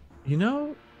normal? You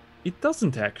know, it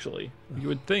doesn't actually. You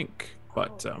would think,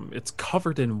 but it's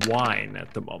covered in wine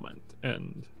at the moment.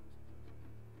 And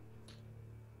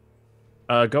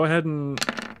go ahead and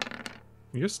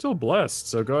you're still blessed,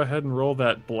 so go ahead and roll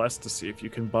that blessed to see if you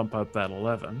can bump up that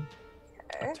 11.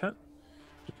 Okay. 10,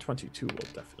 22 will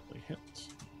definitely hit.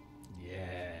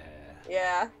 Yeah.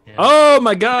 Yeah. Yeah. Oh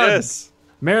my God, Yes.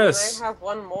 And Maris! I have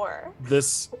one more.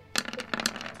 This.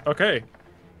 Okay.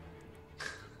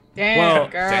 Damn, Well,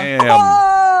 girl. Damn.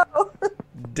 Oh!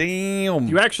 Damn.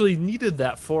 You actually needed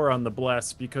that 4 on the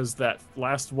bless because that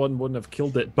last one wouldn't have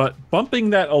killed it. But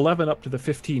bumping that 11 up to the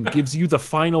 15 gives you the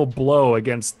final blow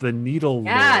against the Needle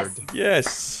Yes. Lord.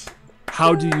 Yes.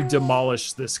 How do you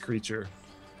demolish this creature?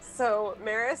 So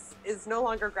Maris is no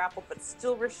longer grappled, but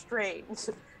still restrained,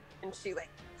 and she like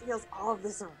feels all of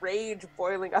this rage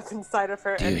boiling up inside of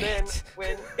her. And then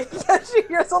when she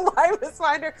hears Elimus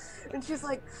find her, and she's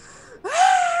like,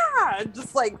 ah! And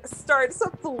just like starts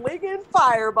up flinging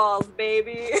fireballs,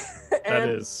 baby. That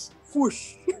And is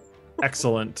whoosh.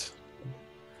 excellent.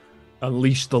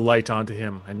 Unleash the light onto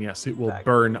him, and yes, it will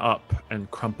Exactly. burn up and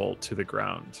crumple to the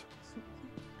ground.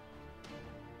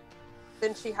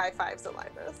 Then she high fives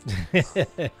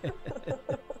Elimus.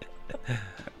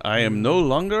 I am no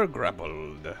longer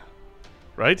grappled.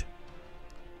 Right?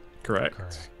 Correct.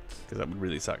 Because that would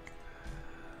really suck.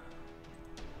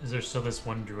 Is there still this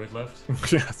one druid left?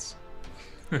 Yes.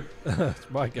 It's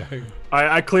my go.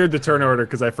 I cleared the turn order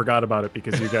because I forgot about it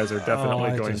because you guys are definitely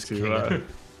I going just to. kill him.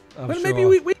 I'm Well, sure. maybe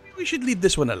we should leave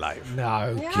this one alive.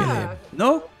 No, kill Yeah. him.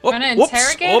 No? Wanna Whoops,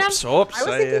 interrogate him? Oops, oops. I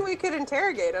was thinking we could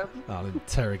interrogate him. I'll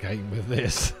interrogate him with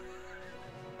this.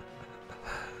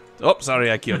 Oh,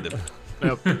 sorry, I killed him.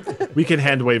 Nope. We can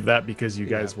hand wave that because you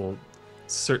guys will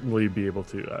certainly be able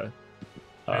to.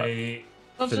 I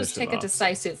We'll finish just him take a off.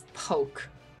 decisive poke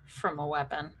from a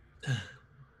weapon.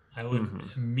 would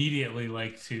Mhm. immediately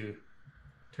like to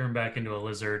turn back into a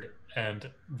lizard and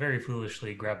very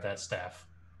foolishly grab that staff.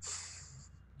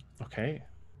 Okay.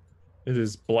 It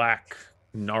is black,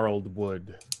 gnarled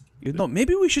wood. You know,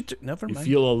 maybe we should. Never You mind.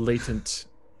 feel a latent,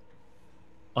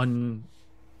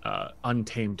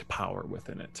 untamed power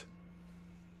within it.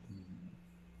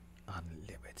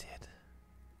 Unlimited.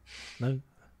 No.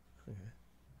 Okay.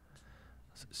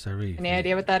 Sorry. Any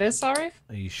idea what that is, sorry?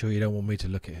 Are you sure you don't want me to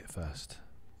look at it first?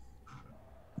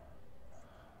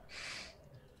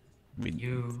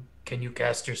 Can you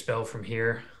cast your spell from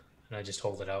here? And I just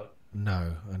hold it out.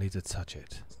 No, I need to touch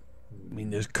it. I mean,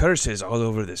 there's curses all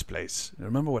over this place.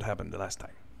 Remember what happened the last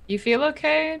time? You feel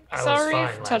okay? I was Sorry, fine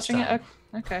for last touching it. time.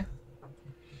 Okay.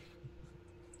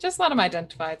 Just let him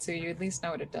identify it so you at least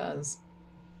know what it does.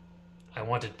 I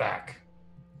want it back.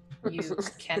 You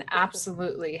can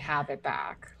absolutely have it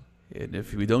back. And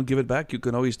if we don't give it back, you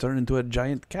can always turn into a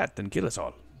giant cat and kill us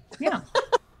all. Yeah.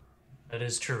 That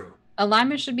is true.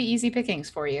 Alignment should be easy pickings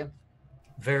for you.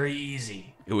 Very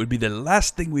easy. It would be the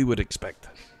last thing we would expect.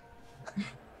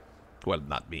 Well,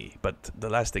 not me, but the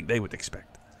last thing they would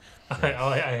expect.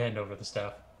 I hand over the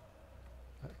staff.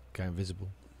 Go invisible.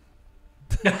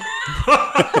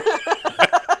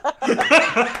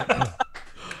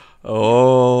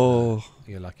 Oh.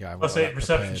 You're lucky I haven't Let's got say that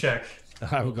perception prepared. check. I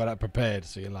haven't got that prepared,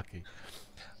 so you're lucky.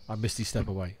 I misty step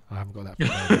away. I haven't got that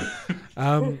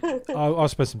prepared. I'll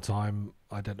spend some time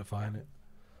identifying it.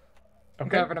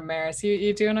 Go over to Maris.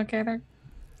 You doing okay there?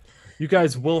 You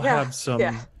guys will Yeah, have some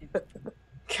yeah.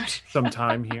 some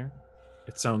time here.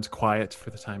 It sounds quiet for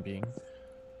the time being.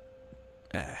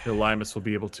 Elimus will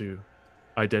be able to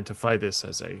identify this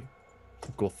as a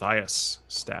Gulthias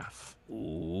staff.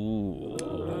 Ooh.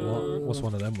 What's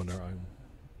one of them when they're at home?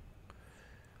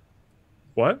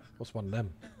 What? What's one of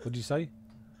them? What did you say?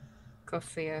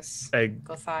 Gulthias. A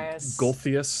Gulthias.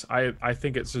 Gulthias. I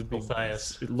think it should be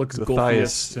Gulthias. It looks Gulthias.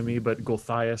 Gulthias to me, but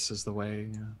Gulthias is the way.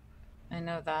 Yeah. I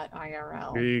know that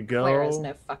IRL. There you Claire has go.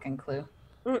 no fucking clue.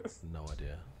 No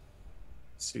idea.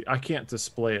 See, I can't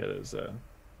display it as a.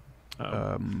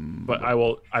 But I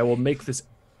will make this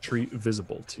tree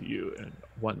visible to you in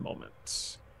one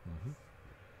moment.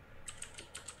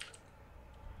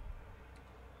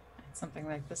 I had something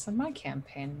like this in my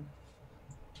campaign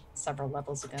several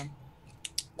levels ago.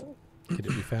 Could it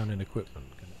be found in equipment?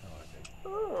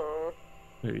 Oh.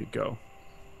 There you go.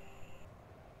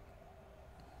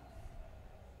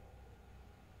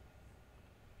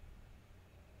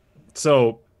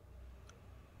 So,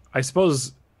 I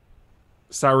suppose,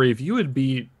 Sauri, if you would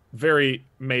be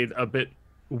made a bit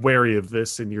wary of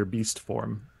this in your beast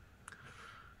form.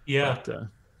 Yeah. But,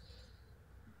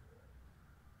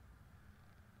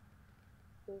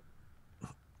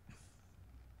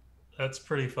 That's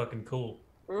pretty fucking cool.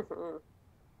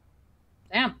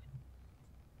 Damn.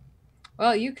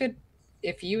 Well, you could,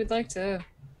 if you would like to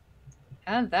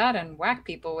have that and whack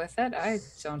people with it, I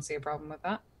don't see a problem with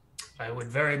that. I would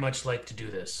very much like to do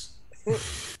this.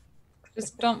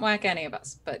 Just don't whack any of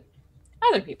us, but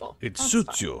other people. It That's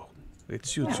suits fine. you. It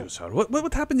suits you, sir.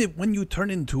 What happened when you turn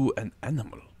into an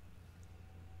animal?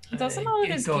 Doesn't all of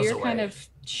It his goes gear kind away. of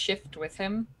shift with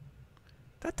him?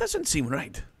 That doesn't seem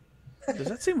right. Does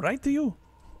that seem right to you?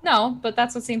 No, but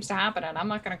that's what seems to happen, and I'm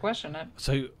not going to question it.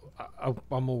 So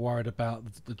I'm more worried about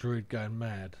the druid going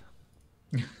mad.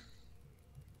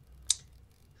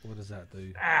 What does that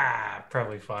do?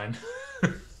 Probably fine.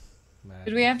 Mad.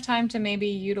 Did we have time to maybe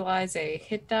utilize a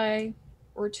hit die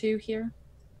or two here?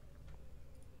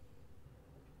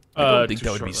 I don't think to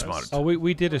that would be short smart. rest. Oh,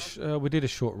 we did a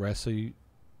short rest. So you,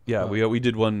 Yeah, we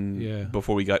did one Yeah.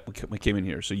 before we came in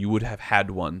here, so you would have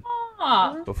had one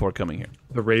Ah, before coming here.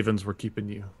 The ravens were keeping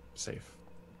you safe.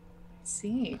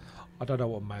 see. I don't know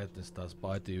what madness does, but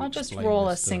I do. I'll just explain roll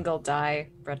a this to- single die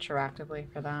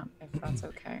retroactively for that, if that's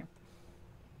okay.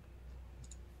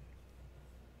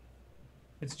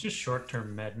 It's just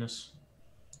short-term madness.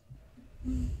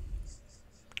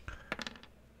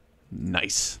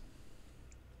 Nice.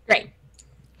 Great.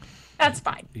 That's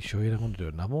fine. You sure you don't want to do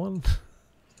another one?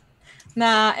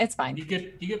 Nah, it's fine. You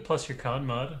get plus your con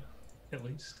mod, at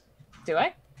least. Do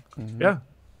I? Yeah,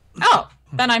 Oh,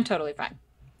 then I'm totally fine.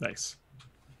 nice.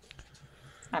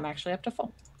 I'm actually up to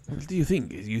full. What do you think?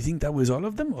 Do you think that was all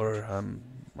of them, or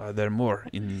are there more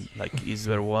in? Like, is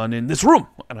there one in this room?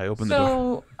 And I open the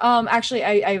door. So, actually,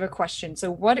 I have a question. So,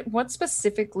 what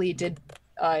specifically did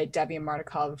Debbie and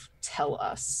Martikov tell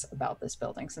us about this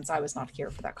building? Since I was not here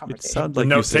for that It conversation. sounds The like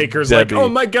note you said taker's like, Debbie. oh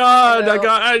my god, I know.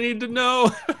 I need to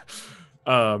know.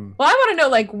 Well, I want to know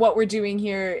like what we're doing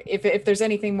here. If there's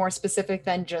anything more specific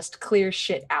than just clear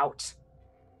shit out.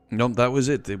 No, that was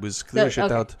it. It was clear shit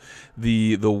okay. out.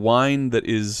 The wine that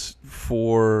is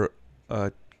for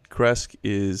Kresk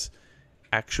is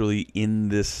actually in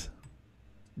this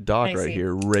dock I right see.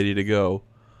 here, ready to go.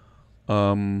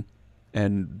 And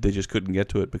they just couldn't get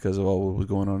to it because of all what was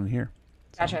going on in here.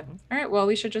 Gotcha. All right. Well,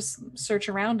 we should just search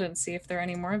around and see if there are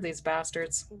any more of these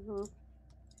bastards.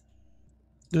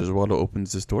 Deswaldo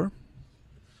opens this door.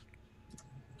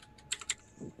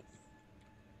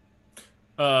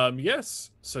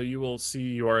 Yes. So you will see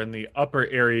you are in the upper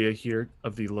area here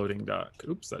of the loading dock.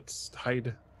 Oops, that's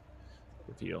hide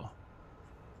reveal.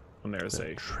 And there's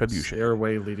The a trebuchet.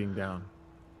 stairway leading down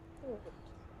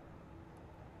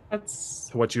That's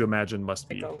to what you imagine must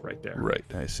be Like a- right there. Right,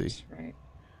 I see. right.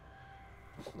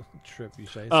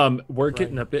 Trebuchet. We're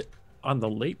getting a bit on the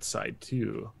late side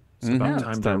too. It's about Mhm. time,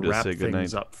 It's to time to wrap say things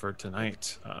goodnight. up for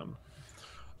tonight.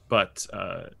 But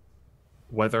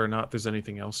whether or not there's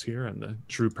anything else here and the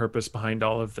true purpose behind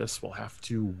all of this, we'll have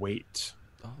to wait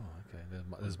Oh, okay.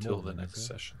 There's until more the than next this.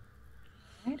 session.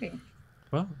 Alrighty.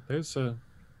 Well, there's a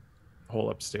whole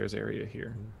upstairs area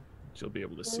here that you'll be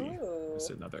able to see. Ooh. There's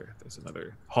another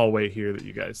hallway here that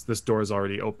you guys. This door is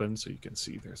already open, so you can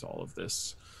see there's all of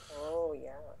this. Oh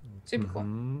yeah. Super cool.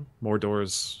 Mhm. More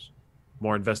doors,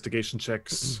 more investigation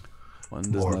checks. One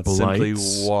does More not simply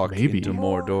blights, walk maybe. into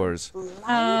more doors.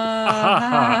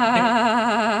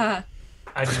 I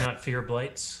do not fear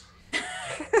blights.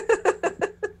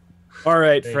 All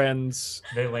right, They- friends.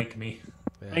 They like me.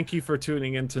 Thank you for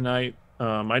tuning in tonight.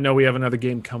 I know we have another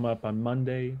game come up on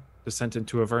Monday, Descent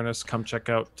into Avernus, come check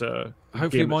out. Hopefully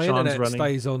game that my Sean's internet running.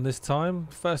 stays on this time.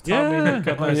 First time Yeah. in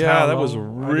God knows Yeah, how that was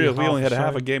long. real. We only had half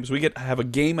half a show. game, so we get have a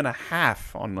game and a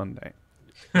half on Monday.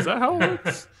 Is that how it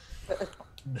works?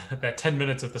 That 10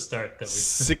 minutes at the start that we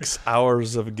 6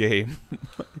 hours of game.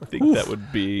 I think that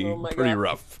would be Oh my pretty God.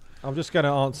 rough. I'm just going to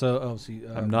answer, obviously.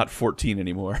 I'm not 14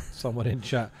 anymore. Someone in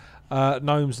chat.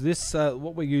 Gnomes, this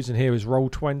what we're using here is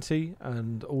Roll20,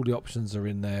 and all the options are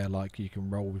in there, like you can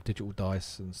roll with digital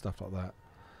dice and stuff like that.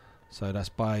 So that's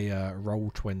by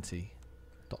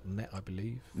Roll20.net, I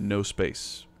believe. No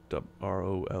space.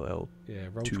 ROLL. Yeah,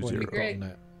 20.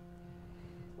 Roll20.net.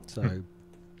 So,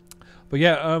 but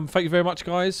yeah, thank you very much,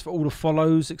 guys, for all the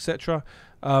follows, etc.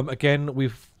 Again, we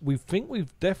think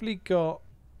we've definitely got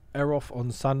Erroth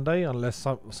on Sunday, unless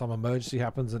some emergency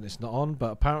happens and it's not on.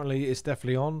 But apparently, it's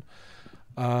definitely on.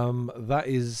 That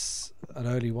is an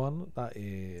early one. That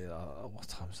is what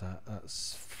time's that?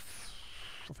 That's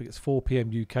I think it's 4 p.m.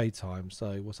 UK time.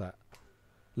 So what's that?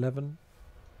 11.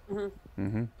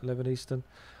 11 Eastern.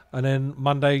 And then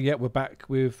Monday, yeah, we're back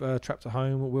with Trapped at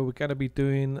Home, where we're going to be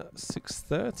doing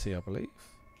 6:30, I believe.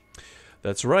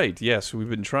 That's right. Yes, we've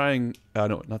been trying. No,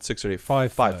 not 6:30.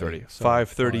 5:30.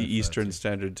 5:30 Eastern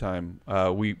Standard Time.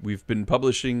 We've been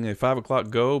publishing a 5 o'clock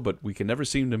go, but we can never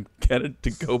seem to get it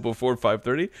to go before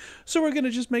 5:30. So we're going to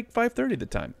just make 5:30 the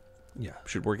time. Yeah,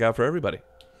 should work out for everybody.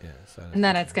 Yeah. So And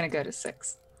then it's going to go to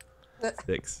 6.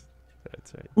 6.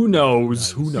 That's right. Who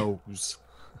knows? Who knows?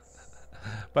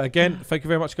 But again, thank you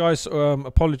very much, guys.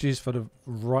 Apologies for the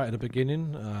right at the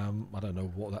beginning. I don't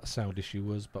know what that sound issue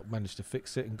was, but managed to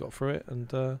fix it and got through it.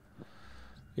 And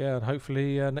yeah, and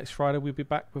hopefully next Friday we'll be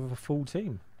back with a full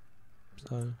team.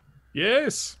 So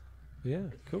Yes. yeah,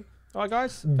 cool. All right,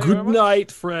 guys. Thank you Good very much.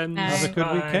 night, friends. Have a good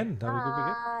Bye. weekend. Have a good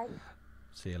weekend. Bye.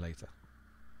 See you later.